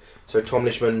it's great. So Tom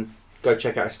Lishman, go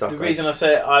check out his stuff. The guys. reason I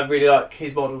say I really like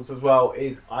his models as well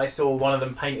is I saw one of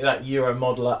them painted at Euro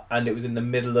Modeler, and it was in the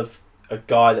middle of a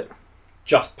guy that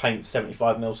just paints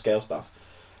 75mm scale stuff,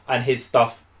 and his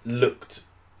stuff looked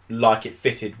like it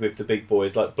fitted with the big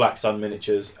boys like Black Sun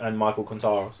Miniatures and Michael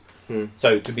Contaros.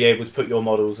 So to be able to put your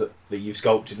models that you've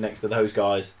sculpted next to those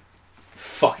guys,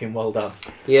 fucking well done.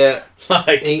 Yeah, Like,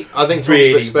 I think Tom's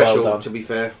really a bit special. well done. To be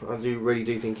fair, I really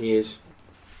do think he is.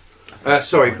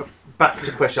 Sorry, back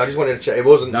to question. I just wanted to check. It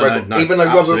wasn't No, even though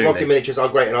Robert absolutely. Rocket miniatures are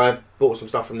great, and I bought some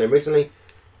stuff from them recently.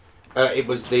 It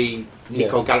was the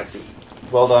Neko Galaxy.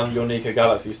 well done. Your Neko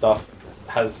Galaxy stuff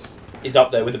is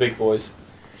up there with the big boys.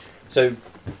 So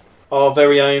our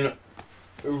very own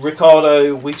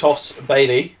Ricardo Witos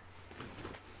Bailey.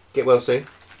 Get well soon.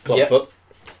 Clubfoot.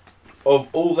 Of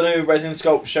all the new resin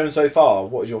sculpts shown so far,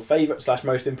 what is your favourite /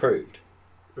 most improved?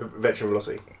 Veteran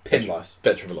Velocity. Pinvice.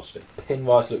 Veteran Velocity.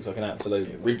 Pinvice looks like an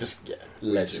absolute We've just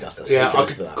legend. discussed this. Yeah, We can I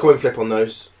listen to could that. coin flip on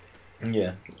those,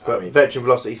 Yeah. but I mean- Veteran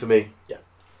Velocity for me.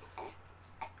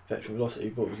 Veteran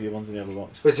Velocity, what was the ones in the other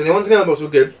box? But so the ones in the other box were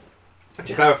good.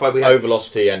 To clarify, we had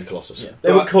Velocity and Colossus. Yeah.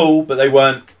 They were cool, but they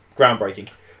weren't groundbreaking.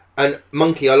 and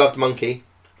Monkey. I loved Monkey.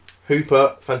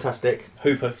 Hooper, fantastic.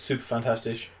 Hooper, super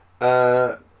fantastic.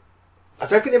 I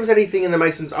don't think there was anything in the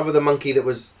Masons other than Monkey that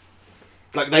was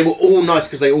like they were all nice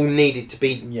because they all needed to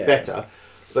be better,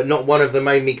 but not one of them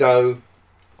made me go,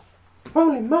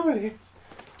 holy moly!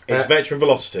 It's Veteran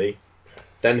Velocity,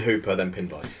 then Hooper, then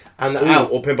Pinvice. And the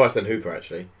Or Pinvice, then Hooper,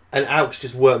 actually. and Alks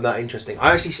just weren't that interesting.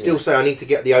 I actually still say I need to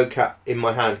get the OCAT in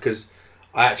my hand because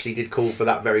I actually did call for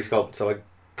that very sculpt, so I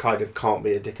kind of can't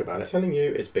be a dick about I'm it. telling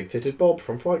you, it's Big Titted Bob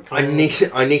from Flight Car. I need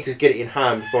to get it in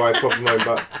hand before I proper moan,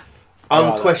 but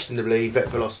unquestionably Vet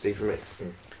Velocity for me.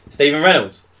 Stephen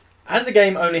Reynolds. As the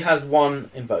game only has one,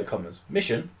 inverted commas,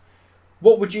 mission,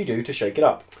 what would you do to shake it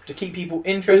up? To keep people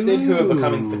interested who are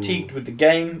becoming fatigued with the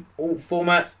game, all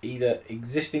formats, either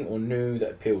existing or new,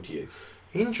 that appeal to you?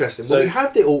 Interesting. So- Well, we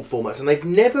had the alt formats and they've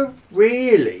never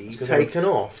really 'Cause taken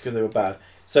off. Because they were bad.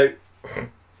 So,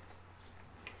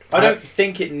 I don't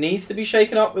think it needs to be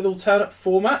shaken up with alternate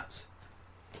formats.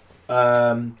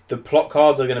 The plot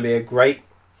cards are going to be a great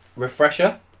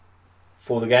refresher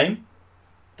for the game.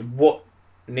 What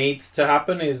needs to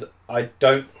happen is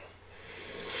the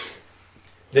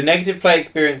negative play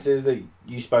experiences that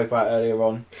you spoke about earlier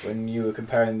on when you were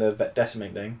comparing the Vet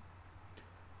Decimate thing.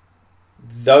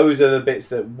 Those are the bits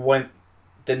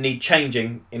that need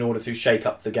changing in order to shake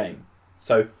up the game.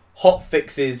 So hot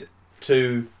fixes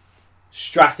to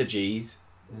strategies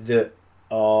that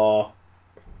are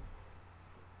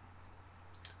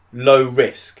low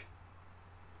risk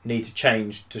need to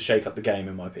change to shake up the game,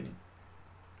 in my opinion.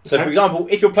 So, Okay. for example,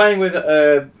 if you're playing with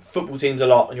football teams a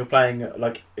lot, and you're playing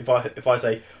like if I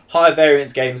say higher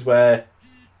variance games where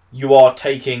you are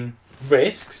taking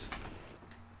risks,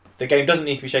 the game doesn't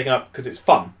need to be shaken up because it's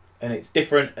fun and it's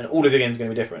different, and all of the games are going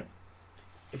to be different.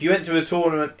 If you went to a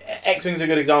tournament, X-Wing's a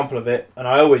good example of it, and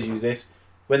I always use this.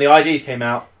 When the IGs came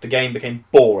out, the game became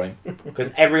boring because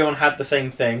everyone had the same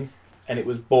thing, and it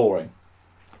was boring.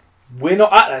 We're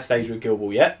not at that stage with Guild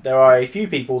Ball yet. There are a few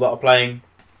people that are playing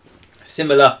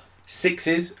similar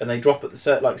sixes, and they drop at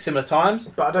similar times.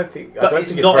 But I don't think But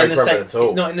it's not in the same. It's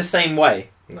not in the same way.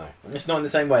 No. It's not in the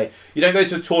same way. You don't go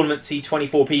to a tournament, see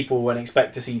 24 people, and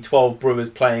expect to see 12 brewers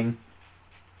playing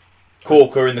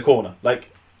Corker in the corner. Like,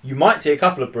 you might see a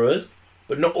couple of brewers,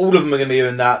 but not all of them are going to be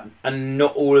doing that, and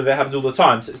not all of it happens all the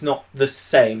time, so it's not the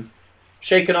same.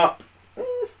 Shaken up,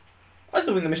 I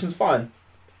still think the mission's fine.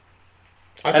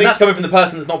 And that's coming from the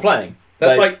person that's not playing.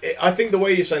 That's I think the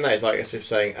way you're saying that is like as if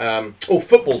saying,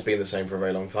 football's been the same for a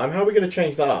very long time. How are we going to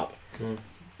change that up?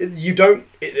 You don't.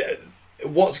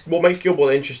 What makes Guild Ball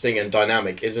interesting and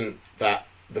dynamic isn't that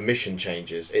the mission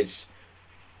changes. It's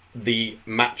the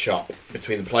matchup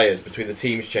between the players, between the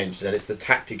teams changes, and it's the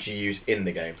tactics you use in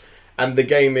the game. And the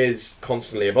game is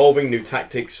constantly evolving. New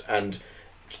tactics and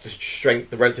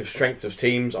the relative strengths of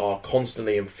teams are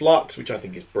constantly in flux, which I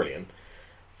think is brilliant.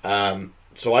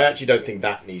 So I actually don't think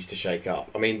that needs to shake up.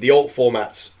 I mean, the alt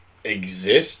formats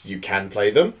exist. You can play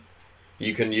them.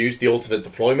 You can use the alternate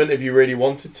deployment if you really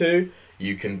wanted to.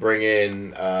 You can bring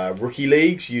in rookie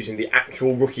leagues using the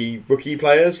actual rookie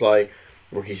players, like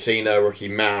Rookie Cena, Rookie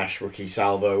Mash, Rookie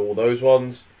Salvo, all those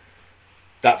ones.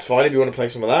 That's fine if you want to play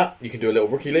some of that. You can do a little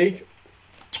rookie league,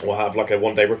 or have like a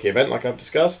one-day rookie event like I've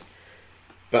discussed.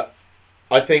 But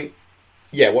I think,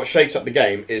 what shakes up the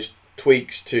game is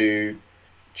tweaks to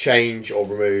change or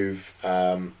remove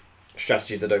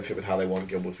strategies that don't fit with how they want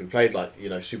Guild Ball to be played, like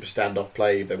super standoff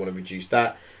play. If they want to reduce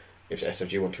that, if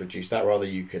SFG want to reduce that, rather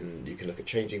you can look at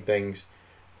changing things.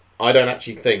 I don't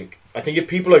actually think. I think if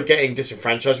people are getting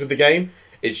disenfranchised with the game,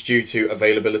 it's due to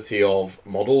availability of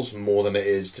models more than it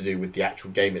is to do with the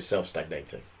actual game itself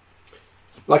stagnating.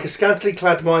 Like a scantily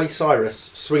clad Miley Cyrus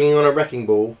swinging on a wrecking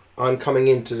ball, I'm coming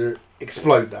in to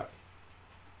explode that.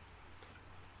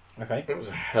 Okay. That was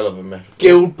a hell of a metaphor.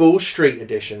 Guild Ball Street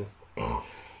Edition.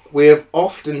 We have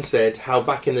often said how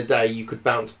back in the day you could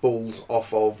bounce balls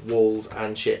off of walls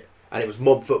and shit, and it was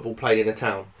mob football played in a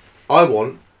town. I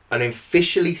want an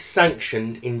officially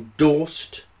sanctioned,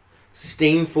 endorsed,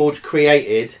 Steamforge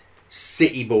created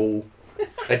City Ball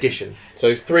edition.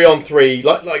 So 3-on-3,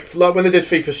 like when they did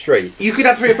FIFA Street. You could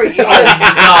have 3 or 3.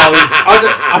 I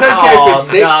don't care if it's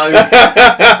 6.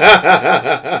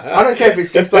 I don't care if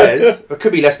it's 6 players. It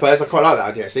could be less players. I quite like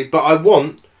that idea actually. But I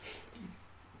want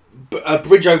a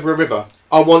bridge over a river.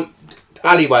 I want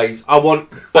alleyways. I want,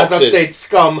 boxes. as I've said,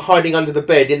 scum hiding under the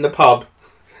bed in the pub,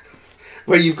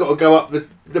 where you've got to go up the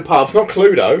pub. It's not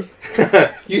Cluedo.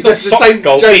 That's the same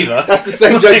joke either. That's the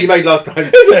same joke you made last time.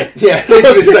 Is it? Yeah,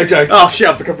 literally the same joke. Oh shit!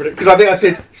 I've become predictable. Because I think I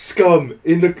said scum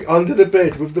under the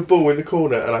bed with the ball in the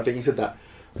corner, and I think you said that.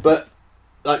 But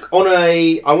like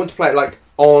I want to play it like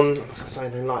on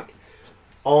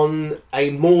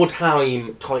a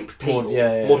Mordheim type team.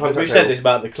 Mordheim We've said this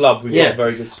about the club. We've got a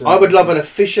very good. I would love an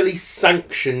officially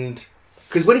sanctioned.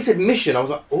 Because when he said mission, I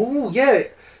was like, oh yeah.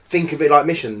 Think of it like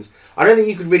missions. I don't think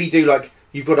you could really do like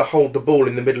you've got to hold the ball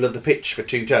in the middle of the pitch for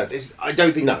 2 turns. I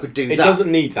don't think you could do that. It doesn't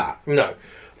need that. No.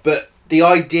 But the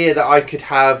idea that I could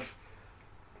have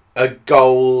a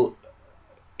goal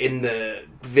in the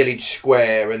village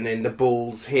square and then the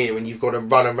ball's here and you've got to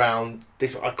run around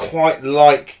this, I quite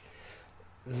like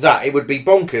that. It would be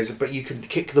bonkers, but you could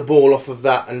kick the ball off of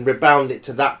that and rebound it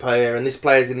to that player, and this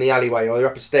player's in the alleyway or they're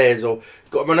upstairs, or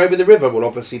you've got to run over the river. Well,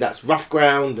 obviously that's rough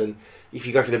ground, and if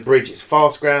you go for the bridge, it's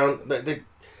fast ground.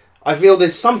 I feel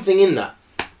there's something in that,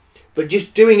 but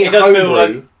just doing it does feel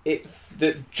homebrew. Like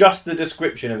just the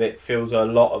description of it feels a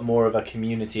lot more of a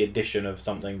community edition of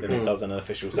something than it does an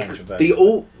official sanction version. The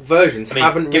alt versions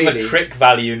haven't give really. Give a trick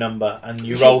value number, and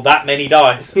you roll that many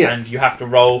dice, and you have to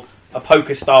roll a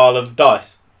poker style of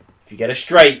dice. If you get a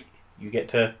straight, you get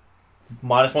to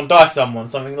 -1 dice someone.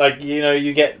 Something like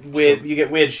you get weird. You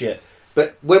get weird shit.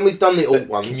 But when we've done the alt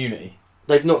ones, community.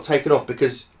 They've not taken off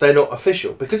because they're not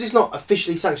official. Because it's not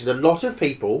officially sanctioned. A lot of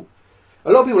people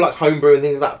like homebrew and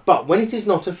things like that. But when it is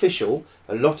not official,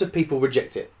 a lot of people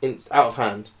reject it. It's out of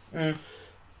hand. And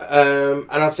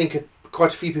I think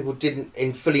quite a few people didn't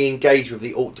fully engage with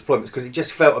the alt deployments because it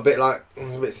just felt a bit like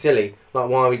a bit silly. Like,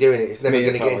 why are we doing it? It's never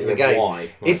going to get into the game. Why?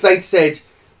 If they'd said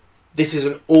this is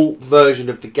an alt version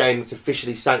of the game that's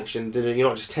officially sanctioned, and you're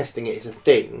not just testing it, it's a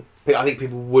thing, I think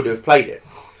people would have played it.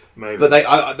 Maybe.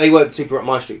 But they weren't super up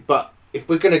my street. But if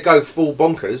we're going to go full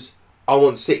bonkers, I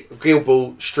want Guild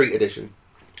Ball Street Edition.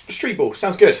 Street Ball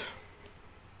sounds good.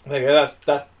 There you go.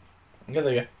 There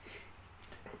you go.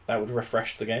 That would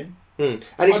refresh the game. And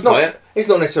it's not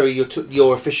necessarily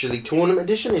your officially tournament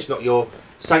edition. It's not your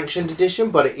sanctioned edition,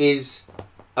 but it is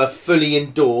a fully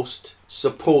endorsed,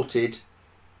 supported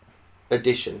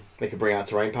edition. They could bring out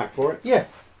a terrain pack for it. Yeah.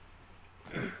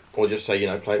 Or just say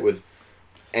play it with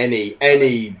any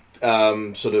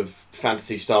sort of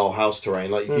fantasy style house terrain.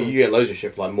 Like you get loads of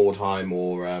shit for like Mordheim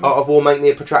or Art of War. Make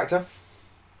me a protractor.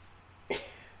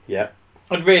 Yeah.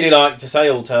 I'd really like to say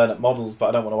alternate models, but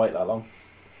I don't want to wait that long.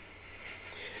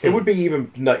 It would be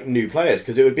even like new players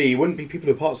because it wouldn't be people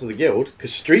who are parts of the guild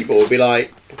because Street Ball would be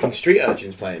like fucking street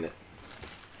urchins playing it.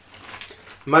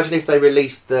 Imagine if they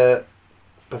released the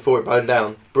before it burned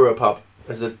down Brewer Pub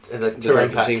as a The terrain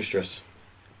Drunken pack Seamstress.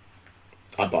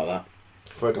 I'd buy that.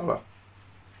 for $1.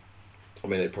 I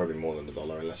mean, it'd probably be more than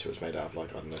 $1 unless it was made out of like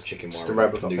I don't know chicken Just wire a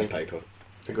and Robocop thing. newspaper.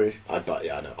 Agreed. I'd buy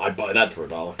I'd buy that for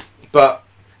 $1. But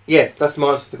yeah, that's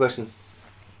my answer to the question.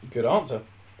 Good answer.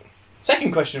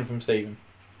 Second question from Stephen.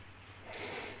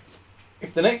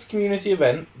 If the next community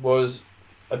event was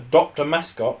adopt a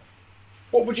mascot,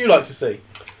 what would you like to see?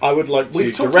 I would like to We've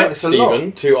talked about direct this a lot.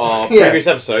 Stephen to our Yeah. previous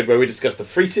episode where we discussed the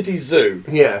Free City Zoo,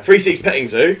 Yeah. Free Cities Petting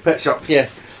Zoo, Pet shop. Yeah.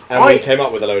 and we came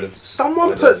up with a load of.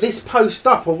 Someone It put is. this post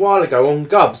up a while ago on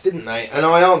Gubs, didn't they? And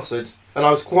I answered, and I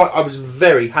was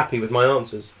very happy with my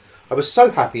answers. I was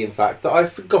so happy, in fact, that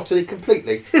I've forgotten it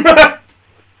completely.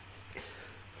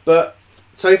 But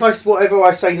so whatever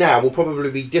I say now will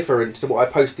probably be different to what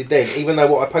I posted then. Even though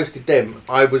what I posted then,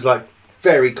 I was like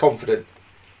very confident.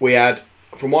 We had,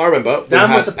 from what I remember, Dan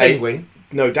we wants a had penguin,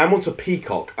 No, Dan wants a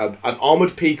peacock, an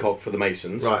armoured peacock for the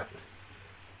Masons. right?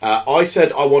 I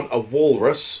said I want a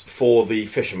walrus for the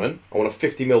fishermen. I want a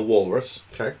 50mm walrus.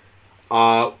 Okay.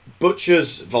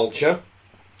 Butcher's vulture.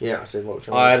 Yeah, I said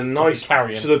vulture. I had a nice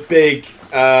carrion. sort of big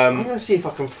I'm going to see if I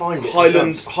can find it.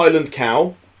 Highland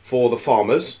cow for the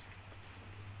farmers.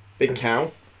 Big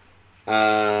cow.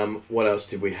 What else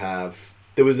did we have?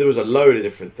 There was a load of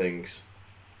different things.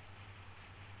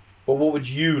 Well, what would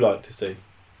you like to see?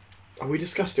 Oh, we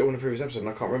discussed it on a previous episode and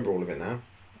I can't remember all of it now.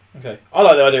 Okay. I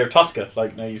like the idea of Tusker.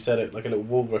 Like, no, you said it, like a little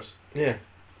walrus. Yeah.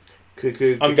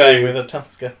 I'm going with a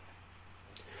Tusker.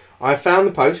 I found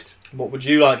the post. What would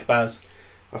you like, Baz?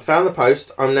 I found the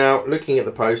post. I'm now looking at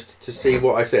the post to see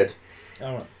what I said.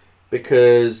 Alright.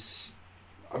 Because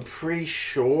I'm pretty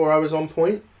sure I was on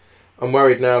point. I'm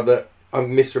worried now that I'm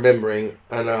misremembering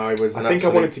and I was an I think I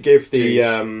absolute wanted to give the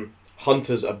douche.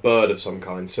 hunters a bird of some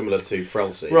kind, similar to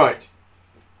Frelsey. Right.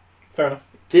 Fair enough.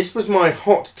 This was my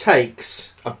hot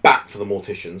takes. A bat for the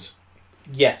morticians.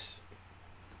 Yes.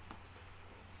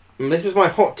 And this was my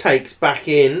hot takes back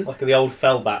in... Like the old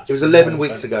fell bats. It was 11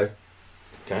 weeks ago.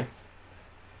 Okay.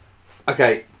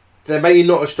 Okay. They're maybe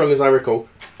not as strong as I recall.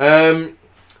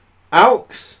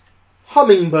 Alks.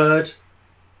 Hummingbird.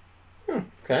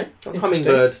 Okay. Not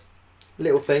hummingbird.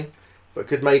 Little thing. But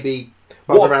could maybe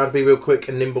buzz What- around, be real quick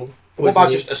and nimble. What Poison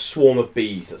about you. just a swarm of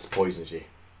bees that poisons you?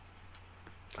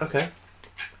 Okay.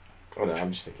 Oh no,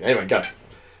 I'm just thinking. Anyway, go.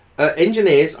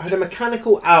 Engineers. I had a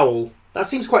mechanical owl. That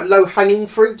seems quite low-hanging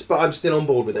fruit, but I'm still on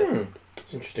board with it.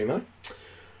 That's interesting though.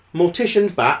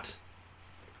 Mortician's bat.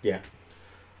 Yeah.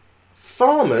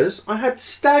 Farmers. I had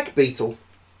stag beetle.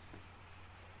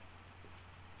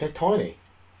 They're tiny.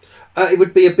 It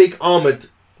would be a big armoured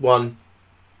one.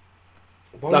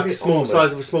 Why would Like it a be small armoured?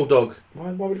 size of a small dog.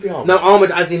 Why would it be armoured? No,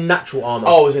 armoured as in natural armour.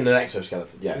 Oh, it was in an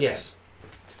exoskeleton. Yeah. Yes.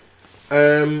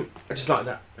 I just like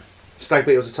that. Stag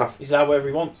beetles are tough. He's allowed whatever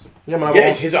he wants. Yeah, man, I Yeah,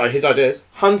 want it's his ideas.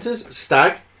 hunters,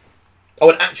 stag, Oh,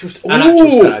 an actual. an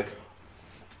actual stag.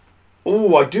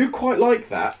 Oh, I do quite like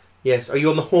that. Yes. Are you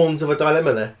on the horns of a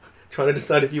dilemma there? Trying to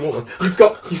decide if you want one. You've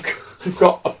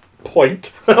got a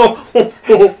point. Like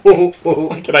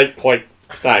an 8-point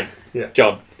stag. Yeah.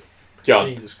 John,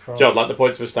 Jesus Christ. John, like the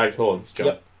points of a stag's horns. John.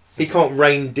 Yep. He can't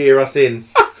reindeer us in.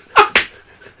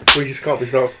 We just can't be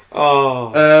stopped.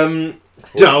 Oh.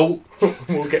 Don't.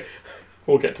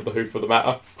 We'll get to the hoof of the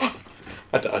matter.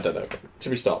 I don't know.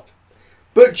 Should we stop?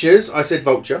 Butchers, I said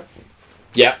vulture.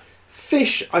 Yeah.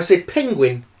 Fish, I said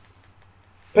penguin.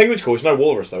 Penguin's cool. It's no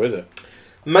walrus though, is it?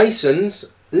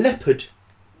 Masons, leopard.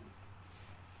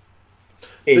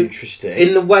 Interesting.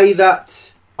 In the way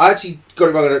that I actually got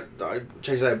it wrong. I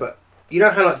changed that, but you know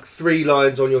how like 3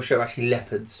 lines on your shirt are actually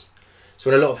leopards.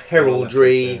 So in a lot of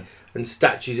heraldry leopards, and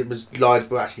statues, it was lines,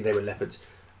 but actually they were leopards.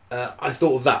 I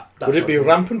thought of that. That's Would it what be I thought.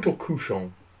 rampant or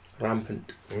couchant?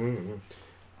 Rampant.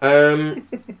 Mm.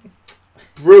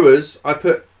 Brewers, I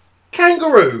put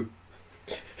kangaroo.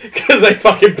 Because they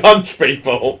fucking punch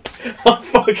people. I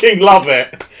fucking love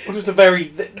it. Well, just they're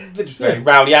just very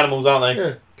rowdy animals, aren't they?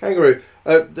 Yeah, kangaroo.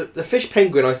 The fish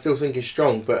penguin I still think is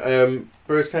strong, but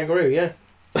Brewers kangaroo, yeah.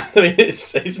 I mean,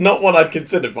 it's not one I'd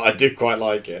consider, but I do quite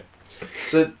like it.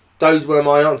 So those were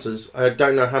my answers. I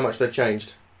don't know how much they've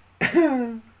changed.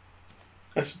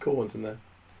 There's some cool ones in there.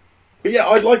 But yeah,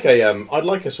 I'd like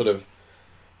a sort of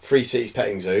Free Cities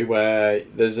petting zoo where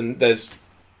there's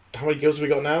how many guilds have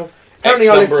we got now? Apparently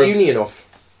X I left number of- Union off.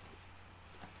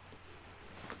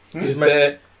 Because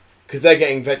they're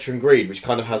getting veteran greed, which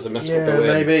kind of has a mascot Yeah, built in.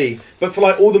 maybe. But for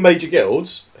like all the major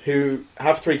guilds who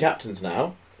have 3 captains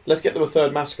now, let's get them a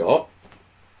 3rd mascot.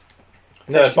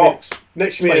 Third box.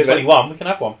 Next community event. 2021, we can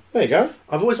have one. There you go.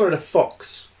 I've always wanted a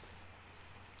fox.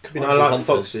 Could be I nice like hunters.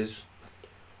 foxes.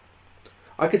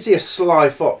 I could see a sly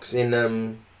fox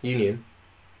in Union.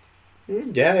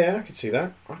 Yeah, I could see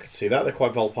that. They're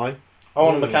quite vulpine. I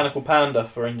want a mechanical panda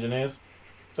for engineers.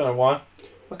 Don't know why.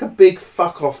 Like a big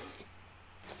fuck off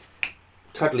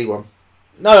cuddly one.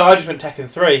 No, I just went Tekken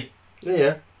 3.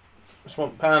 Yeah. I just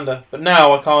want panda. But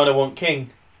now I kind of want king.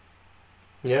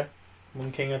 Yeah.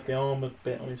 One king had the armoured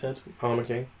bit on his head. Armour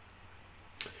King.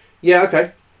 Yeah,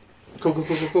 okay.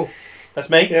 Cool. That's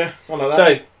me. Yeah, I like that.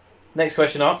 So, next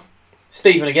question up.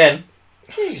 Stephen again.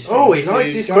 Oh, he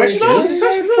likes his questions.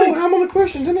 Ham on the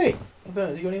questions, isn't he? I don't know,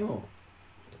 has he got any more?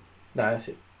 No, that's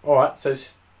it. Alright, so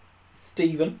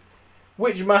Stephen.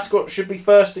 Which mascot should be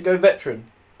first to go veteran?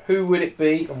 Who would it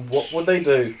be and what would they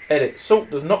do? Edit. Salt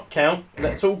does not count.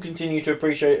 Let's all continue to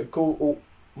appreciate a cool alt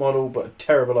model but a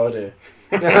terrible idea.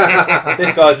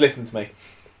 This guy's listened to me.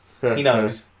 He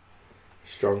knows.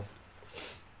 Strong.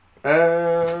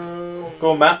 Go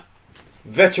on, Matt.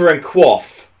 Veteran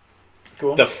Quaff,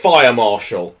 Go on. the fire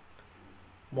marshal,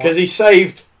 Why? because he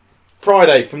saved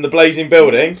Friday from the blazing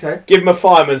building. Okay. Give him a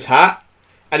fireman's hat,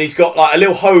 and he's got like a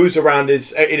little hose around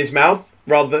his in his mouth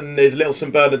rather than his little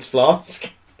St Bernard's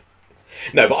flask.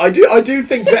 No, but I do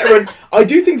think veteran. I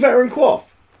do think veteran Quaff,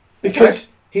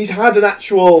 because he's had an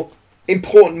actual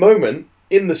important moment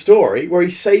in the story where he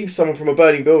saved someone from a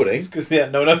burning building. Because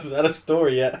no one else has had a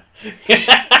story yet.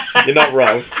 You're not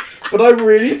wrong. But I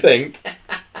really think...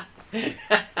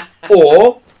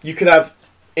 Or you could have,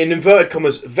 in inverted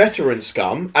commas, veteran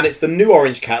scum, and it's the new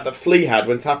orange cat that Flea had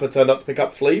when Tapper turned up to pick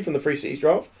up Flea from the Free Cities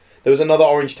draft. There was another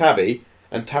orange tabby,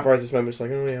 and Tapper has this moment, it's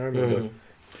like, oh yeah, I remember.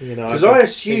 You know, Because I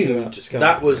assumed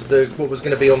that was what was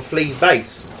going to be on Flea's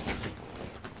base.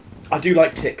 I do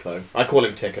like Tick, though. I call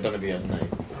him Tick, I don't know if he has a name.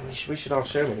 We should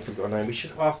ask Sherman if he's got a name. We should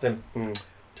have asked him.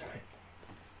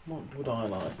 What would I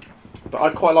like? But I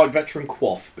quite like veteran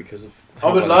Quaff because of how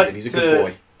I would well he like did. He's a to- good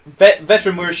boy.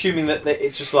 Veteran, we're assuming that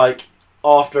it's just like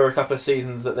after a couple of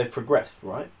seasons that they've progressed,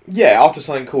 right? Yeah, after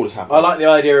something cool has happened. I like the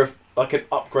idea of like an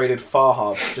upgraded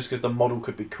Farhad, just because the model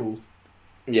could be cool.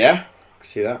 Yeah, I can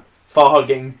see that. Farhad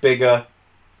getting bigger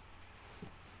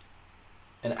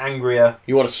and angrier.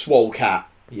 You want a swole cat.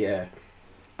 Yeah.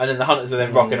 And then the hunters are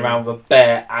then rocking around with a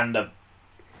bear and a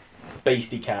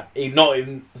beastie cat. Not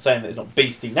even saying that it's not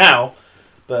beastie now,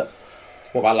 but...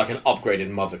 What about like an upgraded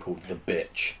mother called the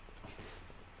Bitch?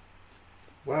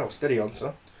 Wow, steady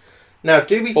answer. Now,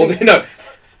 do we Or think... no,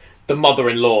 the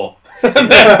mother-in-law. It's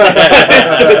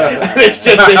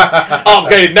just this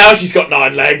upgraded. Now she's got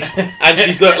 9 legs and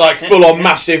she's looked like full-on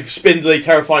massive, spindly,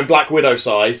 terrifying Black Widow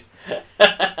size.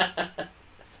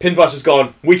 Pinvice has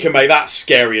gone, we can make that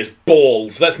scary as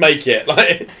balls. Let's make it.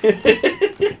 Like,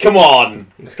 come on.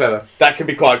 It's clever. That could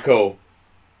be quite cool.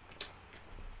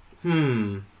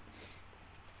 It's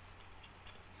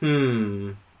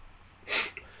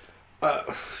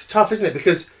tough, isn't it?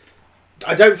 Because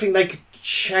I don't think they could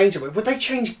change it. Would they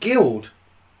change Guild?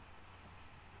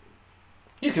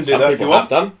 You can do Some that if you people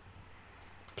have want. done.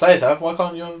 Players have. Why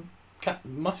can't your cat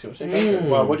muscle?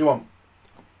 Well, what do you want?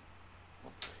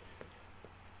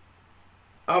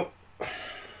 Oh,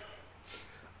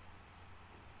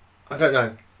 I don't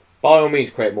know. By all means,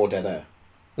 create more dead air.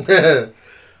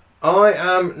 I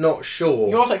am not sure.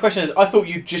 You asked that question. I thought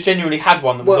you just genuinely had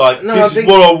one that was Well, like, no, this I is think-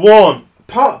 what I want.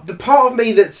 The part of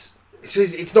me that's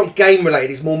it's not game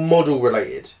related. It's more model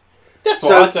related. That's So-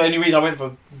 that's the only reason I went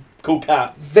for cool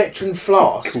cat. Veteran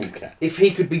Flask. Cool cat. If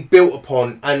he could be built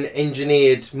upon and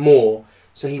engineered more,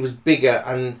 so he was bigger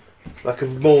and like a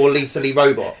more lethally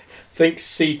robot. Think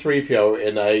C-3PO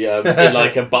in in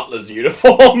like a butler's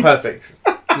uniform. Perfect.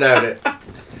 Nailed it.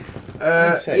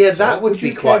 Yeah, that would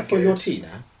be quite for good. your tea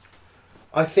now.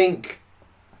 I think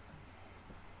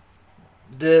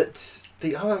that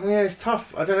it's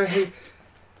tough. I don't know who.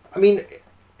 I mean,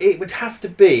 it would have to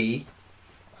be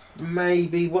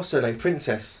maybe what's her name,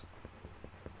 Princess,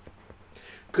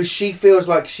 because she feels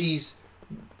like she's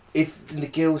in the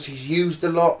guild she's used a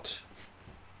lot.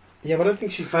 Yeah, but I don't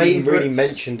think she's been really Favourites?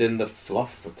 mentioned in the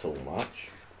fluff at all much.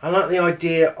 I like the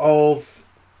idea of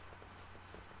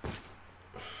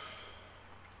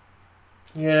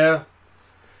This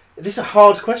is a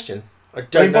hard question. I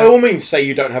don't By know. all means, say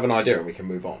you don't have an idea and we can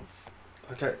move on.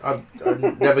 I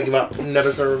never give up.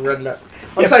 Never surrender.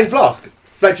 I'm saying Flask.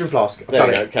 Veteran Flask. I've There done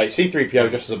we go. it. Okay,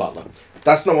 C-3PO just as a butler.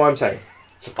 That's not what I'm saying.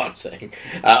 That's what I'm saying.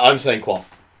 I'm saying Quaff.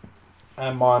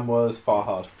 And mine was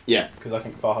Farhad. Yeah. Because I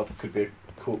think Farhad could be a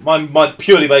cool... Mine's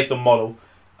purely based on model,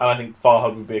 and I think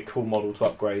Farhad would be a cool model to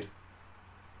upgrade.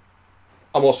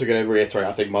 I'm also going to reiterate,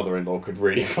 I think mother-in-law could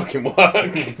really fucking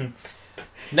work.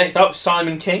 Next up,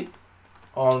 Simon King.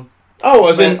 On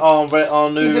as in our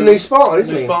new. He's a new Spartan,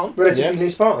 isn't he? Spartan. Relatively new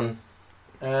Spartan.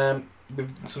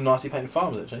 With some nicely painted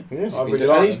farms, actually. Yes, I he's really been,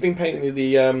 like and he's them. been painting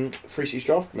the 3 Cities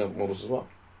draft models as well.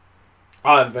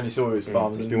 I've only saw his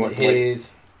farms. he's And been working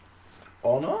his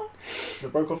Honor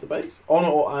that broke off the base. Honor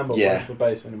or Amber Yeah. broke off the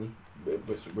base, and it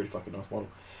was a really fucking nice model.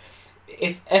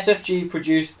 If SFG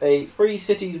produced a 3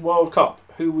 Cities World Cup,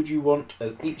 who would you want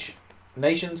as each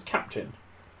nation's captain?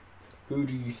 Who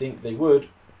do you think they would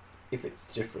if it's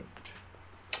different?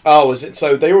 Oh, is it?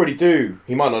 So they already do.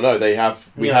 He might not know. We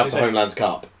have the exactly. Homelands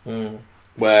Cup,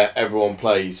 where everyone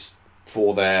plays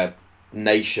for their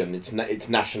nation. It's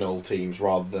national teams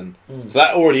rather than. So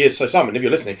that already is. So Simon, if you're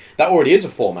listening, that already is a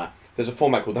format. There's a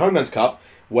format called the Homelands Cup,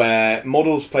 where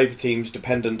models play for teams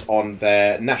dependent on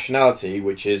their nationality,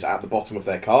 which is at the bottom of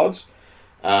their cards.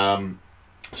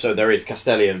 So there is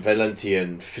Castilian,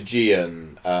 Valentian,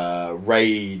 Fijian,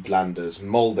 Raidlanders,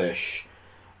 Moldish,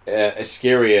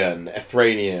 Iskirian,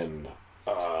 Ethranian.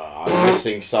 I'm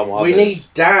missing some others. We need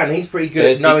Dan. He's pretty good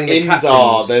There's at knowing the Indar,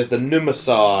 captains. there's the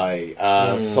Numasai,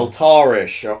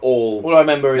 Sultarish are all. All I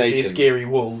remember is nations. the Iskiri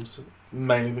Wolves,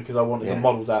 mainly because I wanted the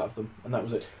models out of them, and that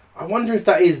was it. I wonder if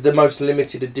that is the most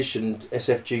limited edition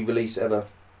SFG release ever.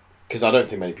 Because I don't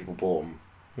think many people bought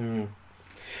them.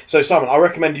 So Simon, I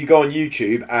recommend you go on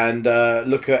YouTube and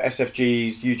look at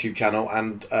SFG's YouTube channel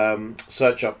and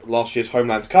search up last year's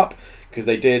Homelands Cup, because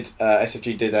they did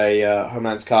SFG did a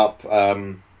Homelands Cup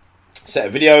set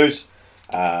of videos,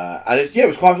 and it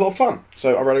was quite a lot of fun.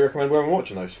 So I really recommend going and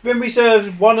watching those. If memory serves,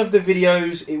 one of the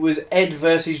videos, it was Ed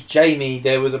versus Jamie.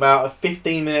 There was about a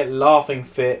 15-minute laughing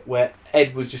fit where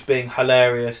Ed was just being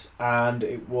hilarious, and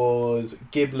it was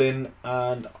Giblin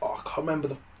and I can't remember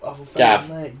the other Gav.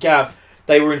 name. Gav.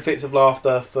 They were in fits of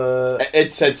laughter for.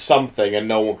 Ed said something and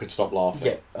no one could stop laughing.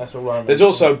 Yeah, that's all I remember. There's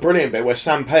also a brilliant bit where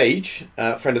Sam Page,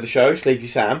 friend of the show, Sleepy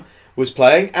Sam, was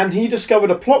playing, and he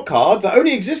discovered a plot card that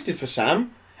only existed for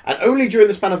Sam, and only during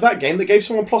the span of that game that gave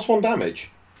someone +1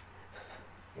 damage.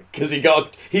 Because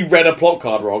he read a plot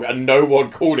card wrong and no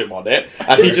one called him on it,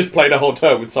 and he just played a whole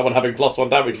turn with someone having +1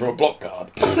 damage from a plot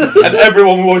card. And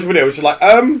everyone who watched the video was just like,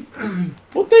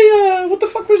 what the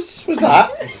fuck was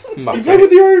that? You played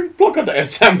with your own plot card there? And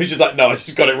Sam was just like, no, I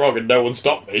just got it wrong and no one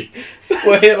stopped me.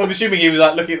 Well, I'm assuming he was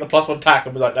like looking at the +1 tack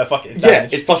and was like, no, fuck it, it's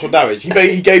damage. Yeah, it's +1 damage.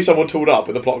 He gave someone tooled up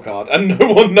with a plot card, and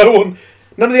none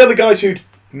of the other guys who'd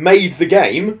made the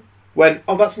game went,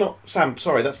 oh, that's not, Sam,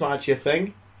 sorry, that's not actually a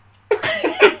thing.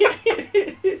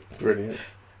 Brilliant.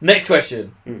 Next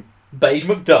question. Beige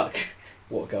McDuck.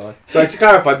 What guy? So to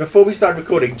clarify, before we started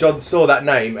recording, John saw that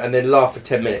name and then laughed for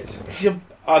 10 minutes.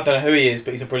 I don't know who he is,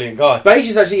 but he's a brilliant guy. Beige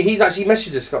is he's actually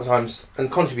messaged us a couple of times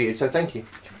and contributed, so thank you.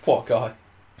 What a guy.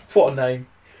 What a name.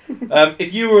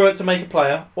 If you were to make a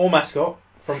player or mascot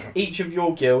from each of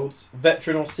your guilds,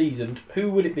 veteran or seasoned,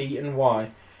 who would it be and why?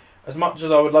 As much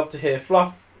as I would love to hear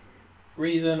fluff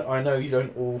reason, I know you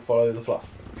don't all follow the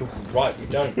fluff. You're right, you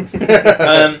don't.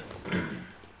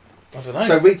 I don't know.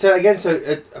 So read that again.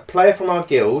 So a player from our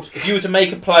guild. If you were to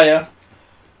make a player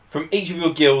from each of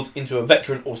your guilds into a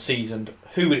veteran or seasoned,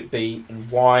 who would it be and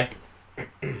why?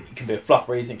 It can be a fluff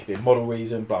reason, it can be a model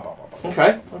reason, blah blah blah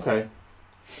blah. Okay.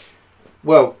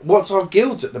 Well, what's our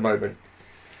guilds at the moment?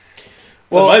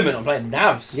 Well, at the moment I'm playing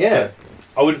Navs. Yeah.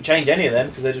 I wouldn't change any of them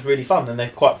because they're just really fun and they're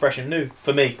quite fresh and new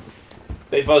for me.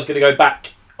 But if I was going to go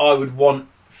back, I would want,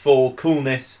 for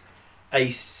coolness, a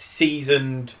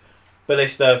seasoned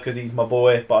Ballista because he's my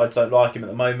boy, but I don't like him at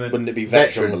the moment. Wouldn't it be Veteran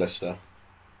Veteran. Ballista?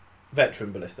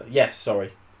 Veteran Ballista. Yes,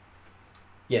 sorry.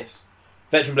 Yes.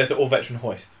 Veteran Ballista or Veteran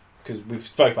Hoist. Because we've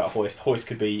spoke about Hoist. Hoist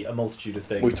could be a multitude of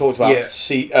things. We've talked about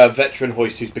Veteran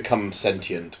Hoist who's become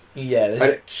sentient. Yeah,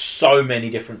 there's so many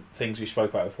different things we spoke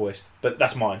about with Hoist. But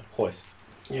that's mine, Hoist.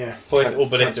 Yeah. Hoist or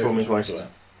Ballista. Transforming Hoist.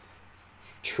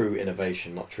 True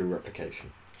innovation, not true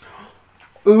replication.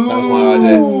 Ooh. That was my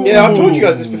idea. Yeah, I've told you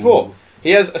guys this before.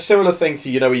 He has a similar thing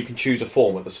to, where you can choose a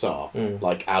form at the start,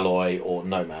 like Alloy or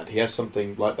Nomad. He has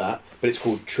something like that, but it's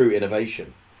called True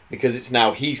Innovation. Because it's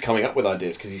now he's coming up with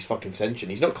ideas because he's fucking sentient.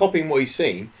 He's not copying what he's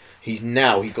seen. He's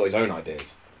got his own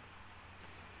ideas.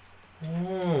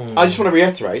 I just want to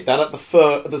reiterate that at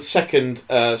the second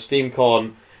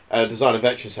SteamCon Design a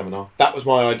Veteran seminar, that was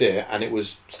my idea, and it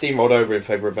was steamrolled over in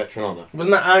favour of Veteran Honour.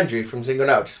 Wasn't that Andrew from Singled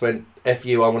Out just went, F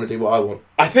you, I want to do what I want?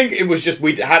 I think it was just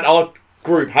our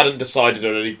group hadn't decided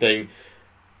on anything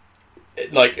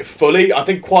like fully. I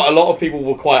think quite a lot of people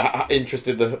were quite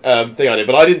interested in the thing I did,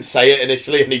 but I didn't say it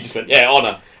initially, and he just went, yeah,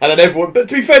 Honour. And then everyone, but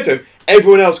to be fair to him,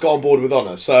 everyone else got on board with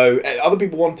Honour, so other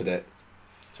people wanted it.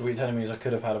 So what you're telling me is I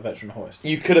could have had a Veteran Hoist?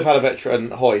 You could have had a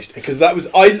Veteran Hoist, because that was,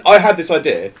 I had this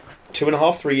idea,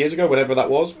 2.5, 3 years ago, whatever that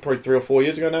was. Probably 3 or 4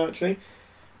 years ago now, actually.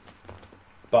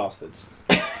 Bastards.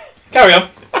 Carry on.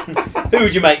 Who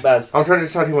would you make, Baz? I'm trying to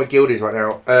decide who my guild is right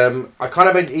now. I can't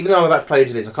have it, even though I'm about to play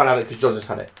Engineers, I can't have it because John just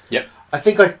had it. Yep. I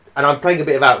think and I'm playing a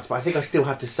bit of Outs, but I think I still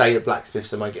have to say that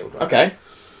Blacksmiths are my guild right Okay. now.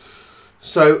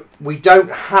 So we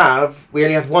only have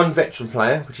one veteran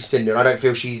player, which is Cinder, and I don't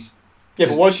feel she's... Yeah,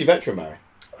 but why is she veteran, Barry?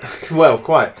 Well,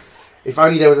 quite. If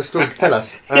only there was a story to tell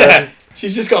us. Yeah,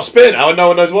 she's just got a spear now and no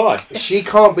one knows why. She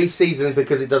can't be seasoned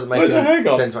because it doesn't make Where's her hair any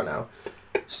gone? sense right now.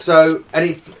 So, and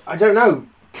if... I don't know.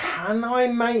 Can I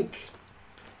make...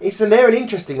 They're an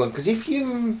interesting one, because if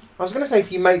you... I was going to say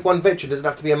if you make one veteran, it doesn't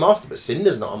have to be a master, but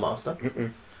Cinder's not a master.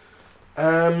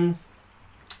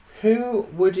 Who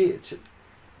would it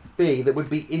be that would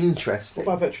be interesting?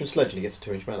 What about veteran sledge and he gets a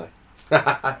 2-inch melee?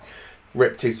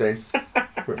 Rip too soon.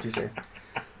 Rip too soon.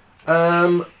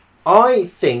 I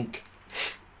think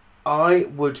I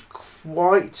would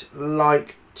quite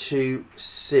like to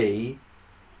see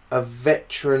a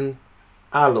veteran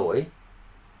alloy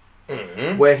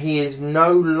where he is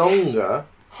no longer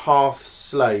half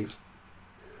slave.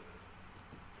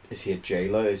 Is he a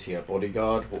jailer? Is he a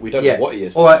bodyguard? We don't know what he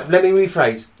is. Alright, let me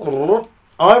rephrase.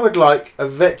 I would like a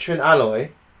veteran alloy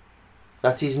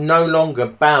that is no longer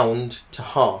bound to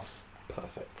half.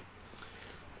 Perfect.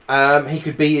 He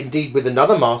could be indeed with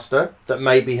another master that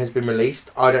maybe has been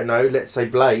released. I don't know, let's say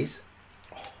Blaze.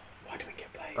 Oh, why do we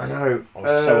get Blaze? I know. I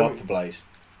was so up for Blaze.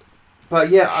 But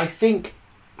yeah, I think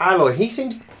alloy, he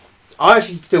seems... I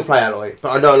actually still play alloy, but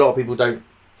I know a lot of people don't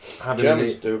have it.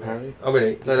 Germans do, apparently. Oh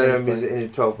really? No,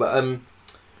 in 12. But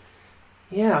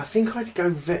yeah, I think I'd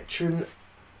go veteran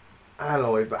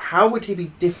alloy. But how would he be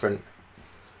different?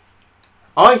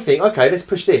 I think, okay, let's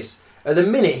push this. At the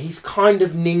minute, he's kind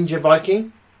of Ninja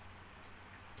Viking.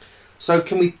 So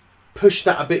can we push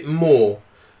that a bit more?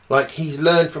 Like, he's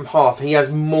learned from half. He has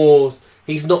more...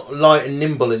 He's not light and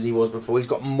nimble as he was before. He's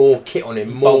got more kit on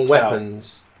him, more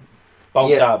weapons.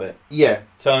 Bulks out a bit. Yeah.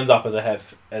 Turns up as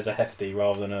a hefty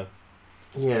rather than a...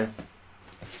 Yeah.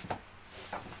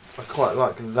 I quite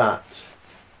like that.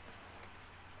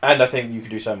 And I think you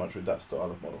could do so much with that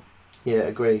style of model. Yeah,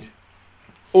 agreed.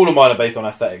 All of mine are based on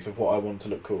aesthetics of what I want to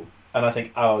look cool. And I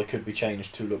think alloy could be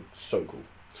changed to look so cool.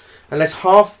 Unless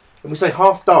we say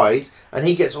half dies, and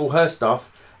he gets all her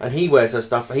stuff, and he wears her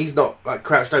stuff, but he's not like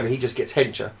crouched over, he just gets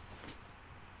hencher.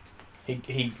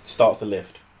 He starts to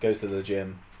lift, goes to the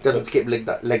gym. Doesn't skip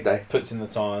leg day. Puts in the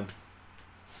time.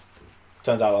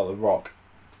 Turns out like the Rock.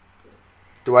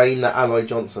 Dwayne the Alloy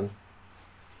Johnson.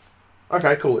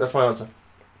 Okay, cool. That's my answer.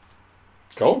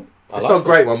 Cool. It's not a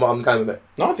great one, but I'm going with it.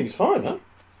 No, I think it's fine, man.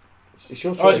 It's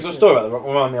your choice. Oh, you've got a story about the Rock.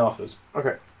 Remind me afterwards.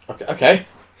 Okay. Okay.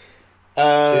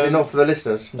 Is it not for the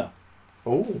listeners? No.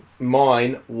 Ooh.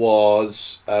 Mine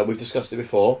was... we've discussed it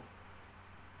before.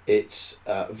 It's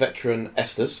veteran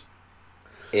Estes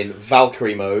in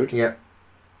Valkyrie mode. Yeah.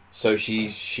 So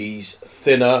she's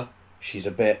thinner. She's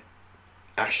a bit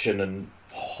ashen and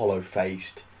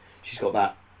hollow-faced. She's got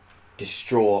that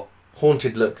distraught...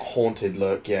 Haunted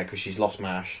look. Yeah, because she's lost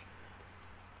Mash.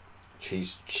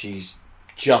 She's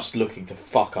just looking to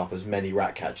fuck up as many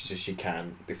rat catchers as she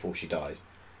can before she dies.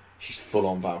 She's full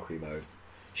on Valkyrie mode.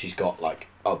 She's got like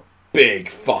a big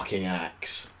fucking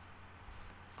axe.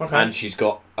 Okay. And she's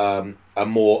got a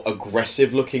more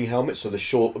aggressive looking helmet, so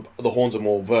the horns are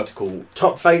more vertical.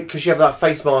 Top face, because you have that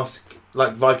face mask,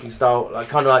 like Viking style, like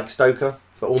kind of like Stoker,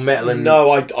 but all metal and...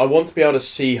 No, I want to be able to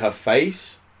see her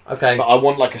face. Okay. But I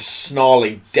want like a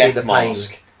snarling See death the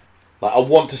mask. pain. Like I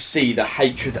want to see the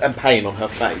hatred and pain on her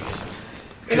face.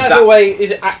 In that sort of way,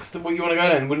 is it axe what you want to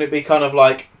go in? Wouldn't it be kind of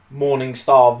like Morning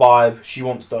Star vibe? She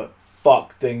wants to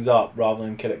fuck things up rather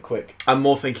than kill it quick. I'm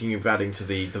more thinking of adding to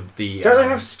the Don't they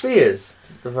have spears,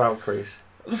 the Valkyries?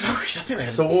 the Valkyries? I think they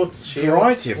have Swords, a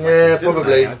variety of shields? weapons, Yeah, didn't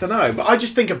probably. they? I don't know, but I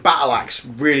just think a battle axe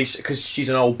really, because she's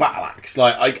an old battle axe.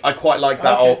 Like I quite like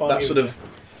that Okay, fine, that you sort would of.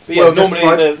 But yeah,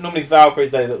 Well, normally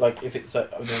Valkyries, they look like, if it's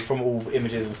from all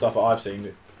images and stuff that I've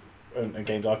seen and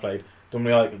games I've played,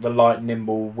 normally like the light,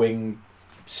 nimble, wing,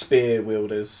 spear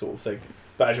wielders sort of thing.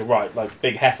 But as you're right, like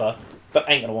big heifer, but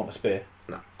ain't gonna want a spear.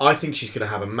 No, I think she's going to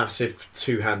have a massive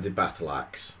two-handed battle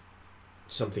axe,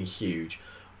 something huge.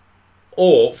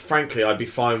 Or frankly, I'd be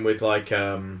fine with like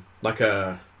a.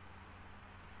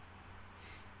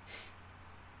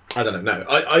 I don't know. No,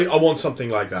 I want something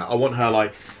like that. I want her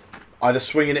like either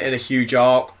swinging it in a huge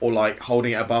arc or like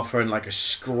holding it above her in like a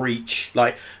screech.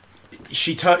 Like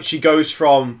she goes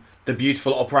from the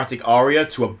beautiful operatic aria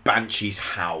to a banshee's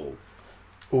howl.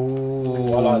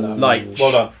 Ooh, I like that. Like,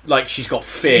 Well done. like she's got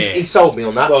fear. He sold me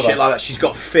on that. Well Shit done. like that. She's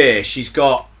got fear. She's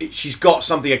got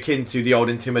something akin to the old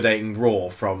intimidating Raw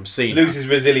from Cena. Loses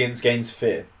resilience, gains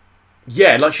fear.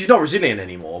 Yeah, like she's not resilient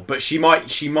anymore, but she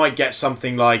might get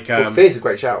something like Well, fear's a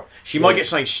great shout. she might get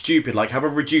something stupid, like have a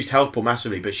reduced health pool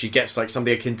massively, but she gets like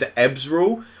something akin to Ebb's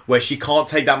rule, where she can't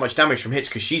take that much damage from hits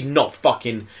because she's not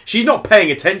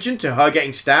paying attention to her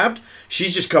getting stabbed.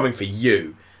 She's just coming for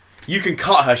you. You can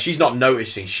cut her, she's not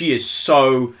noticing. She is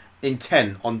so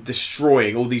intent on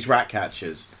destroying all these rat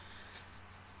catchers.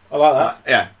 I like that.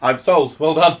 Yeah, I've Sold.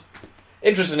 Well done.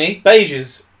 Interestingly,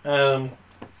 Beige's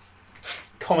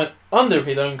comment under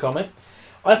his own comment.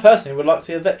 I personally would like to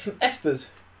see a veteran Esthers,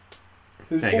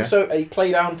 who's There you also a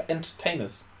playdown for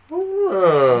entertainers.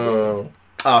 Oh.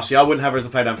 see, I wouldn't have her as a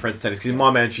playdown for entertainers because in my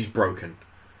mind she's broken.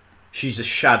 She's a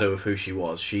shadow of who she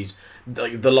was. She's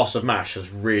like, the loss of MASH has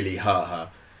really hurt her.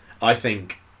 I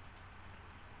think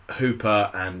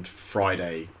Hooper and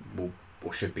Friday will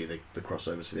or should be the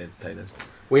crossovers for the entertainers.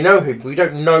 We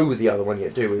don't know the other one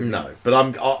yet, do we? No, but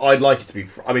I'd like it to be.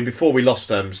 I mean, before we lost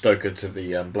Stoker to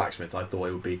the blacksmith, I thought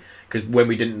it would be because when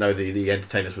we didn't know the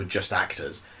entertainers were just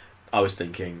actors, I was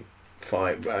thinking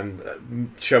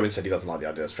and Sherman said he doesn't like the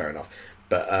idea. That's fair enough.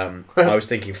 But I was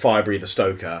thinking Fire Breather,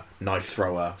 Stoker, Knife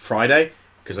Thrower, Friday,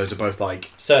 because those are both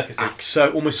like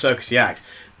Circusy. almost circusy acts.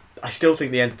 I still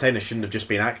think the entertainers shouldn't have just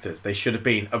been actors. They should have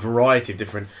been a variety of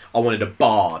different. I wanted a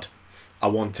bard. I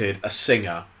wanted a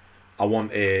singer. I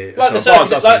wanted Like the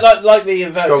circus, like the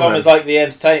inverted commas, like the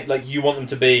entertain. Like you want them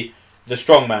to be the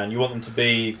strong man. You want them to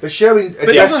be. But Sherwin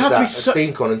it doesn't have to be at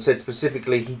SteamCon and said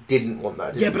specifically he didn't want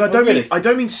that. Yeah, but I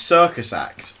don't mean circus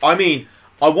acts. I mean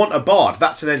I want a bard.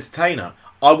 That's an entertainer.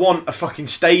 I want a fucking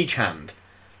stagehand.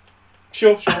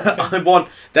 Sure.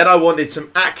 Okay. I wanted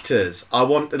some actors. I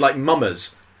want like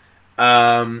mummers.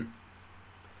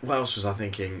 What else was I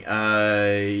thinking?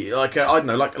 Like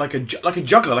a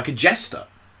juggler, like a jester.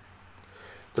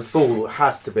 The Fool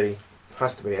has to be,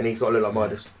 and he's got to look like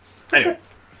Midas. Anyway,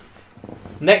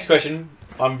 Next question,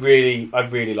 I really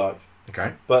like,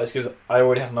 okay. but it's because I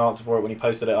already have an answer for it when he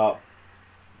posted it up.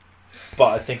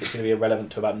 But I think it's going to be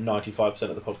irrelevant to about 95%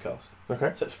 of the podcast.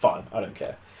 Okay. So it's fine. I don't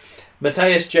care.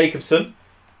 Matthias Jacobson,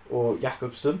 or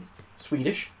Jakobsen,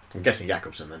 Swedish. I'm guessing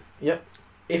Jakobsen then. Yep.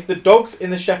 If the dogs in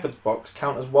the shepherd's box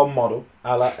count as one model,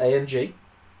 a la A&G,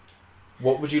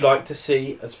 what would you like to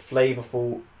see as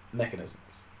flavourful mechanisms?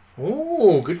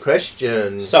 Ooh, good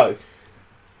question. So,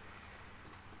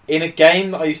 in a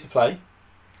game that I used to play,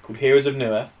 called Heroes of New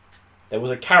Earth, there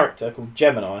was a character called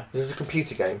Gemini. This is a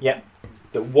computer game. Yep.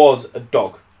 That was a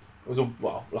dog. It was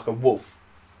like a wolf.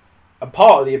 And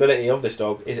part of the ability of this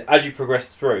dog is as you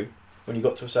progressed through, when you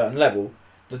got to a certain level,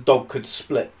 the dog could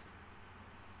split.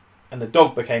 And the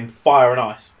dog became fire and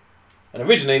ice. And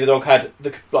originally the dog had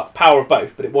the power of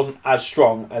both, but it wasn't as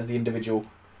strong as the individual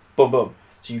boom boom.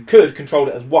 So you could control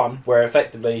it as one, where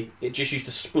effectively it just used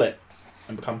to split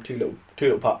and become two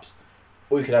little pups.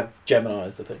 Or you could have Gemini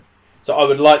as the thing. So I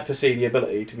would like to see the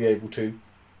ability to be able to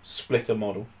split a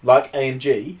model. Like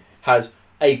A&G has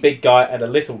a big guy and a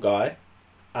little guy,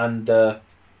 and the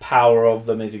power of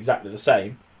them is exactly the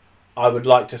same. I would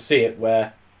like to see it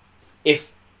where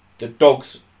if the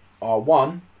dogs are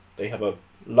one, they have a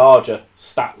larger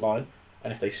stat line,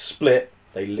 and if they split,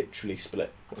 they literally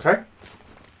split. Okay.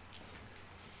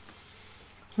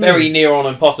 Very near on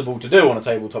impossible to do on a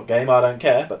tabletop game, I don't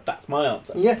care, but that's my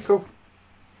answer. Yeah, cool.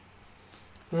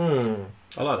 I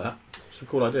like that. Some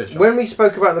cool ideas. John. When we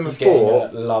spoke about them He's before,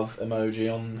 getting a love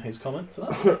emoji on his comment for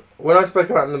that. when I spoke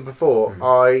about them before,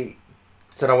 I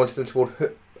said I wanted them toward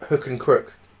hook and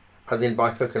crook, as in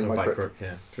by hook and by crook.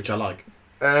 Yeah, which I like.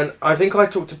 And I think I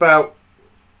talked about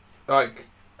like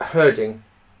herding,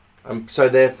 so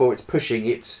therefore it's pushing.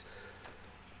 It's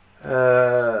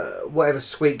whatever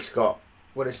Squeak's got.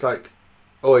 When it's like,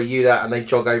 oh, are you that? And they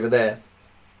jog over there.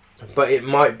 But it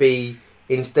might be,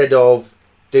 instead of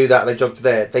do that, they jog to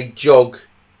there. They jog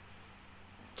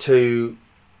to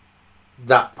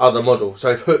that other model.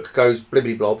 So if Hook goes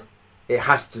blibbly blob, it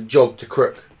has to jog to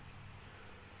Crook.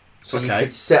 So you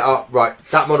could set up, right,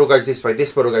 that model goes this way,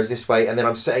 this model goes this way, and then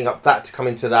I'm setting up that to come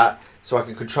into that so I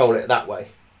can control it that way.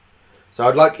 So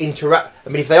I'd like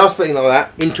if they are splitting like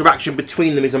that, interaction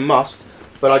between them is a must.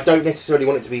 But I don't necessarily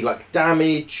want it to be like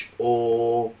damage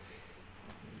or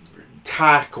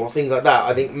tack or things like that.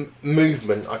 I think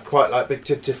movement I quite like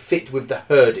to fit with the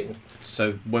herding.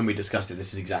 So when we discussed it,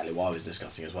 this is exactly what I was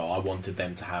discussing as well. I wanted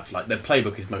them to have, like, their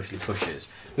playbook is mostly pushes.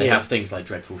 They have things like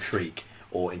Dreadful Shriek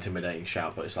or Intimidating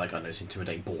Shout, but it's like, I know it's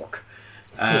Intimidating Bork.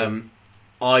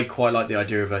 I quite like the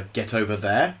idea of a get over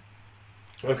there.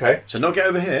 Okay. So not get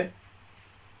over here.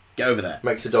 Get over there.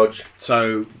 Makes a dodge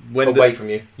So when away from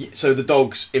you. So the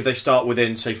dogs, if they start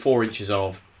within say 4 inches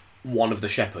of one of the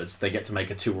shepherds, they get to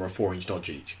make a 2 or a 4 inch dodge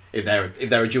each. If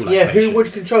they're a dual Yeah, activation. who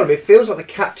would control them? It feels like the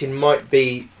captain might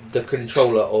be the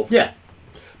controller of. Yeah.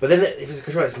 But then if it's a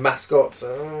controller, it's mascots. I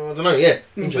don't know. Yeah,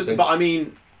 interesting. But I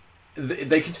mean,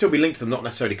 they can still be linked to them, not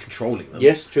necessarily controlling them.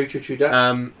 Yes, true.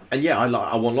 That. And yeah,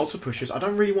 I want lots of pushes. I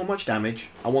don't really want much damage.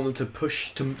 I want them to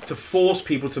push to force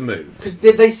people to move. Because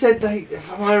they said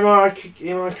am I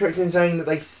correct in saying that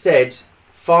they said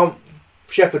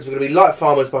shepherds were going to be like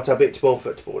farmers but a bit more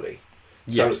footbally?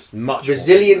 Yes, so much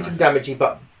resilient more and damagey,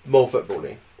 but more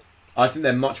footbally. I think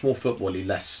they're much more footbally,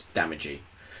 less damagey.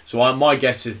 So my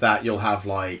guess is that you'll have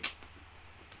like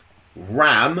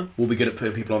Ram will be good at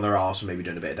putting people on their arse and maybe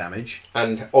doing a bit of damage.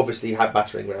 And obviously have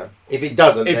battering ram. If it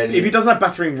doesn't, then if he doesn't have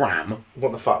battering ram,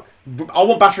 what the fuck? I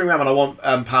want battering ram and I want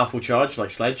powerful charge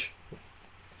like Sledge.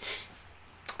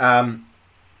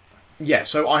 Yeah,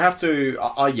 so I have to.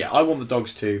 I want the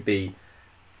dogs to be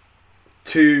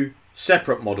 2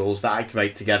 separate models that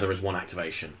activate together as one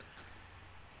activation.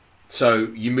 So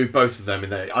you move both of them in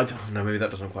there. I don't know. Maybe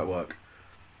that doesn't quite work.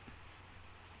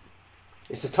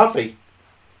 It's a toughie.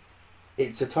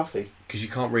 Because you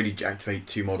can't really activate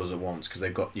 2 models at once because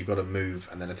you've got to move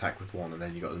and then attack with one, and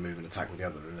then you've got to move and attack with the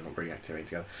other, and they're not really activating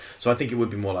together. So I think it would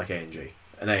be more like an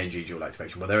ANG dual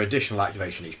activation, where they're additional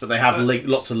activation each, but they have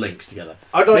lots of links together.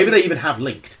 Maybe they even have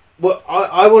linked. Well,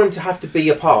 I want them to have to be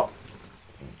apart.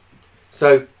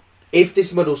 So if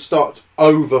this model starts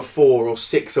over 4 or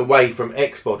 6 away from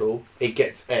X model, it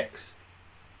gets X.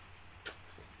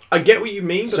 I get what you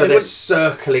mean. But so they're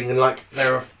circling and like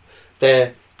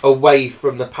they're away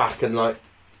from the pack and like.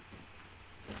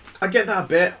 I get that a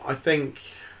bit. I think.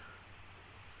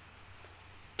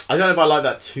 I don't know if I like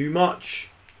that too much.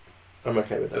 I'm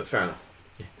okay with that. But fair enough.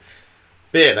 Yeah.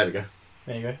 But yeah, there we go.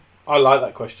 There you go. I like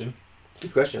that question.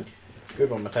 Good question. Good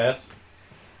one, Matthias.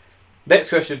 Next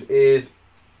question is...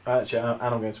 Actually, and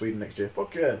I'm going to Sweden next year.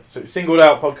 Fuck yeah. So, Singled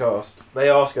Out Podcast. They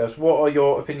ask us, what are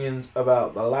your opinions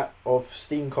about the lack of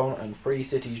SteamCon and Free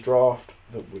Cities draft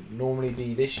that would normally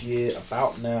be this year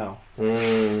about now?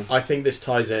 I think this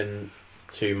ties in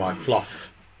to my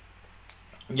fluff.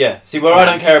 Yeah. See, where I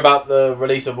don't care about the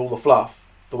release of all the fluff,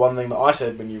 the one thing that I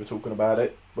said when you were talking about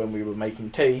it, when we were making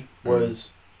tea,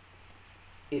 was...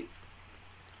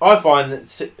 I find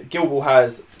that Guild Ball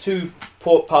has 2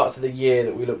 parts of the year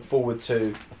that we look forward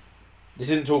to. This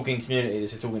isn't talking community,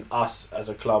 this is talking us as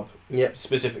a club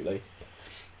specifically.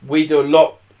 We do a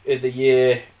lot in the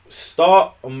year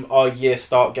start. Our year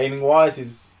start gaming wise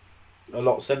is a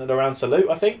lot centred around Salute,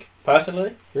 I think,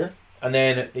 personally. Yeah. And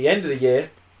then at the end of the year,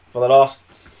 for the last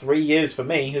 3 years for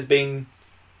me, has been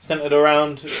centred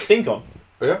around SteamCon.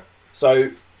 Yeah.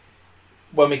 So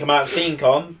when we come out of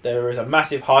SteamCon, there is a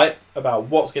massive hype about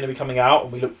what's going to be coming out,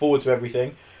 and we look forward to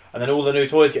everything. And then all the new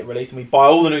toys get released, and we buy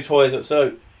all the new toys at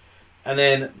Salute. And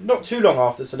then, not too long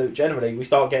after Salute, generally, we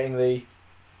start getting the,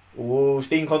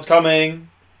 SteamCon's coming,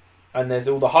 and there's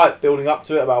all the hype building up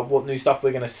to it about what new stuff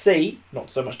we're going to see, not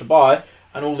so much to buy,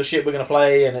 and all the shit we're going to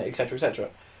play, and etc, etc.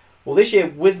 Well, this year,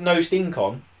 with no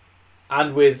SteamCon,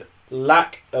 and with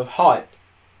lack of hype,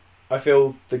 I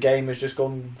feel the game has just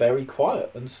gone very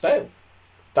quiet and stale.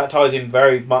 That ties in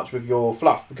very much with your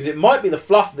fluff, because it might be the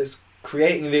fluff that's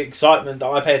creating the excitement that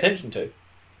I pay attention to.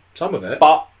 Some of it.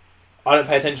 But I don't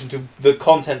pay attention to the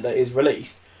content that is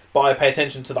released, but I pay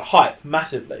attention to the hype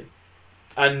massively.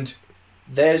 And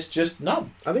there's just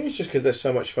none. I think it's just because there's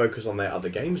so much focus on their other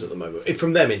games at the moment.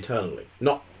 From them internally,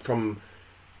 not from...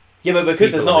 Yeah, but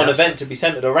because there's not an event to be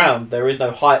centred around, there is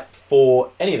no hype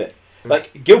for any of it.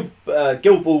 Like, Guild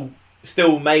Ball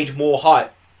still made more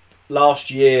hype last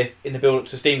year in the build-up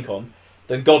to SteamCon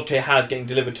than God Tier has getting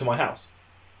delivered to my house.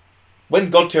 When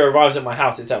God Tier arrives at my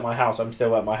house, it's at my house. I'm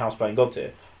still at my house playing God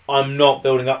Tier. I'm not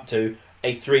building up to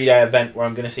a 3-day event where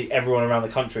I'm going to see everyone around the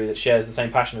country that shares the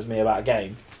same passion as me about a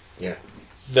game. Yeah.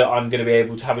 That I'm going to be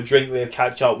able to have a drink with,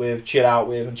 catch up with, chill out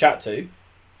with, and chat to.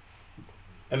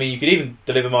 I mean, you could even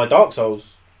deliver my Dark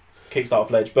Souls Kickstarter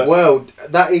pledge, but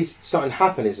that is starting to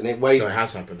happen, isn't it? It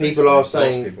has happened. People are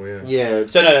saying, people, yeah.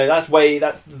 So no, that's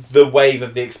the wave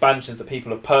of the expansions that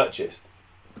people have purchased.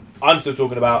 I'm still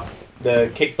talking about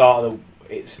the Kickstarter.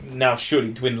 It's now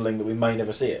surely dwindling that we may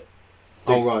never see it.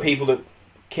 The people that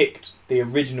kicked the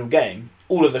original game,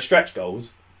 all of the stretch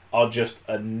goals are just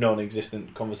a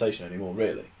non-existent conversation anymore.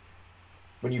 Really,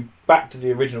 when you back to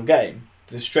the original game,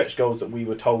 the stretch goals that we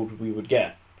were told we would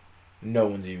get, no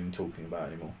one's even talking about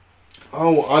anymore.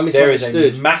 Oh, I misunderstood. There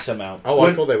is a mass amount.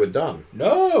 I thought they were done.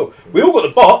 No. We all got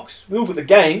the box. We all got the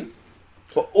game.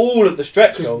 But all of the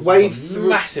stretch Because goals wave were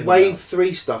massive. wave amounts.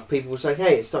 3 stuff, people were saying,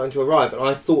 "Hey, it's starting to arrive," and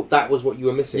I thought that was what you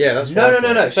were missing. Yeah, that's what No.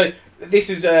 I thought. So this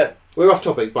is We're off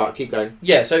topic, but keep going.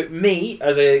 yeah. So me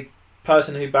as a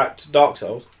person who backed Dark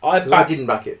Souls, 'Cause I didn't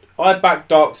back it. I backed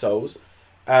Dark Souls,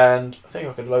 and I think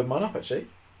I could load mine up actually.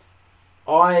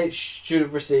 I should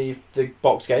have received the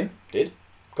box game. Did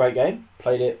great game.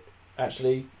 Played it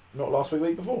actually not last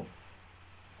week before.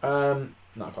 No,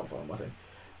 I can't find my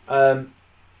thing.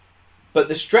 But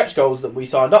the stretch goals that we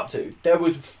signed up to, there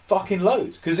was fucking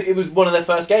loads because it was one of their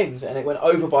first games and it went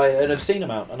over by an obscene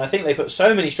amount. And I think they put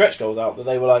so many stretch goals out that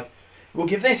they were like, "We'll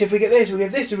give this if we get this. We'll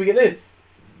give this if we get this."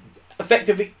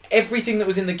 Effectively, everything that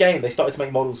was in the game, they started to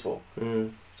make models for.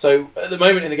 Mm. So at the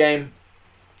moment in the game,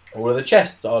 all of the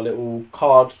chests are little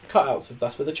card cutouts if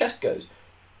that's where the chest goes.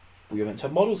 Well, you're meant to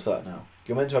have models for that now.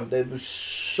 You're meant to have. There was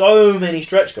so many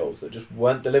stretch goals that just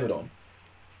weren't delivered on.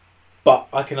 But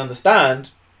I can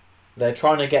understand they're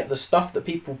trying to get the stuff that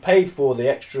people paid for, the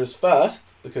extras first,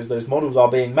 because those models are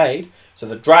being made. So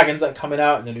the dragons that are coming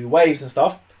out and the new waves and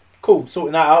stuff, cool,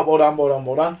 sorting that out. Well done, well done,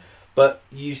 well done. But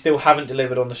you still haven't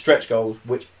delivered on the stretch goals,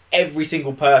 which every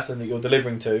single person that you're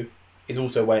delivering to is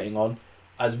also waiting on,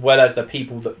 as well as the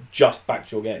people that just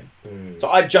backed your game. Mm. So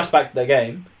I just backed their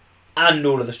game and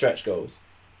all of the stretch goals.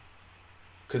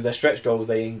 Because their stretch goals,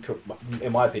 in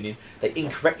my opinion, they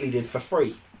incorrectly did for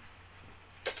free.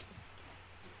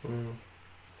 Mm.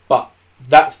 But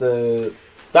that's the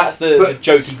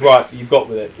jokey gripe you've got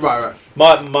with it. Right.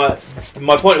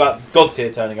 My point about God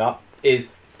tier turning up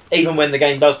is even when the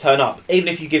game does turn up, even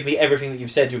if you give me everything that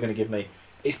you've said you're going to give me,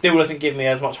 it still doesn't give me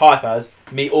as much hype as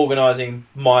me organising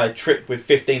my trip with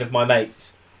 15 of my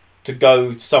mates to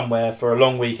go somewhere for a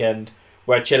long weekend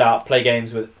where I chill out, play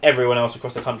games with everyone else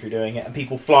across the country doing it, and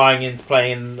people flying in to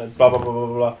play in, blah, blah, blah, blah,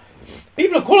 blah.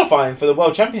 People are qualifying for the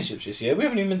World Championships this year. We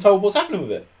haven't even been told what's happening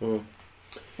with it. Mm.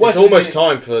 It's almost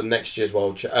time for next year's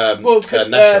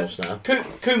Nationals now.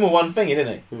 Kuma won thingy,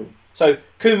 didn't he? Mm. So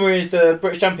Kuma is the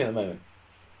British champion at the moment.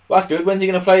 Well, that's good. When's he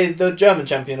going to play the German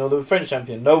champion or the French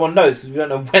champion? No one knows because we don't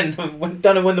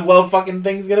know when the world fucking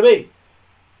thing's going to be,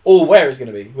 or where it's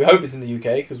going to be. We hope it's in the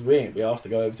UK because we ain't be asked to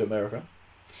go over to America,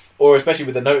 or especially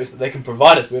with the notice that they can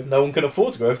provide us with. No one can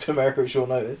afford to go over to America at short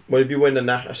notice. Well, if you win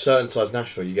a certain size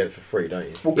national, you get it for free, don't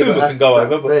you? Well, Yeah, Kuma can go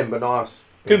over, but not us.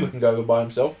 Kuma can go over by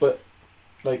himself. But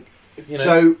like, you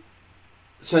know,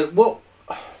 So what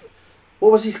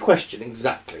was his question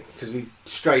exactly? Because we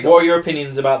strayed what off. are your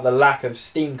opinions about the lack of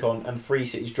SteamCon and Free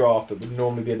Cities draft that would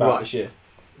normally be about Right. this year?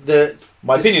 The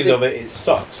My opinions Steam- of it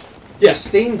sucks. The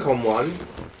SteamCon one,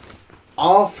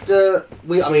 after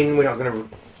we're not going to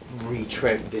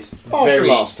retread this. After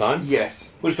last time.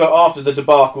 Yes, We'll just go after the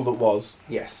debacle that was.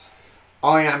 yes.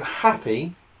 I am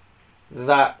happy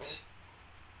that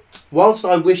whilst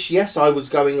I wish, yes, I was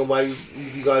going away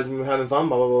with you guys and we were having fun,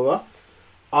 blah, blah, blah, blah,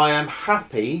 I am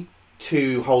happy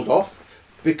to hold off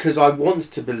because I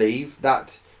want to believe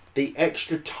that the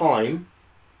extra time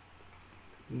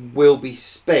will be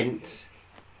spent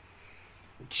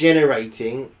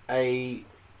generating a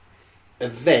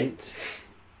event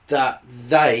that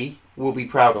they will be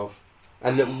proud of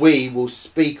and that we will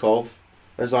speak of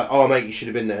as like, "Oh mate, you should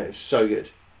have been there, it was so good."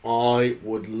 I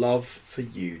would love for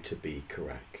you to be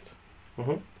correct.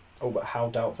 Mm-hmm. Oh, but how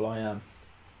doubtful I am.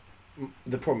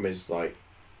 The problem is, like,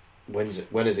 when is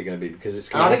it going to be? Because it's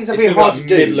And going I to think it's gonna be hard to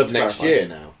do, middle of to next clarify. year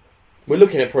now. We're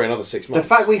looking at probably another 6 months.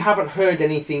 The fact we haven't heard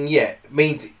anything yet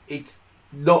means it's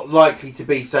not likely to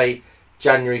be, say,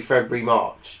 January, February,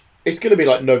 March. it's going to be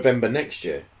like November next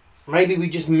year. Maybe we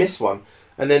just miss one.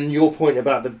 And then your point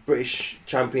about the British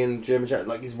champion, German champion,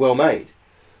 like, is well made.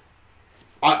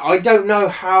 I don't know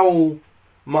how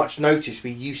much notice we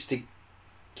used to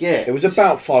get. It was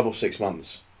about 5 or 6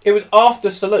 months, It was after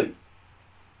Salute.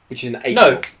 which is in April.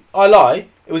 No, I lie.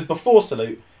 It was before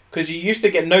Salute because you used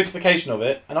to get notification of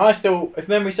it, and I still, if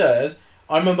memory serves,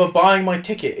 I remember buying my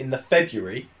ticket in the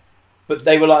February, but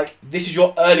they were like, "This is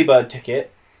your early bird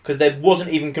ticket," because there wasn't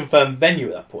even confirmed venue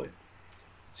at that point.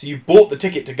 So you bought the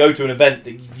ticket to go to an event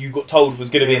that you got told was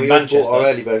going to be in we all Manchester. bought our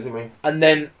early birds, didn't we? And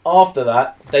then after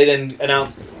that, they then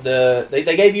announced they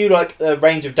gave you like a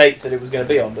range of dates that it was going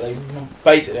to be on, but they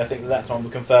basically, I think at that time, were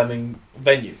confirming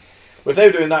venue. But if they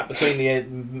were doing that between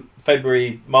the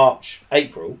February, March,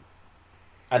 April,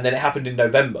 and then it happened in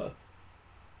November,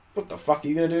 what the fuck are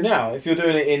you going to do now? If you're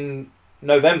doing it in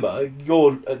November,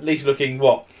 you're at least looking,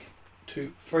 what,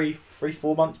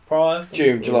 4 months prior?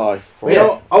 June, July. Well,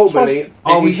 Yeah. ultimately,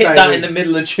 are If we you hit saying that we- in the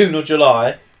middle of June or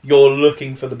July, you're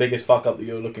looking for the biggest fuck up that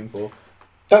you're looking for.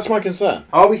 That's my concern.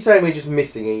 Are we saying we're just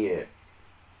missing a year?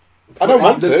 I don't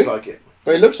want It looks to. like it.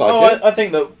 But it looks like No, it. I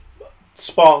think that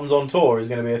Spartans on tour is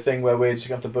going to be a thing where we're just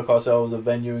going to have to book ourselves a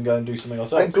venue and go and do something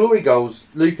ourselves. And Glory Goals,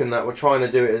 Luke and that were trying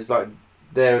to do it as like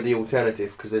they're the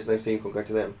alternative because there's no team can go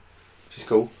to them, which is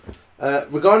cool.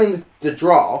 Regarding the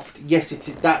draft, yes,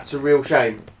 that's a real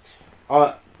shame.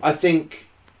 I think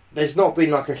there's not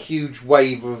been like a huge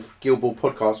wave of Guild Ball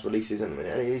podcast releases in a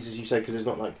minute. And it is, as you say, because there's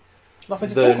not like nothing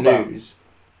to the talk news.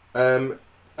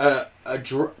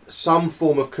 Some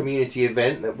form of community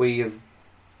event that we have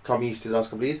come used to the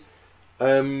last couple of years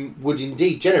would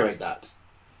indeed generate that.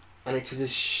 And it is a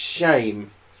shame.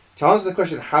 To answer the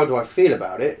question, how do I feel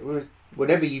about it?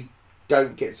 Whenever you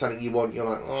don't get something you want, you're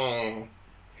like, oh.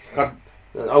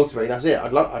 Ultimately, that's it.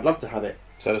 I'd love to have it.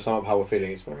 So to sum up how we're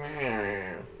feeling, it's...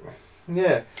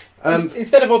 Yeah.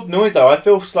 Instead of odd noise, though, I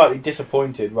feel slightly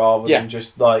disappointed rather than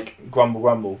just like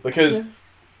grumble. Because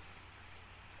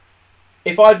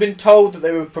if I'd been told that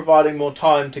they were providing more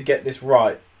time to get this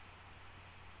right...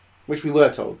 Which we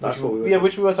were told. That's what we were told. Yeah,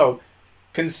 which we were told.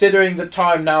 Considering the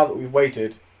time now that we've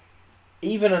waited,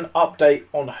 even an update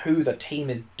on who the team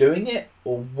is doing it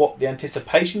or what the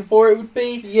anticipation for it would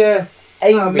be. Yeah,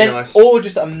 that'd be nice. Or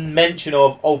just a mention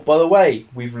of, oh, by the way,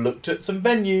 we've looked at some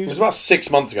venues. It was about 6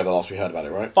 months ago the last we heard about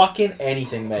it, right? Fucking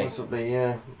anything, mate. Possibly,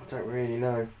 yeah. I don't really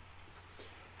know.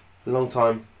 A long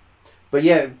time. But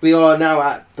yeah, we are now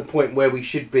at the point where we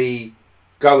should be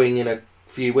going in a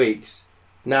few weeks.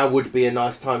 Now would be a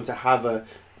nice time to have a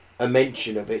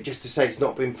mention of it, just to say it's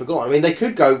not been forgotten. I mean, they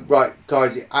could go, right,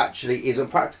 guys, it actually isn't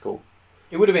practical.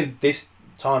 It would have been this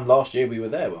time last year we were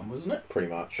there, wasn't it? Pretty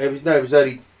much. It was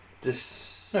early... No,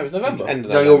 it was November. End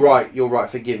of No, November. you're right,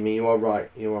 forgive me, you are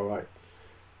right.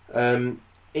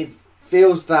 It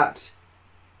feels that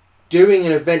doing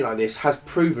an event like this has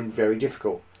proven very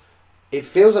difficult. It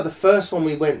feels like the first one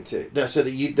we went to, that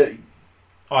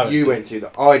you went to,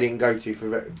 that I didn't go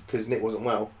to because Nick wasn't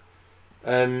well,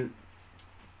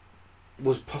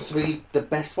 was possibly the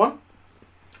best one.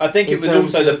 I think In it was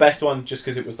terms also the of- best one just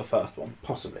because it was the first one.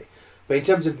 Possibly. But in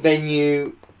terms of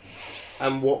venue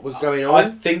and what was going on... I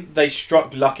think they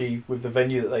struck lucky with the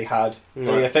venue that they had. Right.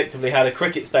 They effectively had a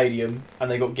cricket stadium and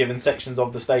they got given sections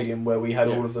of the stadium where we had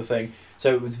all of the thing.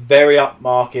 So it was very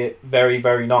upmarket, very,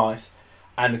 very nice.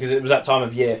 And because it was that time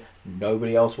of year,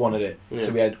 nobody else wanted it. Yeah.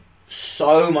 So we had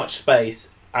so much space.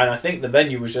 And I think the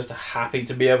venue was just happy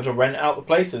to be able to rent out the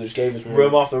place. So they just gave us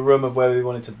room after room of where we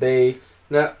wanted to be.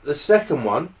 Now, the second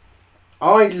one,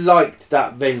 I liked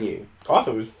that venue. I thought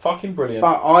it was fucking brilliant.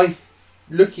 But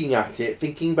looking at it,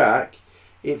 thinking back,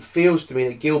 it feels to me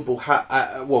that Guild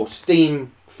Ball,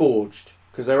 Steam Forged,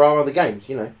 because there are other games,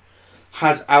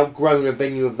 has outgrown a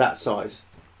venue of that size,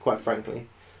 quite frankly.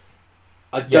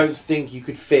 I don't think you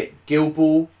could fit Guild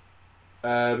Ball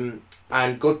and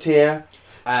God Tier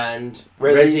and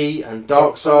Resi and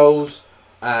Dark Souls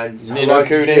and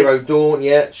Horizon Zero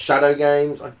Dawn, Shadow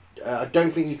Games. I don't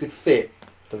think you could fit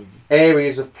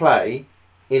areas of play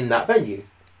in that venue,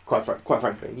 quite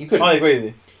frankly. You couldn't. I agree with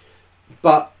you.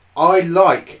 But I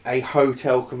like a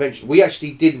hotel convention. We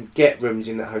actually didn't get rooms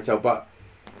in that hotel, but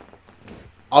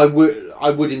I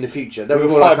would in the future. We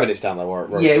were 5 minutes down there.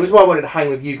 Yeah, it was why I wanted to hang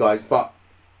with you guys, but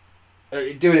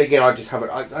doing it again, I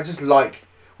just like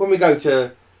when we go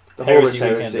to the Horus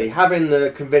Heresy, having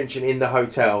the convention in the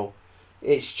hotel.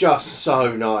 It's just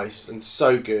so nice and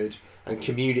so good and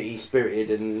community spirited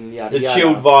and the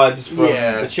chilled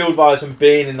vibes from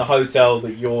being in the hotel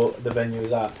that the venue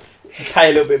is at. You pay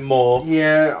a little bit more.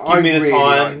 Yeah, give me the really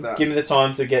time. like that. Give me the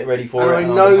time to get ready for it.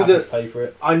 And I know to pay for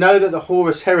it. I know that the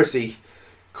Horus Heresy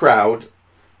crowd,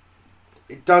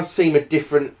 it does seem a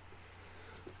different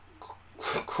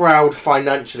crowd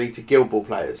financially to Guild Ball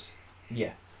players.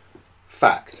 Yeah.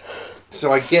 Fact.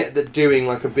 So I get that doing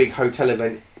like a big hotel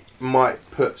event might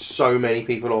put so many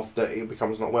people off that it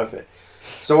becomes not worth it.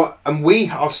 So, and we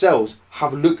ourselves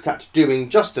have looked at doing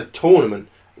just a tournament.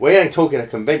 We ain't talking a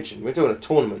convention, we're doing a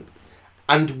tournament.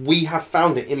 And we have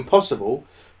found it impossible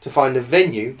to find a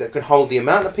venue that can hold the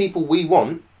amount of people we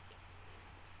want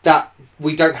that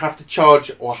we don't have to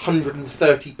charge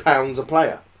 £130 a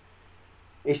player.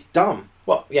 It's dumb.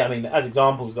 Well, yeah, I mean, as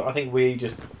examples, I think we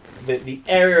just... The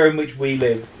area in which we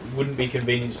live wouldn't be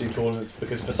convenient to do tournaments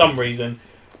because for some reason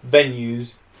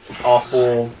venues are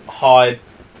for high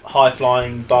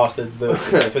flying bastards that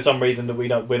for some reason that we're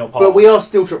not part but of. we are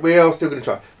still going to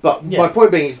try. But my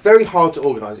point being, it's very hard to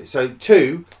organise it. So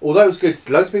 2, although it's good,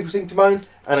 loads of people seem to moan,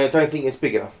 and I don't think it's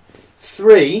big enough.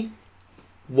 3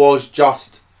 was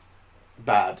just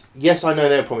bad. Yes, I know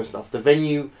they were promised stuff. The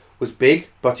venue was big,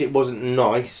 but it wasn't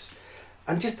nice.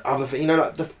 And just other things,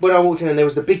 when I walked in and there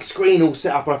was the big screen all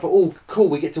set up, and I thought, oh, cool,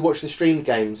 we get to watch the streamed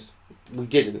games. We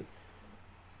didn't.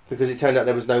 Because it turned out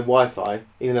there was no Wi-Fi,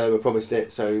 even though they were promised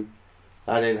it, so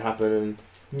that didn't happen, and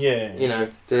Yeah. you know,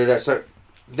 so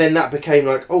then that became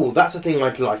like, oh, that's a thing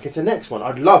I'd like at the next one.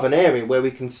 I'd love an area where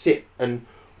we can sit and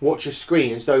watch a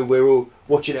screen as though we're all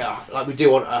watching it like we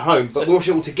do at home, but we watch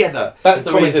it all together. That's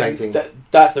the commentating. reason.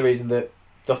 That's the reason that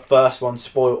the first one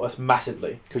spoiled us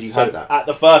massively. Because you So had that. at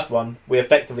the first one, we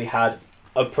effectively had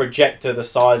a projector the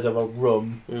size of a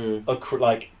room,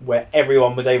 like where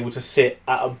everyone was able to sit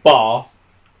at a bar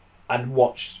and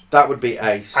watch, That would be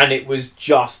ace. and it was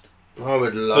just I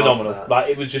would love phenomenal. that. Like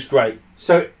it was just great.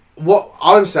 So what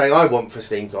I'm saying I want for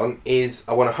SteamCon is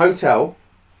I want a hotel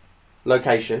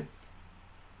location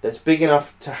that's big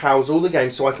enough to house all the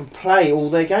games so I can play all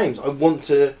their games. I want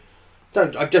to. I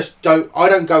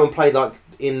don't go and play like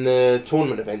in the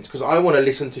tournament events because I want to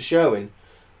listen to Sherwin.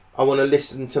 I want to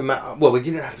listen to Matt. Well, we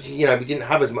didn't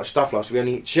have as much stuff last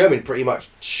year. Sherwin pretty much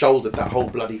shouldered that whole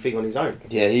bloody thing on his own.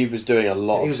 Yeah, he was doing a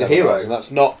lot. He of was a hero. seminars, and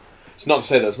that's not. It's not to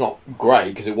say that's not great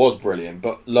because it was brilliant.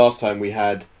 But last time we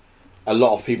had a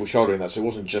lot of people shouldering that, so it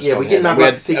wasn't just. Yeah, on we didn't him. have we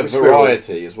like had a secret a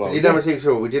variety as well. We didn't have a secret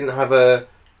squirrel. We didn't have a.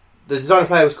 The design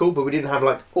player was cool, but we didn't have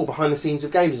like all behind the scenes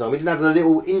of game design. We didn't have the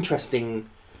little interesting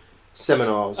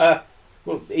seminars.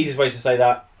 Well, the easiest way to say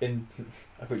that in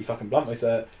a really fucking blunt way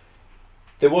to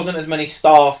there wasn't as many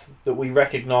staff that we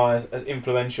recognise as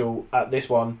influential at this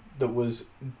one that was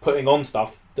putting on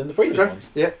stuff than the previous ones.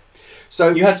 Yeah. So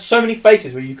you had so many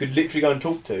faces where you could literally go and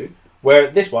talk to, where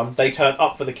at this one they turned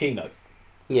up for the keynote.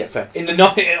 Yeah, fair. In the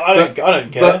night, I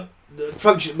don't care. But the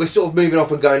function, we're sort of moving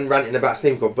off and going ranting about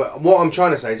SteamCon. But what I'm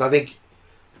trying to say is, I think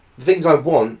the things I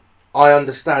want, I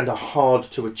understand are hard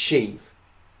to achieve.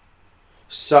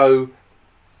 So,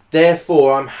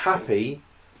 therefore, I'm happy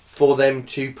for them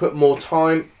to put more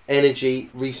time, energy,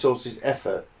 resources,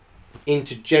 effort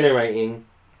into generating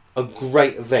a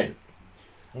great event.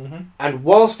 Mm-hmm. And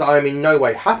whilst I am in no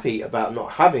way happy about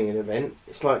not having an event,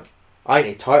 it's like I ain't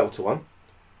entitled to one.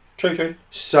 True.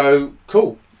 So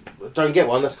cool. Don't get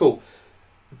one. That's cool.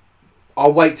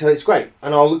 I'll wait till it's great,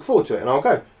 and I'll look forward to it, and I'll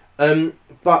go.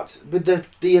 But with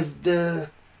the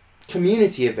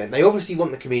community event, they obviously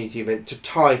want the community event to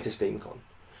tie to SteamCon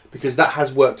because that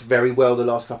has worked very well the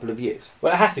last couple of years.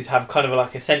 Well, it has to have kind of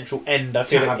like a central end. I To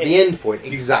feel have like the end point,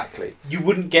 exactly. you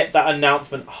wouldn't get that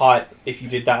announcement hype if you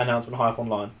did that announcement hype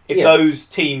online. If Yeah. those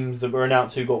teams that were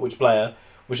announced who got which player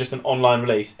was just an online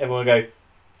release, everyone would go,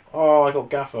 "Oh, I got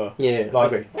Gaffer." Yeah, I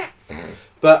Like- agree.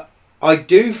 But I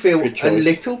do feel Good a choice.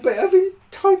 little bit of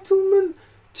entitlement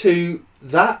to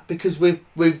that because we've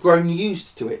grown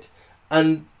used to it,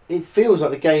 and it feels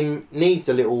like the game needs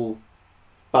a little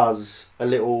buzz, a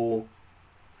little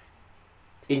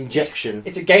injection.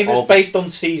 It's a game that's Of- based on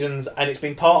seasons, and it's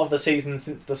been part of the season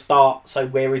since the start. So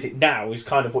where is it now? Is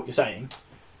kind of what you're saying.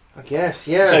 I guess,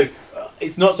 yeah. So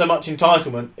it's not so much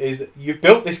entitlement; is you've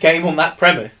built this game on that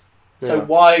premise. So Yeah.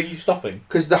 why are you stopping?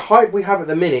 Because the hype we have at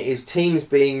the minute is teams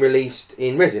being released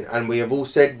in Resin, and we have all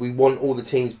said we want all the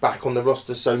teams back on the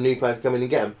roster so new players come in and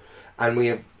get them. And we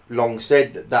have long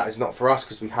said that that is not for us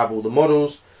because we have all the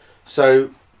models. So,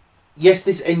 yes,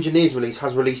 this Engineers release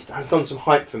has done some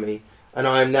hype for me, and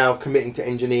I am now committing to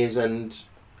Engineers and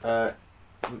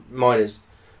Miners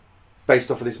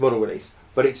based off of this model release.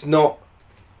 But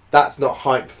that's not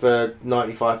hype for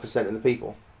 95% of the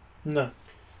people. No.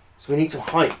 So we need some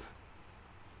hype.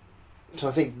 So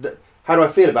I think that, how do I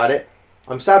feel about it?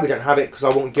 I'm sad we don't have it because I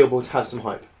want Guild Ball to have some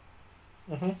hype.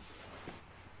 Mm-hmm.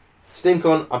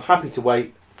 SteamCon, I'm happy to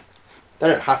wait. They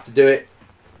don't have to do it.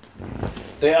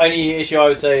 The only issue I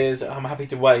would say is I'm happy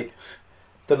to wait.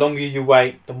 The longer you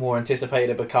wait, the more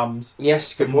anticipated it becomes.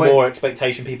 Yes, The good point. more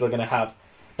expectation people are going to have.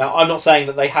 Now, I'm not saying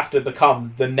that they have to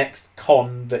become the next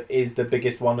con that is the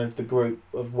biggest one of the group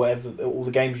of whatever all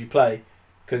the games you play,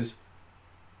 because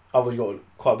otherwise you've got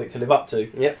quite a bit to live up to.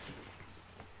 Yep.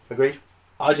 Agreed.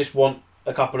 I just want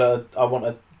I want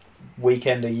a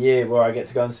weekend a year where I get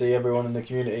to go and see everyone in the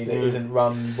community that isn't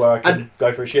run where I can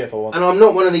go for a shit if I want. And I'm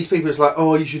not one of these people that's like,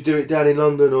 oh, you should do it down in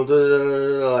London or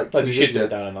like. No, you should do it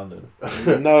down in London.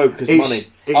 No, because money.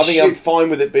 I think I'm fine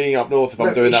with it being up north if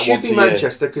I'm doing that once a year. It should be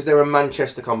Manchester because they're a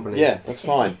Manchester company. Yeah, that's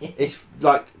fine. It's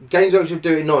like Games Workshop should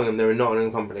do it in Nottingham. They're a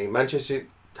Nottingham company. Manchester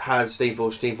has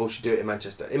Steamforge. Steamforge should do it in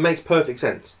Manchester. It makes perfect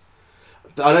sense.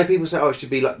 I know people say, oh, it should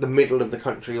be like the middle of the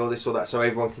country or this or that so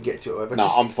everyone can get to it. Or whatever. No,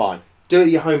 Just I'm fine. do it at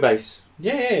your home base.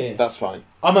 Yeah. That's fine.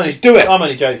 I'm only Just do it. I'm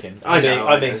only joking.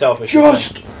 I'm being selfish.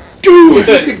 Just do If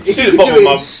it! you could, if See you the could bottom do of it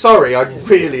my- in Surrey, I'd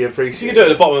really If appreciate you could do it at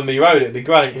the bottom of my road, it'd be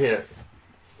great. Yeah.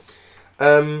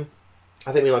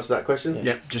 I think we answered that question. Yeah.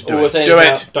 Yep, just All do we're it. saying Do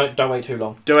is it. now, don't wait too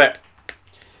long. Do it.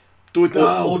 Do it Or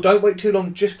now. don't wait too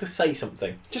long just to say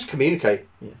something. Just communicate.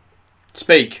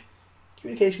 Speak.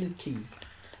 Communication is key.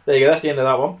 There you go. That's the end of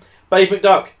that one. Beige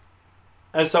McDuck.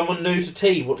 As someone new to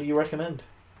tea, what do you recommend?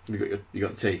 You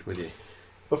got the tea with you.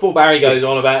 Before Barry goes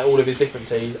on about all of his different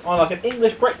teas, I like an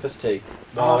English breakfast tea.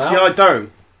 See, I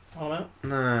don't. I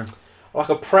No. like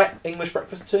a Pret English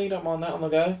breakfast tea. Don't mind that on the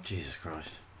go. Jesus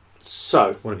Christ.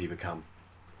 So, What have you become?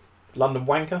 London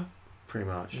wanker. Pretty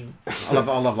much. I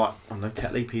love like, I don't know,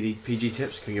 Tetley, PG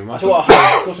tips. Can you give I them tell you what,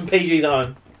 I've got some PGs at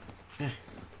home.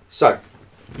 so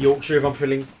Yorkshire, if I'm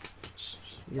feeling...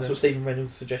 That's what Stephen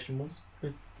Reynolds' suggestion was.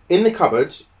 in the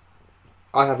cupboard,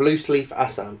 I have loose leaf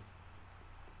Assam.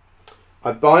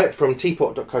 I buy it from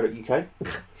teapot.co.uk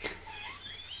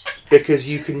because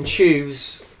you can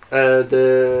choose where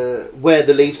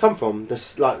the leaves come from,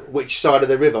 like which side of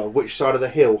the river, which side of the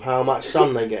hill, how much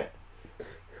sun they get.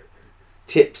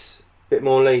 Tips, bit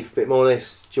more leaf, bit more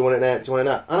this. Do you want it there? Do you want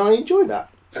it that? And I enjoy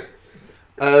that.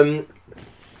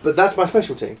 But that's my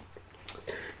specialty.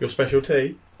 Your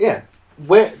specialty? Yeah.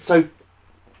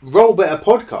 Roll Better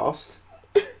Podcast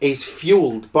is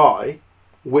fueled by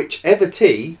whichever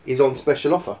tea is on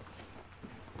special offer.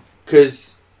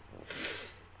 Because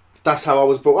that's how I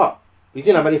was brought up. You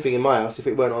didn't have anything in my house if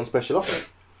it weren't on special offer.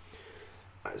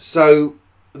 So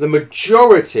the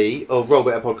majority of Roll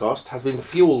Better Podcast has been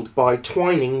fueled by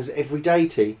Twinings Everyday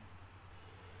Tea.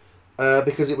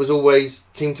 Because it was always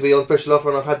seemed to be on special offer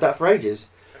and I've had that for ages.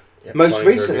 Yep, Most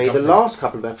recently, the last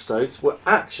couple of episodes were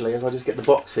actually, as I just get the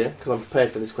box here, because I'm prepared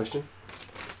for this question,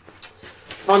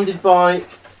 funded by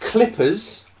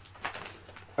Clippers,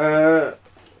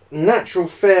 Natural,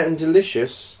 Fair and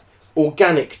Delicious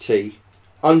Organic Tea,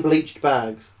 unbleached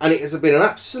bags, and it has been an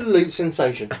absolute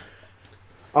sensation.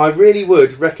 I really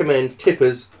would recommend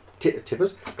Clippers,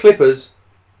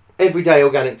 Everyday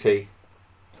Organic Tea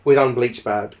with unbleached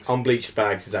bags. Unbleached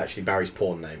bags is actually Barry's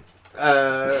porn name.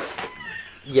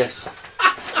 Yes.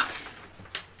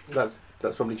 That's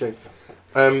probably true.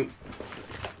 I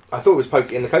thought it was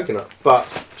poke in the coconut, but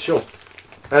sure.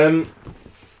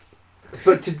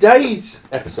 But today's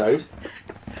episode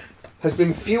has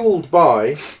been fueled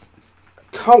by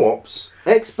Co-op's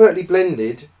expertly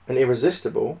blended and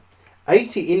irresistible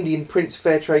 80 Indian Prince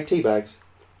Fair Trade tea bags.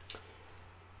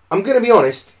 I'm going to be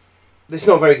honest, it's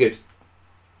not very good.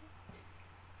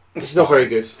 It's not very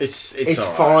good. It's right.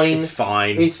 fine. It's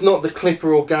fine. It's not the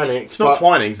Clipper Organic. It's not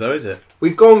Twinings though, is it?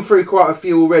 We've gone through quite a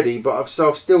few already, but I've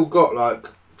still got like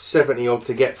 70 odd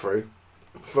to get through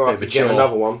before I can get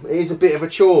another one. It is a bit of a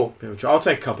chore. I'll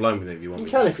take a couple home with you if you want. You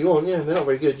can if you want. Yeah, they're not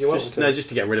very good. You want just, them to. No, just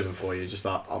to get rid of them for you. Just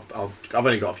like I've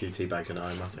only got a few tea bags in at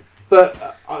home. I'll take.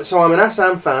 But so I'm an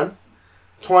Assam fan.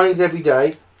 Twinings every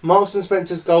day. Marks and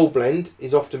Spencer's Gold Blend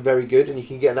is often very good, and you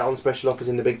can get that on special offers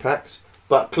in the big packs.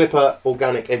 But Clipper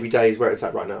Organic every day is where it's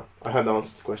at right now. I hope that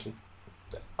answers the question.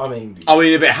 I mean,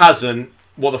 if it hasn't,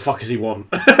 what the fuck does he want?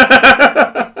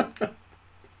 I'll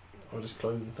just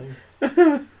close the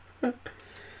thing.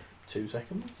 2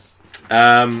 seconds.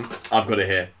 I've got it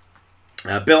here.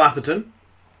 Bill Atherton.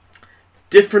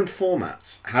 Different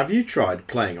formats. Have you tried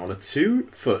playing on a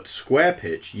 2-foot square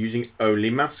pitch using only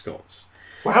mascots?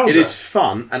 Wowza. It is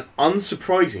fun and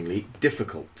unsurprisingly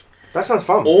difficult. That sounds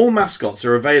fun. All mascots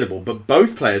are available, but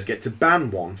both players get to ban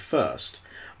one first.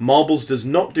 Marbles does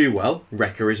not do well.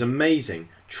 Wrecker is amazing.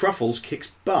 Truffles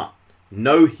kicks butt.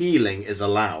 No healing is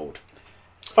allowed.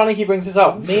 It's funny he brings this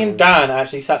up. Me and Dan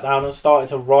actually sat down and started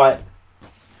to write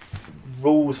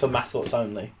rules for mascots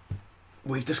only.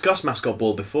 We've discussed Mascot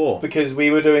Ball before. Because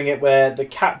we were doing it where the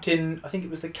captain, I think it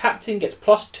was the captain, gets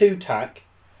 +2 tack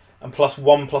and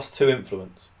 +1/+2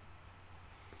 influence.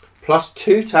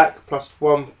 +2 tack,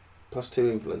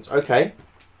 +1/+2 influence. Okay.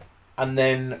 And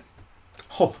then...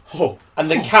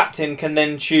 And the captain can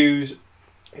then choose...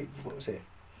 What was it?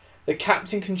 The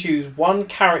captain can choose one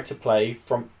character play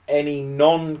from any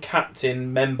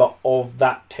non-captain member of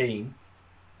that team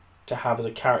to have as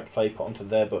a character play put onto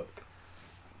their book.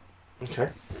 Okay.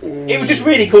 It was just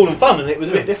really cool and fun, and it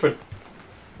was a bit different.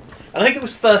 And I think it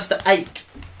was first to 8.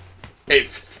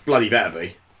 It bloody better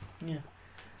be. Yeah.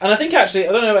 And I think actually,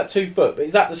 I don't know about 2 foot, but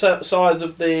is that the size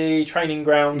of the training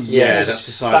grounds? Yeah, that's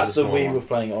the size of the small we one. were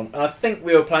playing it on. And I think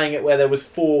we were playing it where there was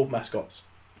 4 mascots,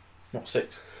 not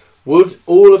 6. Would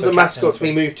all of So the mascots be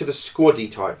captain. moved to the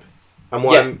squaddy type? And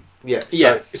one,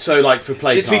 Yeah, so like for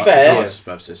play To be card, fair, for cards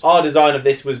purposes. Our design of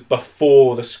this was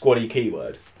before the squaddy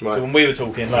keyword. Right. So when we were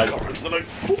talking like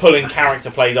pulling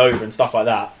character plays over and stuff like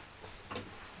that,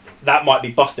 that might be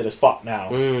busted as fuck now.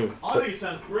 I think it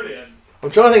sounds brilliant. I'm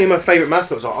trying to think who my favourite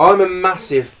mascots are. I'm a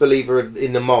massive believer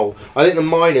in the mole. I think the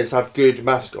miners have good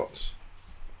mascots.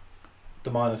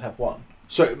 The miners have one.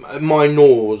 So,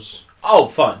 minors. Oh,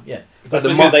 fine, yeah. That's the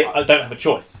because they don't have a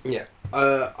choice. Yeah.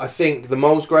 I think the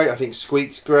mole's great. I think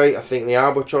Squeak's great. I think the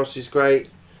albatross is great.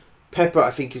 Pepper,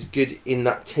 I think, is good in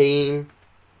that team.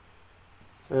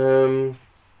 That's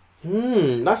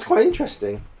quite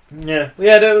interesting. Yeah, we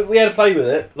had a play with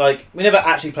it. Like, we never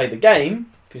actually played the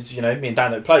game because me and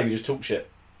Dan don't play. We just talk shit.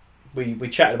 We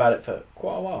chatted about it for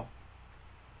quite a while.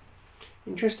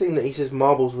 Interesting that he says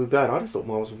marbles will be bad. I'd have thought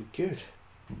marbles would be good.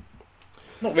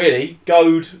 Not really.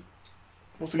 Goad.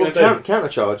 What's it going to do?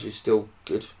 Countercharge is still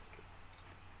good.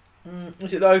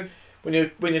 Is it though? When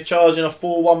you're charging a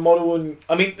 4-1 model, and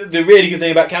I mean the really good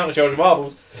thing about countercharge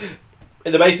marbles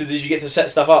in the bases is you get to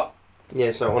set stuff up.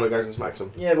 Yeah, so Honor goes and smacks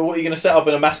them. Yeah, but what are you going to set up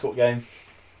in a mascot game?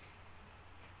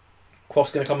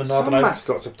 Quaff's going to come and Some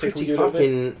mascots are pretty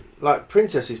fucking... Like,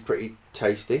 Princess is pretty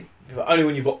tasty. But only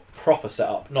when you've got proper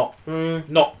setup, not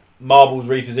marbles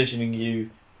repositioning you.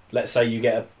 Let's say you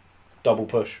get a double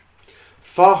push.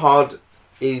 Farhad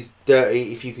is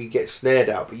dirty if you could get snared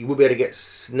out, but you will be able to get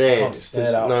snared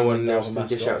because no one else can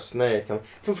dish out snared. Can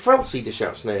Frelsey dish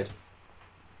out snared?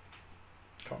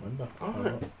 Can't remember.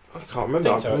 I can't remember.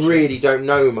 I really don't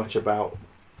know much about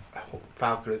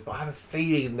falconers, but I have a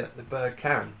feeling that the bird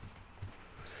can.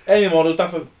 Any model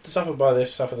suffer by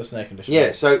this, suffer the snare condition.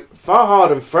 Yeah, so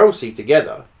Farhad and Frelsey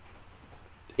together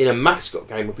in a mascot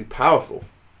game would be powerful.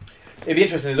 It'd be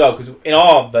interesting as well because in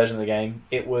our version of the game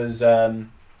it was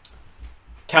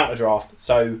counter draft.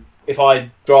 So if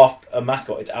I draft a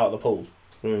mascot, it's out of the pool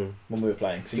when we were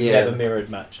playing. So you never mirrored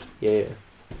matched. Yeah.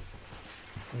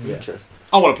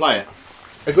 I want to play it.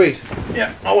 Agreed.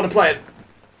 Yeah, I want to play it.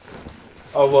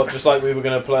 Oh, what? Just like we were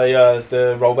going to play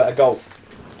the Roll Better Golf.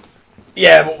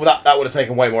 Yeah, but that would have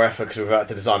taken way more effort because we would have had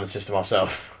to design the system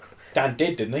ourselves. Dan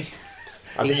did, didn't he?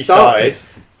 I think he started.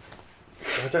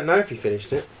 I don't know if he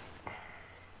finished it.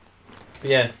 But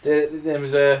yeah, there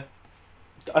was a...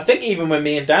 I think even when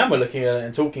me and Dan were looking at it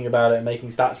and talking about it and making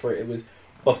stats for it, it was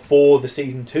before the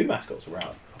Season 2 mascots were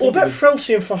out. Well, I bet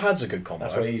Frelsey and Farhad's a good combo.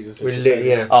 That's what he's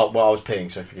Yeah. Oh, well, I was peeing,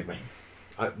 so forgive me.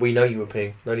 We know you were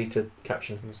peeing. No need to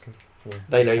caption. Yeah.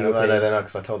 They know you were peeing. They know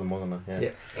because I told them more than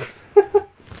that.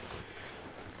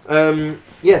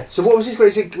 Yeah. So what was his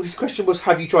question? His question was,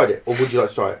 have you tried it? Or would you like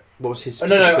to try it? What was his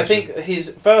No, I question? think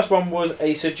his first one was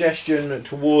a suggestion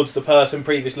towards the person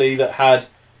previously that had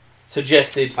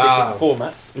suggested different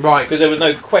formats. Right. Because there was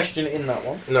no question in that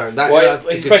one. No,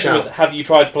 his question was, have you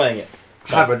tried playing it?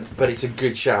 No. Haven't, but it's a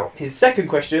good shout. His second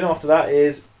question after that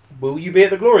is, will you be at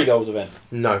the Glory Goals event?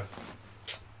 No.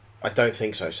 I don't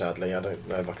think so, sadly. I don't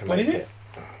know if I can When make is it.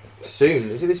 Soon.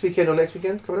 Is it this weekend or next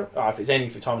weekend coming up? If it's any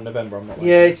for time in November, I'm not.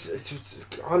 Yeah, it's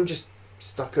I'm just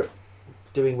stuck at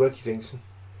doing worky things.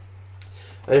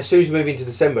 And as soon as we move into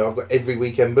December, I've got every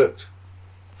weekend booked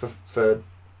for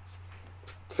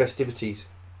festivities.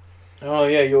 Oh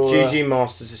yeah, your GG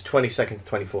Masters is 22nd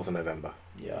to 24th of November.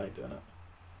 Yeah, I ain't doing it.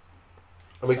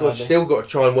 And we've still got to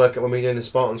try and work out when we're doing the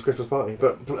Spartans Christmas party.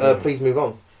 But please move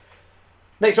on.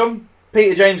 Next one,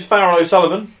 Peter James Farrell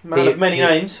O'Sullivan, man of many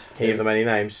names. He of the many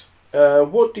names.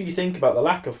 What do you think about the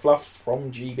lack of fluff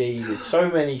from GB with so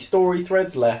many story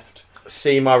threads left?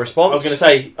 See my response? I was going to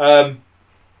say,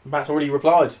 Matt's already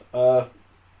replied.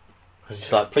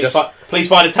 Please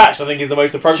find attached, I think is the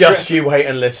most appropriate. Just you wait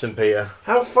and listen, Peter.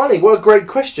 How funny. What a great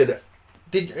question.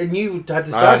 And you had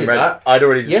decided that? I'd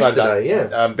already decided yesterday,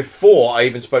 that. Yeah. Before I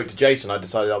even spoke to Jason, I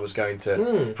decided I was going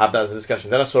to have that as a discussion.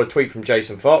 Then I saw a tweet from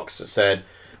Jason Fox that said,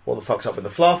 what the fuck's up with the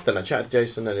fluff? Then I chatted to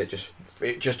Jason and it just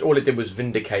all it did was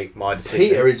vindicate my decision.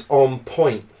 Peter is on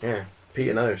point. Yeah,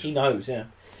 Peter knows. He knows, yeah.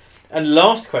 And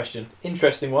last question,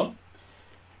 interesting one,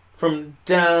 from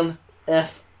Dan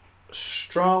F.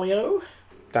 Stralio.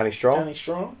 Danny Strong. Danny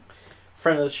Strong,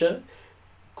 friend of the show.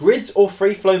 Grids or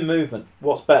free flow movement?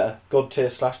 What's better? God tier /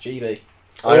 GB.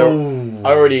 I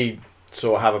already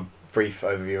sort of have a brief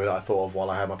overview that I thought of while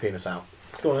I had my penis out.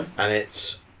 Go on then. And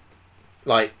it's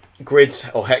like grids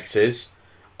or hexes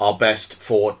are best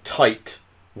for tight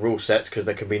rule sets because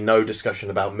there can be no discussion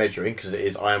about measuring because it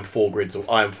is I am 4 grids or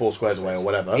I am 4 squares away or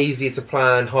whatever. Easier to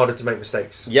plan, harder to make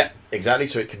mistakes. Yeah, exactly.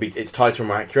 So it's tighter and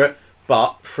more accurate.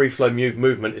 But free flow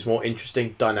movement is more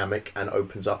interesting, dynamic, and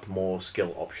opens up more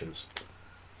skill options.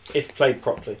 If played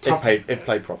properly. If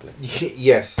played properly.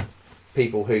 Yes.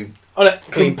 People who...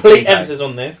 Complete emphasis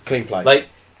on this. Clean play. Like,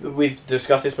 we've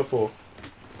discussed this before.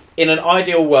 In an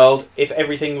ideal world, if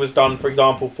everything was done, for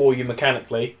example, for you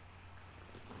mechanically,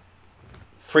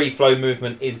 free flow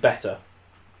movement is better.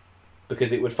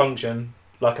 Because it would function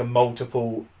like a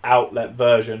multiple outlet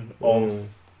version of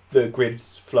the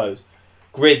grid's flows.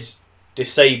 Grids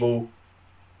disable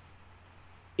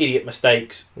idiot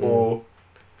mistakes or...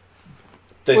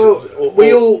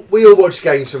 we all watched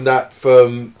games from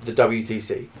the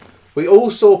WTC. We all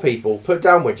saw people put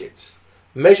down widgets,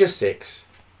 measure 6,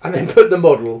 and then put the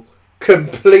model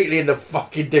completely in the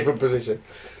fucking different position.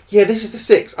 Yeah, this is the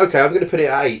 6. Okay, I'm going to put it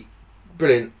at 8.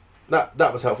 Brilliant.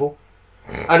 That was helpful.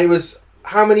 And it was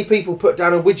how many people put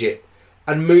down a widget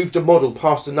and moved a model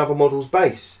past another model's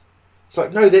base. It's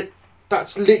like, no,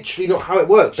 that's literally not how it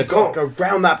works. You've got to go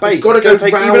round that base. You've got to go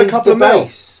take round even a couple the of mil.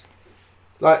 base.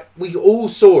 Like, we all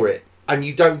saw it, and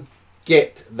you don't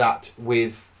get that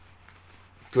with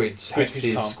grids, Grids,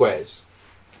 you hexes, can't. squares.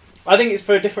 I think it's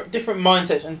for different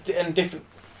mindsets and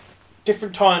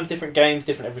different times, different games,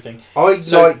 different everything. I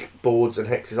So- like boards and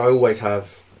hexes. I always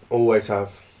have. Always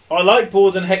have. I like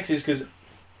boards and hexes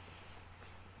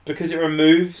because it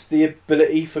removes the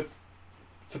ability for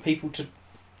people to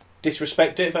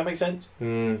disrespect it, if that makes sense.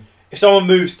 Mm. If someone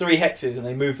moves 3 hexes and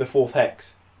they move the 4th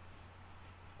hex,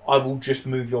 I will just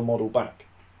move your model back.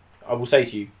 I will say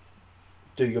to you,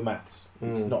 do your maths.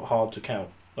 It's not hard to count.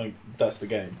 Like, that's the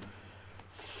game.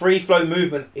 Free flow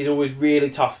movement is always really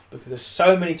tough because there's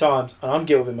so many times, and I'm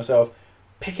guilty of it myself,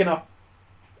 picking up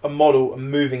a model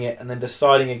and moving it and then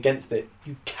deciding against it.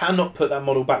 You cannot put that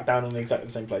model back down in exactly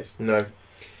the same place. No.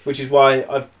 Which is why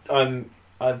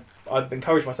I've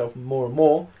encouraged myself more and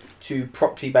more to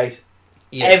proxy base.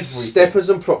 Yes. Everything. Steppers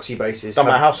and proxy bases No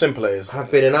matter how simple it is.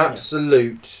 have been an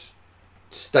absolute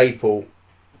staple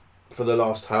for the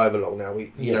last however long now.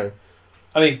 You know.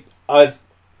 I mean, I've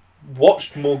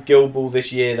watched more Guild Ball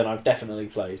this year than I've definitely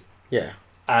played. Yeah.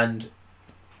 And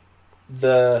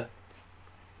the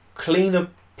cleaner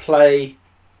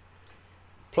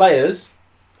players,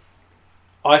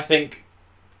 I think,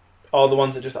 are the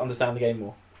ones that just understand the game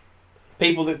more.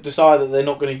 People that decide that they're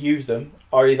not going to use them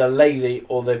are either lazy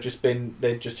or they're just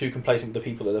too complacent with the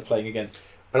people that they're playing against.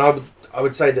 And I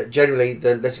would say that generally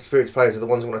the less experienced players are the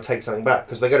ones who want to take something back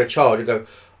because they go to charge and go,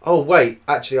 oh wait,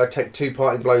 actually I take 2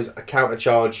 parting blows, a counter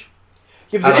charge.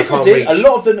 Yeah, but the And I difference can't is, reach. a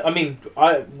lot of them. I mean,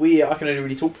 I can only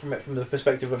really talk from the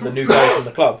perspective of the new guys from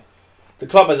the club. The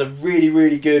club has a really,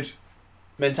 really good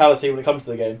mentality when it comes to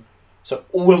the game. So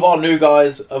all of our new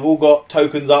guys have all got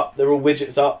tokens up. They're all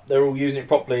widgets up. They're all using it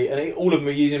properly, and all of them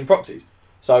are using proxies.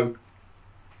 So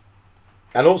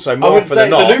And also, I more would often say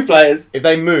than the not, new players. if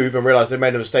they move and realise they've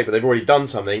made a mistake but they've already done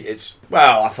something, it's,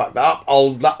 well, I fucked that up.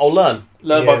 I'll learn.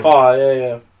 Learn Yeah. by fire,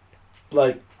 yeah.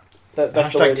 Like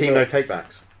that's the way Hashtag to team do no it.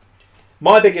 takebacks.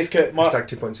 My biggest Hashtag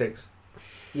 2.6.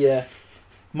 Yeah.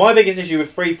 My biggest issue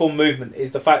with freeform movement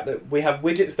is the fact that we have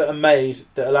widgets that are made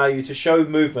that allow you to show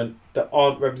movement that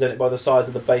aren't represented by the size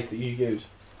of the base that you use.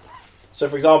 So,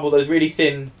 for example, those really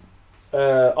thin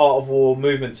Art of War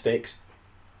movement sticks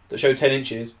that show 10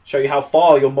 inches show you how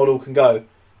far your model can go.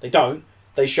 They don't.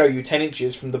 They show you 10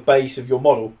 inches from the base of your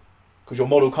model because your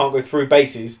model can't go through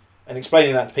bases, and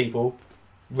explaining that to people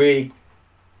really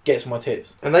gets on my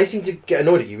tits. And they seem to get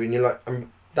annoyed at you when you're like,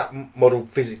 that model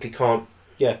physically can't.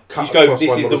 Yeah, Cut you just go, across this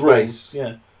one is the model's rules. base.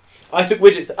 Yeah. I took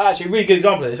widgets, actually a really good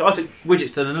example of this, I took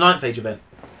widgets to the 9th Age event.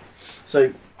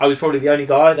 So I was probably the only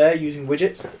guy there using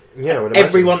widgets. Yeah, I would imagine.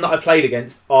 Everyone that I played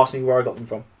against asked me where I got them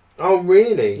from. Oh,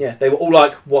 really? Yeah, they were all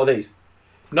like, what are these?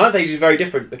 9th Age is very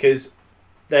different because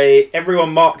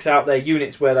everyone marks out their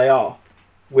units where they are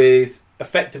with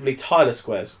effectively tile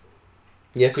squares.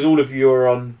 Yes. Because all of you are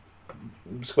on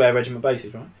square regiment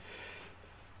bases, right?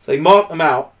 So they mark them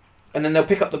out and then they'll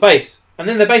pick up the base. And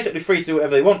then they're basically free to do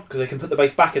whatever they want because they can put the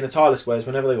base back in the tile squares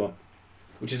whenever they want,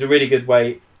 which is a really good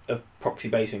way of proxy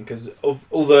basing because of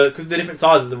the different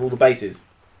sizes of all the bases.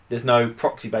 There's no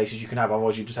proxy bases you can have,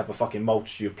 otherwise you just have a fucking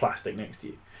multitude of plastic next to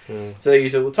you. So they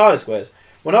use all the tile squares.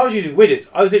 When I was using widgets,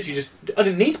 I was literally I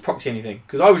didn't need to proxy anything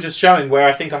because I was just showing where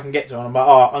I think I can get to, and I'm like,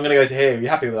 oh, I'm going to go to here. Are you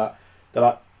happy with that? They're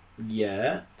like,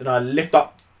 yeah. Then I lift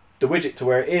up the widget to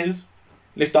where it is,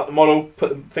 lift up the model, put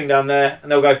the thing down there,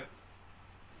 and they'll go,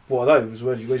 what are those?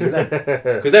 Where'd you do them?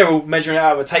 Because they're all measuring it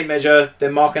out with a tape measure,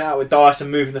 they're marking it out with dice and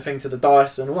moving the thing to the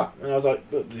dice and all that. And I was like,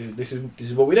 look, this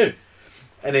is what we do.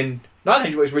 And then 9th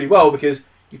Age works really well because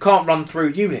you can't run through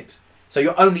units. So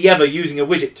you're only ever using a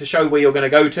widget to show where you're going to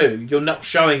go to. You're not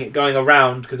showing it going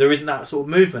around because there isn't that sort of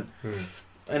movement.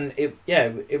 And it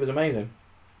was amazing.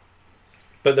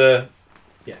 But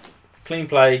clean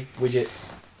play, widgets,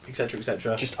 etc.,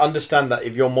 etc. Just understand that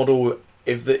if your model,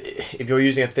 if you're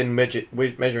using a thin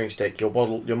measuring stick, your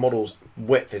model's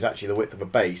width is actually the width of a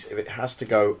base. If it has to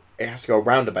go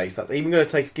around a base. That's even going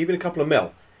to take even a couple of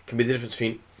mil. Can be the difference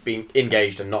between being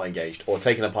engaged and not engaged, or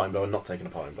taking a parting blow and not taking a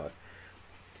parting blow.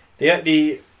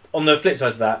 On the flip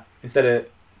side of that, instead of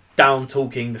down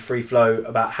talking the free flow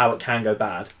about how it can go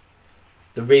bad,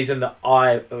 the reason that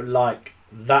I like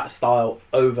that style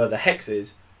over the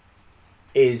hexes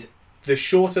is the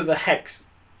shorter the hex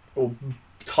or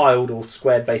tiled or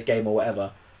squared base game or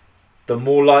whatever, the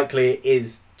more likely it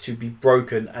is to be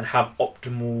broken and have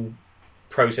optimal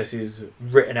processes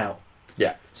written out.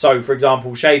 Yeah. So, for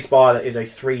example, Shadespire is a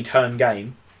 3-turn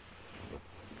game.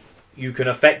 You can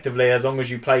effectively, as long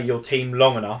as you play your team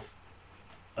long enough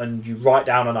and you write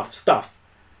down enough stuff,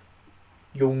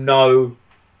 you'll know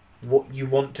what you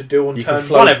want to do on turn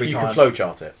 1 every time. You can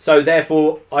flowchart it. So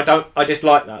therefore, I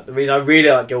dislike that. The reason I really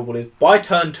like Guild Ball is by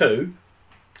turn 2,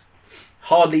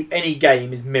 hardly any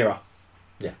game is mirror.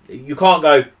 Yeah. You can't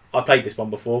go, I've played this one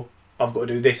before, I've got to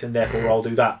do this and therefore I'll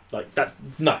do that. Like, that's,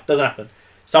 no, it doesn't happen.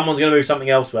 Someone's going to move something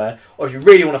elsewhere, or if you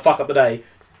really want to fuck up the day,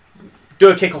 do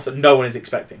a kickoff that no one is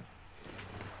expecting.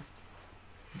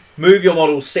 Move your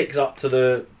model 6 up to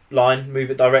the line, move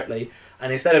it directly,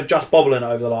 and instead of just bobbling it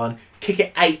over the line, kick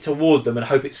it 8 towards them and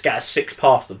hope it scatters 6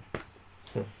 past them.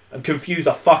 And confuse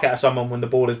the fuck out of someone when the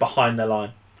ball is behind their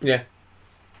line. Yeah.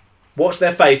 Watch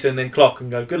their face and then clock and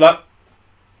go, good luck.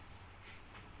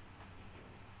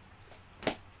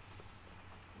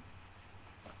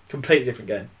 Completely different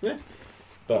game. Yeah.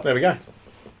 But There we go.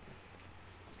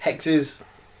 Hexes,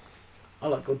 I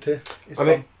like God Tier. It's I fun.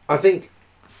 mean, I think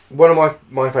one of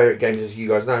my favourite games, as you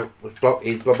guys know, was Blood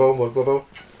Bowl.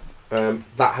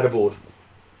 That had a board.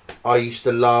 I used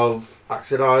to love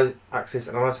Axis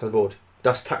and Allies had a board.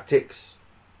 Dust Tactics,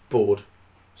 board.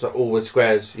 So all with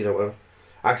squares, you know, whatever.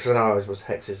 Axis and Allies was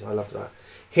hexes. I loved that.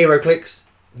 Hero Clicks,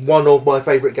 one of my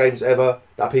favourite games ever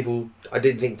that people I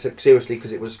didn't think took seriously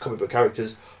because it was comic book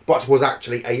characters, but was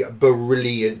actually a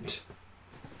brilliant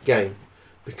game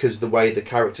because the way the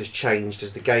characters changed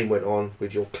as the game went on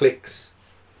with your clicks,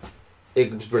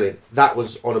 it was brilliant. That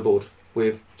was on a board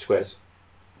with squares.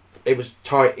 It was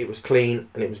tight, it was clean,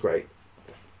 and it was great.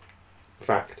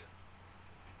 Fact.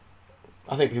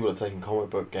 I think people are taking comic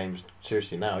book games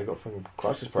seriously now. You've got fucking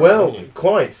Crisis Program, Well, haven't you?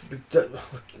 quite.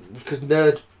 Because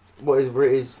nerd, whatever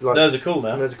it is, like... Nerds are cool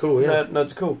now. Nerds are cool, yeah.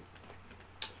 Nerds are cool.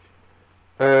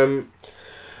 Um,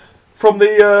 From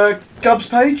the Gubs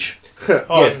page?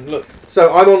 Oh, yes. look.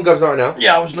 So I'm on Gubs right now.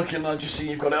 Yeah, I was looking. I just see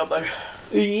you've got it up though.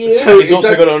 Yeah. So He's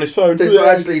also got it on his phone. There's not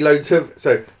actually loads of...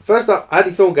 So, first up,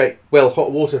 Andy Thorngate. Well,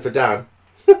 hot water for Dan.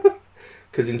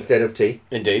 Because instead of tea.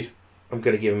 Indeed. I'm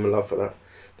going to give him a love for that.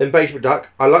 Then Beige Duck.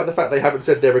 I like the fact they haven't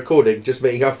said they're recording, just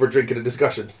meeting up for a drink and a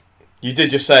discussion. You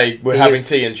did just say we're He having is-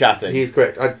 tea and chatting. He is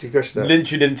correct. I did question that.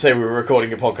 Lynch, you didn't say we were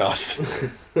recording a podcast.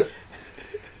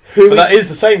 Who But that is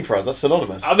the same for us. That's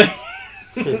synonymous. I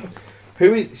mean,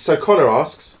 Who is... So Connor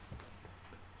asks,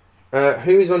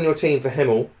 who is on your team for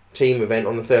Hemel team event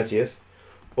on the 30th?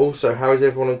 Also, how is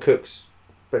everyone on Cooks,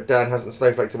 but Dan hasn't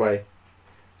snowflaked away?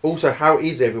 Also, how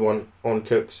is everyone on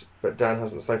Cooks, but Dan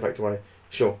hasn't snowflaked away?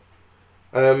 Sure.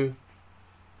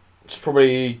 It's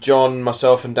probably John,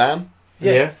 myself, and Dan.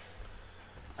 Yeah.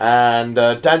 And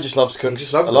Dan just loves He Cooks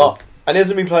just loves a lot. And he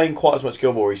hasn't been playing quite as much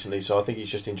Guild Ball recently, so I think he's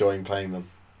just enjoying playing them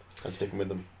and sticking with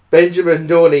them. Benjamin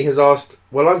Dorney has asked,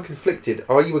 well, I'm conflicted.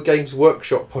 Are you a Games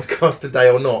Workshop podcast today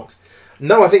or not?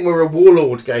 No, I think we're a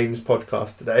Warlord Games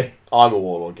podcast today. I'm a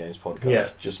Warlord Games podcast. Yeah.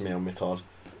 Just me on Mitard.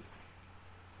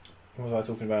 what was I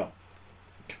talking about?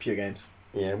 Computer games.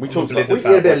 Yeah, we I'm talked a about... Blizzard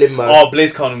We had a bit of limbo. Oh,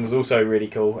 BlizzCon was also really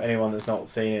cool. Anyone that's not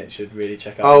seen it should really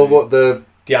check out. Oh, the new what the...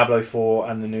 Diablo 4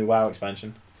 and the new WoW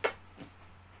expansion.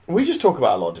 We just talk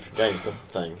about a lot of different games, that's the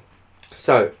thing.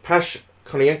 So, Pash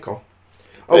Konienko.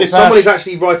 Oh, Hey, someone Pash. is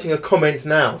actually writing a comment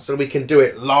now, so we can do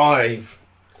it live.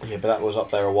 Yeah, but that was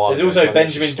up there a while There's ago. also so I think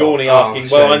Benjamin it's just Dorney Oh, asking,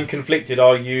 well, shame. I'm conflicted.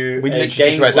 Are you We a literally just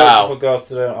Games read that Workshop podcast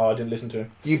today? Oh, I didn't listen to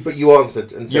him. But you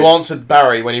answered and said... You answered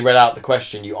Barry when he read out the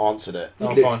question, you answered it. Oh,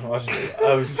 Lit- fine.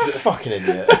 I was Fucking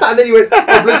idiot. and then you went, oh,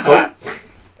 BlizzCon.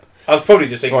 I was probably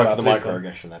just thinking Sorry for about the BlizzCon.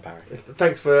 microaggression there, Barry.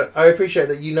 Thanks for... I appreciate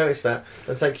that you noticed that,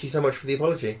 and thank you so much for the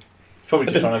apology. Probably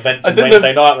just trying to vent I from didn't-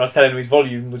 Wednesday night when I was telling him his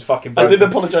volume was fucking I broken. didn't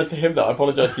apologise to him, though. I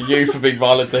apologised to you for being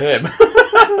violent to him.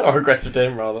 Or aggressive to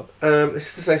him, rather.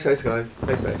 This is a safe space, guys.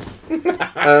 Safe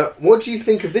space. What do you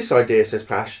think of this idea, says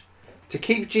Pash? To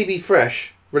keep GB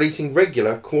fresh, releasing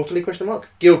regular, quarterly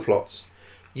guild plots.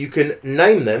 You can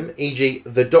name them, e.g.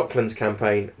 the Docklands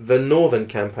campaign, the Northern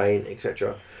campaign,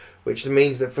 etc. Which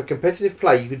means that for competitive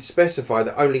play you could specify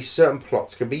that only certain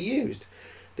plots can be used.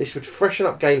 This would freshen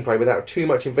up gameplay without too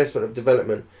much investment of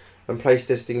development and place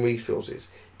testing resources.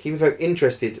 Keep folk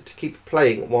interested to keep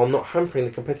playing while not hampering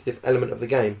the competitive element of the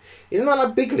game. Isn't that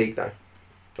like Big League though?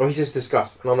 Oh, he says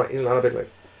discuss, and I'm like, isn't that a Big League?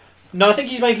 No, I think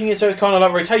he's making it so it's kind of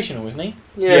like rotational, isn't he?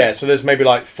 Yeah. So there's maybe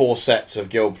like 4 sets of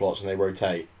guild plots and they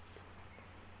rotate.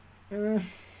 And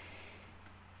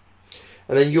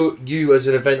then you as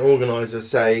an event organizer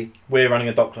say, We're running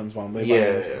a Docklands one. We're yeah,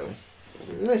 running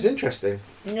this. it's interesting.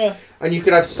 Yeah. And you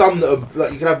could have some that are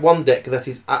like, you could have one deck that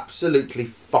is absolutely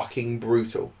fucking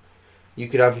brutal. You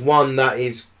could have one that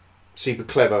is super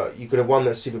clever. You could have one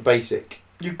that's super basic.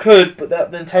 You could, but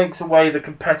that then takes away the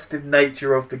competitive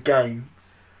nature of the game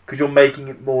because you're making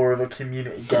it more of a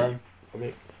community game.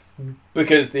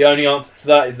 Because the only answer to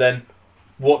that is then,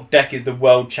 what deck is the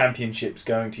World Championships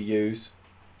going to use?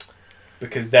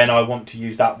 Because then I want to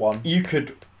use that one. You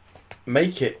could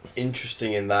make it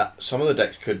interesting in that some of the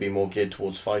decks could be more geared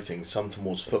towards fighting, some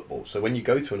towards football. So when you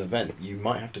go to an event, you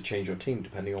might have to change your team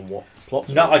depending on what plots.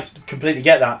 No, I completely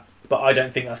get that, but I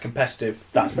don't think that's competitive.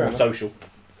 That's Fair more enough. social.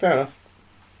 Fair enough.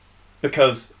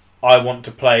 Because I want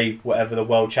to play whatever the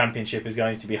World Championship is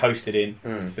going to be hosted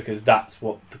in, because that's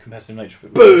what the competitive nature of it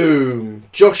is. Boom!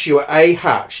 Joshua A.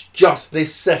 Hatch just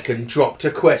this second dropped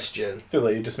a question. I feel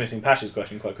like you're dismissing Pash's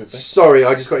question quite quickly. Sorry,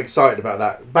 I just got excited about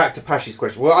that. Back to Pashy's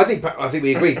question. Well, I think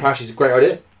we agree. Pashy's a great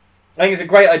idea. I think it's a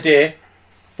great idea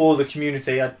for the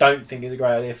community. I don't think it's a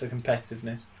great idea for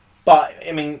competitiveness. But,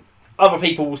 I mean, other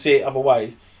people will see it other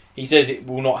ways. He says it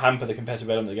will not hamper the competitive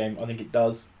element of the game. I think it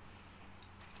does.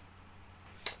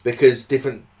 Because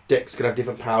different decks can have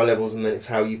different power levels, and then it's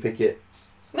how you pick it.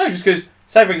 No, just because,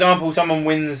 say for example, someone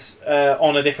wins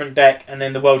on a different deck and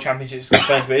then the World Championship is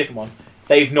confirmed to be a different one.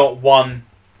 They've not won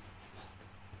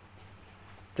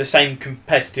the same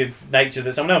competitive nature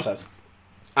that someone else has.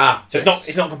 So yes.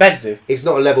 it's not competitive. It's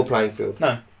not a level playing field.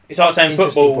 No. It's like saying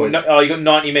Interesting football, point. you got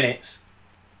 90 minutes.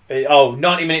 90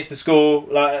 minutes to score,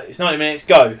 it's 90 minutes,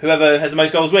 go. Whoever has the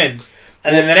most goals wins.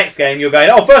 And then the next game you're going,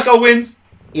 first goal wins.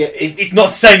 Yeah, It's not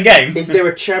the same game. is there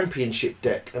a championship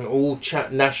deck, and all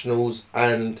nationals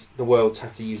and the worlds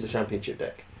have to use the championship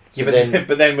deck? So yeah,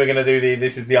 but then we're going to do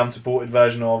this is the unsupported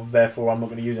version of, therefore I'm not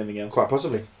going to use anything else. Quite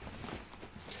possibly.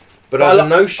 But as a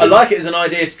notion... I like it as an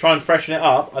idea to try and freshen it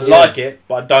up. I Yeah. like it,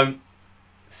 but I don't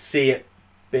see it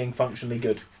being functionally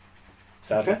good.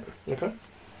 Sadly. Okay.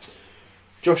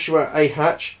 Joshua A.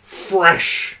 Hatch,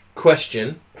 fresh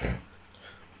question.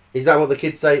 Is that what the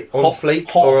kids say on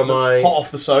fleek, or am I hot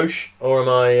off the soch? Or am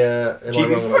I GB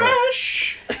wrong about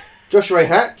fresh. that? Joshua A.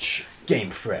 Hatch, Game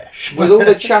fresh. with all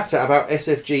the chatter about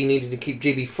SFG needing to keep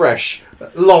GB fresh,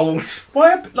 lols.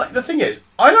 Why? Like the thing is,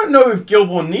 I don't know if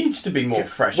Guildborn needs to be more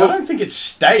fresh. Well- I don't think it's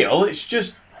stale. It's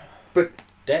just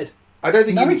Dead. I don't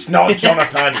think no, you... it's not,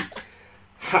 Jonathan.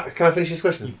 Can I finish this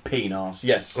question? You peen-arse.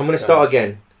 Yes. I'm going to start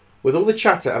again. With all the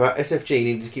chatter about SFG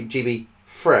needing to keep GB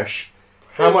fresh,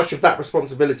 how much of that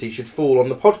responsibility should fall on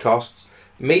the podcast's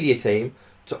media team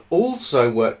to also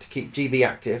work to keep GB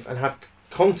active and have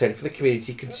content for the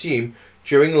community to consume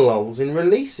during lulls in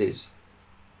releases?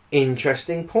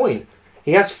 Interesting point.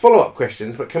 He has follow-up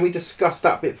questions, but can we discuss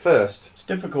that bit first? It's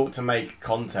difficult to make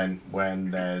content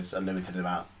when there's a limited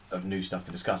amount of new stuff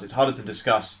to discuss. It's harder to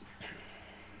discuss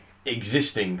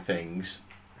existing things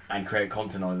and create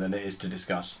content on it than it is to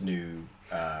discuss new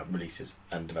releases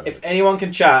and developments. If anyone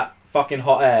can chat fucking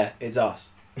hot air, it's us.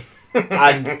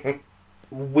 And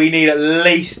we need at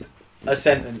least a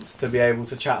sentence to be able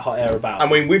to chat hot air about. I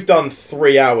mean, we've done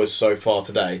 3 hours so far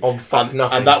today. On fuck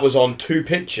nothing. And that was on 2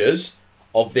 pictures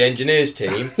of the engineers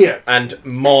team Yeah. and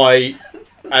my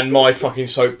fucking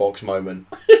soapbox moment.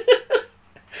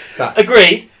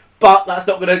 Agreed, but that's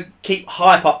not going to keep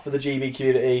hype up for the GB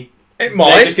community. It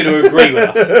might. They're just going to agree with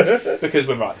us because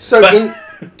we're right. So,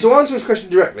 But- to answer his question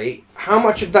directly, how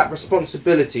much of that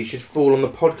responsibility should fall on the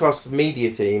podcast's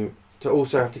media team to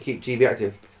also have to keep GB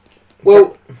active?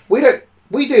 Well, we don't.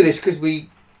 We do this because we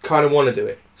kind of want to do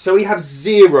it. So we have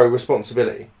zero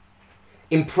responsibility,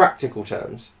 in practical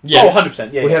terms. Yes.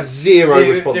 100%. Yeah, We yeah. have zero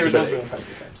responsibility. responsibility.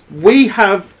 We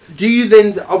have. Do you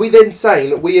then? Are we then saying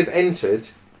that we have entered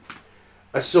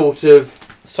a sort of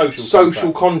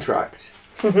Social contract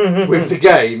with the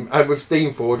game and with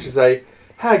Steamforge to say,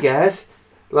 "Hey guys,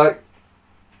 like,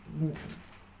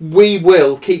 we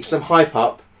will keep some hype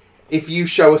up if you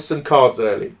show us some cards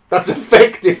early." That's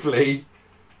effectively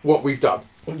what we've done.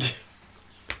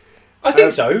 I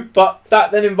think so, but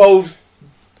that then involves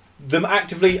them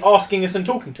actively asking us and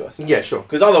talking to us. Yeah, sure.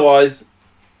 Because otherwise,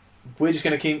 we're just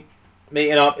going to keep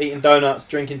meeting up, eating donuts,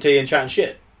 drinking tea, and chatting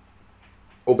shit.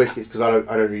 Or biscuits, because I don't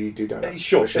really do donuts.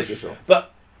 Sure, Sure.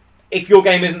 But if your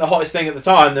game isn't the hottest thing at the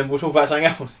time, then we'll talk about something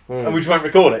else, and we just won't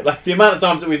record it. Like the amount of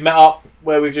times that we've met up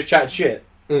where we've just chatted shit.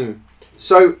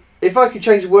 So, if I could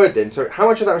change the word then, so how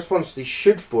much of that responsibility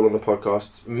should fall on the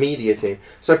podcast's media team?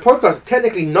 So podcast,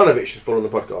 technically none of it should fall on the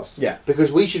podcast. Yeah.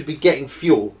 Because we should be getting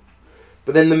fuel.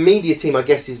 But then the media team, I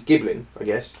guess, is Giblin, I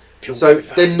guess. Fuel So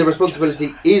with then the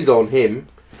responsibility is on him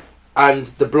and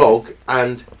the blog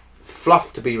and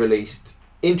fluff to be released,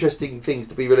 interesting things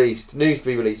to be released, news to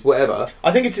be released, whatever.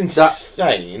 I think it's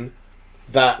insane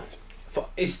that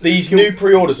It's these new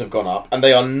pre-orders have gone up and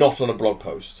they are not on a blog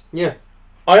post. Yeah.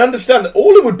 I understand that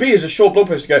all it would be is a short blog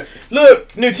post to go,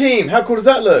 look, new team, how cool does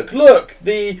that look? Look,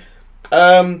 the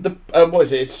What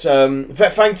is it? It's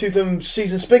Vet Fangtooth and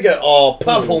Season Spigot are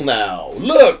purple now.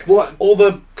 Look, What? all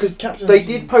the Because captains. they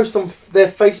did post on their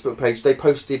Facebook page. They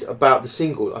posted about the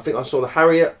single. I think I saw the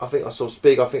Harriet. I think I saw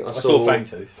Spig. I think I saw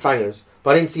Fangtooth. Fangers,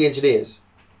 but I didn't see Engineers.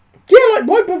 Yeah, like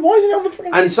why? But why is it on the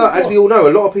freaking? And so, as we all know,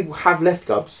 a lot of people have left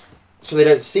Gubs, so they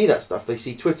don't see that stuff. They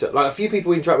see Twitter. Like a few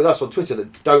people interact with us on Twitter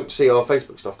that don't see our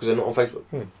Facebook stuff because they're not on Facebook.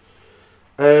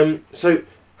 So,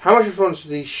 how much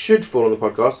responsibility should fall on the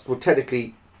podcast? Well,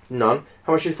 technically, none.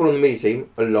 How much should fall on the media team?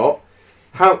 A lot.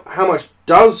 How much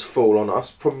does fall on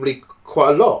us? Probably quite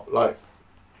a lot. Like,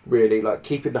 really, like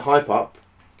keeping the hype up.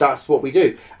 That's what we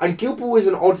do. And Guild Ball is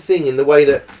an odd thing in the way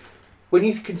that when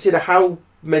you consider how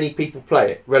many people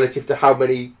play it relative to how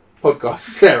many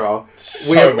podcasts there are,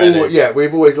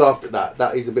 we've always laughed at that.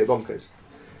 That is a bit bonkers.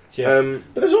 Yeah.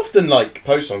 But there's often like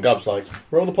posts on Gubs like,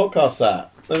 where are the podcasts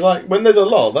at? There's like when there's a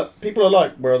lot that people are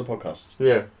like, where are the podcasts?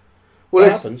 Yeah. Well,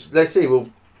 What let's see. We'll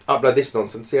upload this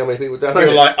nonsense. See how many people download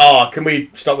People it. are like, can we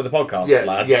stop with the podcast, Yeah,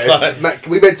 lads? yeah. Like, Matt,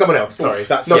 we meant someone else. Sorry,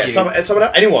 that's not yeah. you. Someone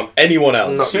else, anyone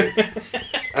else. Not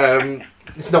you.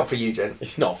 It's not for you, Jen.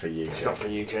 It's not for you. It's not for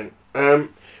you, Jen.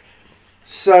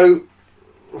 So,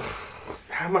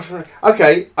 how much?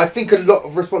 Okay, I think a lot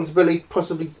of responsibility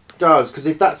possibly does, because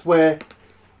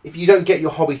if you don't get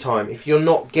your hobby time, if you're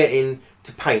not getting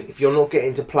to paint, if you're not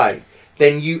getting to play,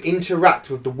 then you interact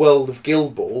with the world of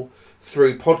Guild Ball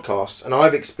through podcasts, and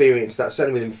I've experienced that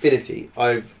certainly with Infinity.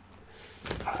 I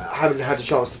haven't had a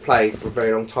chance to play for a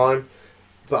very long time,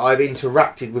 but I've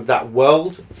interacted with that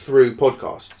world through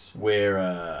podcasts.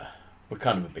 We're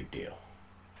kind of a big deal.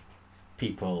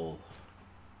 People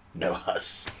know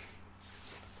us.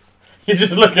 You're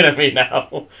just looking at me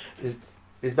now.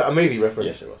 Is that a movie reference?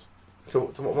 Yes, it was. To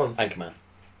what one? Anchorman.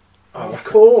 Oh, of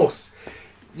course.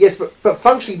 Yes, but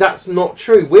functionally that's not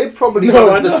true. We're probably No,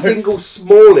 one I of the know. single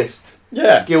smallest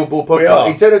Yeah. Guild Ball We podcasts. are.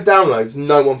 In terms of downloads,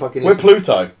 no one fucking We're listens.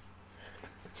 Pluto.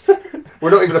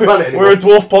 We're not even a planet anymore. We're a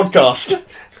dwarf podcast.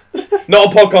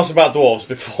 Not a podcast about dwarves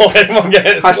before anyone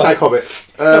gets... Hashtag Hobbit.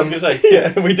 I was going to say.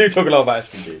 Yeah, we do talk a lot about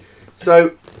SPG.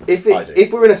 So, if I do.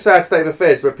 we're in a sad state of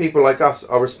affairs where people like us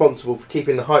are responsible for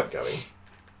keeping the hype going,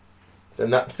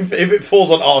 then that's... If it falls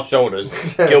on our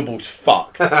shoulders, Guild Ball's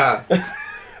fucked.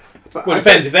 But Well, it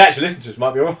depends. If they actually listen to us,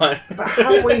 might be alright. But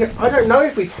how we... I don't know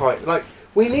if we've hyped... Like,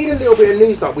 we need a little bit of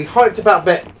news stuff. We hyped about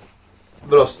Vet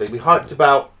Velocity. We hyped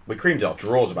about... We creamed our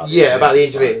drawers about about the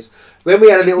engineers. Then we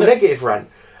had a little negative rant.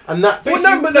 And that's... Well,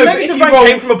 no, but No, the but negative if you rant roll-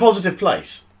 came from a positive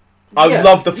place. I Yeah.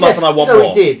 love the fluff yes, and I want no,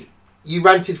 more. it did. You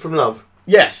ranted from love.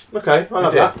 Yes. Okay, I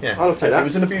love did, that. yeah. I'll take It that.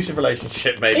 was an abusive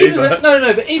relationship, maybe. Even but...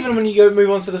 but even when you go move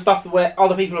on to the stuff where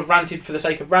other people have ranted for the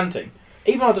sake of ranting,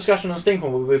 even our discussion on SteamCon,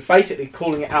 where we're basically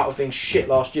calling it out of being shit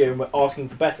last year and we're asking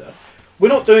for better, we're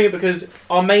not doing it because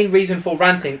our main reason for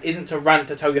ranting isn't to rant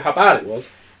to tell you how bad it was.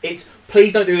 It's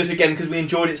please don't do this again because we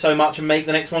enjoyed it so much and make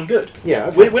the next one good. Yeah,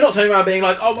 okay. We're not turning around being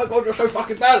like, oh my god, you're so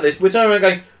fucking bad at this. We're turning around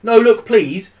going, no, look,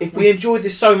 please, If we enjoyed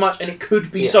this so much and it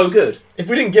could be Yes. so good. If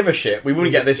we didn't give a shit, we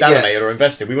wouldn't get this Yeah. animated or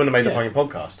invested. We wouldn't have made the Yeah. fucking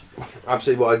podcast.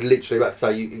 Absolutely what I'd literally about to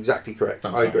say. You exactly correct.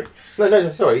 I'm I sorry. agree.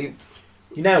 No, sorry.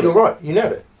 You nailed You're it. right. You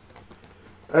nailed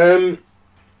it.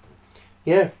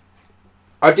 Yeah.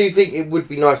 I do think it would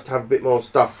be nice to have a bit more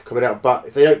stuff coming out, but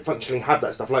if they don't functionally have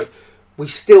that stuff, like, we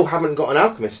still haven't got an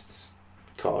Alchemist's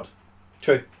card.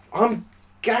 True. I'm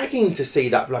gagging to see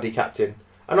that bloody captain.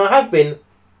 And I have been,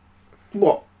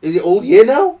 what, is it all year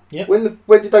now? Yep. When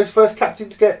did those first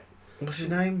captains get What's his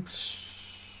name?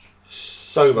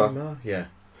 sober? Yeah.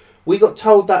 We got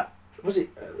told that, was it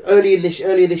earlier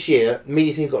this year,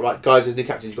 media team got like, guys, there's new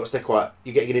captains, you've got to stay quiet,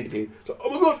 you're getting an interview. It's like, oh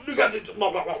my god, new captains,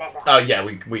 blah, blah, blah, blah, blah. Oh yeah,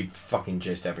 we fucking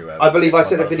jizzed everywhere. I believe I It's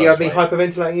sent a not the video of first me way.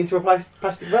 hyperventilating into a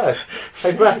plastic bag.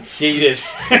 Paper bag. Yeah, you did.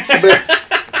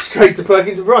 Straight to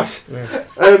Perkins and Price.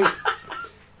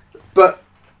 But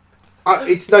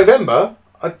it's November.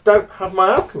 I don't have my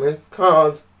Alchemist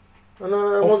card. And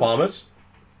Or farmers.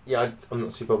 Yeah, I'm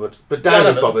not too bothered. But Dan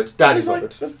is bothered. Dan is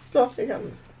bothered.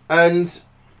 And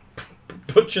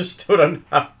Butchers still don't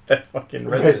have their fucking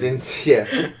resins, resins.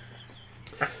 yeah.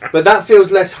 But that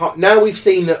feels less... Now we've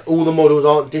seen that all the models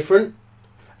aren't different.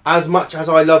 As much as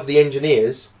I love the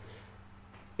engineers,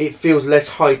 it feels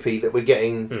less hypey that we're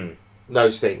getting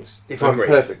those things. If I'm Agreed.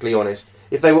 perfectly honest.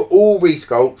 If they were all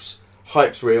resculpts,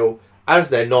 hype's real. As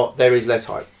they're not, there is less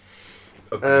hype.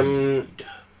 The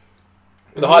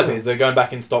hype is they're going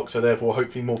back in stock, so therefore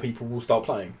hopefully more people will start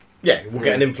playing. Yeah, we'll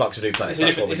get an influx of new players.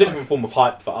 It's a different form of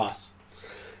hype for us.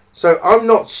 So I'm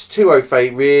not too au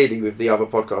fait really with the other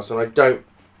podcasts, and I don't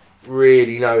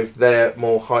really know if they're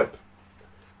more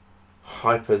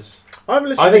hypers. I haven't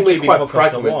listened I think to we're GB quite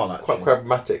podcast in a while, actually. quite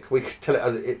pragmatic. We could tell it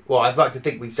as it. Well, I'd like to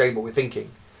think we say what we're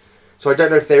thinking. So I don't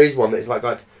know if there is one that is like,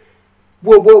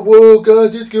 whoa,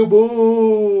 guys, it's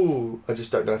Gilbo. I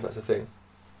just don't know if that's a thing.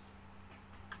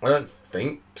 I don't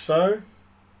think so.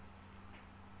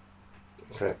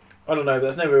 Okay. I don't know, but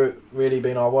that's never really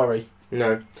been our worry.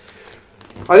 No.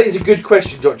 I think it's a good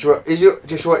question, Joshua. Is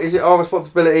it our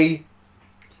responsibility?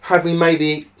 Have we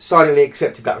maybe silently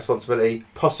accepted that responsibility?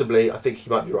 Possibly. I think he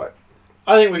might be right.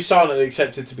 I think we've silently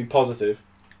accepted to be positive,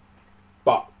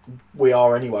 but we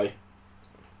are anyway.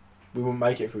 We wouldn't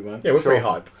make it if we weren't. Yeah, we're Sure. pretty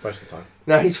hype most of the time.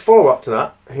 Now, his follow-up to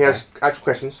that, he has actual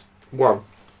questions. 1.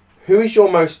 Who is your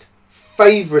most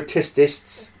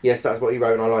favouritists? Yes, that's what he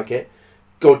wrote and I like it.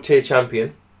 God tier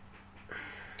champion.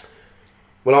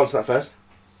 We'll answer that first.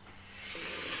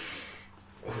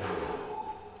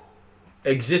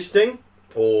 Existing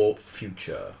or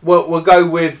future? Well, we'll go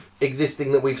with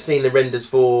existing that we've seen the renders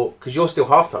for, because you're still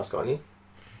half task, aren't you?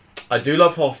 I do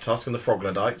love Half Tusk and the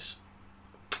Froglodytes.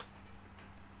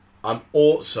 I'm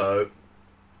also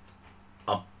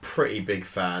a pretty big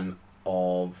fan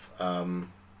of...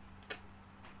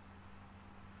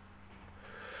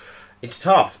 it's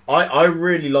tough. I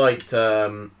really liked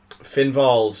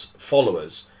Finval's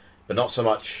followers, but not so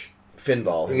much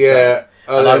Finval himself. Yeah.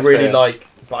 And I that's really fair.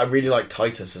 I really like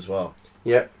Titus as well.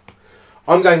 Yep.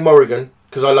 I'm going Morrigan,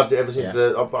 because I loved it ever since Yeah.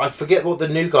 the... I forget what the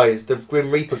new guy is, the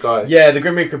Grim Reaper guy. Yeah, the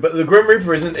Grim Reaper, but the Grim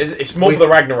Reaper it's more for the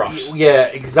Ragnaroks. Yeah,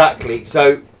 exactly.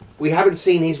 So, we haven't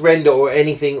seen his render or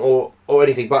anything,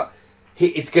 but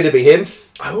it's going to be him.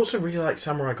 I also really liked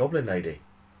Samurai Goblin Lady.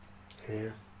 Yeah.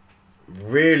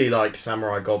 Really liked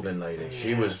Samurai Goblin Lady.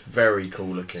 She was very cool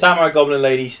looking. Samurai Goblin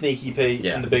Lady, Sneaky Pete,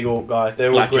 Yeah. and the big orc guy. They're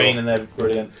all Black green Jaw. and they're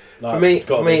brilliant. Like,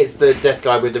 For me, it's the death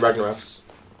guy with the Ragnaroks.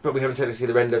 But we haven't technically seen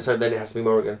the render, so then it has to be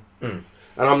Morrigan. Mm.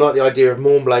 And I'm like the idea of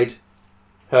Mournblade,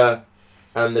 her,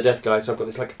 and the death guy. So I've got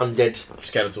this like undead.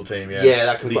 Skeletal team, yeah. Yeah,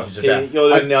 that could be Legions of See, Death. you're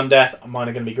doing the undeath. Mine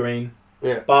are going to be green.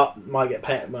 Yeah. But might get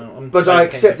painted. Well, I'm But painting I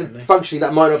accept that differently. functionally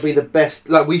that might not be the best.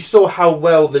 Like we saw how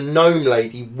well the gnome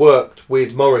lady worked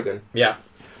with Morrigan. Yeah.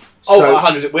 Oh, So-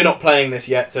 100%. We're not playing this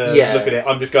yet to Yeah. look at it.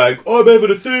 I'm just going, I'm over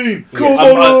the theme. Cool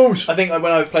I'm- models! I think when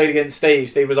I played against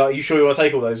Steve was like, you sure you want to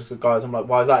take all those guys? I'm like,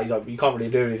 why is that? He's like, you can't really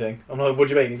do anything. I'm like, what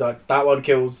do you mean? He's like, that one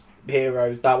kills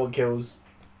heroes, that one kills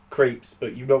creeps,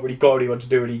 but you've not really got anyone to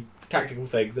do any tactical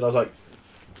things. And I was like,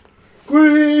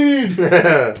 green!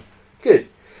 Good.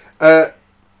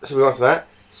 So we answer that.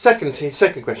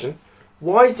 Second question.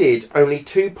 Why did only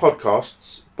 2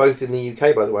 podcasts, both in the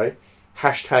UK by the way,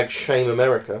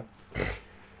 #ShameAmerica,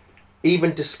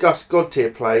 even discuss God tier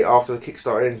play after the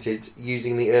Kickstarter ended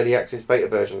using the early access beta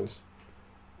versions?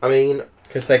 I mean,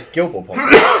 Because they're Guild Ball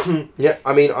podcasts. yeah,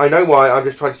 I mean, I know why. I'm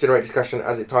just trying to generate discussion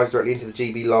as it ties directly into the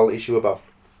GB lull issue above.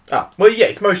 Well, yeah,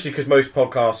 it's mostly because most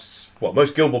Guild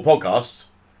Ball podcasts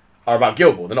are about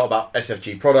Guild Ball. They're not about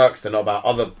SFG products. They're not about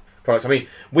other products. I mean,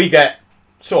 we get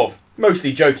sort of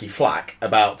mostly jokey flack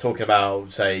about talking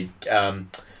about, say,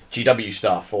 GW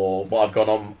stuff or what I've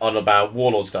gone on about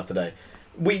Warlord stuff today.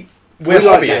 We're like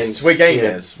hobbyists. games. We're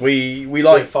gamers. Yeah. We We're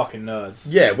like fucking nerds.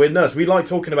 Yeah, we're nerds. We like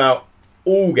talking about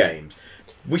all games.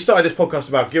 We started this podcast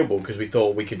about Guild Ball because we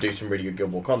thought we could do some really good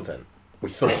Guild Ball content. We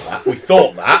thought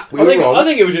that. We were wrong. I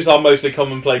think it was just our mostly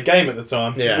common play game at the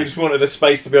time. Yeah. We just wanted a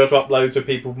space to be able to upload so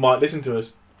people might listen to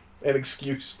us. An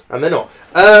excuse. And they're not.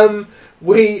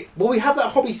 We have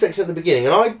that hobby section at the beginning,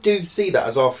 and I do see that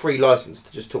as our free license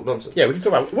to just talk nonsense. Yeah, we can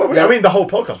talk about... Well, Yeah. I mean, the whole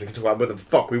podcast we can talk about whatever the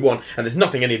fuck we want, and there's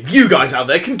nothing any of you guys out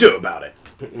there can do about it.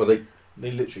 Well,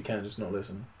 They literally can just not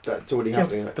listen. that's already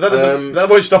happening. But that doesn't... that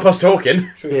won't stop us talking.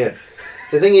 Yeah.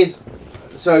 The thing is,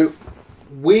 so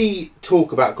we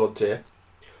talk about God tier,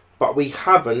 but we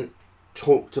haven't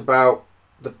talked about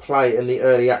the play and the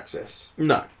early access.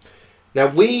 No.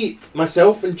 Now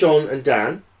myself and John and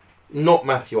Dan, not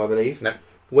Matthew I believe, No.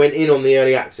 went in on the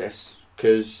early access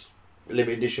because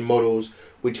limited edition models.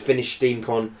 We'd finished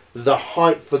SteamCon. The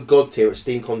hype for God tier at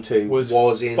SteamCon 2 was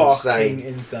fucking insane.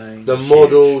 insane. The Huge.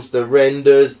 models, the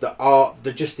renders, the art,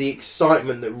 just the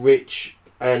excitement that Rich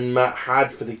and Matt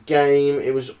had for the game.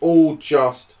 It was all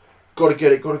just gotta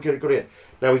get it.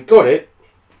 Now we got it,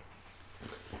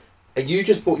 and you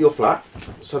just bought your flat,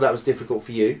 so that was difficult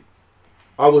for you.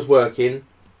 I was working.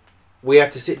 We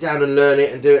had to sit down and learn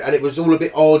it and do it, and it was all a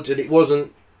bit odd, and it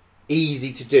wasn't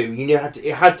easy to do.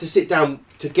 It had to sit down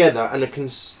together and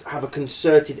have a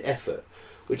concerted effort,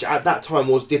 which at that time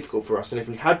was difficult for us. And if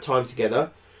we had time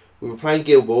together, we were playing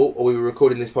Guild Ball or we were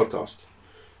recording this podcast.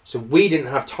 So we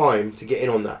didn't have time to get in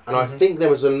on that. And I think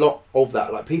there was a lot of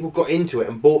that. Like, people got into it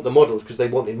and bought the models because they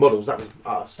wanted models. That was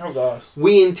us. That was us.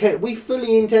 We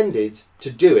fully intended to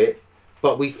do it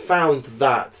but we found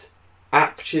that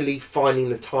actually finding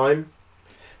the time.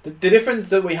 The difference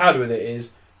that we had with it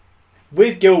is,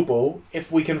 with Guild Ball,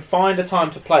 if we can find a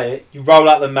time to play it, you roll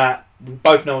out the mat, we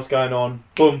both know what's going on,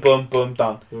 boom, boom, boom,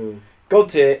 done. God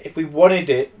tier, if we wanted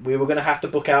it, we were going to have to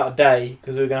book out a day,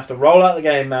 because we were going to have to roll out the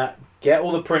game mat, get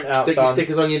all the printouts Stick done, your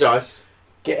stickers on your dice.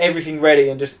 get everything ready,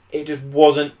 and it just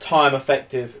wasn't time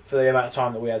effective for the amount of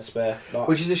time that we had spare. Like,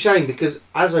 Which is a shame, because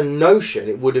as a notion,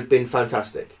 it would have been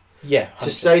fantastic. yeah, To 100%.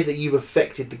 say that you've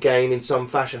affected the game in some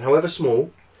fashion, however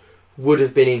small, would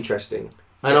have been interesting.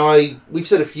 And we've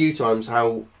said a few times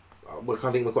how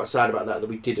I think we're quite sad about that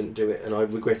we didn't do it, and I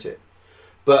regret it.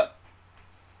 But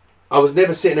I was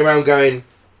never sitting around going,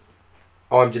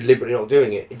 oh, I'm deliberately not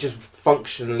doing it. It just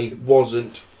functionally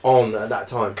wasn't on at that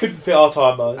time. Couldn't fit our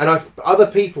time though. And if other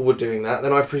people were doing that,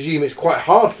 then I presume it's quite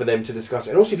hard for them to discuss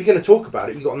it. And also, if you're going to talk about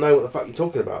it, you've got to know what the fuck you're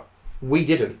talking about. We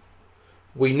didn't.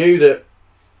 We knew that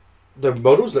the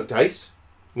models looked ace.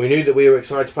 We knew that we were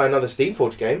excited to play another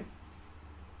Steamforge game.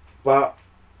 But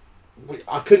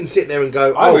I couldn't sit there and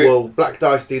go, well, Black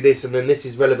Dice do this, and then this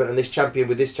is relevant, and this champion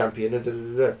with this champion. Da, da,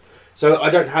 da, da. So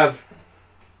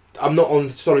I'm not on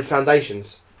solid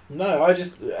foundations. No, I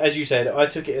just, as you said, I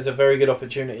took it as a very good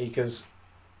opportunity because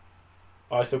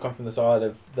I still come from the side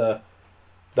of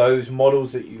those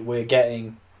models that we're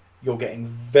getting. You're getting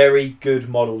very good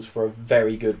models for a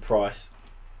very good price.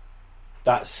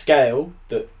 That scale,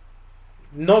 that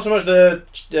not so much the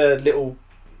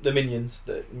minions,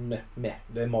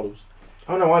 they're models.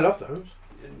 Oh no, I love those.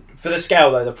 For the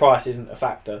scale though, the price isn't a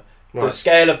factor. Right. The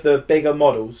scale of the bigger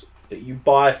models that you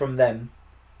buy from them,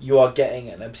 you are getting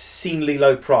an obscenely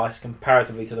low price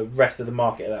comparatively to the rest of the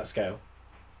market at that scale.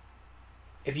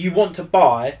 If you want to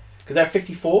buy, because they're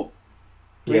 54,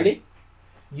 really,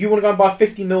 you want to go and buy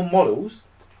 50mm models,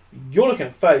 you're looking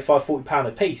at £35-40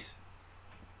 a piece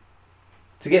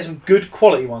to get some good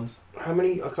quality ones. How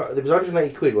many? There was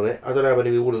 180 quid, wasn't it? I don't know how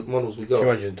many models we got.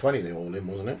 220 they all in,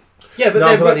 wasn't it? Yeah, but No,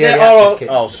 I thought the they're early access kit.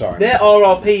 Oh, sorry. their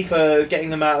RRP for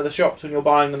getting them out of the shops when you're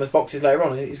buying them as boxes later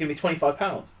on is going to be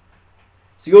 £25.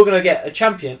 So you're going to get a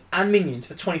champion and minions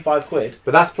for 25 quid.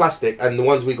 But that's plastic, and the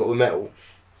ones we got were metal,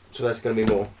 so that's going to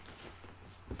be more.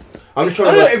 I'm just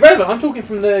trying No, to. irrelevant. I'm talking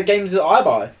from the games that I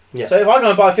buy. Yeah. So if I go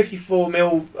and buy a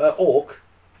 54mm Orc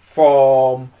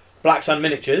from Black Sun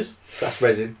Miniatures, That's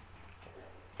resin,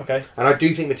 okay, and I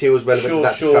do think material is relevant to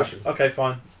that discussion. Okay,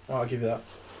 fine. All right, I'll give you that.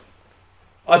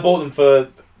 I bought them for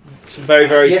some very,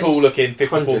 very Yes, cool looking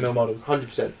 100. 54mm models.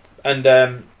 100%. And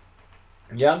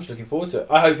yeah, I'm just looking forward to it.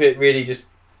 I hope it really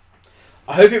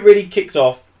kicks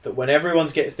off that when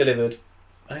everyone's gets delivered,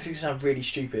 and this is going to sound really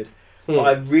stupid, but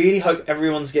I really hope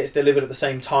everyone's gets delivered at the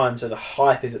same time, so the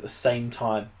hype is at the same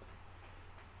time.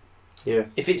 Yeah.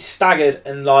 If it's staggered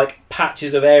and like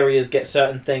patches of areas get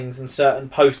certain things and certain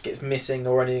post gets missing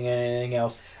or anything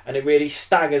else, and it really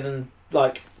staggers and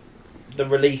like the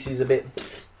release is a bit,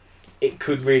 it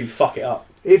could really fuck it up.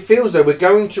 It feels though we're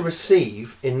going to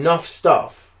receive enough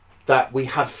stuff that we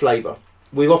have flavour.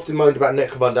 We've often moaned about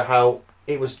Necromunda how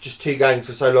it was just 2 games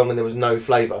for so long and there was no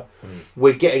flavour.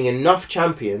 We're getting enough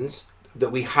champions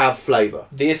that we have flavour.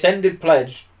 The Ascended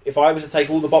Pledge, if I was to take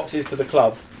all the boxes to the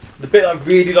club, the bit I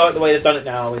really like the way they've done it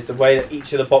now is the way that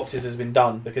each of the boxes has been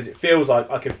done, because it feels like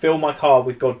I could fill my card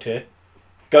with God tier,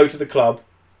 go to the club,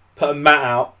 put a mat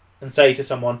out and say to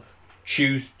someone,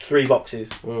 choose 3 boxes,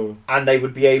 and they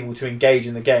would be able to engage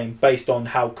in the game based on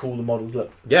how cool the models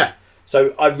look. Yeah.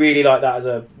 So I really like that as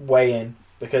a way in,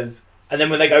 because, and then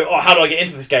when they go, oh, how do I get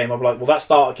into this game? I'll be like, well, that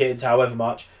starter kit's however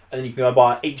much, and then you can go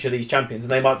buy each of these champions,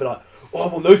 and they might be like, oh, I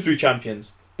want those 3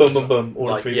 champions. Boom, boom, boom, all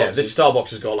Like, the 3 yeah, boxes. this star box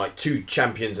has got like 2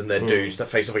 champions and their dudes that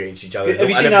face off against each other. Have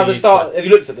you And seen how the everything start? Have you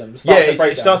looked at them? The Yeah, starter it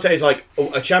breakdown. starts out as like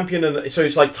a champion, and so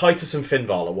it's like Titus and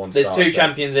Finval are one. There's starter 2 set.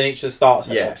 champions in each of the starter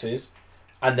set Yeah. boxes,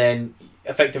 and then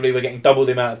effectively we're getting double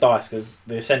the amount of dice because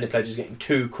the Ascended Pledge is getting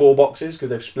 2 core boxes because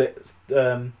they've split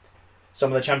some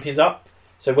of the champions up.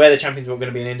 So where the champions were going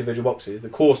to be in individual boxes, the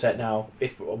core set now,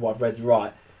 if what I've read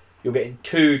right, you're getting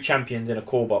 2 champions in a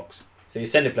core box. So the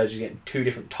Ascended Pledge is getting 2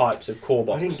 different types of core I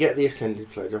box. didn't get the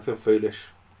Ascended Pledge. I feel foolish.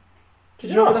 Did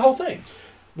you not get the whole thing?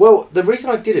 Well, the reason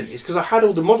I didn't is because I had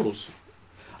all the models.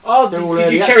 Oh, They're all did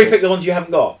early you cherry access. pick the ones you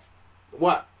haven't got?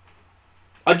 What?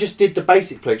 I just did the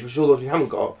basic pledge, which is all the ones we haven't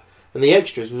got, and the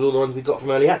extras was all the ones we got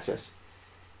from early access.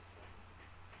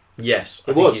 Yes,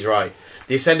 I It think was. he's right.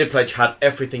 The Ascended Pledge had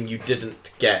everything you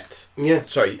didn't get. Yeah.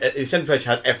 Sorry, the Ascended Pledge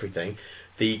had everything.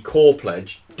 The Core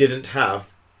Pledge didn't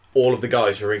have all of the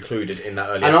guys who are included in that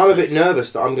early And access. I'm a bit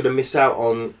nervous that I'm going to miss out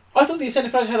on. I thought the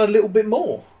Ascended Pledge had a little bit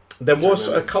more. There was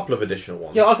remember. a couple of additional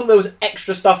ones. Yeah, I thought there was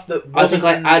extra stuff that I wasn't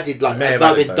think I in- added like You may have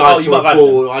above added in those. Oh, dice you or might a have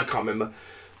added ball. I can't remember,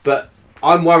 but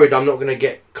I'm worried I'm not going to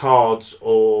get cards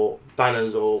or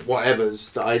banners or whatever's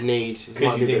that I need.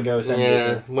 Because you didn't go assemble.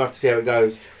 Yeah, we'll have to see how it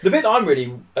goes. The bit that I'm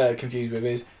really confused with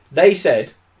is they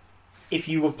said if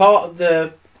you were part of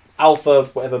the alpha,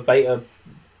 whatever, beta,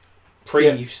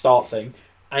 pre-start thing,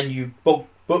 and you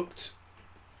booked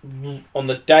on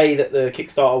the day that the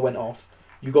Kickstarter went off,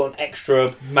 you got an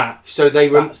extra map. So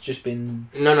that's just been...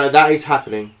 No, that is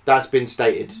happening. That's been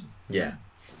stated. Yeah.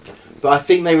 But I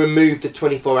think they removed the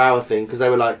 24-hour thing because they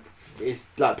were like, it's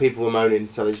like people were moaning,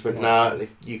 so they just went, nah,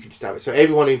 if you could just have it. So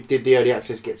everyone who did the early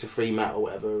access gets a free mat or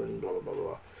whatever, and blah, blah, blah,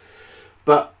 blah.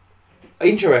 But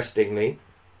interestingly,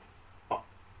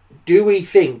 do we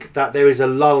think that there is a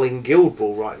lull in Guild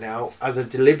Ball right now as a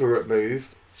deliberate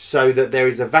move so that there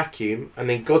is a vacuum and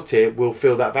then God Tier will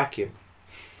fill that vacuum?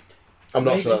 I'm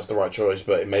not sure that's the right choice,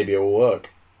 but maybe it will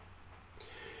work.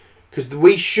 Because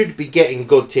we should be getting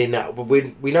God Tier now, but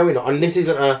we know we're not. And this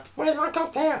isn't a, where's my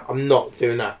God Tier? I'm not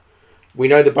doing that. We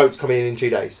know the boat's coming in 2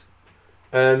 days.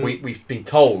 We've been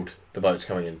told the boat's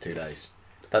coming in 2 days.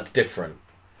 That's different.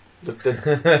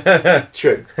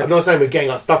 True. I'm not saying we're getting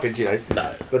our stuff in 2 days.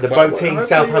 No. But the boat's hitting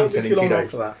Southampton in 2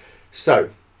 days. So,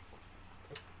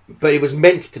 but it was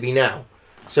meant to be now.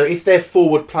 So if they're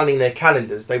forward planning their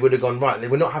calendars, they would have gone, right,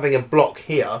 we're not having a block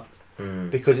here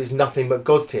because it's nothing but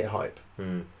God Tier hype.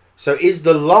 So is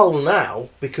the lull now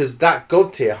because that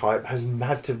God Tier hype has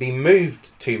had to be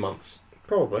moved 2 months?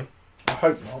 Probably. I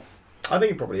hope not. I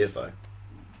think it probably is, though.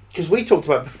 Because we talked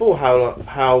about before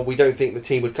how we don't think the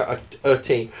team would cut a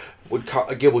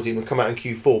Guild Ball team would come out in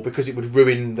Q4 because it would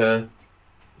ruin the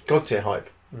God Tier hype.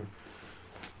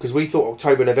 Because we thought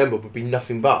October, November would be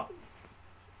nothing but.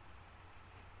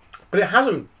 But it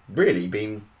hasn't really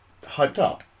been hyped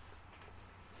up.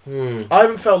 I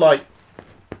haven't felt like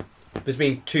there's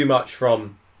been too much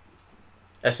from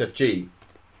SFG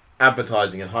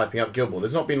advertising and hyping up Guild Ball.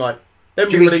 There's not been like... They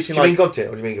haven't been releasing do you mean God Tier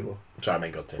or do you mean Guild Ball? Sorry, I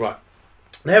mean God Tier. Right.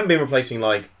 They haven't been replacing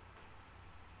like...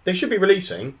 They should be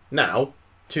releasing now,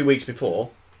 2 weeks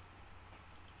before,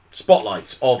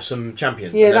 spotlights of some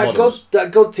champions. Yeah, and their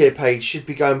that God Tier page should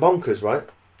be going bonkers, right?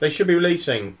 They should be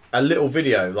releasing a little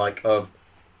video like of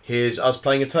here's us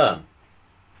playing a turn.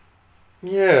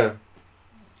 Yeah.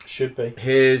 Should be.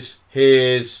 Here's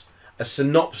a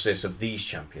synopsis of these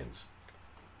champions.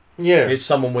 Yeah. Here's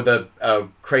someone with a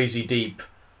crazy deep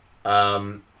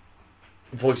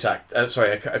voice act.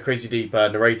 A crazy deep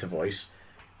narrator voice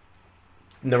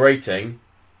narrating.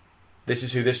 This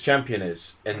is who this champion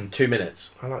is in 2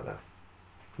 minutes. I like that.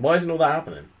 Why isn't all that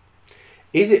happening?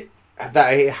 Is it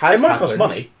that it has It might happened? cost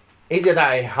money. Is it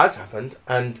that it has happened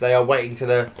and they are waiting to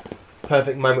the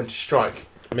perfect moment to strike?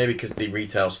 Maybe because the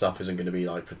retail stuff isn't going to be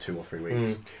like for 2 or 3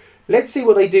 weeks. Let's see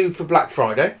what they do for Black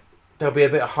Friday. There'll be a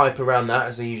bit of hype around that,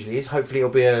 as there usually is. Hopefully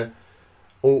it'll be a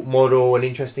alt model, an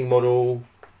interesting model.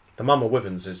 The Mama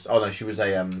Withens is... Oh, no, she was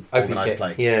a organised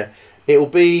play. Yeah. It'll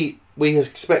be... We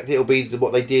expect it'll be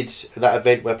what they did at that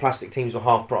event where plastic teams were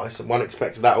half price, and one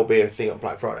expects that will be a thing on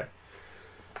Black Friday.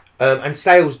 And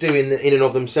sales do in and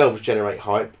of themselves generate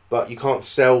hype, but you can't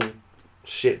sell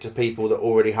shit to people that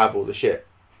already have all the shit.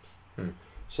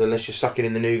 So unless you're sucking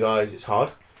in the new guys, it's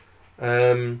hard.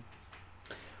 Well,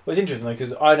 it's interesting though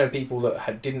because I know people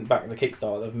that didn't back the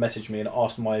Kickstarter that have messaged me and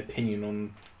asked my opinion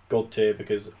on God Tier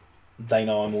because they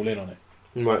know I'm all in on it.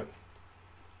 Right.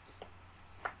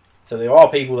 So there are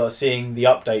people that are seeing the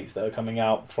updates that are coming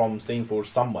out from Steamforge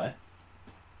somewhere.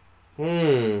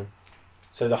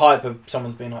 So the hype of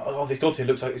someone's being like, "Oh, this God Tier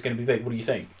looks like it's going to be big. What do you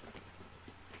think?"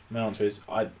 My answer is,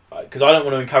 because I don't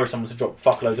want to encourage someone to drop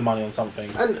fuckloads of money on something.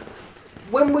 And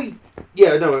when we...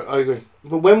 Yeah, no, I agree.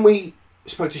 But when we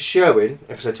spoke to Sherwin,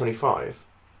 episode 25,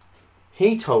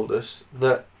 he told us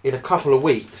that in a couple of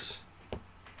weeks,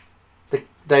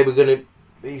 they were going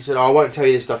to... He said, I won't tell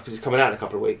you this stuff because it's coming out in a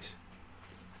couple of weeks.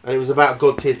 And it was about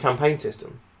God Tier's campaign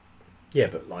system. Yeah,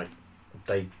 but like,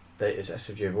 as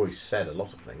SFG have always said a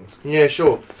lot of things. Yeah,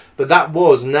 sure. But that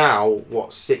was now,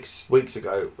 6 weeks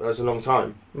ago? That was a long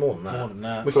time. More than that. More than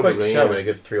that. We spoke to Probably, Sherwin yeah. a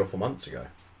good 3 or 4 months ago.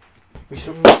 We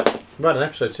We've had an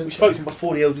episode since. We spoke to him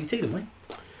before the LDT, didn't we?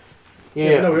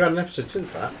 Yeah. No, we've had an episode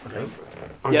since that. Okay.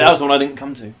 Yeah, that was the one I didn't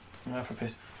come to. I'm out for a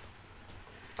piss.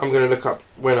 I'm going to look up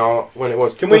when it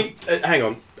was. Can we hang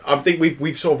on? I think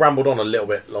we've sort of rambled on a little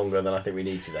bit longer than I think we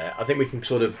need to there. I think we can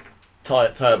sort of tie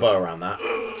a bow around that.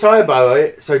 tie a bow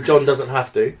it so John doesn't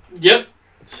have to. Yep.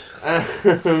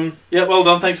 Um, Yeah, well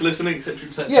done. Thanks for listening, etc.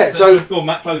 etc. Yeah, so- Go on,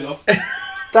 Matt, close it off.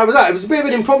 that was that. It was a bit of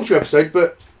an impromptu episode,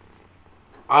 but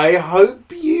I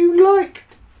hope you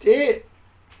liked it.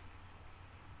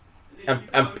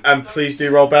 And please do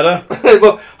roll better.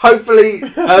 Well, hopefully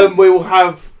we will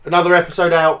have another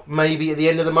episode out maybe at the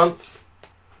end of the month.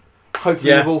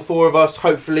 Hopefully with all 4 of us.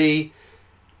 Hopefully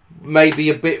maybe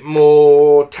a bit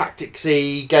more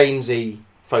tacticsy, gamesy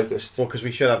focused. Well, because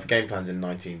we should have the game plans in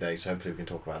 19 days, so hopefully we can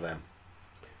talk about them.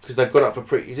 Because they've got up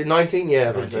for is it 19? Yeah,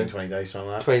 I think 19, so. 20 days, something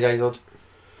like that. 20 days odd.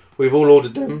 We've all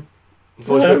ordered them.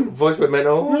 Voice went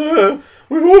mental. Yeah,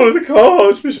 we've ordered the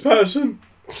cards, Miss Patterson.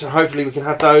 So hopefully we can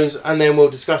have those, and then we'll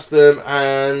discuss them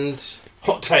and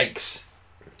hot takes.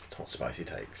 Hot spicy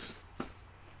takes.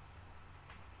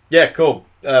 Yeah, cool.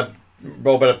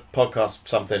 Roll better podcast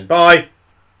something. Bye.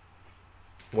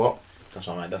 What? That's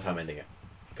how I'm ending it.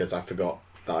 Because I forgot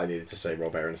that I needed to say roll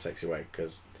better in a sexy way.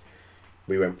 Because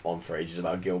we went on for ages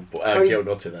about Gil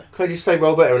got to there. Can I just say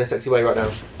roll better in a sexy way right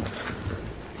now?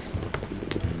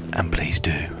 And please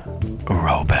do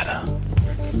roll better.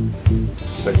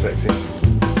 So sexy.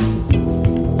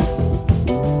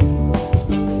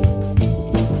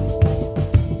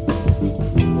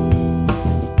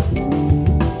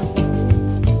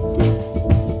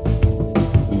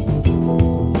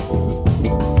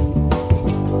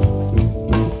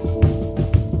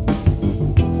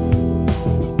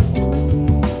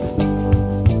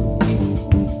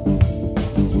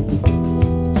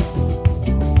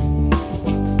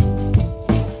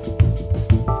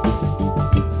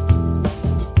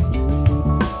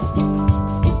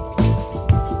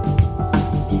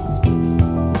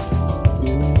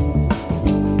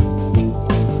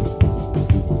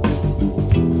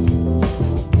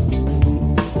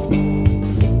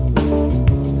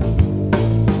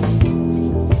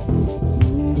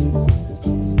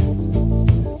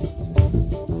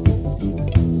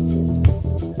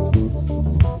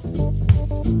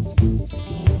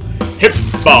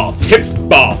 Hip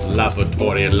bath,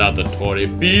 lavatory,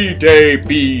 B-day,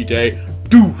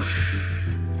 douche.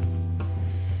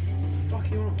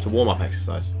 It's a warm-up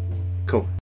exercise. Cool.